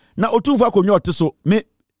otumfo. Na otumfo akonwa oteso me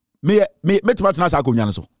tomatena sa akonwa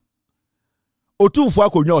no so. Otumfo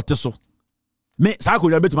akonwa oteso. Me sa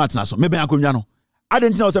akonwa be tomatena so. Me ben akonwa no.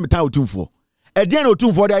 Adentina o se me tan otumfo. E den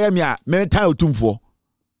otumfo de ayame a me tan otumfo.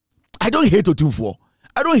 I don't hate otumfo.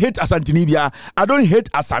 I don't hate Asantinibia. I don't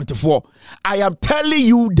hate Asantifo. I am telling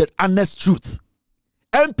you the honest truth.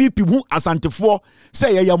 MPP who Asantifo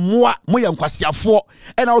say ya moya nkwasiafo,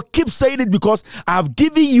 and I'll keep saying it because I've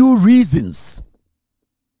given you reasons.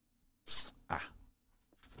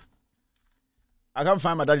 I can't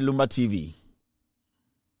find my Daddy Lumba TV.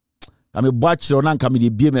 I'm a watch on comedy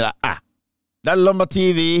be me Daddy Lumba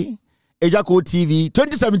TV, Ecg TV,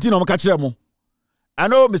 2017 I'm catch them. I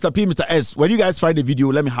know Mr. P, Mr. S, when you guys find the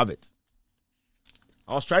video, let me have it.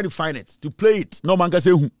 I was trying to find it, to play it. No man can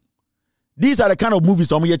say who. These are the kind of movies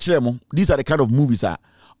these are the kind of movies say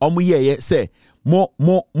mo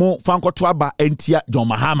fanko twaba entia John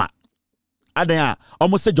Mahama. Adanya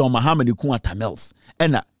almost say John Mahama ni ku Tamils.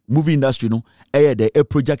 And movie industry no a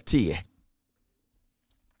project here.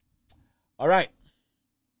 All right.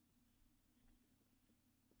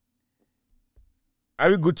 Are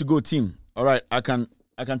we good to go, team? All right, I can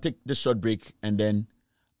take this short break and then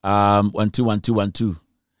 1 2 1 2 1 2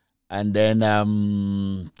 and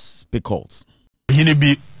then speak calls. Hini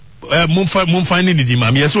bi mum finding the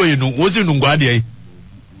imam yeso you know was in ngwade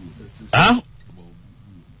ah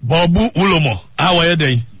Bobu Ulomo awaye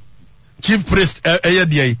dey chief priest eye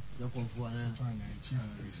dey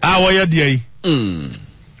awaye dey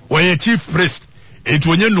waye chief priest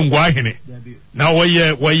etwonye nungwa hene na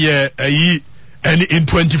waye ayi. And in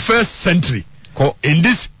 21st century, in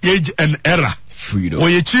this age and era,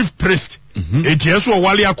 we a chief priest. It is what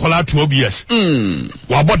wali akola 12 years.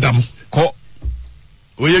 Wabodam.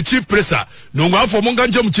 We a chief priest. No one for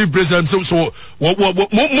monganjam chief priest. So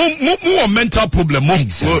more mental problem.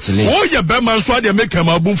 Oh yeah, Berman so they make him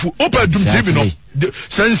a boom for open doom TV no.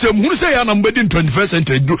 Since who say I'm in 21st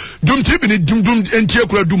century, doom TV doom and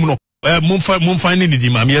tear doom no. Mum finding the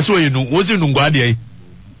imam. Yes, so you know was in Ungwadi.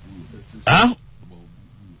 Ah.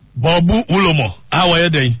 Bobu Ulomo awaye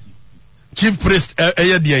dey chief priest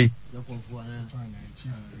eye dey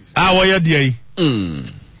awaye dey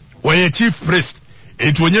waye chief priest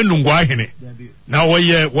etwonye nungwa hene na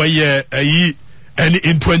waye ayi. And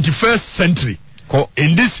in 21st century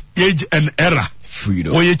in this age and era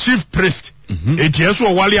waye chief priest it is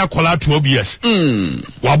what wali akola 12 years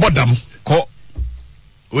wabodam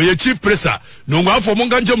we chief priest no one for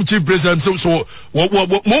monganjam chief priest so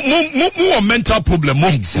more mental problem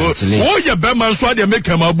oh yeah Berman so they make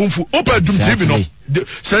him a boom for open doom TV no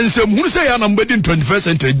since who say I'm in 21st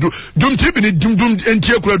century doom TV ni doom and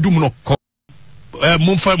tear doom no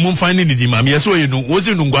mum finding the imam yes so you know was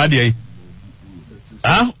in ngwade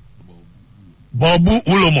ah Bobu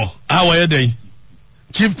Ulomo awaye dey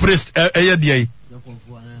chief priest eye dey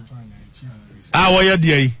awaye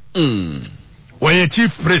dey waye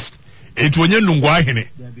chief priest etwonye nungwa hene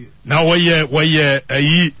na waye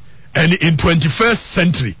ayi. And in 21st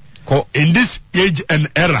century in this age and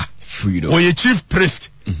era waye chief priest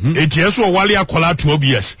it is what wali akola 12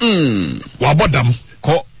 years wabodam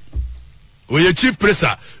waye chief priest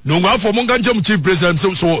no one for monganjam chief priest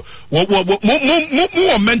so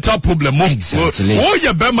more mental problem oh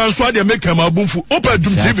yeah Berman so they make him a boom for open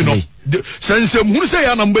doom TV no. Since who say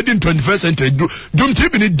I'm in 21st century doom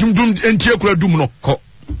TV ni doom and tear doom no.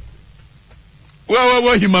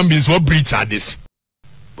 Well human beings what breeds are this?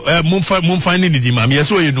 Mum finding the imam yes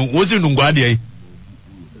so you know was in ngwade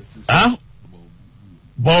ah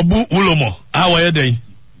Bobu Ulomo awaye dey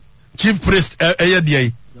chief priest eye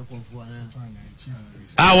dey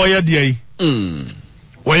awaye dey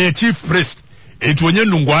waye chief priest It when you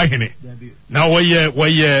nungwa hene. Now why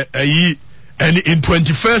and in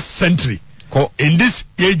 21st century in this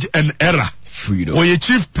age and era freedom. Why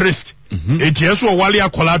chief priest it yes wa wali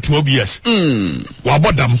akola 12 years.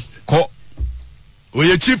 Wabodam ko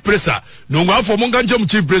we chief priest no go for monga jam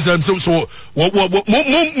chief priest so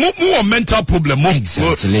more mental problem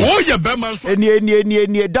exactly. Oh yeah be man so any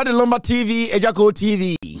Daddy Lumba TV Ejako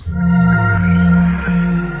TV.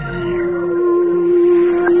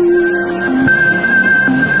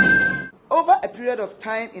 Over a period of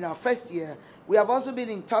time in our first year, we have also been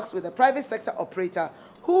in talks with a private sector operator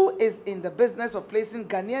who is in the business of placing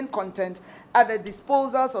Ghanaian content at the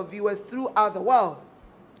disposals of viewers throughout the world.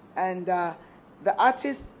 And the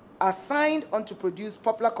artists are signed on to produce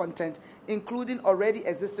popular content, including already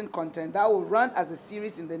existing content that will run as a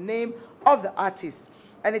series in the name of the artist.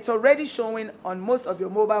 And it's already showing on most of your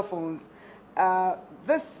mobile phones.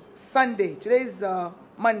 This Sunday, today's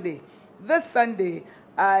Monday, this Sunday,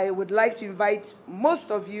 I would like to invite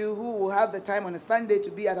most of you who will have the time on a Sunday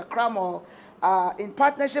to be at Accra Mall in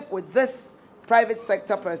partnership with this private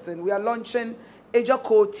sector person. We are launching Ecg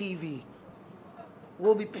TV.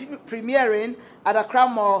 We'll be premiering at Accra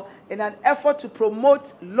Mall in an effort to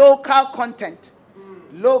promote local content.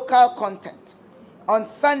 Local content. On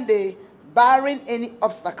Sunday, barring any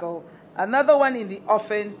obstacle, another one in the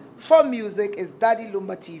offing for music is Daddy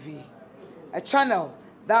Lumba TV, a channel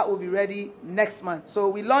that will be ready next month. So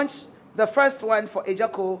we launched the first one for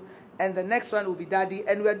Ecg, and the next one will be Daddy,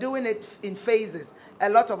 and we're doing it in phases. A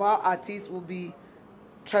lot of our artists will be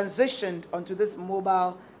transitioned onto this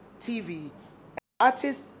mobile TV.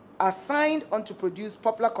 Artists are signed on to produce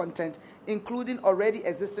popular content, including already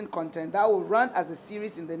existing content that will run as a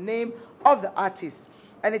series in the name of the artist.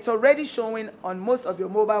 And it's already showing on most of your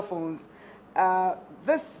mobile phones.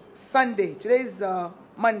 This Sunday, today's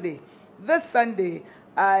Monday, this Sunday,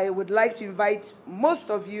 I would like to invite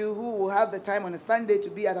most of you who will have the time on a Sunday to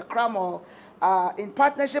be at Accra Mall in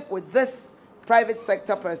partnership with this private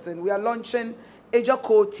sector person. We are launching Ecg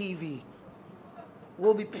TV.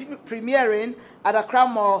 We'll be premiering at Accra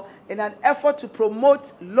Mall in an effort to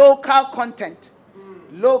promote local content.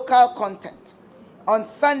 Local content. On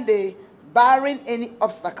Sunday, barring any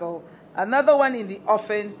obstacle, another one in the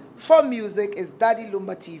offing for music is Daddy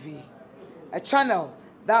Lumba TV, a channel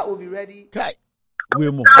that will be ready. Okay.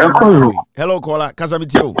 Hello, caller.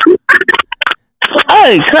 Kasamitio.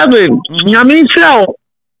 Hey, Kevin.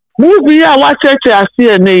 Movie I watch it at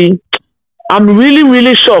CNA. I'm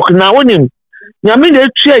really shocked. Now, when him, Yami de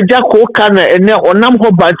Chia Jacko Kana and Onam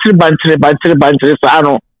ho bantry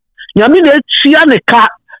Sano. Yami de Chia ne cat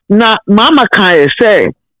na Mama can say,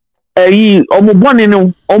 ye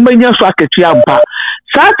Omubonino, Omenya Fakatia.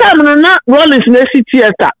 Satan na Rollins Nesi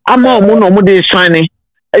Theatre, Amo Mono de Shiny.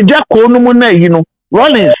 A Jacko no mona, you know.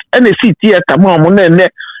 Rollins and the city theater, mom, and a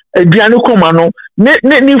piano commano.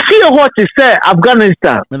 You feel what to say,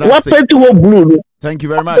 Afghanistan. What pay to go blue? Thank you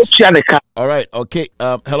very much. All right, okay.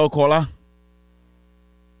 Hello, caller.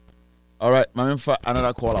 All right, my for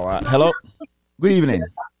another caller. Hello. Good evening.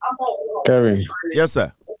 Kevin. Yes,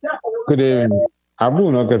 sir. Good evening. Abu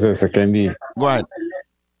no kasa sekendi. Go ahead.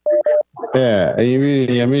 Yeah,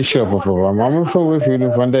 you sure for I'm for with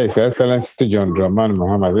you from there. Excellence to John Draman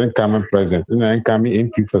Muhammad, incoming president, incoming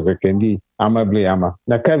MP for sekendi. Ama.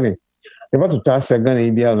 Now, Kevin, if I to task again,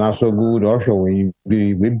 India not so good, or show we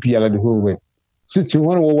be the whole way. Since you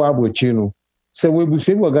want to walk with you, so we will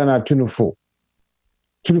see we're gonna tune for.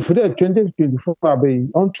 To for the 2024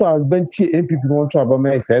 on to our bench MPP want to about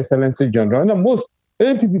my excellence John Draman. And most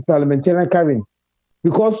MPP parliamentarian Kevin.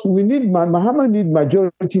 Because we need Muhammad need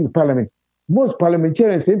majority in parliament. Most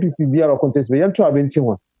parliamentarians MPP are contest but you try bench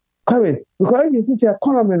one. Kevin, because it is the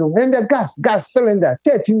economy and the gas cylinder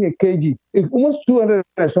 13 kg. It's almost 200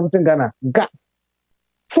 and something Ghana gas.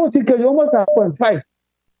 40 kg almost 1.5.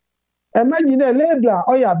 Imagine a labor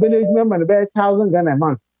or your village member about 1,000 Ghana a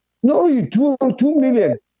month. No, you 2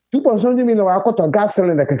 million, 2.something million I got a gas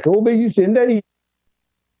cylinder can you say and then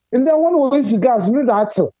one will use gas, no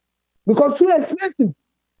that so. Because too expensive.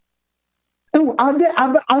 And I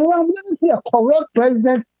never see a corrupt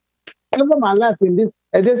president ever in my life in this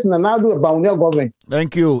Nanado about your government.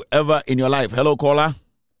 Thank you. Ever in your life. Hello, caller.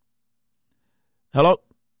 Hello.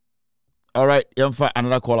 All right.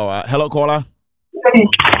 Another caller. Hello, caller.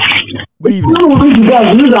 Good evening.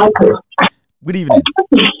 Good evening.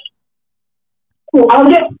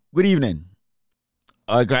 Good evening.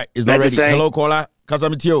 All right. It's not ready. Hello, caller.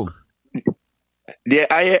 Kasamitio.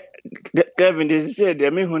 Kevin, they say they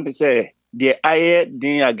may want to say the aye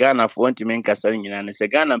din Ghana for want to make a saying and say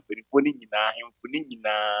Ghana pretty funny him funny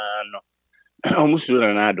no almost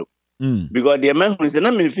Ronaldo. because the man who is an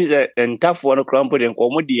amazing and tough one crumple and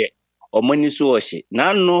commodity or money source.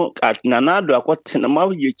 Nano at Nanado, a quarter and a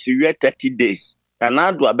mouth, 30 days.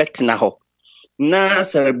 Nanado, a bet now. Na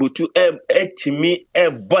Sarabutu me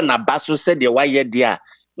Bonabasso said the wire dear.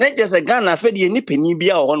 Not just a gun, I fed you nip and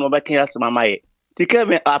Nibia or one of my case, mamma. Take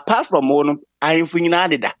me apart from one, I am finging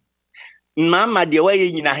added. Mamma, the way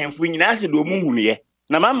in I am finging acid or moon ye.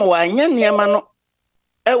 Na mamma, why yan mano?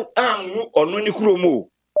 Oh, or no Nikromo.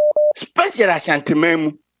 Special as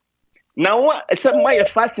antimem. Now, what some my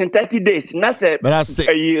fast in 30 days, Nasa, but I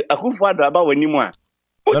say a good father about anymore.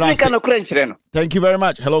 What I kind of crunch then? Thank you very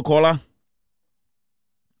much. Hello, caller.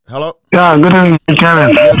 Hello. Yeah, good evening,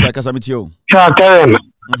 Kevin. Yes, I can submit you. Yeah, Kevin.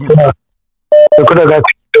 I could have got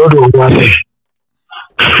to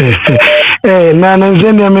Hey, man, I'm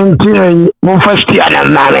sending him first year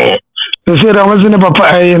and nanny. They said I was in a papa,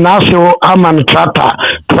 a Nassau Haman Trata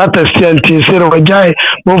Senti, said of a guy,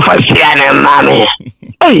 first year and nanny.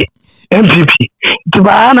 Hey, MCP. To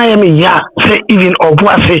buy an I am say even or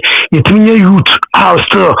Boise, it mean youth house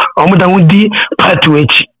store, or Madame part to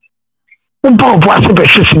which. Bob was a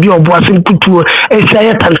precious view of was in put to a say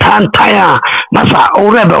and tire, Massa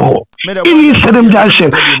or rebel. It is Adam Junction.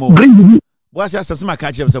 Bring what's your some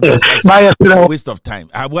catch him a waste of time.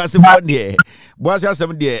 I was 1 day. Was your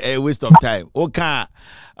 7 day a waste of time. Okay,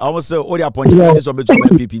 almost all the appointments of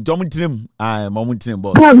people. Don't trim. I'm momentum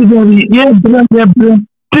boss.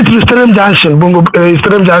 This is Stadium Junction, Bungo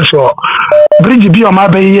Stadium Junction. Bridge be on my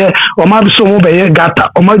bay or my so bay gata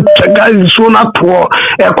or my guy so not poor.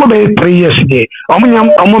 I could be 3 years ago.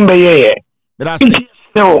 I'm bay. But I say,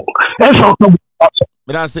 no,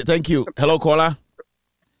 but I say, thank you. Hello, caller.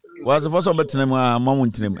 What's the first one? But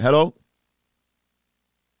name, hello,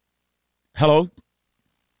 hello,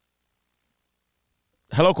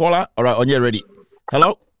 hello, caller. All right, on you ready?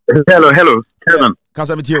 Hello, hello, Kevin.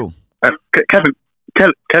 Can I meet you?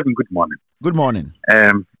 Kevin, good morning. Good morning.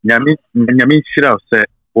 Nyami shira say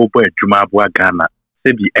obo adwuma abo Ghana.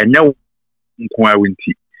 Se bi enya nko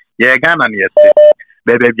awinti. Ye Ghana na yete.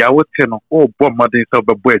 Bebe bia wote no obo modern so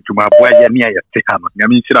bebo adwuma abo ye ne yete ha no.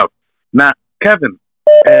 Nyami shira. Na Kevin,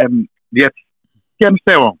 the can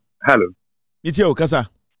say on. Hello. It's you, Kasa.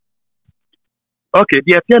 Okay,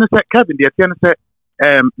 the can say Kevin, the can say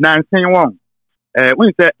na say won.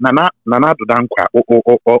 When say nana do dankwa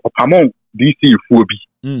o pamon DC Fubi.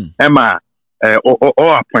 Emma,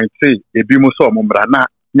 or appoint say, a bimuso mumbra na,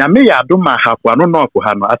 Yame Yaduma have one no for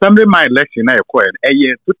Hano. Assembly my election I acquired a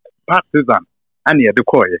year to partisan and near the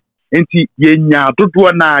coy. Enti Yenya do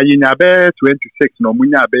na Yenya bear 26 no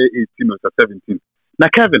Munya bear 18 or 17. Na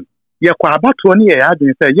Kevin, ye kwa about 1 year I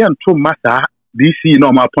didn't say yen to massa DC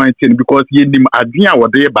no my pointing because ye nim adnia or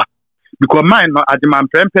deba. Because mine no Adiman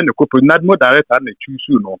Prempen the couple not more direct and choose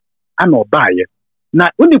you no, and no buy it. Now,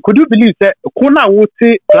 only could you believe that Kona would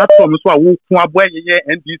say platforms were boy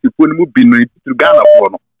and this phone would be to Ghana for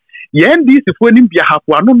no. Yen this phone in Bia have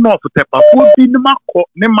one no for Tepa would be the Marco,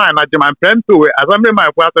 Neman, Adiman Prempen, as I remember my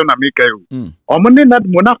brother in America. Or money not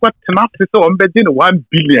Monaco tenacity on Bedin 1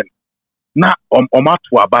 billion. Now, on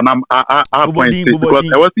Matwa, Banam, because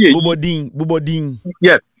I was here. Buboding.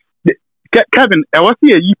 Yes. Kevin, I was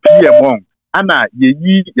here EPM among Anna,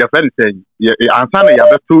 ye your friend saying, Ansana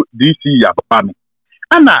Yabetu DC Yabano.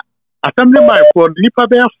 Anna, assembly my for Nipa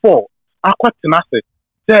Bear 4, Aqua Tenase,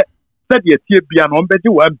 said ye be an 1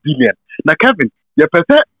 billion. Now, Kevin, your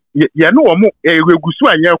percent, ye know more a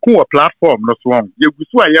Gusua Yakun platform, no swan, you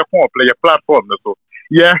Gusua Yakun play a platform, no so.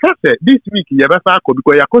 Yeah, this week, you have a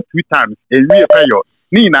because you got 3 times a real payo.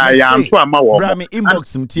 Nina, I am to a mawa. Brammy inbox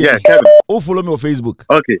some tea. Yeah, Kevin. Oh, follow me on Facebook.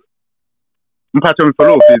 Okay. I'm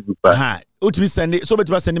follow Facebook. To be sending so much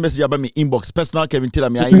sending message about me inbox personal Kevin Taylor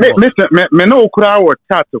me inbox. Me no crowd or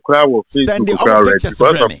chat to crowd or send the pictures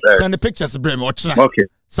send the pictures Brem or okay.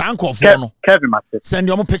 Sanko for Kevin send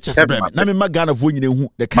your pictures Brem. Na me magana of who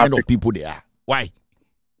the kind of people they are. Why?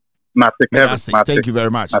 Thank you very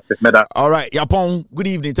much. All right, Yapon, good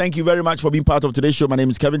evening. Thank you very much for being part of today's show. My name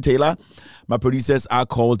is Kevin Taylor. My producers are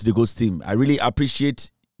called the Ghost Team. I really appreciate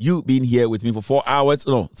you being here with me for 3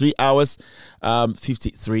 hours,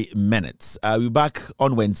 53 minutes. We'll be back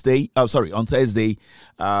on on Thursday,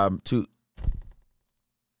 to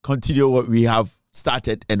continue what we have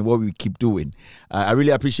started and what we keep doing. I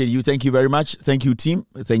really appreciate you. Thank you very much. Thank you, team.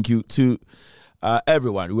 Thank you to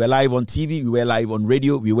everyone. We were live on TV. We were live on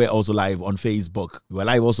radio. We were also live on Facebook. We were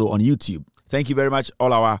live also on YouTube. Thank you very much,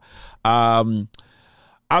 all our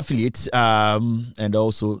affiliates, and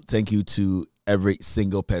also thank you to every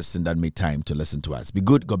single person that made time to listen to us. Be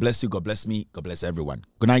good. God bless you. God bless me. God bless everyone.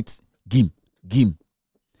 Good night. Gim.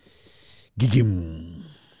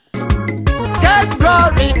 Take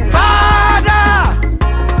glory, Father.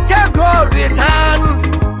 Take glory, Son.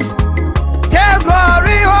 Take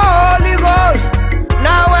glory, Holy Ghost.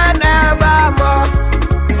 Now and evermore.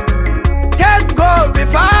 Take glory,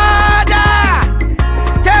 Father.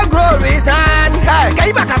 Take glory, Son.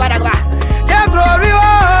 Take glory,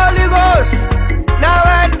 Holy Ghost. Now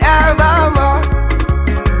and evermore.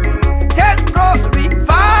 Take glory,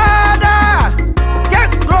 Father.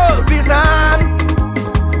 Take glory, Son.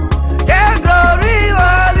 Take glory,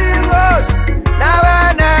 Holy Ghost. Now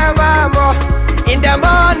and evermore. In the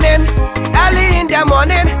morning, early in the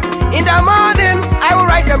morning, I will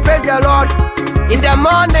rise and praise the Lord. In the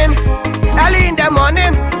morning, early in the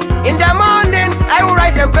morning, I will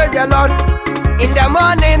rise and praise the Lord. In the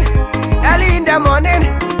morning, early in the morning,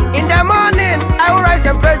 I will rise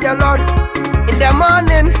and praise the Lord. In the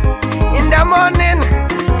morning,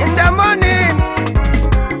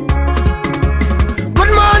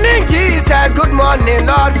 Good morning, Jesus. Good morning,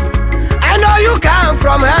 Lord. I know you come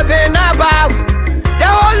from heaven above. The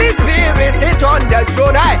Holy Spirit sit on the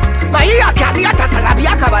throne.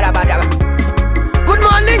 Good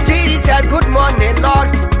morning, Jesus. Good morning, Lord.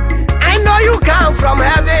 I know you come from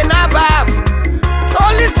heaven above.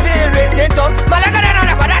 Holy Spirit sit on.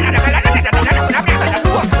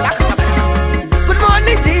 Good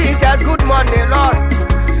morning, Jesus. Good morning, Lord.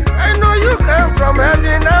 I know you come from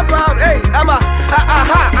heaven above. Hey,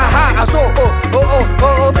 so,